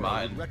blowing.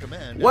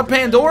 Recommend What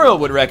Pandora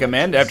would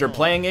recommend after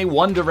playing a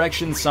One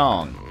Direction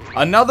song?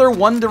 Another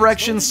One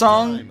Direction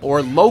song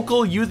or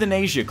local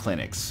euthanasia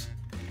clinics?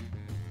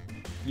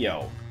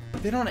 Yo,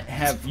 They don't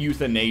have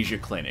euthanasia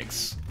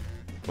clinics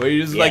where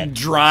you just Yeah. like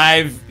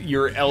drive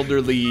your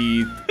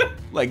elderly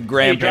like You drive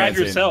grandparents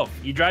in. yourself.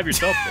 You drive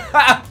yourself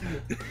there.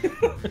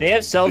 They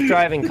have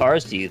self-driving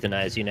cars to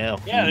euthanize you now.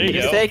 Yeah, there you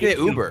Just go. take the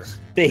Uber.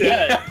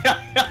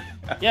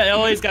 Yeah,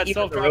 LA's got Even the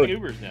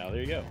self-driving road. Ubers now.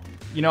 There you go.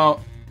 You know,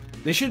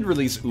 they should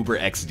release Uber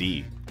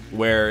XD,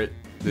 where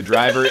the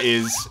driver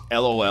is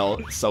LOL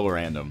so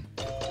random.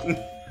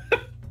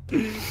 And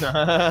you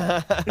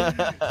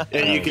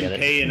get can it.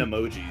 pay in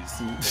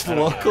emojis.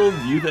 Local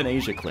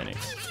euthanasia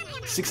clinics,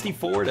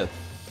 64 to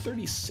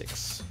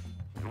 36.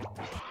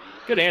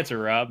 Good answer,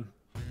 Rob.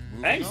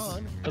 Thanks.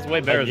 That's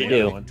way better How'd than you the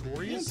do? other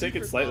one. Take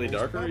it slightly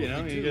darker, you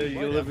know.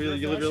 You live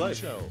your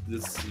life.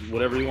 It's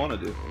whatever you want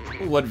to do.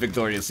 What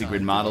Victoria's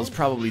Secret models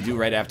probably do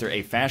right after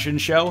a fashion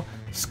show?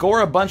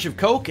 Score a bunch of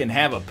coke and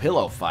have a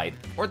pillow fight,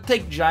 or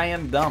take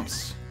giant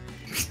dumps.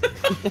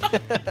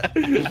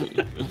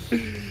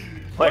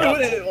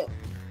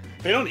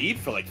 They don't eat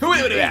for like Who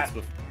 3 would days have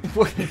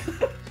before.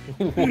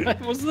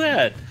 What was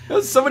that?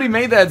 Somebody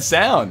made that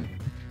sound.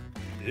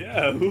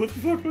 Yeah, who the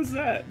fuck was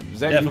that? Was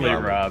that you, Definitely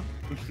Robert? Rob.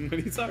 What are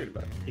you talking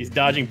about? He's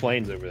dodging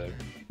planes over there.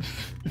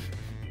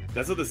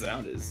 That's what the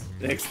sound is.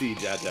 XD,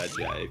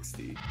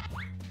 XD.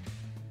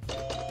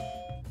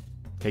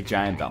 Take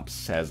giant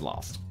dumps has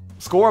lost.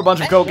 Score a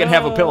bunch of coke and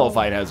have a pillow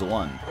fight has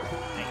won.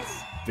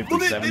 Thanks. Well,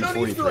 57 they to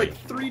don't eat 43. for like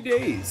 3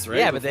 days, right?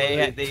 Yeah, but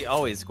Before they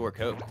always score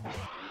coke.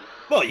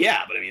 Well,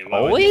 yeah, but I mean, why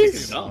would Always? they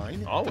take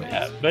it down? Always.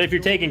 Yeah, but if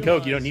you're taking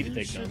coke, you don't need to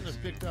take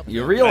dumps.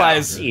 You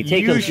realize You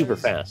take them sh- super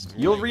fast.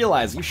 You'll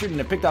realize you shouldn't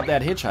have picked up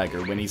that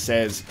hitchhiker when he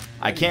says,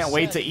 "I can't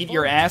wait to eat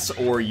your ass,"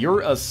 or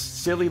 "You're a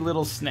silly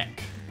little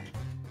snack."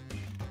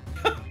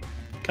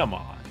 Come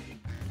on.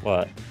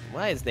 What?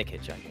 Why is Nick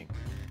hitchhiking?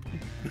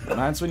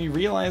 That's when you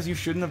realize you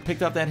shouldn't have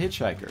picked up that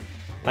hitchhiker.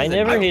 I Listen,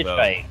 never I hitchhike. vote,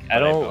 I but I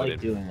don't voted.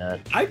 like doing that.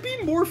 I'd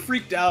be more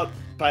freaked out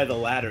by the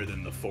latter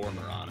than the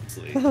former,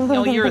 honestly.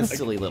 No, you're a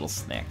silly little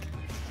snack.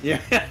 Yeah,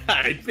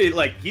 I'd be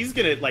like, he's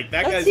gonna that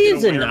That guy's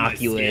seems gonna wear my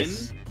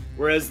innocuous. skin,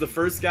 whereas the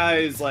first guy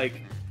is like,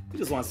 he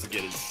just wants to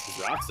get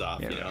his rocks off,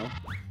 Yeah. you know.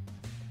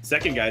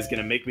 Second guy's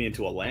gonna make me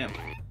into a lamp.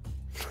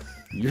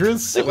 You're a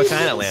silly What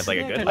kind little of lamp? Like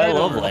a snack. good I lamp?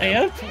 love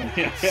lamp.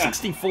 Yeah.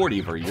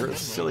 60-40 for you're a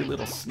silly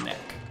little snack.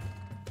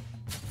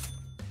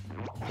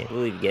 Can't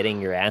believe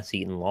getting your ass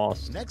eaten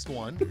lost. Next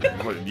one.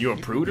 What, you a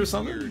prude or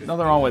something?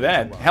 Nothing wrong with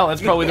that. Hell,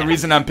 that's probably the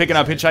reason I'm picking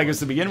up hitchhikers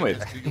to begin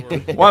with.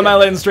 Why am I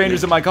letting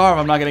strangers in my car if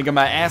I'm not gonna get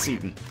my ass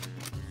eaten?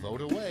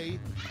 Vote away.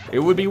 It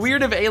would be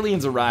weird if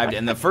aliens arrived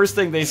and the first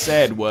thing they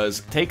said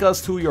was, "Take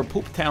us to your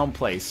poop town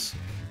place."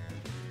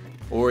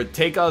 Or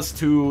take us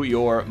to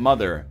your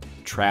mother,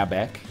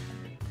 Trebek.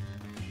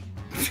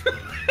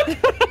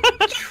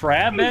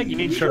 Trebek? You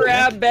mean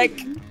Trebek?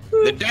 Trebek.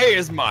 The day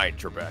is mine,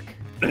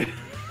 Trebek.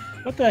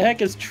 What the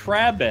heck is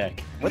Trebek?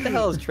 What the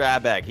hell is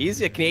Trebek?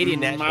 He's a Canadian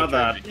national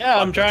Mother. treasure. Yeah,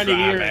 I'm trying to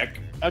hear. Trebek.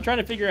 I'm trying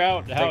to figure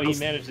out how Take he us-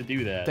 managed to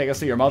do that. Take us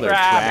to your mother,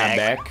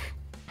 Trebek. Trebek.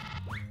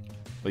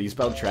 Well, you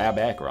spelled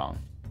Trebek wrong.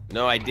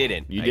 No, I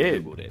didn't. You I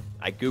did. Googled it.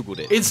 I Googled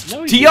it. It's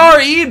No, you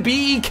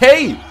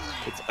Trebek.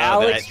 It's Oh,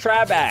 Alex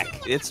that-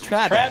 Trebek. It's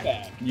Trebek.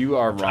 Trebek. You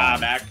are wrong.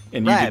 Trebek.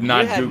 And you Rab, did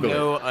not you had Google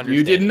no it.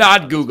 You did understanding.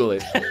 not Google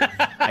it.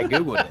 I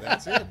Googled it.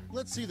 That's it.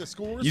 Let's see the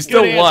scores. You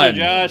still answer, won.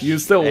 Josh. You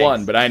still Thanks.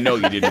 won, but I know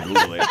you didn't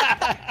Google it.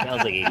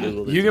 Sounds like he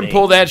googled his You can name.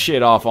 pull that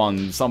shit off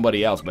on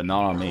somebody else, but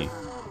not on me.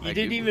 You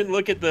didn't even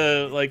look at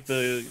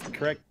the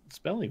correct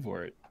spelling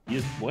for it. You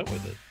just went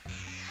with it.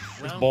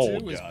 Round bold,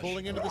 2 is Josh.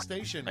 pulling into the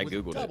station. I with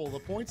Googled it. double the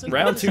points and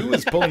Round 2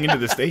 bonuses. is pulling into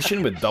the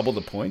station with double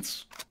the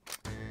points.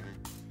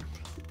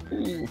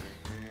 Ooh.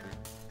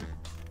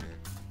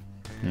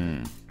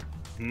 Hmm.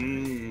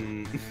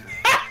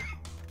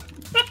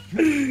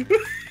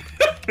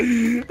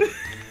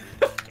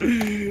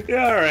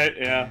 Yeah, alright,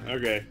 yeah,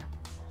 okay.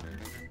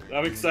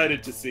 I'm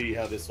excited to see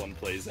how this one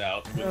plays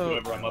out with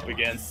whoever I'm up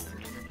against.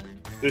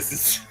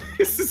 This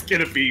is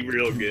gonna be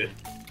real good.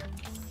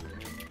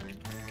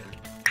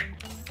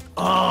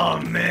 Oh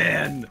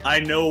man, I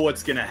know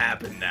what's gonna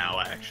happen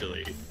now,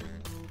 actually.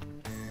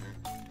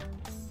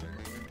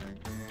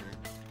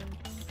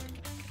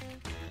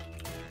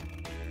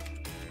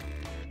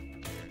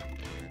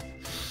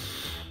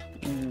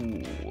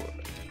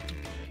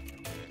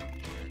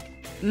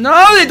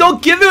 No, they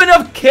don't give you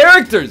enough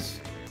characters!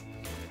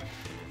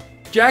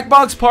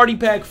 Jackbox Party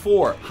Pack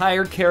 4,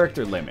 higher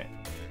character limit.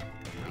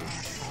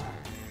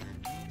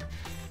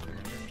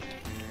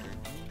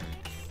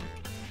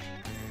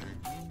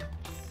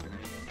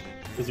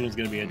 This one's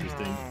gonna be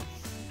interesting.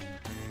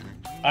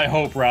 I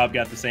hope Rob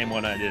got the same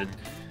one I did.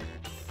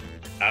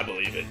 I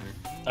believe it.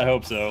 I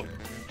hope so.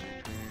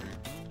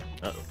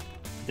 Uh-oh.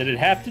 Did it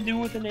have to do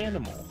with an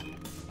animal?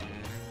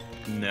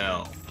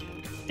 No.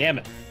 Damn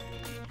it.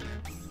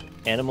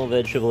 Animal,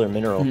 vegetable, or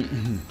mineral.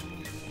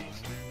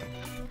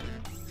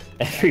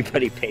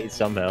 Everybody pays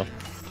somehow.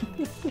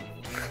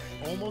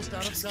 Almost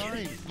out of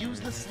time. Use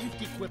the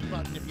safety quit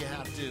button if you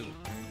have to.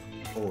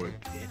 Or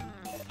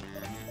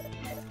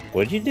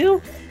What'd you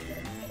do?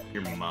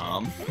 your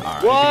mom.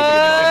 What?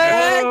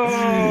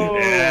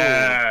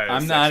 Yeah,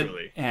 I'm not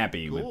sexually.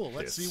 happy Cool. with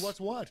Let's this. see what's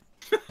what.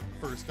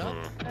 First up.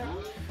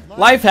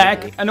 Life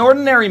hack, an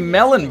ordinary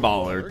melon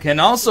baller can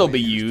also be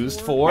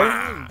used for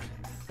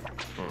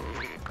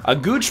a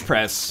gooch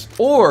press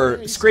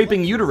or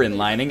scraping uterine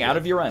lining out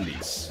of your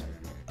undies.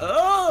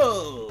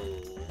 Oh.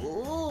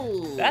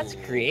 That's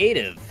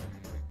creative.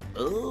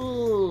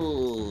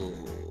 Ooh.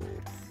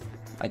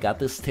 I got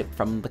this tip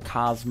from the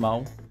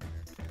Cosmo.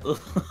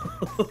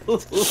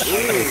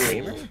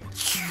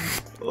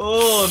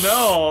 Oh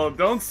no!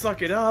 Don't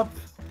suck it up.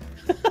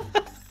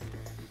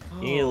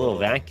 You need a little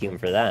vacuum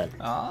for that.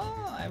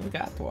 Oh, I've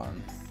got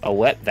one. A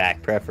wet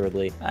vac,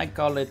 preferably. I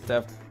call it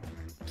the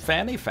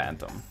Fanny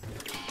Phantom.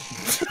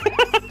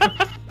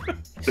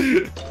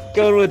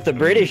 Going with the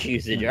British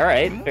usage. All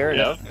right, fair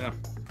enough. Yeah.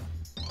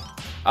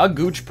 A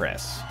gooch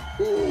press.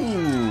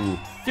 Ooh.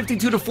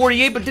 52 to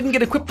 48, but didn't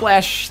get a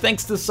Quiplash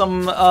thanks to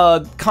some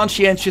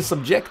conscientious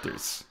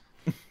objectors.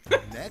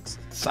 Next.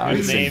 Sorry,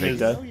 His name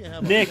is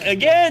Invicta. Nick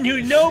again,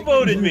 who no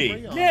voted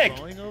me. Nick.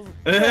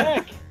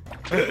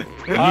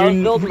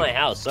 I'm building my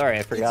house. Sorry,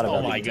 I forgot Oh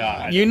about my it.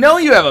 god. You know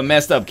you have a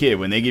messed up kid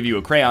when they give you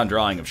a crayon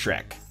drawing of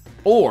Shrek.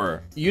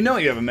 Or, you know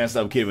you have a messed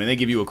up kid when they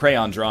give you a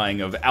crayon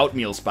drawing of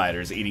oatmeal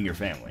spiders eating your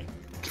family.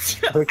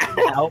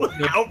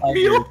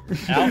 Outmeal?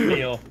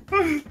 Outmeal.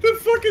 The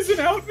fuck is an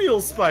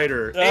outmeal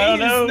spider? I A don't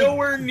know. is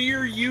nowhere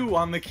near you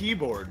on the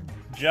keyboard.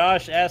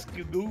 Josh, ask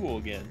Google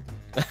again.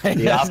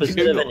 The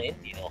opposite of an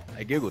inmeal.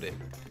 I googled it.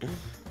 I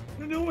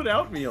don't know what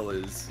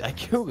outmeal is. I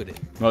googled it.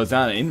 Well, it's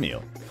not an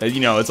in-meal. You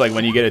know, it's like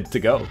when you get it to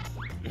go.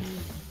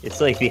 It's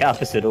like the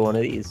opposite of one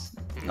of these.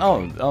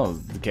 Oh,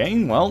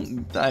 okay. Well,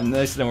 I'm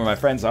nice to know where my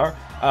friends are.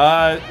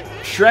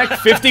 Shrek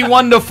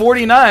 51 to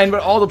 49,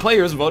 but all the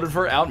players voted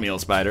for oatmeal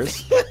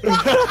spiders.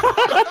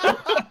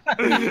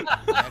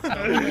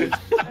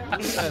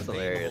 That's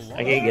hilarious.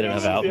 I can't get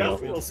enough The outmeal.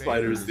 outmeal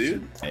spiders,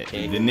 dude.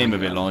 The name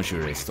of a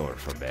lingerie store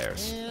for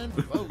bears. And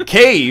vote.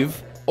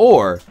 Cave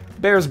or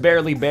Bears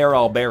Barely Bear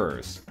All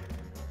Bearers.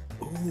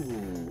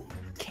 Ooh.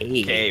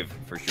 Cave. Cave,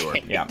 for sure.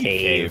 Yeah,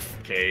 Cave.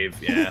 Cave,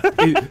 yeah.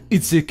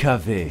 It's a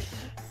cave.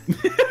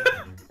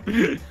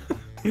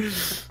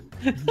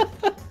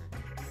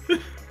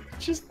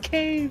 Just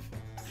cave.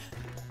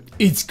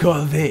 It's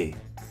cave.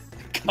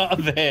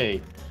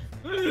 Cave.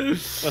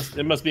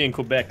 It must be in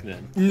Quebec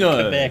then.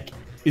 No. Quebec.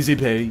 Is it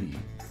Paris?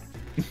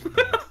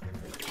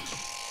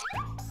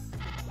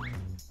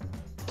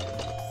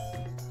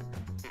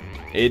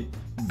 It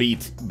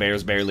beat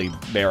Bears Barely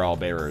Bear All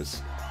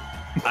Bearers.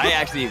 I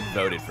actually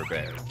voted for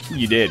bear.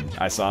 You did.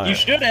 I saw You that.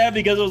 should have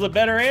because it was a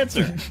better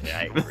answer. Yeah,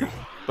 I agree.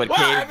 But Well,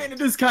 I cave. mean, it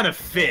does kind of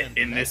fit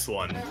in this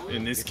one,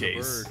 in this It's a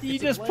case. bird. You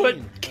It's a just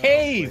plane. put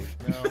cave.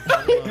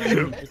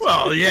 No,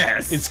 Well,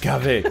 yes. It's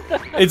cave.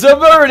 It's a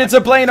bird. It's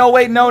a plane. Oh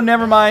wait, no,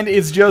 never mind.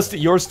 It's just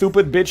your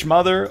stupid bitch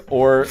mother.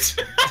 Or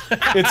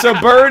it's a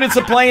bird. It's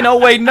a plane. Oh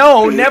wait,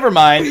 no, never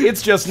mind.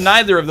 It's just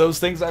neither of those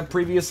things I've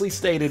previously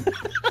stated.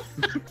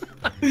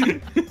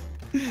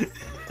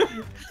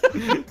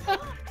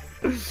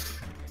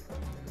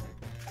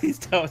 Please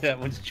tell me that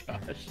one's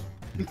Josh.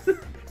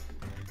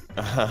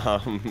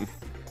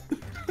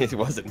 It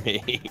wasn't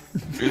me.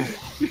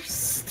 You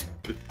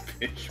stupid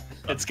bitch.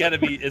 It's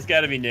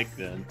gotta be Nick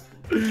then.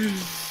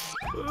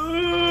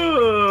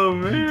 Oh,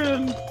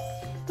 man.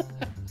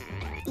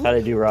 How'd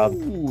I do, Rob?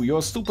 Ooh,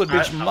 your stupid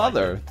bitch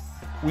mother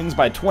wins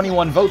by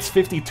 21 votes,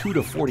 52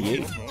 to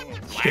 48.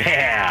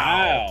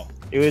 Wow.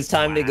 It was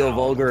time to go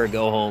vulgar or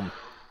go home.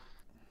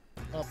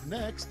 Up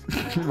next.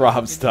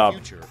 Rob's top.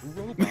 In the future,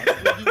 robots will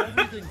do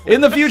everything for us.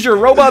 In the future,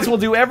 robots will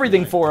do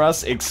everything for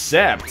us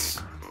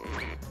except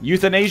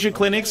euthanasia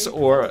clinics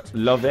or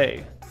love.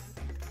 Why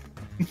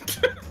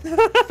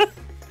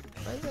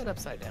is that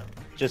upside down?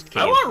 Just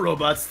I cave. want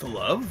robots to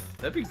love.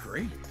 That'd be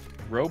great.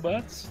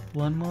 Robots?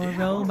 One more Yeah,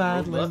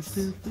 robot loves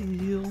to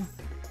feel.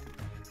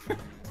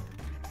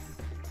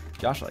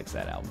 Josh likes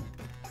that album.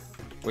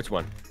 Which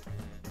one?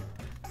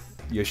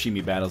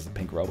 Yoshimi battles the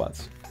pink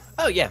robots.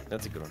 Oh yeah,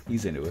 that's a good one.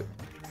 He's into it.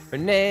 Her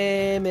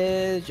name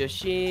is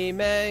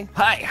Yoshime.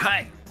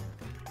 Hi.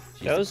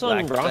 She's That was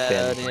on black Rock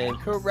belt Band. in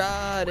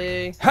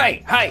karate.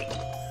 Hi.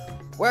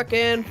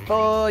 Working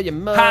for your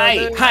mother.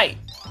 Hi.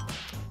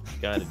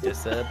 Gotta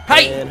discipline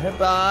Hey! her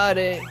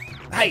body.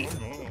 Hi.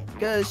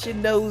 Cause she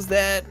knows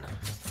that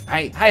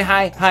Hi.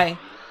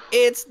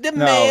 it's No,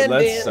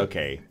 demanding that's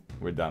okay.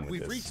 We're done with We've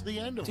this. reached the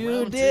end of to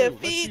round 2.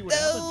 Let's see defeat what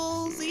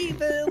happens. those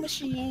evil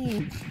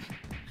machines.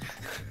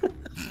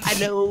 I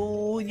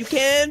know you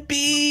can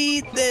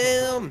beat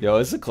them. Yo,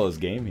 it's a close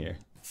game here.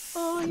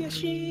 Oh,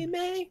 Yoshime.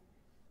 They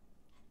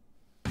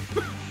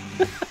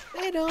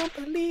don't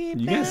believe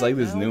You guys like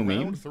this Now new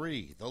meme? round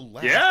 3, the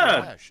last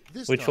Yeah. clash.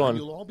 This Which time one?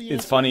 you'll all be It's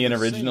answering funny and the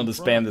original to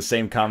same spam the prompt.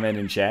 same comment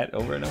in chat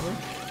over and over.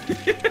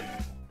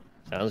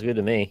 Sounds good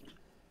to me.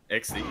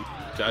 XD.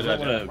 Is that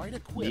what a Write a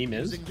quip meme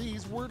is? using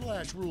these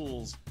wordlash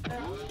rules.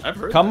 I've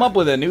heard Come up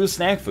with a new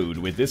snack food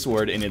with this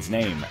word in its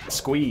name.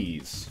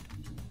 Squeeze.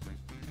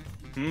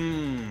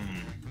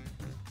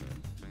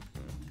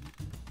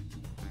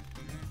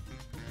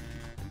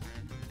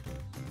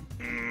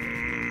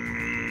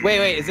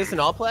 Wait, is this an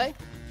all play?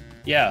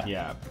 Yeah.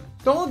 Yeah.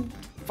 Don't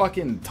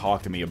fucking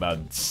talk to me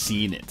about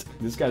Seen It.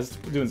 This guy's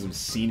doing some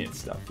Seen It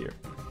stuff here.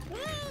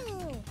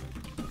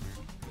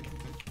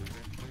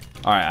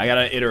 Alright, I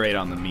gotta iterate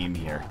on the meme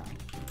here.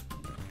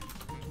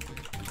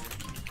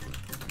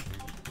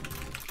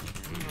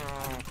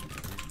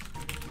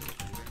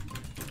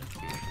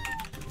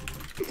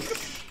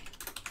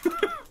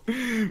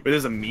 But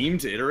there's a meme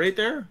to iterate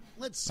there?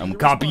 I'm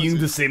copying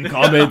the same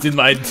comment in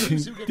my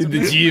in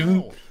the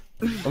gym.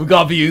 I'm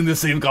copying the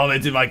same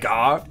comment in my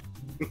car.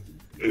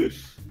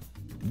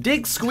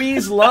 Dick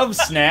Squeeze love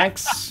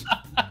snacks.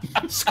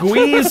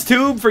 Squeeze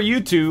tube for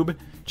YouTube.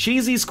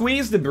 Cheesy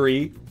squeeze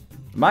debris.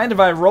 Mind if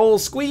I roll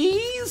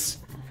squeeze?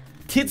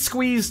 Tit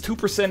squeeze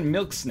 2%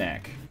 milk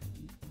snack.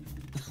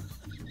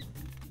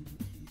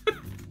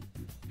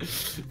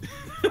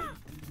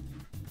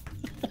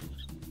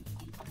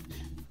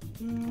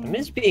 I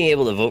miss being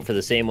able to vote for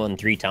the same one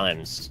 3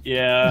 times.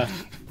 Yeah.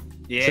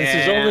 Yeah. Since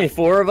there's only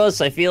 4 of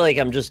us, I feel like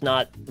I'm just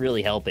not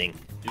really helping.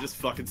 You're just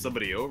fucking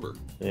somebody over.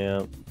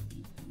 Yeah.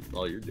 That's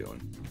all you're doing.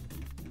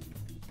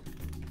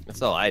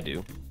 That's all I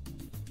do.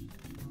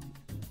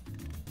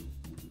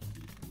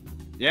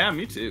 Yeah,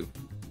 me too.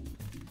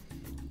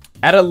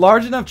 At a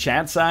large enough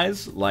chat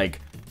size,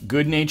 like,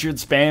 good-natured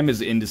spam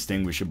is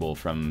indistinguishable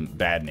from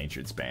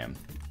bad-natured spam.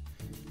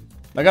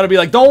 I gotta be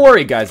like, don't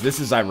worry, guys, this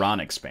is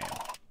ironic spam.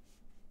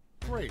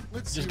 Great.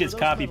 Let's Just see gets where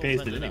those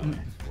copy-pasted medals anyway.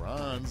 ended up.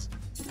 Bronze.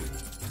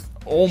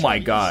 Oh my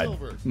god.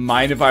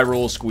 Mind if I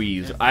roll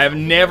squeeze? I have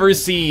never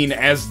seen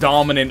as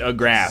dominant a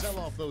graph Sell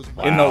off those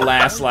in the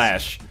last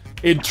slash.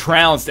 It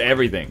trounced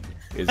everything.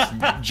 It's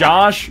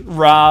Josh,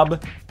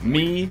 Rob,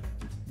 me,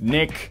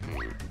 Nick,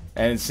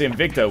 and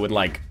Sinvicta with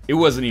like, it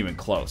wasn't even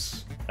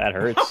close. That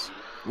hurts.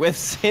 With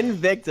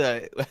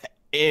Sinvicta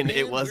in,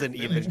 it wasn't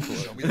even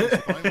close. Show me those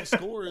final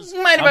scores.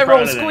 Mind if I'm I roll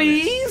proud of that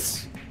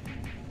squeeze?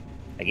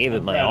 I gave it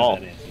I'm my proud of all.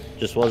 that answer.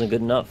 Just wasn't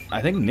good enough.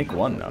 I think Nick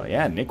won though.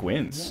 Yeah, Nick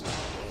wins.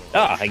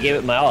 Ah, I gave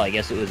it my all. I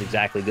guess it was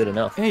exactly good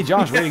enough. Hey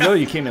Josh, way to go.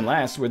 You came in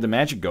last. Where'd the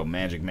magic go,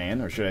 Magic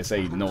Man? Or should I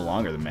say no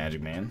longer the Magic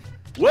Man?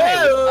 Whoa!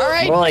 All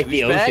right, More like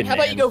the douchebag. ocean How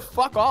about man. you go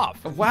fuck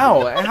off?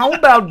 Wow, how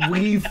about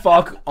we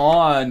fuck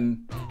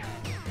on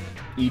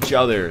each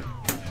other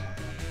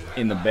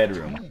in the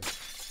bedroom?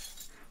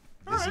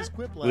 This is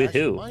Quiplash. With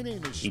who? My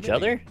name is Each Schmitty,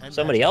 other? and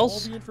Somebody that's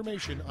else? All the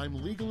information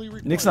I'm legally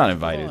required Nick's not to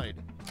invited. provide.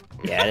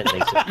 Yeah, I didn't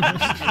think so. A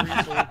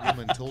mysterious old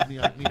woman told me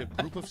I'd meet a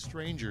group of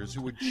strangers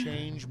who would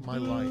change my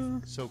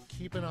life. So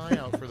keep an eye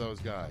out for those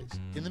guys.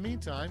 In the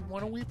meantime, why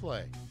don't we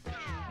play?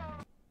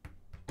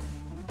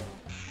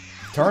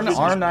 Turn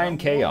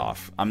R9K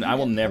off. I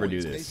will never do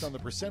Points this. Based on the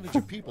percentage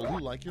of people who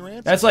like your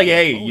answer. That's like,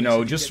 hey, you Bonus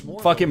know, if just get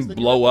more fucking votes than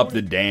blow your up the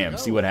opponent. dam. Go.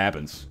 See what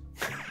happens.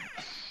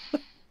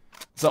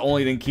 It's the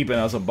only thing keeping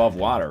us above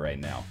water right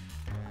now.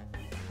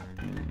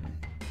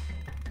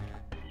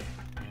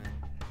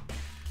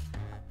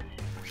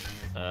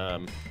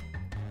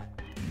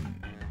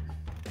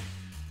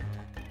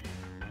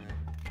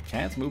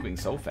 Chat's moving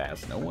so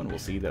fast, no one will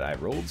see that I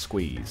rolled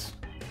squeeze.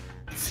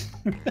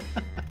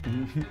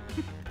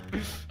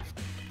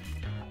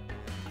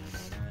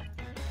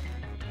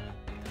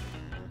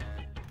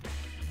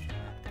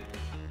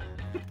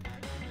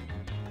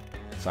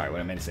 Sorry,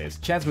 what I meant to say is,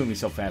 chat's moving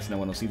so fast, no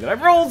one will see that I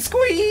rolled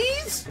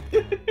squeeze!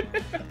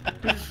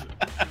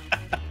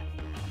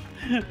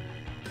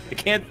 I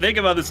can't think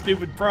about the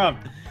stupid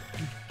prompt.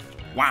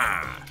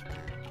 Wow!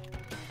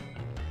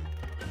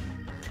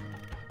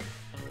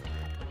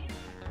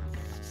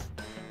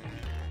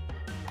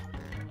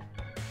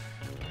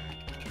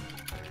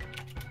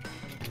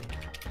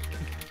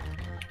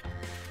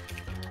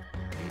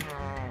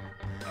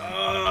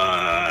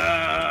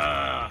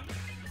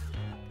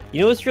 You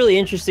know what's really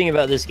interesting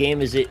about this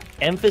game is it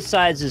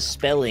emphasizes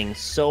spelling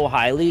so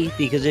highly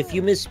because if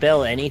you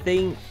misspell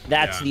anything,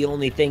 that's the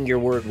only thing your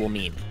word will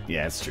mean.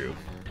 Yeah, it's true.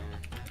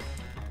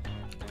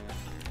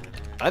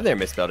 I've never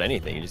misspelled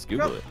anything. You just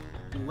Google it.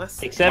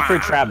 Except for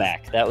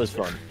Trabac. That was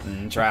fun.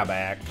 Try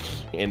back.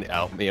 And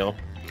Outmeal.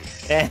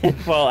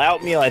 Well,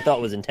 Outmeal I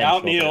thought was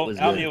intentional. Outmeal was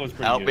was pretty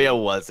good.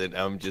 Outmeal wasn't.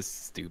 I'm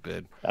just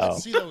stupid. Oh.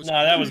 Let's see those No,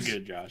 that was clues.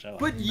 good, Josh. I like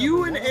But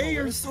you and A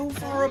are so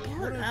far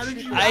apart. How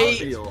did you I-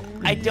 feel?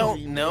 I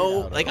don't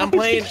know. Like, I'm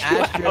playing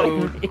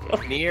Astro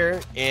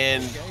Near,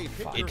 and Okay,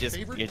 pick your it just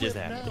favorite just clip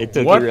happened. now. It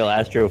took What? you real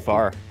Astro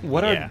far.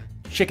 What Yeah. are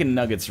chicken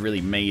nuggets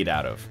really made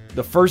out of?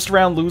 The first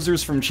round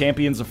losers from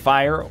Champions of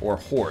Fire or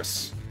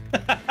horse?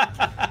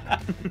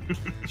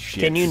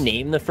 Shit. Can you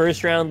name the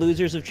first round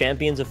losers of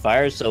Champions of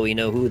Fire so we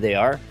know who they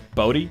are?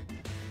 Bodhi,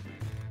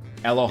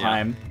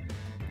 Elohim,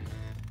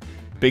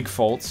 Big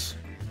Foltz,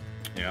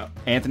 Yeah.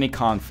 Anthony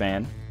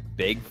Confan,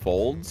 Big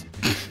folds.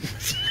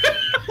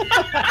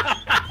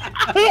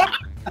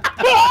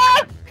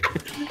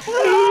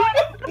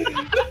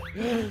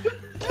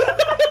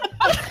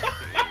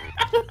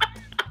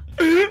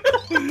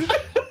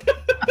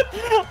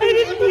 I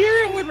didn't hear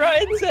it when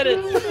Ryan said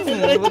it.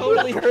 I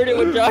totally heard it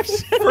when Josh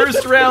said it.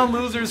 First round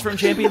losers from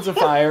Champions of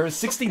Fire,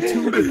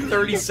 62 to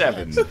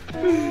 37. The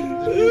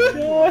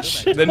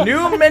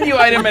new menu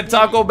item at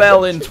Taco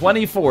Bell in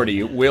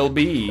 2040 will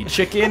be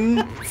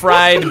chicken,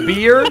 fried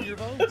beer,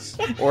 points.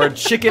 Or a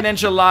chicken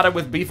enchilada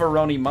with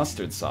beefaroni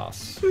mustard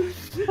sauce.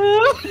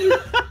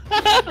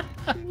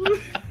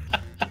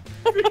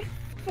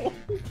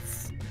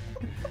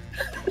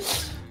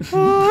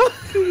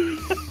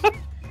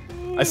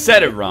 I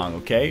said it wrong,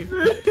 okay?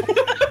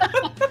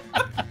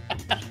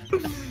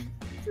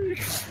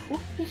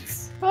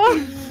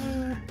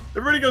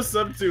 Everybody go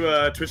sub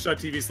to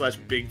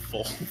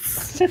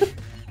twitch.tv/bigfolds.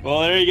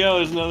 Well, there you go.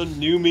 There's another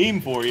new meme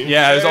for you.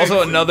 Yeah, there's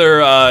also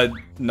another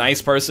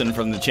nice person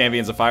from the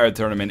Champions of Fire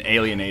tournament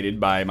alienated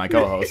by my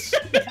co-host.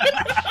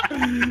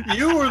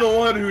 You were the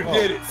one who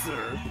did it,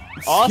 sir.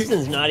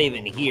 Austin's not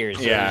even here,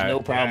 so Yeah. there's no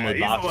problem with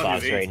he's the Box one who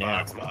Fox hates right now.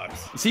 Box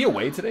Fox. Is he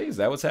away today? Is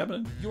that what's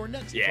happening? Your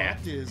next Yeah.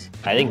 prompt is.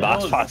 I think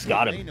Box Fox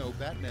got him.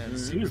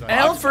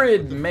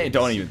 Alfred may...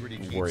 Don't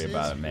even worry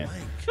about it, man.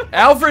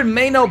 Alfred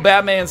may know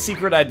Batman's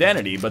secret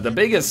identity, but the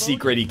biggest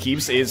secret he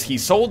keeps is he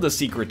sold the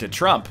secret to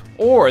Trump.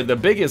 Or the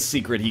biggest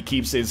secret he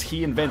keeps is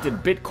he invented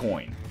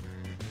Bitcoin.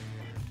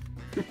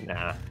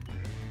 Nah.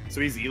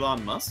 So he's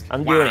Elon Musk?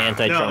 I'm doing No,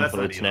 anti-Trump that's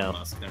not votes Elon now.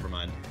 Musk. Never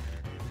mind.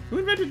 Who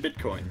invented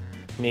Bitcoin?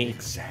 Me.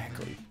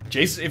 Exactly.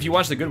 Jason, if you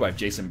watch The Good Wife,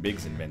 Jason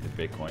Biggs invented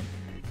Bitcoin.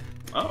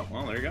 Oh,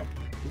 well, there you go.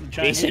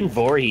 Jason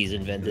Voorhees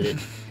invented it.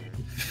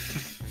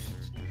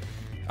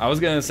 I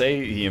was gonna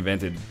say he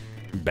invented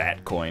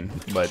Batcoin,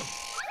 but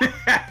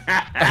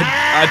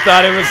I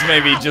thought it was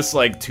maybe just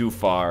like too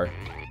far.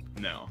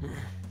 No.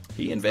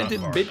 He invented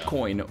far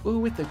Bitcoin. Ooh,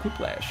 with the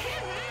Quiplash.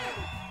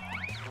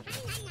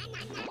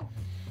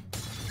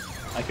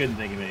 I couldn't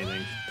think of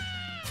anything.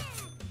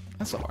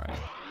 That's alright.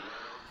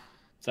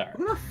 Sorry.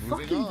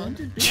 Moving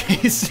on.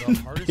 Jason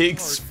The hardest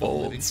Biggs part of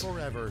living folds.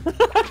 forever.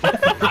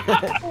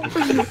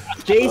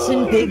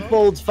 Jason Big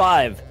Folds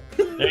 5.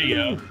 There you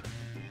go.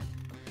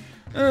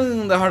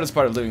 The hardest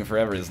part of living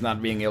forever is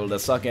not being able to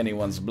suck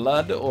anyone's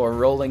blood, or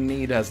rolling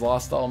need has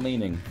lost all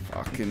meaning.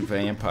 Fucking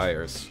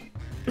vampires.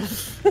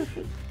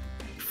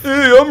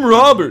 Hey, I'm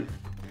Robert.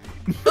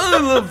 I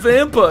love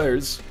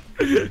vampires.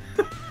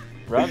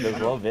 Rob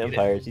does love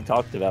vampires. He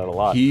talked about it a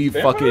lot. He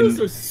Vampires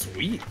fucking... are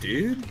sweet,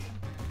 dude.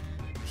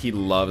 He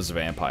loves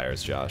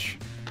vampires, Josh.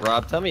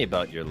 Rob, tell me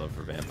about your love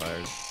for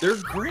vampires. They're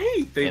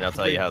great. And I'll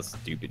tell you how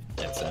stupid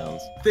that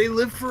sounds. They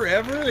live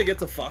forever. They get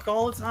to fuck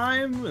all the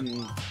time, and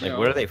Like,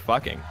 what are they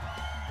fucking?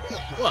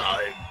 Well,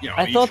 you know,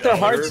 I thought each their other.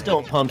 hearts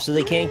don't pump, so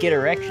they can't get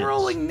erections.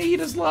 Rolling need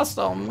has lost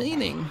all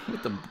meaning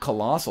with the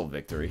colossal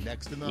victory.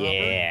 Next in the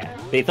Yeah,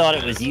 they thought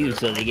it was you,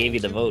 so they gave you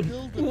the vote.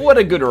 What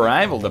a good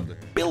rival to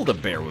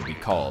Build-A-Bear would be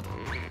called.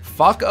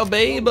 Fuck a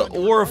babe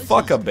or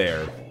fuck a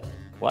bear?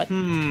 What?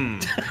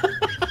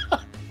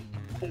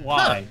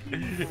 Why?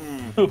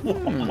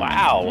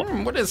 Wow.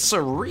 What a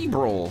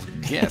cerebral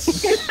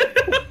guess.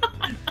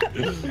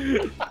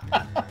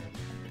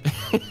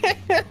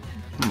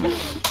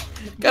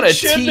 Gotta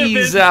Shouldn't have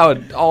tease been-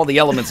 out all the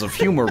elements of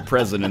humor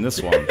present in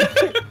this one.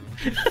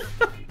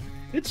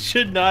 It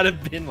should not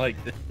have been like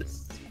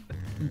this.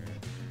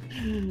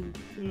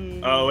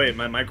 Oh wait,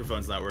 my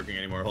microphone's not working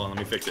anymore. Hold on, let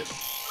me fix it.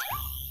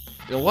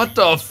 What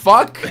the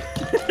fuck?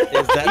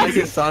 Is that like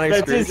a sonic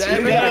That's his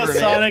screwdriver? Yeah, screwdriver.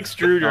 Sonic Oh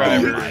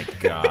screwdriver. my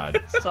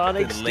god.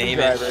 Sonic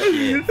Lamest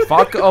screwdriver. shit.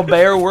 Fuck a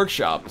bear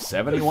workshop.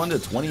 71 to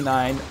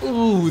 29.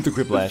 Ooh, the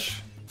Quiplash.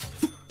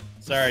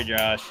 Sorry,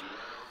 Josh.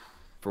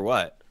 For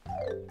what?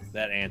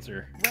 That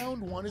answer.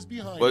 Round one is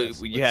behind What,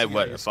 us. you Let's had see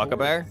what? how you A fuck a scored.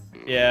 bear?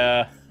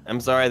 Yeah. I'm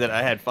sorry that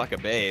I had fuck a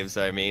babe.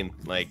 So I mean,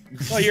 like,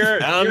 Well,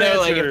 your, I don't your know,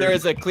 like, answer- if there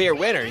was a clear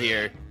winner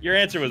here. Your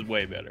answer was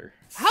way better.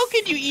 How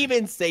could you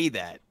even say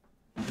that?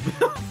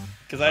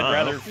 Because I'd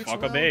rather It's fuck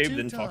a round babe two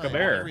than fuck a time.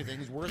 bear.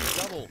 Everything's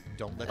worth double.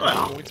 Don't let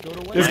Well, the points go to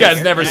waste. This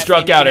guy's never That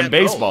struck means out you in have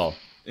both. baseball.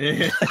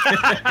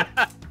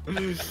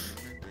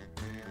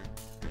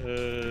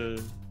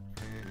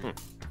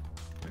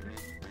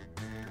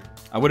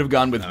 I would have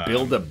gone with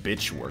Build a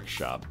Bitch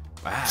Workshop.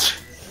 Wow.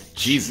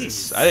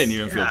 Jesus. I didn't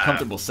even feel Yeah.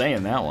 comfortable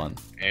saying that one.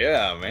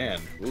 Yeah, man.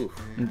 Ooh.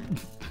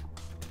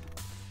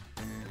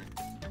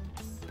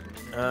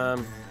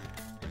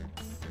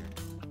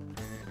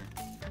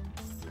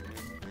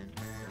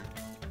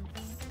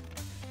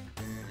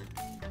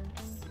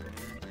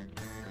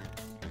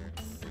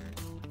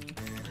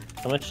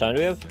 How much time do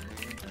we have?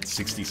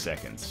 60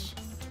 seconds.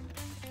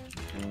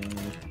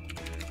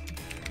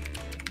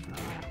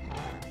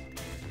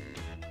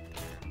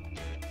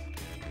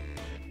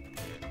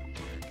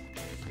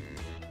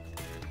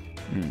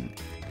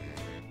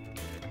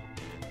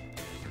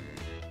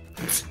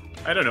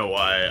 I don't know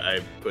why I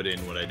put in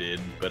what I did,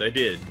 but I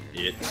did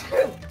it.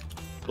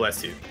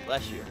 Bless you.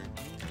 Bless you.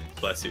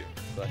 Bless you.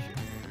 Bless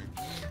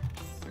you.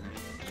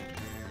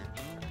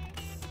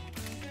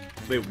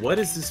 Wait, what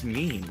does this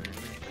mean?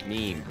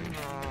 Meme.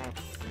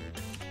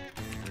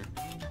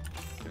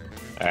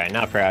 Alright,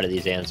 not proud of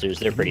these answers.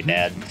 They're pretty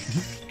bad.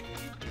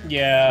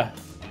 Yeah.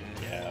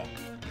 Yeah.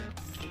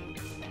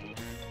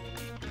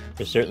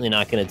 They're certainly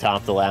not going to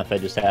top the laugh I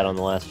just had on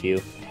the last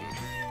few.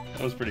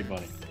 That was pretty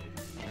funny.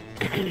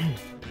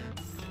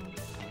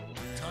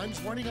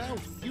 Time's running out.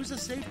 Use a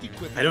safety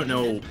quip. I don't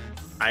know.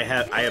 I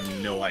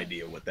have no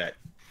idea what that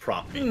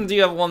Prompt me. Do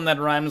you have one that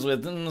rhymes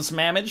with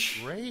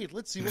smammage? Great,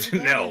 let's see what we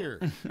got No. here.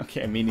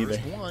 Okay, me neither.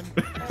 First one.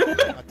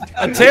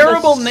 A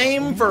terrible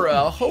name for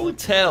a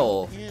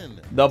hotel. Inn.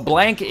 The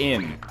Blank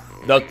Inn,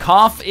 the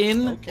Cough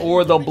Inn, Okay,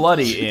 or the Joey,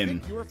 Bloody pick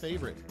Inn. Your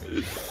favorite.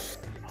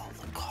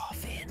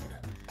 Coffin.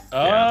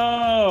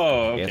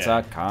 Oh, okay. It's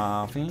a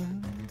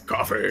coffin.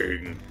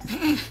 Coughing.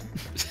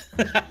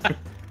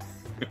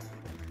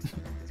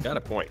 Got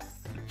a point.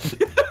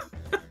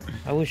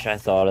 I wish I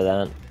thought of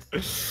that.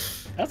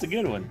 That's a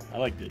good one. I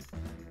liked it.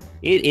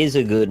 It is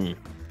a good one.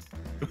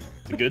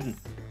 It's a good one.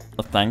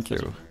 Well, thank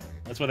you.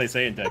 That's what they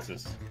say in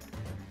Texas.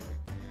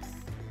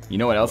 You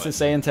know what else they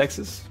say in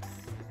Texas?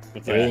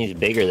 What's that? Everything's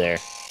bigger there.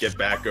 Get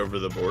back over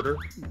the border.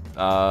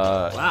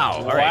 Wow.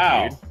 All right,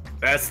 Wow. dude.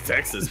 That's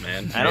Texas,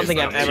 man. I don't think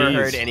I've ever Jeez.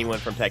 heard anyone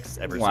from Texas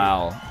ever say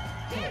Wow.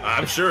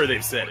 I'm sure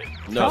they've said it.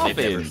 it. No, they've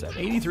never Coffin. said it.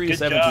 83 to Good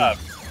 17. job,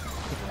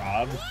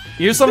 Rob.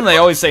 Here's something they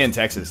always say in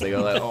Texas. They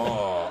go like,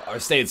 "Oh, our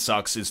state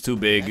sucks. It's too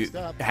big.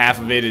 Half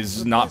of it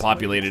is not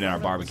populated, and our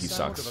barbecue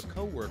sucks."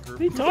 What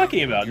are you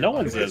talking about? No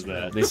one says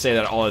that. They say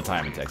that all the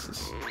time in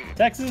Texas.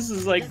 Texas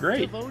is like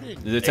great.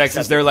 The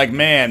Texas, they're like,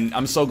 "Man,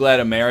 I'm so glad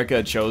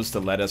America chose to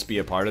let us be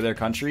a part of their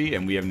country,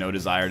 and we have no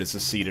desire to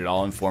secede at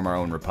all and form our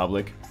own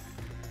republic."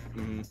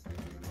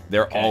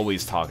 They're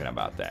always talking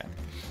about that.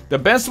 The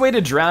best way to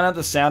drown out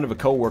the sound of a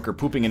coworker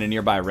pooping in a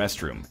nearby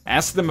restroom: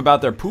 ask them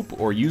about their poop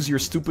or use your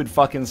stupid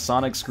fucking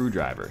sonic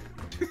screwdriver.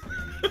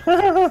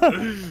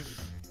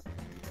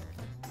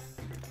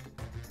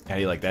 How do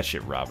you like that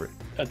shit, Robert?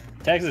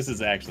 Texas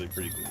is actually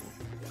pretty cool.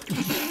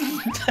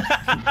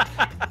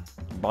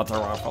 Butter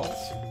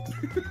waffles.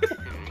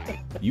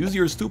 Use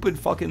your stupid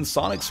fucking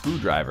sonic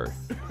screwdriver.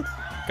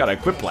 Got a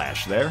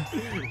quiplash there.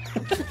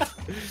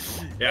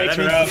 Yeah, that Thanks,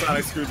 means Rob. the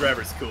sonic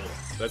screwdriver's cool.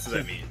 That's what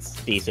that means.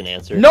 Decent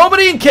answer.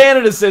 Nobody in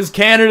Canada says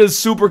Canada's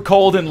super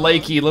cold and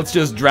lakey, let's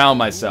just drown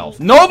myself.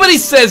 Nobody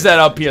says that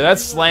up here.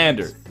 That's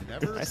slander.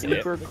 Never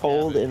Super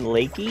cold and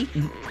lakey.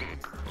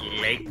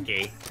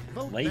 Lakey.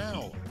 vote Lakey.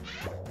 now.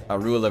 A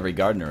rule every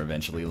gardener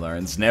eventually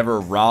learns: never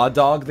raw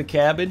dog the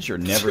cabbage or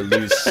never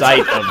lose sight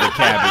of the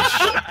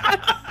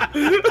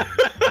cabbage.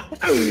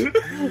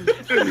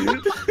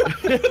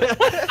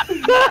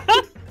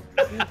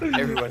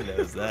 Everyone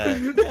knows that.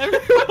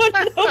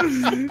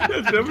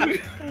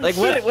 Nobody. Like,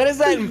 what is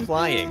that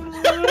implying?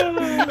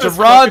 It's a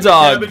raw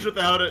dog. Cabbage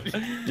without it.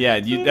 Yeah,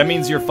 that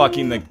means you're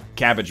fucking the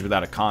cabbage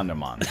without a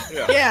condom on.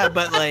 Yeah,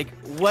 but like,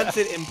 what's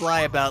it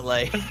imply about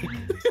like?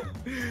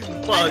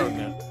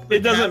 Well, It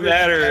doesn't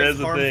matter has as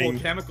a harmful thing.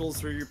 chemicals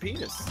for your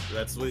penis.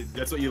 That's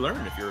what you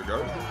learn if you're a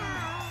gardener.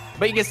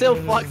 But you can still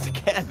fuck the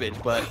cabbage,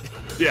 but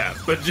Yeah,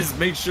 but just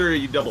make sure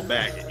you double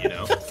bag it. You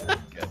know.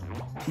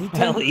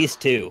 At least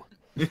two.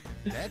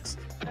 Next,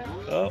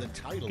 Oh, the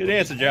title. good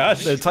answer,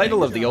 Josh. The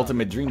title of the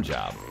ultimate dream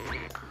job: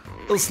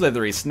 Little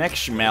Slithery Snack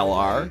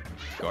Schmelar,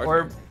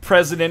 or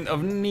President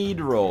of Need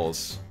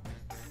Rolls.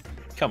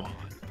 Come on.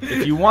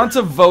 If you want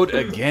to vote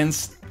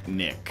against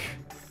Nick.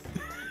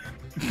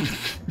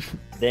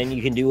 Then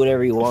you can do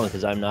whatever you want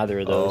because I'm neither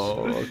of those.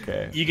 Oh,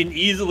 okay. You can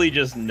easily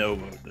just no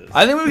vote this.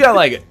 I think we got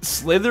like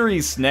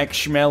Slithery Snack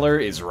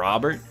Schmeller is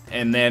Robert,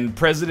 and then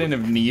President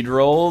of Need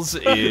Rolls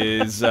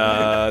is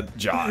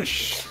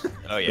Josh.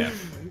 oh yeah.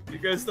 You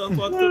guys don't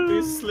want to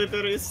be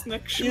slithery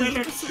snack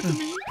schmellers with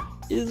me?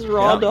 Is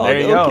raw dog There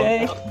you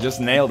okay? go.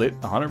 Just nailed it,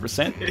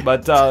 100%.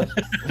 But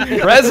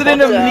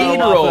President of What the Need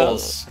hell,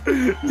 Rolls.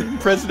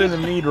 President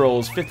of Need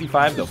Rolls,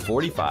 55 to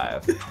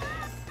 45.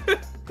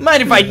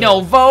 Mind if I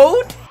no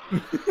vote?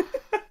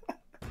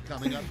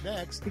 Coming up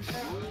next.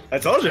 I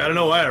told you I don't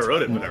know why I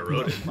wrote it, but I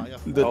wrote it. By a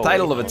The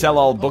title of a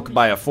tell-all book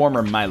by a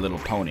former My Little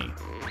Pony.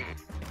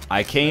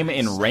 I came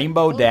in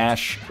Rainbow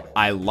Dash,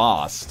 I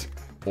lost,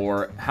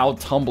 or How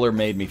Tumblr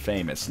Made Me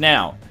Famous.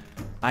 Now,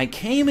 I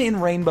came in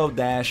Rainbow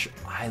Dash,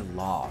 I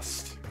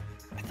lost.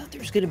 I thought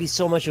there was going to be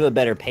so much of a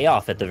better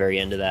payoff at the very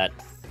end of that.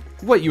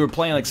 What, you were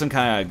playing like some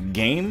kind of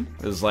game?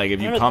 It was like,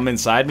 if you come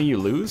inside me, you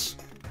lose?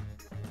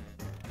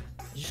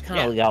 You just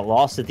kind of got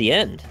lost at the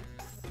end.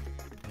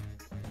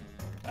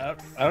 I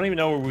don't even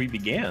know where we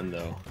began,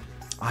 though.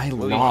 I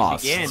Well,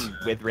 lost. we began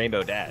with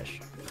Rainbow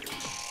Dash.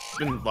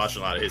 Been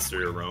watching a lot of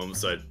History of Rome,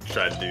 so I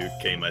tried to do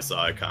Came I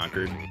Saw I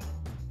Conquered.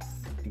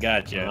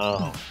 Gotcha.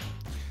 Oh.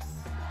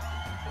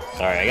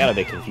 Sorry, I got a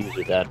bit confused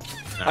with that.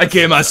 I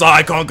came, I saw,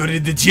 I conquered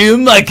in the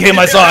gym. I came,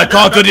 I saw, I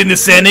conquered in the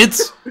Senate.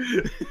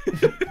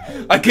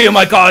 I came,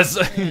 I caused.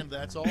 And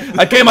that's all.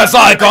 I came, I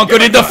saw, I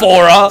conquered in the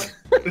fora.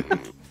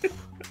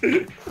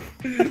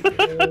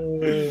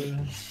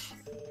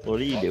 What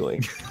are you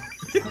doing?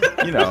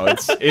 You know,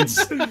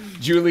 it's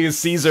Julius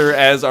Caesar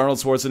as Arnold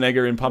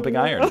Schwarzenegger in Pumping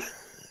Iron.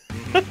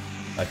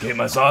 I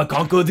came, I saw, I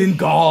conquered in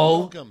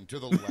Gaul. Welcome to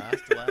the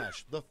last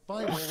lash, the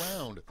final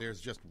round. There's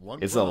just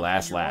one. It's the prompt,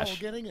 last and you're all lash.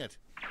 getting it.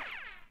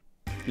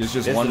 There's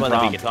just This one is the one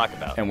that we prompt, can talk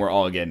about. and we're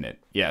all getting it.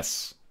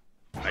 Yes,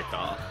 I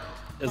thought.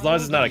 As long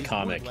as it's not a These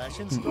comic. word lash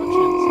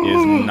instructions. it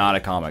is not a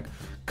comic.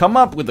 Come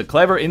up with a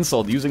clever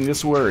insult using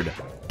this word: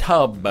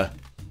 tub.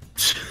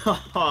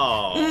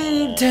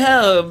 Oh,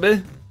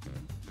 Tub.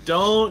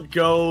 don't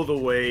go the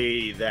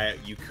way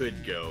that you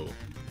could go.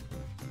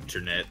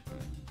 internet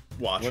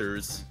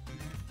watchers.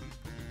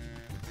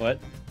 What?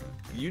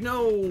 You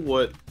know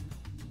what?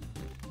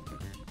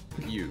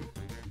 You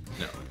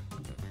know.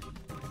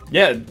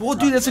 Yeah, well,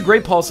 dude, that's a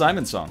great Paul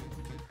Simon song.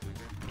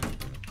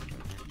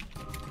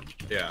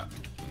 Yeah.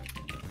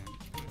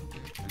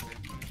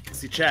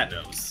 See, chat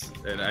knows,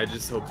 and I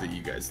just hope that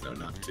you guys know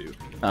not to.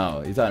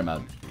 Oh, you're talking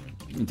about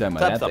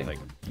that something.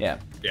 thing. Yeah.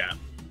 Yeah.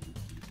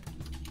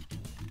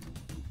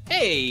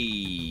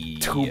 Hey,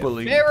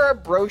 Tubally.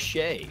 Farrah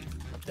Brochet.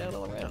 Up, down,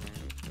 all around.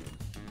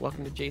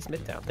 Welcome to Jay's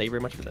Midtown. Thank you very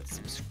much for that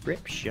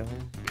subscription.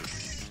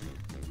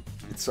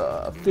 It's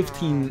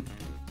 15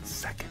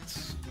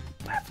 seconds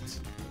left.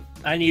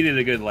 I needed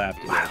a good laugh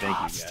today.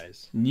 Thank you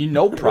guys.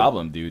 No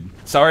problem, dude.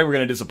 Sorry we're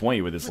gonna disappoint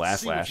you with this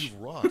last Let's see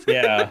what lash. you've wrought.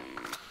 Yeah.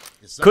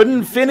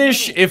 Couldn't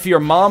finish if your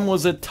mom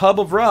was a tub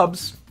of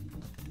rubs.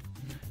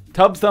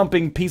 Tub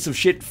thumping piece of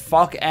shit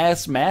fuck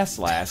ass mass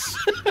lass.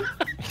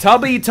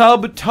 Tubby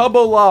tub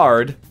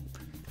tubolard.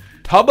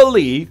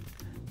 Tubbly.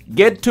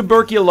 Get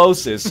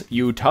tuberculosis,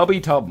 you tubby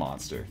tub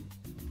monster.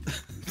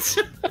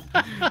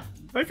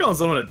 I call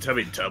someone a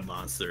tubby tub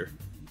monster.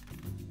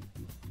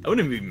 I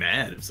wouldn't be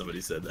mad if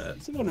somebody said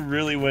that. Someone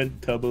really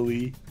went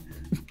tubbly.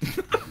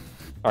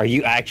 Are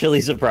you actually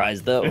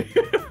surprised though?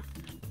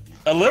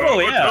 A little,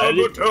 yeah.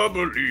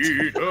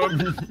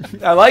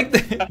 I like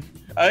that.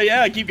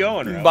 Yeah, keep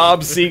going, Rob.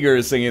 Bob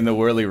Seger singing the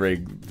Whirly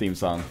Rig theme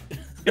song.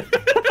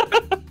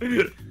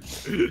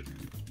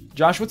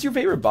 Josh, what's your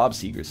favorite Bob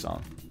Seger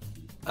song?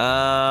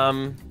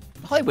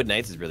 Hollywood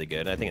Nights is really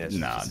good. I think that's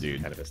Nah, just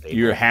dude. kind of a staple.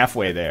 You're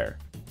halfway there.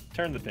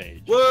 Turn the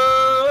page.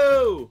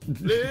 Whoa!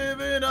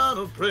 Living on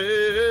a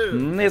prayer.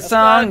 This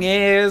song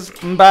is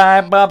by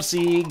Bob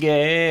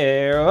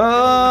Seger.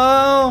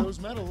 Oh,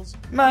 Those medals.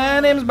 my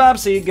name's Bob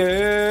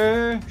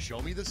Seger. Show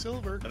me the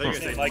silver. I thought you were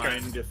saying, Like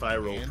mind if I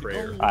roll And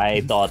prayer. gold.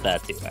 I thought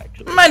that too,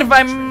 actually. Mind if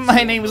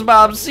my name's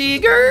Bob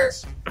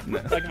Seger?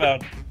 Talk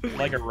about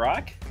like a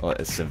rock? Well,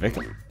 it's Civic,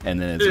 and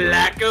then it's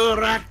Like a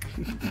rock.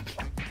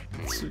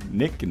 it's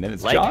Nick, and then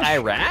it's Like Josh,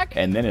 Iraq?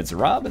 and then it's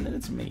Rob, and then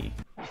it's me.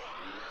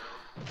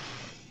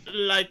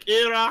 Like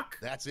Iraq.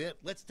 That's it.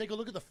 Let's take a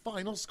look at the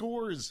final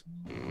scores.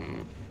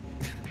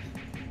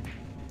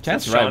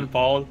 That's Sean right.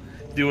 Paul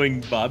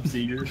doing Bob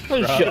Seger.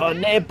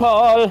 Johnny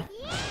Paul.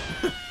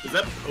 Is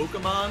that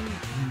Pokemon,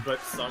 but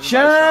sung by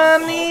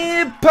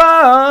Johnny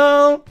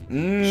Paul,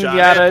 Sean Paul?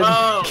 gotta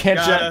Paul, catch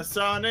got up. a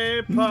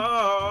Sonny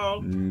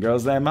Paul.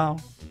 Girls, them all.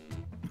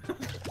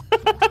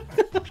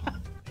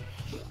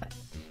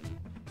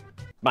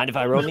 Mind if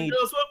I roll me?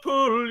 Just will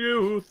pull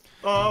you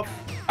off.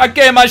 I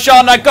came, I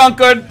shone, I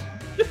conquered.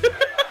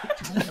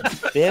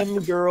 Them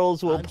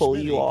girls will I'm pull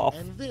you Smitty, off.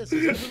 And this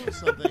is a little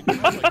something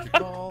I like to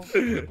call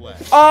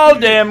Quiplash. All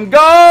them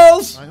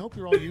goals. I hope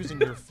you're all using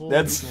your full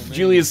That's legal name.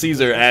 Julius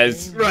Caesar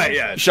as Right,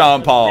 yeah.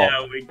 Sean Paul,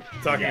 Yeah, we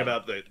talking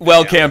about the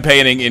well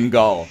campaigning in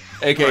Gaul,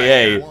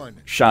 aka One.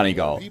 Shawnee The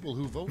Gaul. people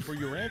who vote for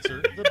your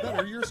answer, the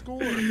better your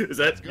score. Is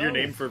that go. your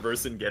name for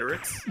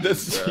Vercingetorix?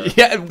 This,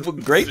 yeah,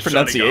 great the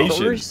Shawnee Gaul.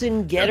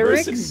 pronunciation.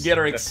 Vercingetorix?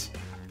 Vercingetorix.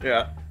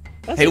 Yeah.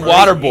 Hey, a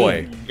water nice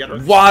boy. name.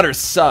 Getorix. Water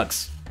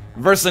sucks.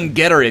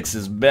 Vercingetorix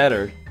is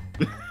better.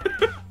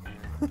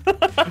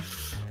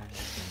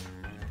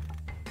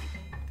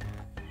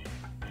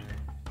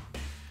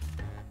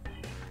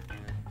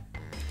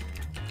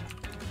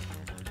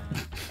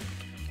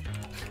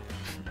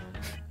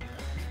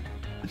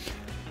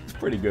 It's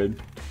pretty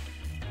good.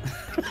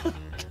 I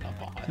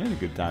had a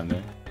good time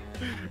there.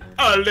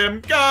 All them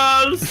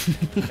girls.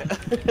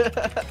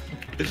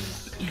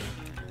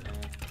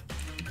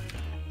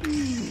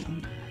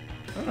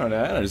 I don't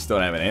know. I just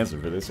don't have an answer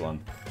for this one.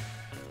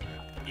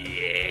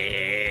 Yeah.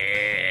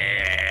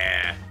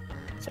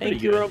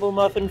 Thank you, Robo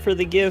Muffin, for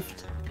the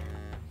gift.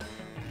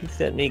 He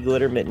sent me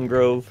Glitter Mitten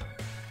Grove.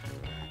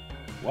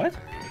 What?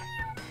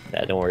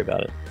 Nah, don't worry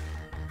about it.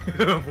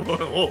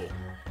 Whoa. You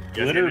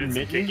guys Glitter getting into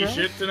some mitten kinky grove?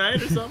 shit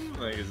tonight or something?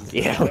 Like, is this...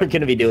 Yeah, we're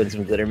gonna be doing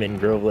some Glitter Mitten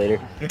Grove later.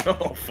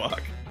 Oh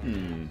fuck.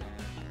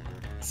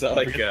 Is that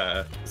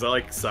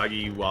like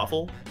soggy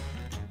waffle?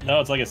 No,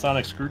 it's like a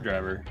sonic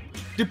screwdriver.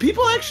 Do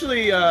people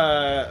actually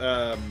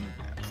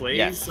play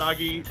Yes.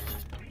 soggy?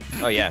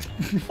 Oh yeah.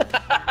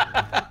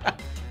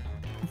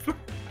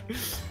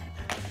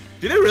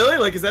 Do they really?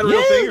 Like, is that a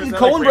real thing? Or is Yeah, that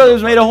Coen like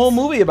Brothers Rainbow made a whole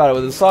Puddings? movie about it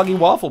with the Soggy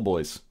Waffle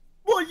Boys.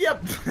 Well,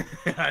 yep.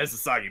 It's a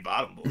soggy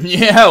bottom boy.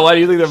 Yeah, why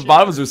do you think their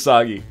bottoms are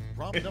soggy?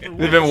 Prop number one.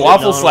 They've been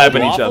waffle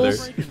slapping each other.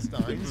 Waffles?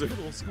 Frankenstein's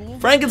middle school.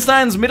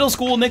 Frankenstein's middle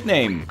school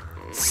nickname.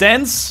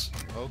 Sense?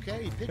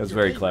 Okay, pick That's your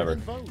very favorite clever.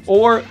 and vote.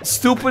 Or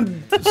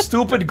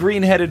stupid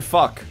green-headed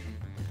fuck.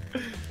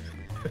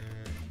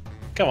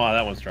 Come on,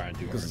 that one's trying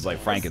too Because hard. it's like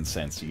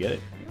frankincense, you get it?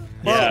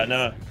 Yeah,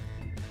 no.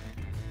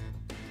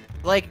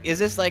 Like, is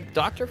this like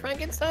Dr.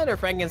 Frankenstein or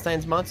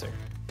Frankenstein's monster?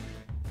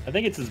 I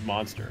think it's his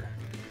monster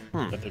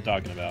that they're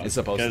talking about. It's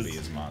supposed to be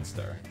his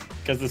monster.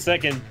 Because the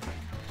second...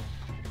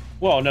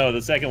 Well, no,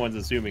 the second one's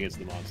assuming it's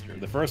the monster.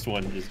 The first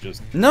one is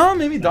just... No,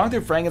 maybe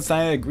Dr.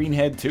 Frankenstein had a green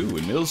head too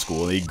in middle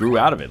school, and he grew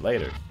out of it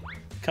later.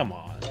 Come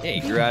on. Yeah,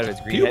 he grew out of his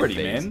green Puberty,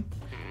 head phase. man.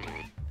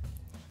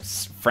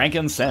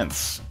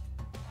 Frankincense.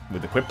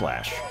 with the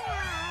Quiplash.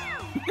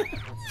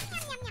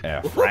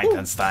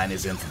 Frankenstein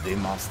isn't the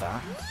monster.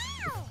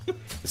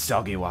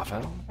 Soggy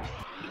waffle.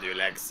 Do you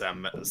like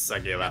some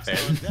soggy waffle?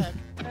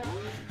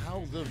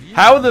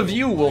 How the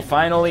View will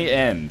finally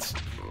end.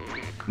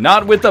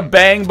 Not with a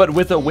bang, but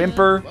with a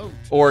whimper,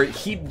 or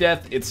heat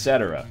death,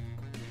 etc.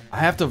 I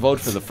have to vote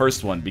for the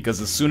first one,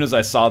 because as soon as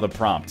I saw the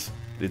prompt,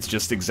 it's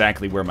just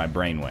exactly where my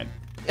brain went.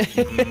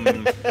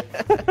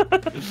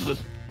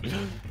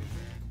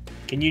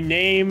 Can you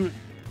name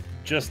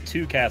just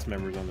 2 cast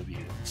members on The View?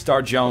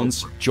 Star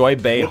Jones, Joy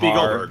Behar, Whoopi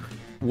Goldberg.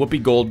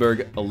 Whoopi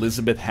Goldberg,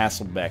 Elizabeth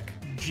Hasselbeck.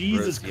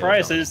 Jesus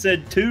Christ, I just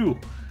said 2.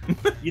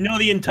 You know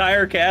the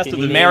entire cast of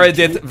The View.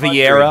 Meredith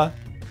Vieira.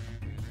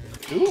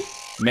 Who?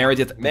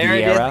 Meredith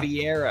Meredith Vieira.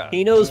 Vieira.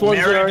 He knows ones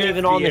that aren't Meredith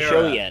even on the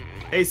show Vieira. yet.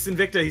 Hey,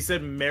 Sinvicta, he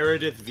said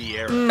Meredith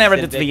Vieira.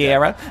 Meredith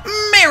Vieira.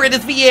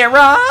 Meredith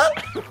Vieira!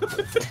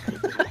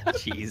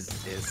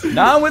 Jesus.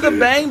 Not with a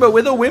bang, but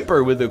with a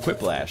whimper, with a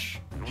Quiplash.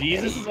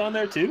 Jesus is on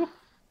there too?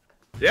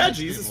 Yeah,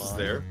 Jesus is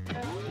there. I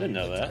didn't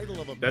know that.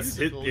 That's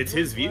his, it's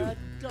his view.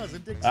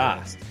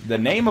 Ah. The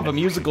name of a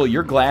musical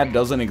you're glad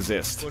doesn't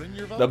exist.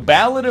 The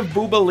Ballad of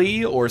Booba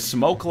Lee or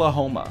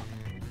Smokelahoma.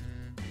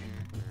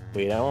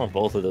 Wait, I want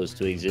both of those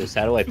to exist.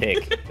 How do I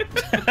pick?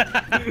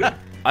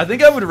 I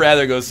think I would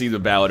rather go see The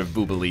Ballad of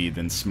Booba Lee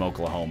than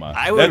Smokelahoma.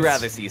 I would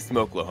rather see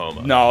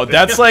Smokelahoma. No,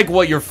 that's like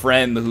what your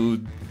friend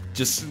who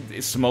just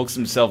smokes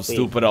himself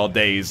stupid all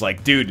day is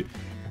like, dude,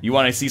 you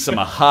want to see some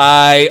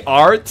high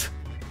art?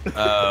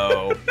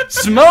 Oh.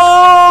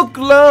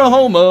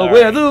 Smokelahoma,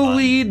 where the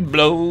weed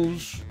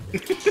blows.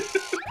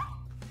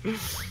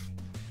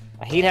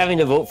 I hate having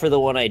to vote for the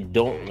one I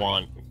don't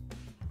want.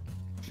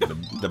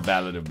 The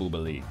Ballad of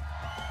Booba Lee.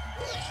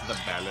 The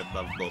Ballad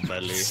of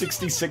Booba Lee.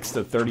 66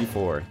 to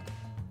 34.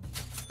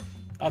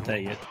 I'll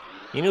take it.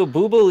 You know,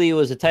 boobali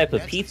was a type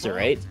of pizza,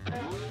 right?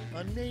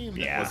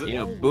 Yeah. You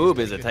know, boob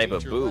is a type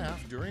of boob.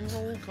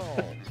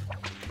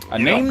 A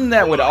name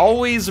that would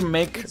always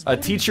make a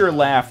teacher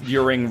laugh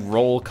during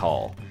roll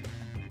call.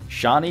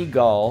 Shawnee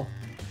Gull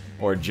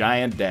or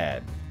Giant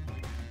Dad.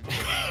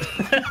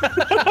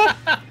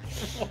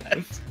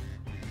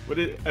 What?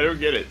 I don't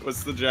get it.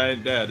 What's the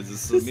Giant Dad? Is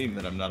this a meme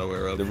that I'm not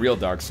aware of? The real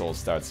Dark Souls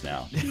starts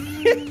now.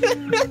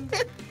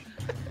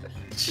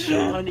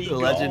 Johnny The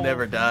legend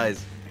never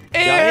dies.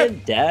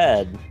 Giant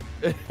Dad.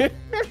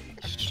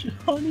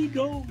 Johnny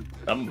Go.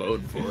 I'm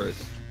voting for it.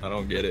 I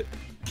don't get it.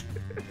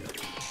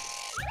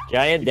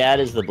 Giant Dad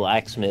is the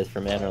blacksmith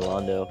from Anne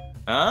Orlando.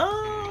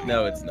 Oh.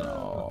 No, it's not.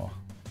 Oh.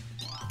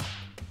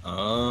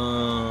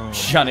 Oh.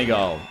 Shawnee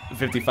Gull,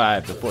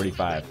 55 to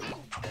 45.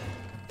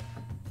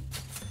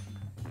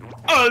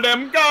 All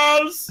them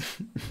girls.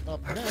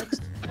 Up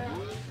next.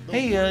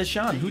 Hey,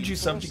 Sean, who'd you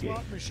subjugate?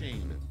 Slot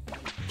machine.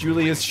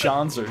 Julius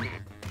Schanzer.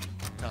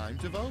 Time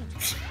to vote.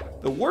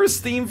 The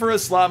worst theme for a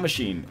slot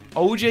machine.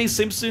 O.J.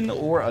 Simpson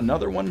or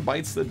Another One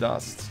Bites the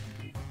Dust.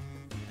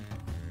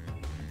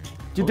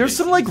 Dude, there's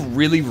some, like,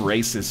 really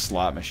racist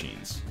slot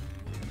machines.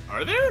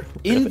 Are there?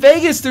 In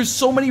Vegas, there's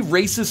so many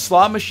racist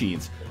slot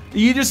machines.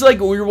 You just, like,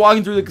 when you're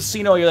walking through the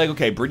casino, you're like,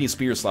 okay, Britney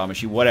Spears slot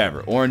machine,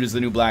 whatever. Orange is the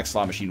New Black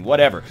slot machine,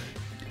 whatever.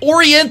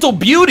 Oriental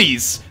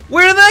Beauties?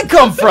 Where did that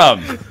come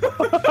from?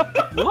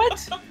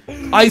 What?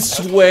 I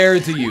swear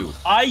to you.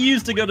 I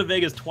used to go to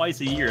Vegas twice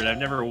a year, and I've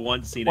never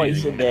once seen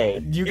Twice a anything.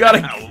 day. You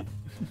gotta... What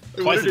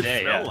Twice did a day,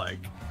 it smell yeah. like?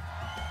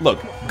 Look,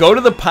 go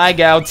to the Pai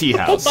Gow Tea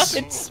What's House.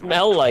 it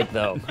smell like,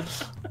 though?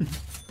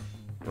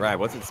 Right,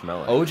 what's it smell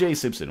like? O.J.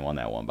 Simpson won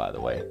that one, by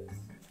the way.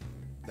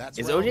 That's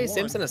Is round O.J. one.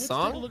 Simpson a Let's take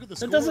song? look at the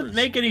That doesn't scores.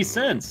 make any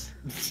sense.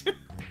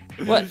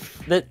 What?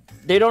 That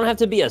they don't have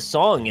to be a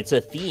song. It's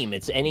a theme.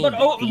 It's any But,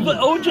 theme.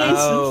 O.J. Simpson.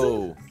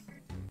 Oh.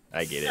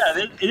 I get it.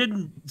 Yeah, it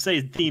didn't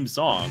say theme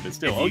song, but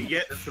still. If you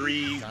get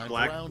 3 Time for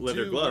black round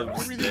leather two.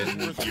 gloves, Everything's then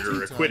worth you're 2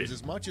 times acquitted.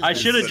 as much as I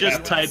this should have is. just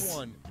Round typed.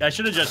 one. I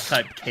should have just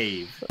typed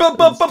cave.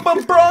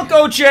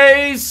 Bronco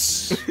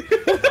Chase!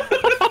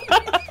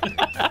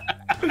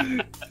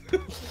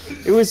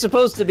 It was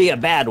supposed to be a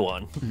bad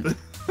one.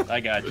 I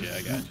got you.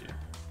 I got you.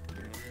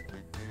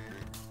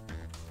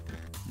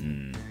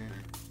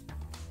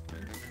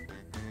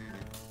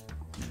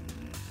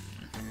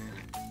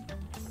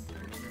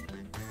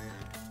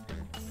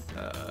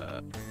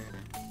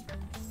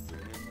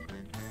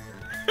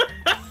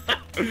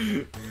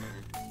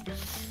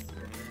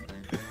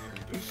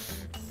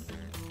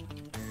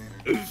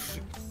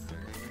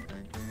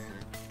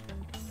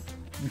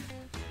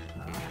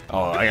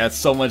 Oh, I got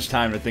so much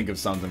time to think of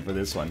something for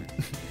this one.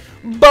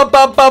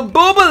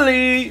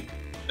 Boobily!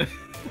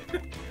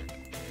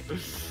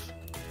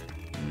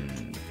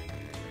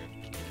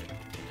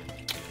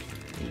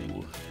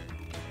 Ooh.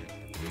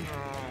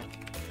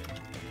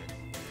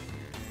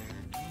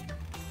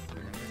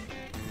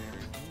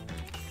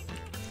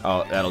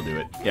 Oh, that'll do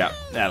it. Yeah,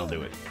 that'll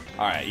do it.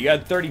 Alright, you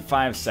got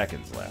 35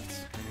 seconds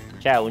left.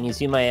 Chat, when you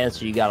see my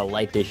answer, you gotta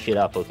light this shit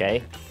up,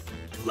 okay?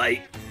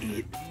 Light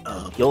it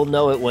up. You'll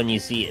know it when you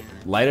see it.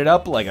 Light it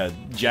up like a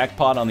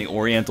jackpot on the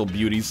Oriental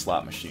Beauty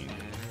slot machine.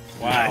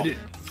 Wow.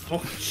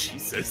 Oh,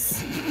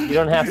 Jesus. You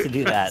don't have to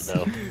do that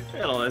though.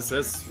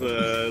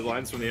 NLSS,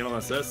 lines from the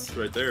NLSS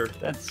right there.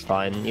 That's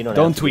fine. You don't.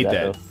 Don't have to tweet do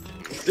that.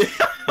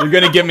 though. You're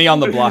gonna get me on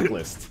the block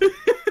list.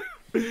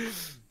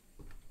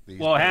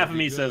 Well, half of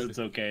me says it's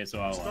okay, so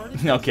I'll allow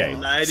it. Okay.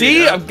 Light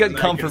See, it up I've got like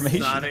a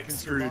confirmation. Sonic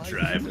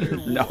screwdriver.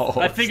 No.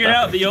 I figured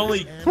stop. out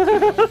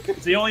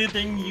it's the only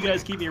thing you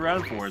guys keep me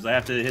around for is I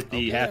have to hit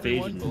the half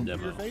Asian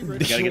demo. I gotta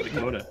get the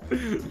quota.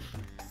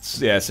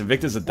 Yeah,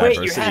 Invicta's a Wait,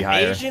 you're diversity half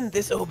hire. Asian?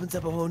 This opens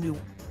up a whole new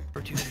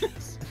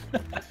opportunities.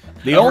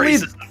 The I'm only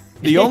racist.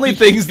 the only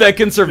things that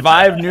can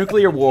survive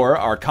nuclear war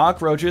are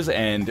cockroaches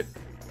and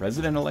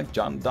President-elect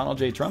Donald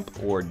J. Trump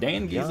or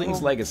Dan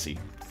Giesling's legacy.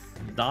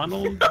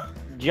 Donald?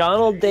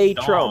 Donald Day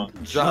Trump.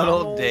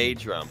 Donald Day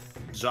Trump.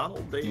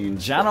 Donald Day.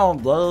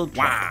 Donald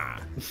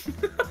Trump.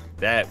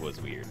 That was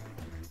weird.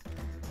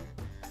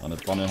 And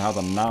it's funny how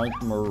the night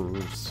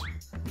moves.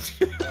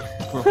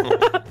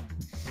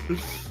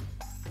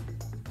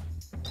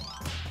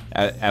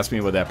 Ask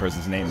me what that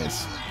person's name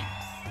is.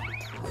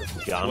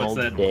 Donald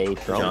that? Day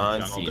Trump. John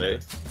Donald Cena. Day.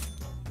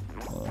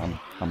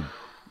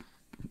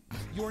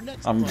 Your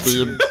next I'm prize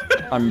Beeb. is-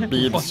 I'm If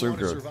you Beeb wanna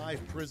Sugar. survive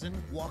prison,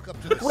 walk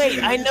up to the Wait,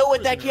 I scene, know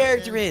what that prisoner,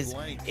 character and is.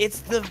 blank. It's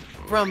the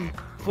from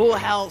Full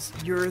House.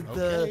 You're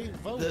Okay,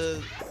 vote.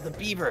 the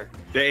beaver.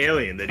 The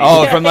alien that he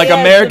Oh, Yeah, from like yeah,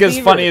 it's the America's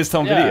beaver. Funniest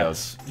Home Yeah.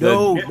 Videos.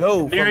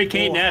 No. Mary from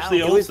Kate Full and Ashley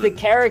House. It was the Olsen.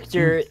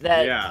 character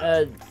that. Yeah.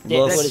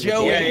 Well, what is it?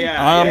 Joey.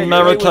 Yeah. I'm Yeah,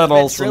 Mary Joey was Kate the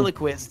Olsen.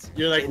 ventriloquist.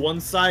 You're like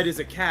one side is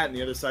a cat and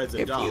the other side's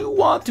a If dog. you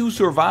want to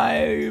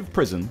survive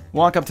prison,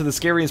 walk up to the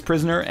scariest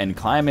prisoner and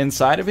climb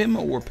inside of him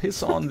or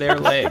piss on their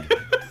leg.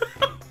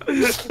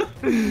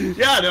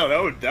 Yeah,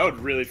 no, that would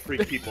really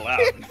freak people out.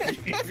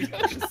 If you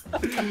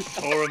just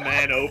tore a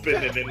man open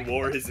and then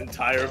wore his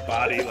entire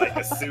body like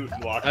a suit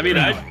and walked. I mean,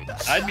 around.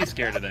 I'd be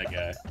scared of that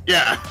guy.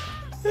 Yeah.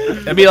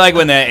 It'd be like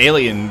when that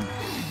alien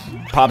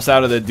pops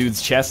out of the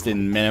dude's chest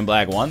in Men in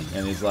Black 1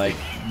 and he's like,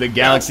 the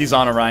galaxy's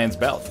on Orion's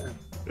belt.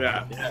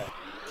 Yeah.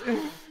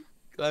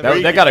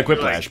 That got a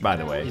quiplash, by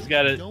the way.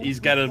 He's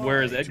gotta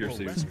wear his Edgar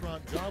suit.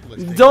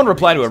 Don't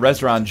reply to a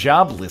restaurant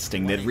job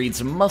listing that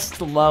reads must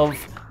love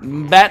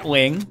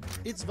Batwing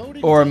It's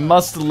voting or time.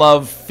 must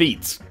love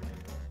feet.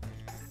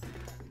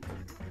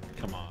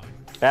 Come on.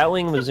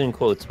 Batwing was in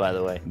quotes, by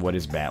the way. What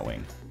is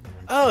Batwing?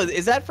 Oh,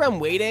 is that from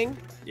Waiting?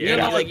 You Yeah.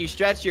 know, like you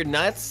stretch your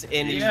nuts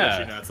and you Yeah.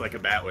 You know, it's like a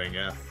batwing,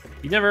 yeah.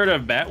 You never heard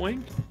of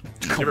Batwing?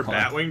 You ever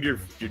batwinged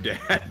your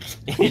dad?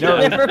 You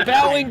never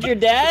Batwinged your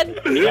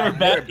dad? You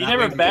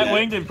never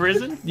Batwinged in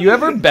prison? You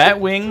ever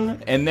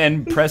Batwing and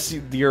then press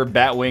your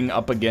Batwing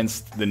up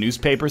against the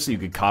newspaper so you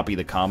could copy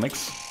the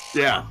comics?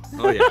 Yeah.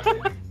 Oh yeah.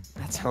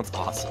 That sounds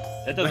awesome.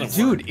 That doesn't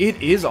work. Dude,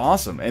 it is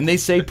awesome. And they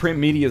say print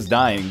media is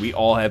dying. We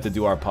all have to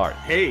do our part.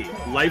 Hey,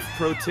 life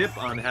pro tip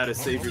on how to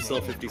save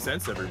yourself 50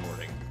 cents every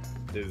morning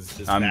is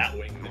just I'm-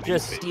 batwing the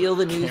Just newspaper. steal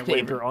the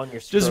newspaper on your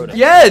Just, scrotum.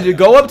 yeah, to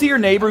go up to your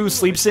neighbor who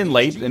sleeps in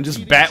late and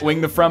just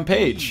Batwing the front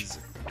page.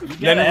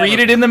 Then Gotta read have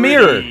it a in the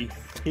mirror. pretty-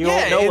 You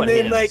won't know and what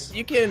then it like is.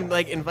 you can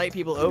like invite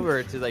people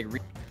over to like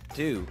read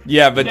too.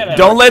 Yeah, but gotta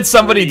don't have let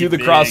somebody do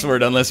pretty the big-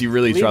 crossword unless you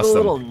really Leave a trust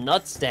little them.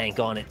 nut stank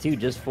on it too,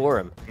 just for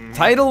him.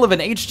 Title of an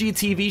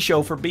HGTV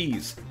show for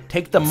bees.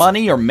 Take the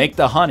money or make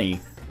the honey,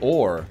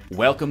 or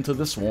Welcome to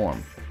the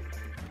Swarm.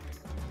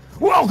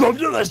 Welcome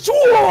to the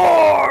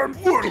swarm.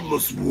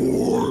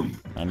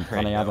 And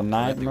funny how the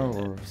night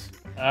moves.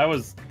 I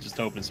was just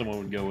hoping someone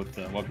would go with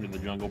Welcome to the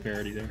Jungle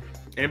parody there.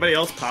 Anybody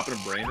else popping a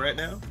brain right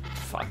now?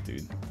 Fuck,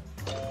 dude.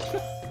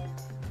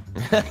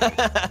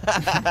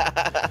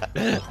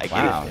 I get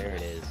Wow. it. There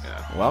it is.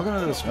 Welcome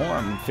to the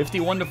Swarm.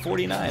 51 to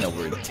 49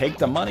 over Take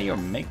the Money or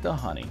Make the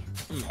Honey.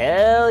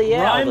 Hell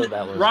yeah! although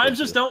that was Rhymes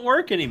just don't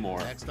work anymore.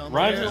 Next on the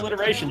Rhymes and list.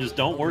 alliteration just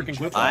don't work in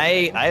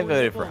Quiplash. I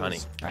voted for Honey.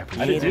 I I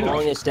appreciate need it.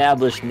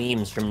 long-established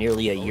memes from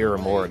nearly a year or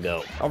more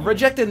ago. A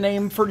rejected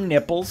name for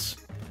nipples,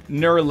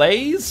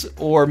 Nurlays,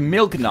 or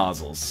milk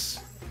nozzles.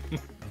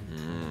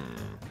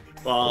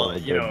 Well,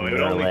 you know, it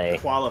would only Nurlay.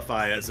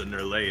 qualify as a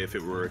Nurlay if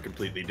it were a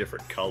completely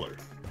different color.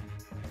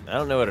 I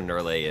don't know what a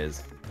Nurlay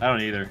is. I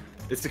don't either.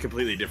 It's a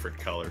completely different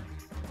color.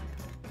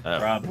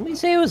 Rob. Didn't we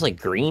say it was like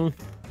green?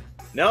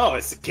 No,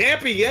 it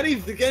can't be any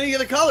of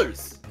the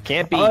colors.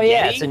 Can't be. Oh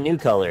yeah, gay? it's a new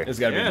color. It's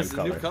gotta be Yeah, a it's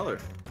new a new color.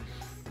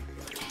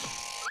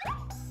 color.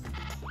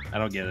 I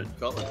don't get it.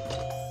 Color.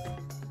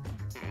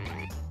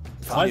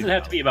 Why does it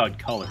have to be about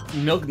color?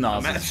 Milk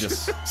nozzles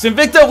just...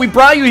 Sinvicta, we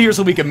brought you here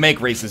so we can make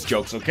racist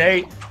jokes,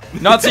 okay?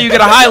 Not so you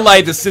can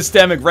highlight the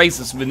systemic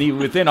racism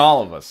within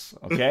all of us,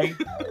 okay?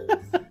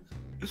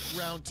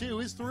 Round 2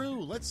 is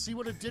through. Let's see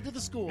what it did to the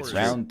scores.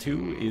 Round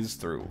 2 is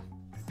through.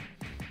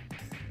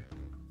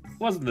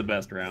 Wasn't the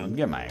best round.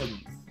 Get my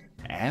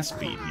ass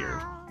beat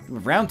here.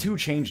 Round 2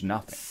 changed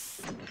nothing.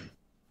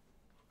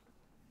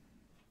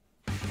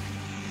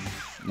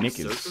 Nick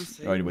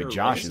is... Oh, wait,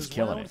 Josh This is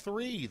killing round it.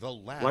 3, the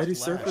last Why did lash.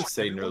 Surface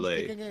say Everyone's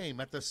Nurlay? picking aim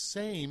at the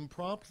same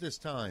prompt this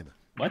time.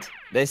 What?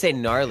 They say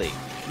gnarly.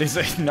 They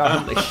say no.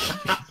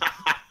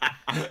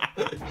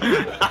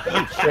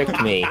 You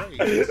tricked me.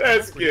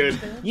 That's good.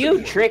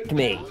 You tricked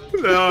me.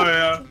 Oh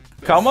yeah.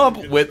 Come up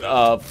with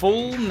a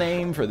full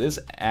name for this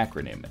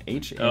acronym.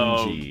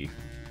 HNG.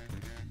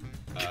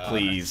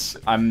 Please,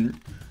 I'm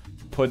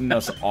putting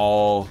us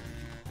all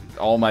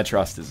my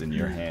trust is in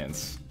your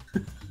hands.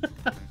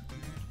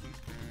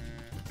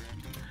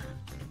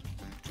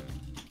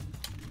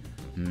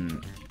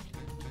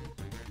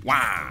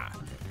 Wow.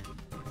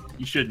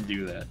 You shouldn't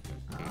do that.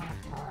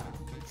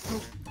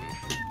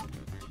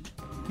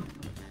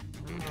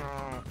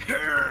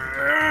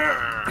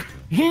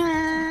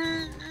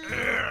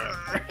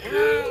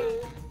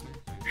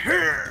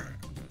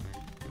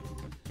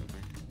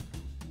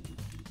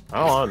 I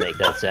don't want to make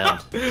that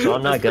sound, so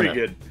I'm not That's gonna.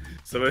 pretty good.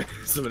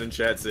 Someone in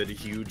chat said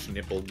huge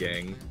nipple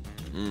gang.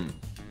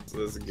 So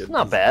that's a good.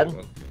 Not bad.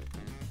 One.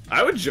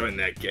 I would join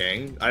that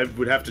gang. I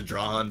would have to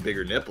draw on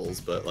bigger nipples,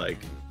 but like,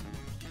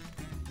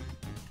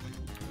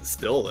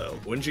 still though,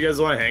 wouldn't you guys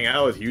want to hang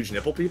out with huge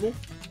nipple people?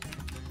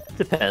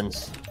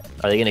 Depends.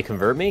 Are they gonna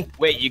convert me?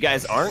 Wait, you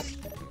guys aren't?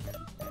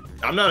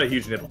 I'm not a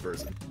huge nipple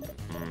person.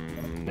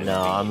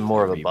 No, I'm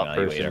more of a butt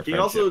person. Can you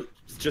also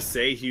just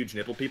say huge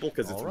nipple people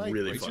because it's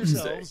really fun to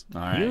say.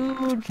 All right.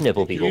 Huge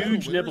nipple people.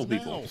 Huge nipple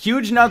people.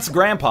 Huge Nuts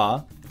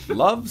Grandpa,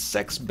 love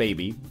sex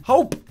baby,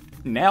 hope,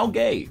 now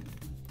gay,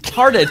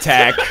 heart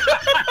attack,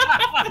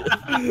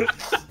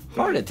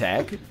 heart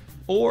attack,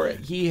 or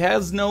he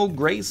has no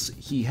grace,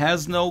 he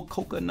has no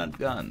coconut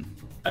gun.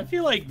 I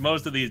feel like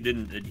most of these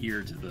didn't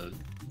adhere to the...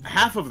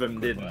 Half of them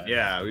didn't.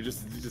 Yeah, we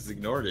just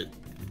ignored it.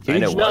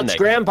 Huge Nuts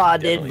Grandpa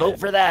did. Vote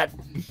for that.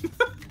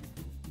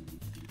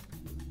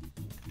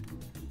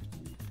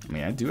 I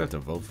mean, I do have to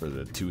vote for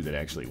the two that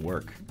actually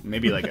work.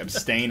 Maybe like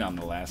abstain on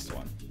the last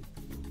one.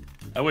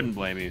 I wouldn't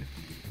blame you.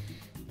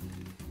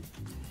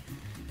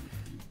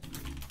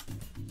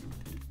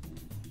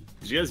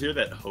 Did you guys hear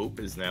that Hope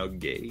is now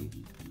gay?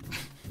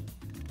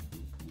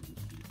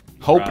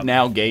 Hope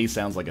now gay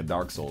sounds like a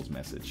Dark Souls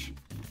message.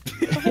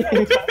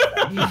 I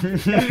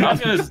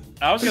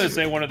was gonna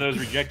say one of those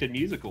rejected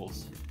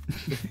musicals.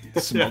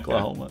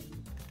 Smokelahoma.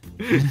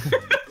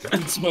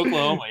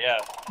 Smokelahoma, yeah.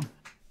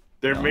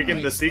 They're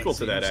making the sequel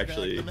to that,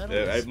 actually.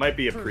 It might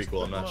be a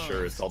prequel, I'm not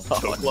sure. It's called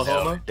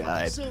Oklahoma.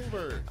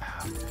 Silver.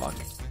 Fuck.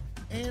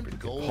 And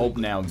gold. Hope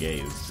now gay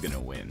is gonna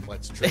win.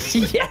 Let's trade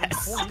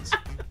Yes. points.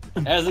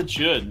 As it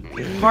should.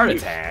 Heart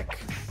attack.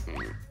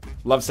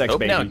 Love sex Hope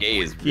baby. now gay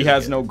is He really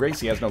has good. no grace,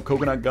 he has no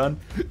coconut gun.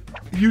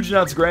 Huge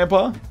Nuts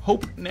Grandpa,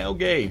 hope now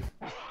gay.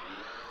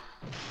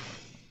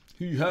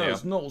 He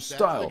has no That's the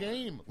style.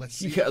 game. Let's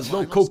He see has the no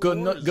final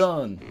coconut scores.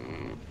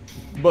 gun.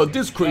 But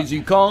this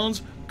crazy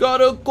con's got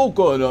a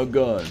coconut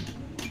gun.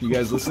 You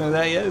guys listen to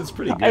that yet? It's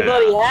pretty I good.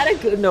 thought he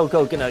had a no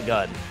coconut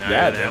gun.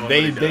 Yeah, that one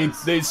they really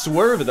does. they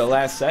swerve at the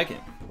last second.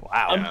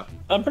 Wow.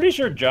 I'm pretty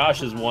sure Josh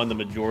has won the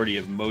majority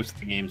of most of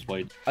the games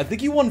played. I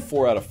think he won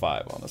 4 out of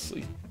 5,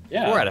 honestly.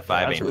 Yeah, 4 out of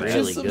 5 that's ain't right. bad.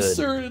 really Just good.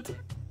 absurd.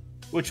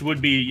 Which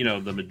would be, you know,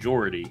 the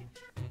majority.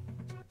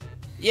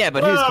 Yeah,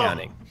 but who's Well,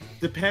 counting?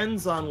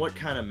 Depends on what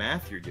kind of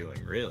math you're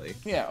doing, really.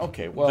 Yeah,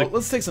 okay. Well, The-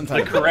 let's take some time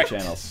The to pick correct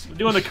channels. We're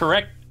doing the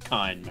correct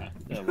kind, man.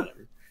 Whatever.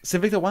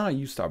 Sinvicta, why don't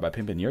you start by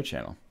pimping your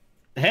channel?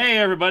 Hey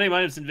everybody, my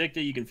name is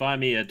Invicta. You can find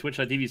me at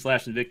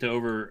twitch.tv/Invicta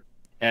over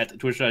at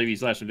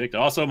twitch.tv/Invicta.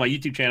 Also my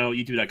YouTube channel,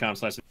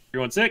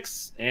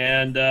 youtube.com/316.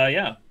 And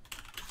yeah,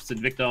 it's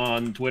Invicta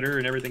on Twitter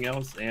and everything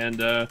else. And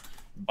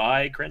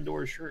buy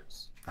Krendor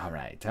shirts. All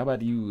right. How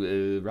about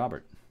you,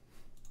 Robert?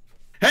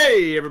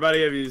 Hey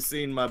everybody, have you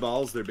seen my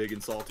balls? They're big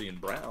and salty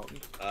and brown.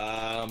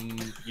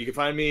 You can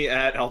find me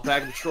at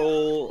Alpaca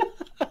Patrol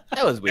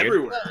That was weird.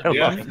 everywhere. Oh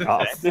yeah. my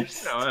God. No,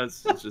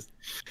 it's just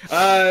you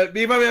can find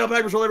me at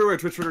Alpaca Patrol everywhere,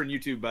 Twitch, Twitter, and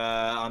YouTube.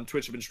 On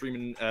Twitch I've been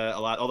streaming a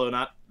lot, although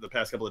not the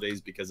past couple of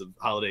days because of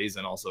holidays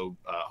and also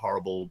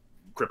horrible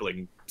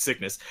crippling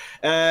sickness.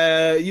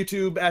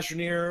 YouTube,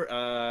 Astroneer,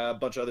 a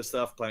bunch of other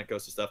stuff, Planet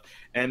Coaster stuff.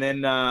 And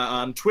then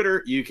on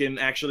Twitter you can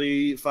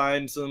actually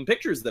find some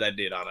pictures that I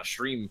did on a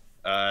stream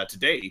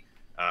today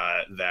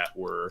that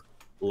were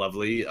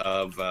lovely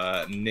of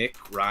Nick,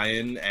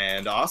 Ryan,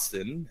 and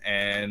Austin,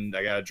 and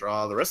I gotta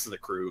draw the rest of the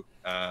crew.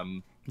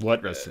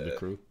 What rest of the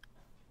crew?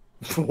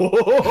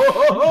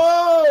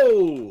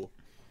 Whoa!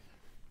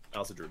 I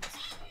also drew this.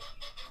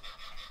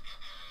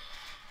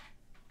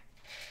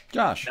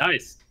 Josh.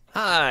 Nice.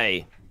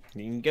 Hi.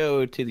 You can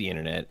go to the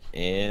internet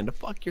and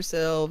fuck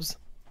yourselves.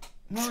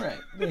 All right.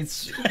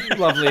 It's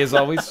lovely as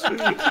always.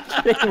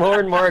 Getting more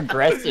and more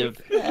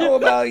aggressive. How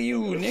about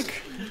you,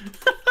 Nick?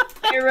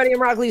 Hey everybody,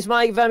 I'm Rockley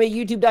Smile. You can find me at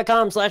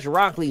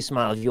youtube.com/Rockley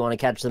Smile. If you want to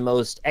catch the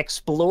most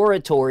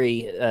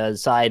exploratory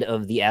side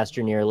of the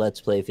Astroneer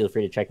Let's Play, feel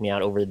free to check me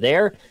out over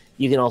there.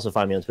 You can also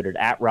find me on Twitter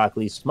at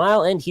Rockley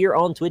Smile and here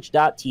on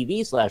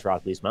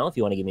twitch.tv/Rockley Smile. If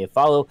you want to give me a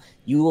follow,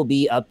 you will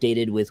be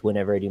updated with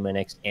whenever I do my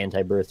next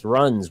Antibirth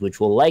runs, which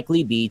will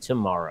likely be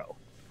tomorrow.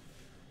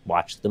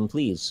 Watch them,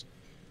 please.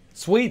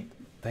 Sweet.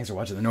 Thanks for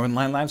watching the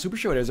Northernlion Live Super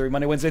Show. It airs every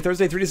Monday, Wednesday,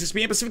 Thursday, 3 to 6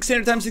 p.m. Pacific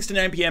Standard Time, 6 to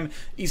 9 p.m.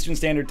 Eastern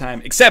Standard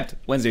Time, except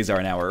Wednesdays are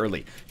an hour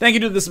early. Thank you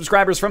to the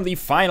subscribers from the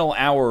final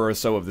hour or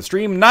so of the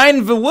stream.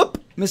 9 Vwhoop,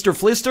 Mr.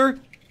 Flister,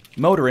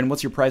 Motorin,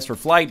 what's your price for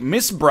flight?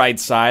 Miss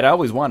Brightside, I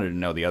always wanted to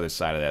know the other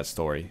side of that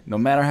story. No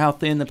matter how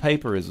thin the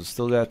paper is, it's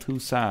still got two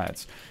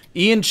sides.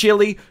 Ian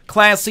Chili,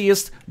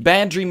 Classiest,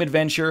 Bad Dream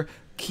Adventure,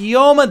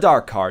 Kioma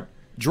Darkheart,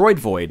 Droid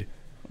Void,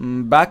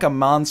 Baka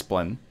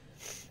Monsplin,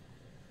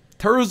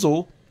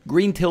 Turzel,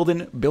 Green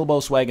Tilden, Bilbo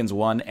Swaggins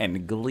 1,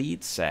 and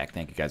Gleedsack.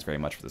 Thank you guys very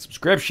much for the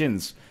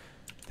subscriptions.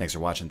 Thanks for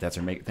watching. Thanks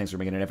for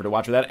making an effort to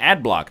watch without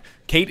ad block.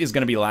 Kate is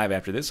going to be live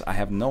after this. I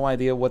have no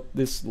idea what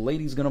this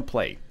lady's going to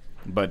play,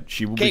 but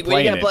she will be playing Kate, what are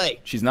you gonna it. play?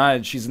 She's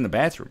not. She's in the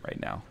bathroom right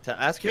now.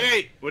 Ask her.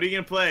 Kate, what are you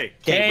gonna play?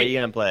 Kate, what are you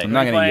gonna play? I'm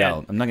not going to playing?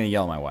 yell. I'm not going to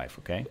yell at my wife.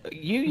 Okay.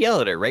 You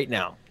yell at her right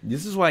now.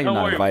 This is why you're Don't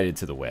not worry. invited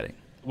to the wedding.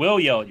 We'll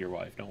yell at your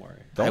wife. Don't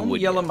worry. Don't would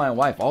yell yell. at my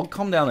wife. I'll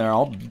come down there.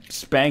 I'll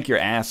spank your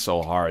ass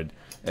so hard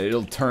that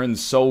it'll turn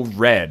so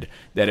red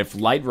that if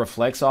light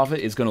reflects off it,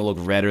 it's going to look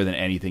redder than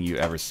anything you've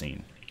ever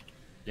seen.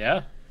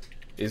 Yeah.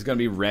 It's going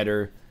to be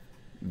redder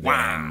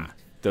than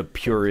the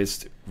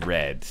purest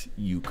red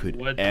you could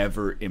What?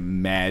 ever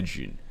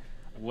imagine.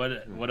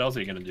 What else are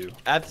you gonna do?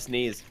 I have to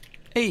sneeze.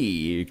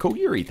 Hey,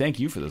 Koyuri, thank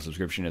you for the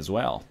subscription as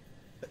well.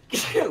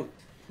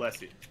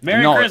 Bless you.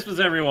 Merry No. Christmas,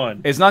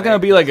 everyone. It's not going to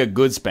be like a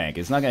good spank.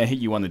 It's not going to hit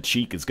you on the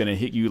cheek. It's going to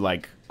hit you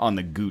like on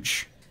the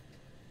gooch.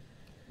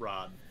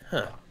 Rod.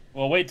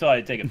 Well, wait till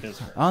I take a piss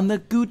first. On the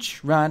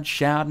gooch rod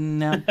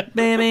shouting out,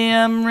 baby,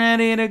 I'm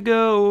ready to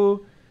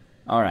go.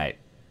 All right.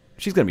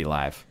 She's going to be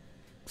live.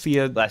 See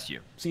ya. Bless you.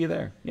 See you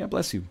there. Yeah,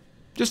 bless you.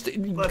 Just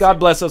Bless God you.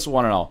 bless us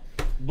one and all.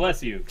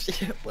 Bless you.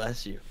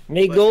 Bless you.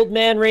 May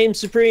Goldman reign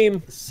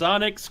supreme.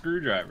 Sonic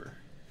Screwdriver.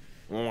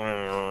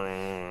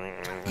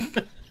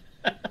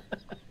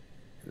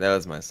 That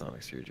was my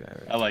sonic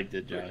screwdriver. I liked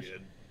it, Josh.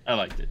 Good. I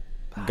liked it.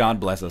 God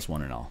bless us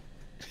one and all.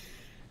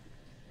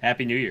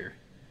 Happy New Year.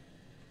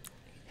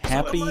 My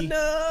Happy.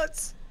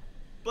 nuts.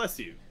 Bless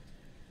you.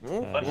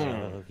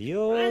 Have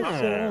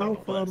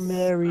yourself a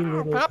merry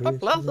little Papa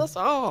bless Christmas. us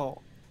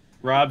all.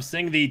 Rob,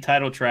 sing the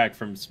title track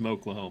from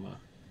Smokelahoma.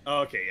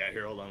 Okay, yeah.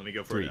 Here, hold on. Let me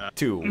go for 3, it.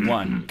 2,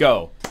 1,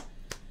 go.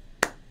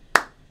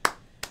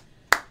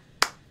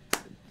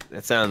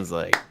 That sounds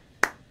like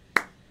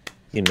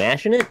You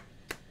mashing it?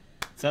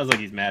 Sounds like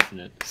he's mashing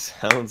it.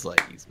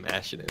 he's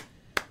mashing it.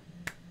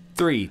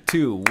 3,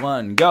 2,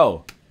 1,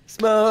 go.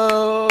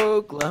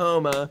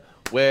 Smokelahoma,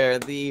 where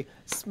the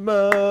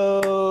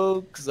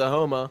smoke's a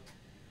homa.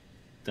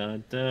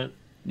 Dun, dun.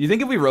 You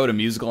think if we wrote a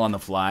musical on the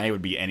fly, it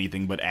would be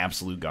anything but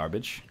absolute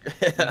garbage?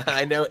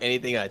 I know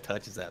anything I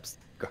touch is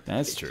absolute garbage.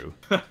 That's true.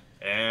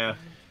 Yeah.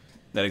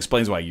 That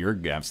explains why you're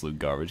absolute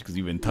garbage, because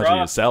you've been touching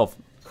Rob. yourself.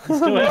 Still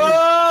haven't,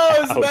 Oh,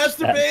 it's Ouch,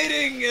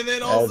 masturbating and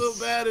then also that's-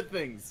 bad at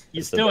things.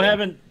 you That's still so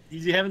bad.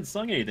 haven't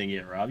sung anything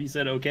yet, Rob. You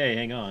said okay,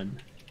 hang on.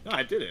 No,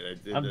 I did it.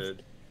 I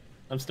did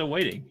I'm still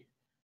waiting.